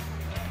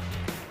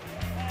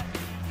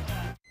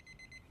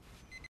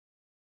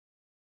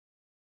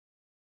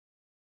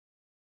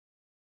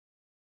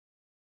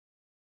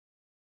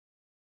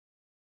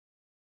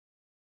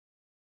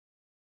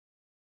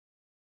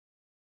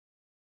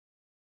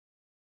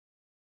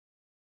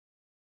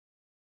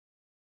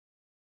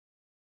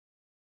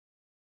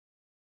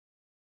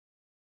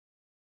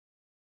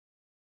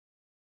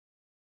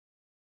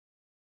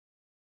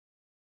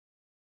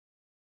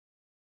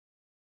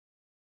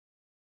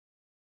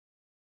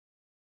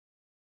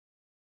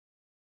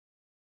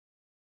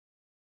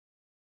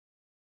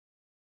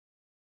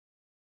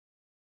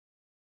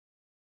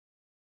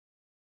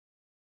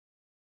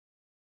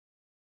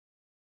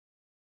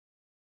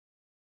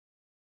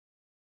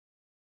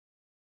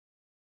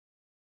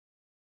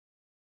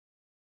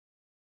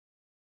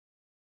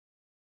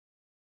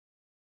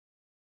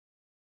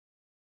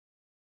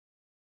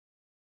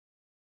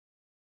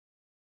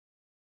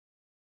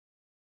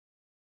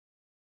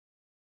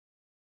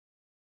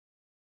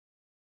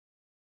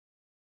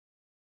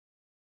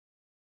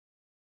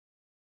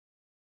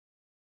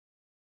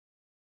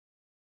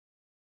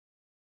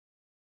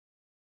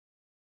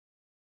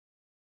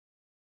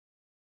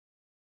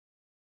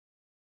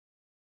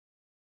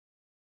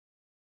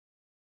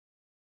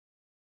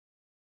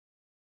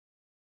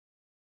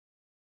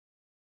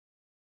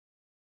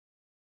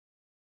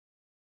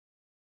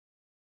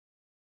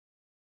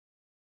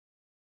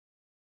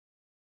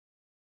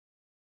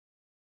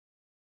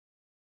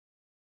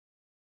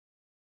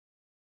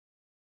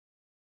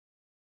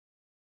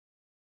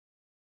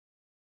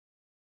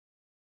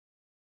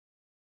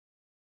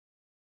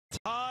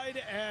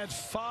 Tied at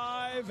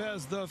 5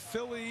 as the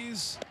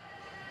Phillies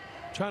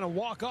trying to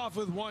walk off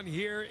with one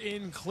here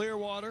in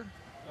Clearwater.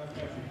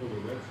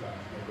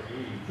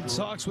 Red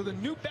Sox with a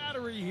new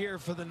battery here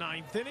for the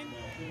 9th inning.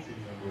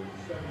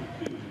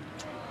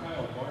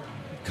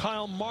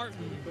 Kyle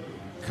Martin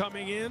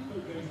coming in.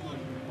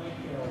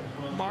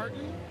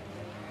 Martin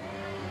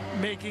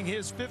making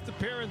his 5th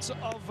appearance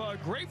of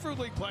Grapefruit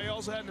League play.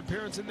 Also had an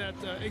appearance in that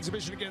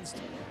exhibition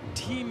against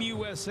Team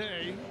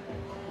USA.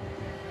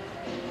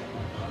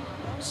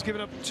 He's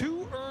given up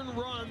 2 earned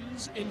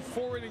runs in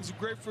 4 innings of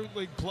Grapefruit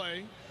League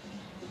play.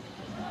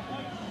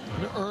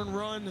 An earned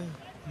run in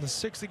the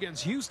 6th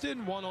against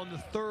Houston, 1 on the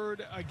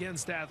 3rd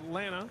against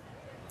Atlanta.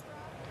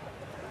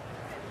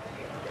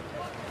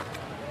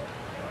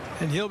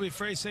 And he'll be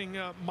facing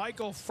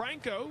Michael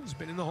Franco, who's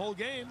been in the whole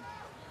game.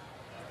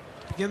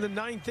 Begin the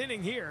 9th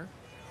inning here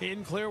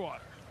in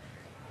Clearwater.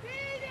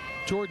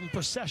 Jordan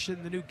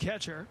Procession, the new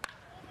catcher.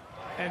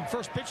 And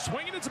first pitch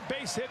swinging, it's a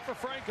base hit for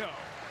Franco.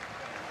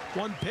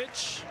 1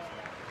 pitch,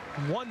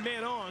 1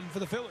 man on for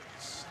the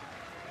Phillies.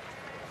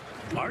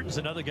 Martin's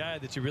another guy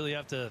that you really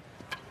have to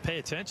pay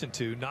attention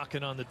to,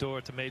 knocking on the door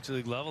at the major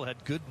league level.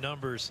 Had good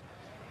numbers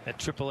at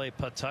AAA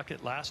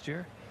Pawtucket last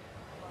year.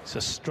 He's a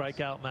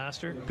strikeout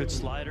master, good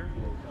slider.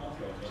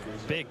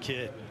 Big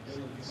kid,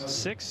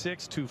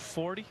 6'6",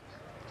 240.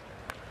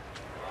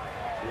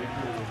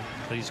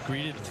 But he's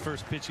greeted at the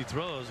first pitch he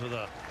throws with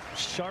a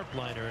sharp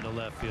liner in the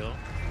left field.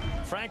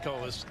 Franco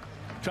was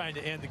trying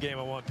to end the game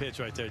on 1 pitch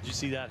right there. Did you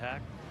see that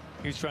hack?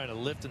 He was trying to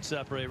lift and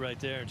separate right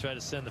there and try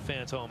to send the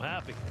fans home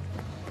happy.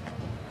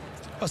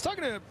 I was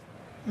talking to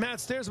Matt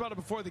Stairs about it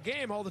before the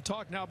game. All the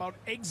talk now about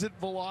exit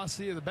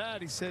velocity of the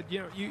bat. He said, you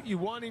know, you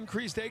want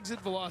increased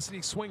exit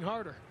velocity, swing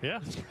harder.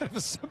 Yeah. It's kind of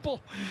a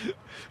simple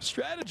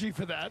strategy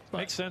for that. But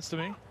makes sense to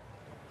me.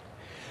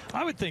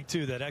 I would think,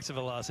 too, that exit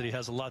velocity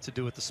has a lot to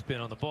do with the spin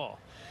on the ball.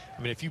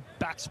 I mean, if you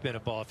backspin a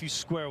ball, if you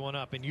square one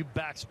up and you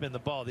backspin the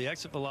ball, the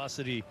exit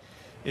velocity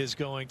is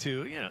going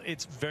to, you know,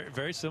 it's very,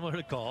 very similar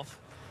to golf.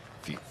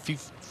 If you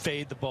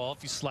fade the ball,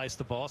 if you slice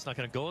the ball, it's not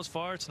going to go as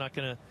far. It's not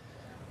going to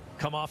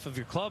come off of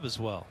your club as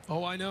well.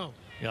 Oh, I know.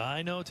 Yeah,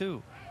 I know,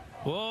 too.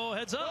 Whoa,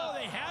 heads up. Oh,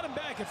 they had him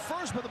back at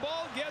first, but the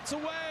ball gets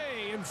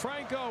away. And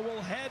Franco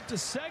will head to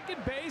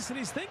second base, and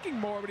he's thinking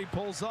more, but he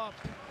pulls up.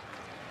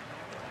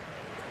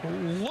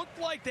 Looked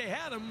like they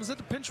had him. Was it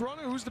the pinch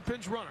runner? Who's the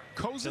pinch runner?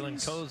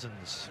 Cozens? Dylan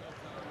Cozens.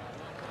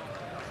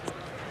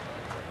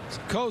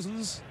 So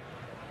Cozens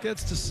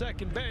gets to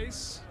second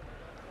base.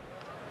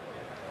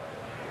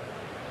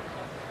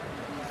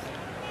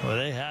 Well,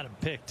 they had him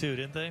picked, too,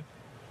 didn't they?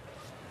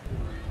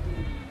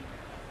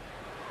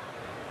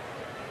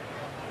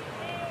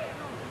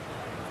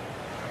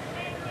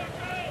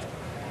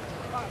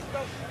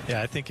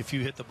 Yeah, I think if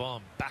you hit the ball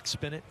and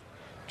backspin it,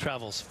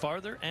 travels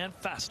farther and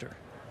faster.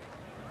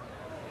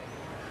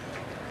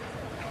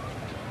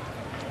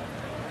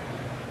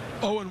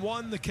 Oh, and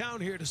 1 the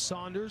count here to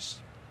Saunders.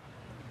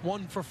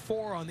 1 for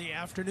 4 on the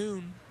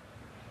afternoon.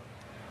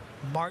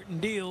 Martin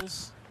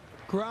deals.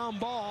 Ground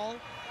ball.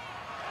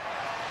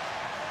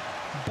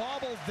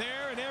 Bobbled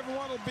there, and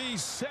everyone will be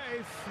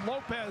safe.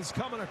 Lopez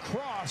coming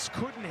across.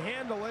 Couldn't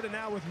handle it, and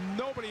now with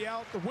nobody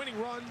out, the winning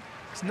run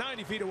is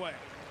 90 feet away.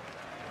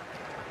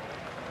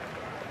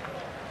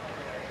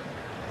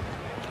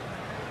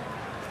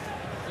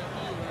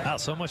 Wow,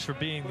 so much for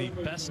being the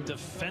best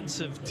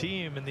defensive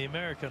team in the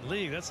American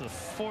League. That's the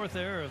 4th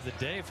error of the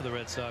day for the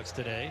Red Sox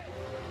today.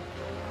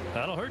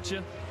 That'll hurt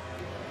you.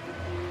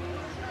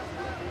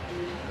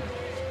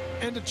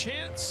 And a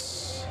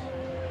chance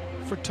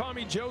for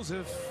Tommy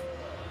Joseph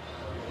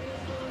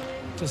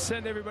to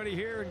send everybody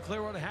here in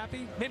Clearwater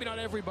happy. Maybe not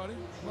everybody.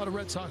 A lot of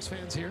Red Sox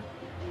fans here.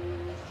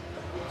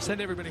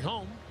 Send everybody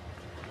home.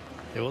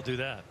 They will do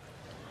that.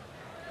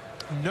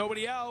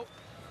 Nobody out.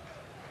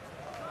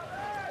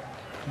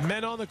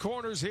 Men on the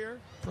corners here.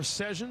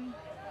 Procession.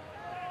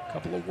 A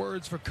couple of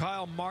words for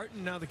Kyle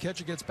Martin. Now the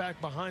catcher gets back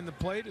behind the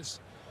plate as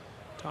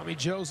Tommy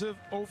Joseph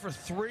 0 for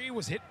 3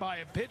 was hit by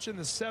a pitch in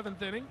the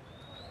 7th inning.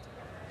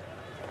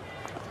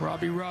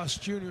 Robbie Ross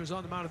Jr. is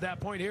on the mound at that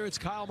point. Here it's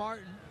Kyle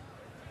Martin.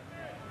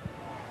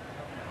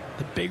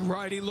 The big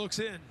righty looks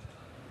in.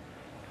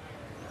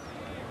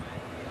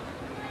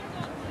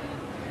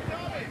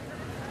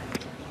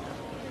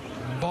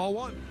 Ball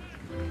 1.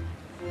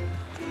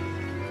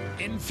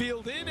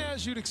 Infield in,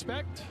 as you'd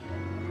expect.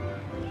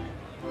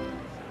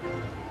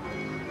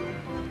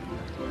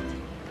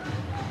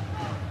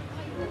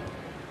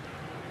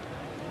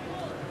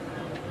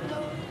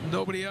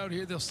 Nobody out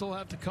here. They'll still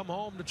have to come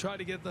home to try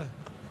to get the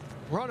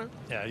runner.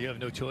 Yeah, you have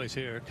no choice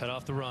here. Cut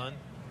off the run.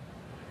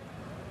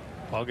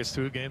 Ball gets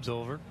through, game's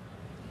over.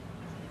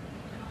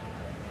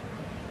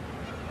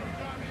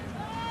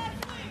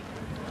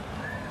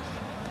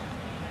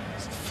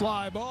 It's a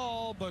fly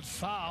ball, but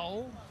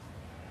foul.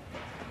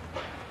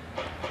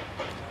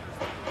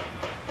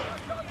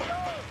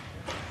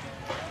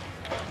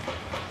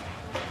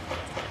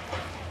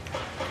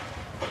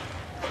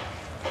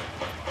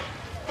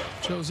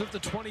 Joseph, the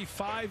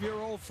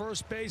 25-year-old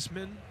first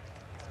baseman.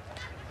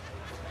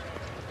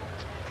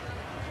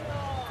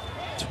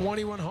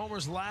 21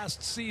 homers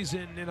last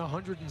season in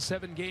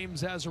 107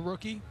 games as a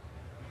rookie.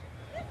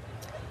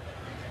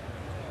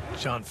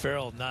 John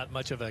Farrell, not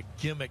much of a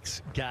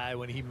gimmicks guy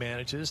when he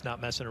manages, not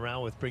messing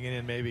around with bringing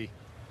in maybe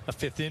a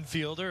fifth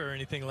infielder or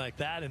anything like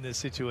that in this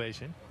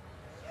situation.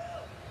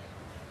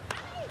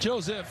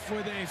 Joseph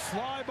with a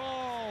fly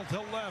ball to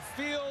left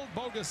field.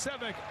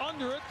 Bogusevic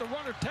under it. The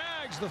runner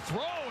tags the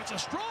throw. It's a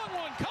strong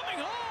one coming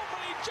home,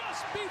 but he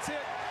just beats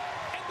it.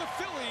 And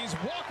the Phillies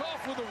walk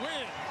off with a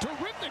win.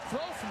 Terrific throw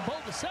from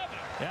Bogusevic.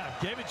 Yeah,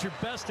 gave it your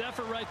best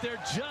effort right there,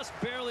 just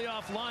barely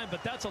offline,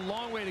 but that's a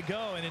long way to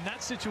go. And in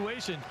that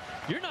situation,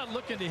 you're not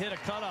looking to hit a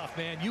cutoff,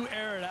 man. You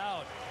air it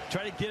out.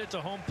 Try to get it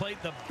to home plate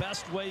the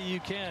best way you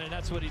can, and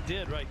that's what he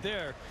did right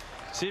there.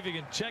 See if you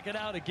can check it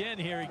out again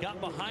here. He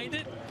got behind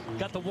it,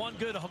 got the one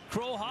good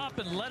crow hop,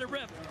 and let it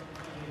rip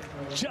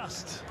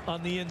just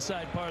on the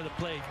inside part of the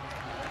plate.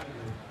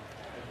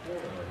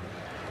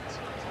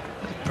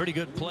 Pretty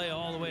good play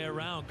all the way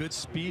around. Good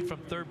speed from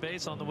third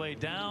base on the way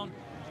down.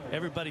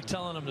 Everybody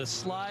telling him to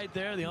slide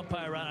there. The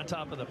umpire right on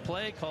top of the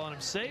play, calling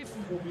him safe.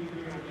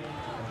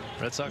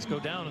 Red Sox go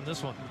down in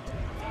this one.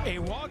 A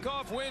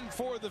walk-off win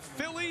for the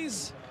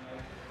Phillies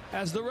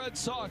as the Red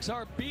Sox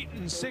are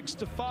beaten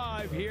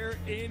 6-5 here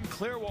in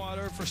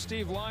Clearwater. For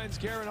Steve Lyons,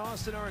 Karen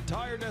Austin, our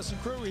entire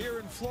NESN crew here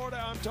in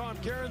Florida, I'm Tom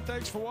Karen.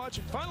 Thanks for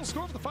watching. Final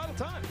score for the final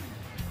time.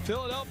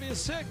 Philadelphia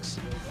 6,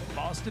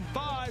 Boston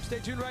 5. Stay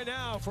tuned right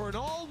now for an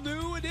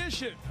all-new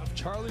edition of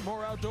Charlie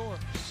Moore Outdoors.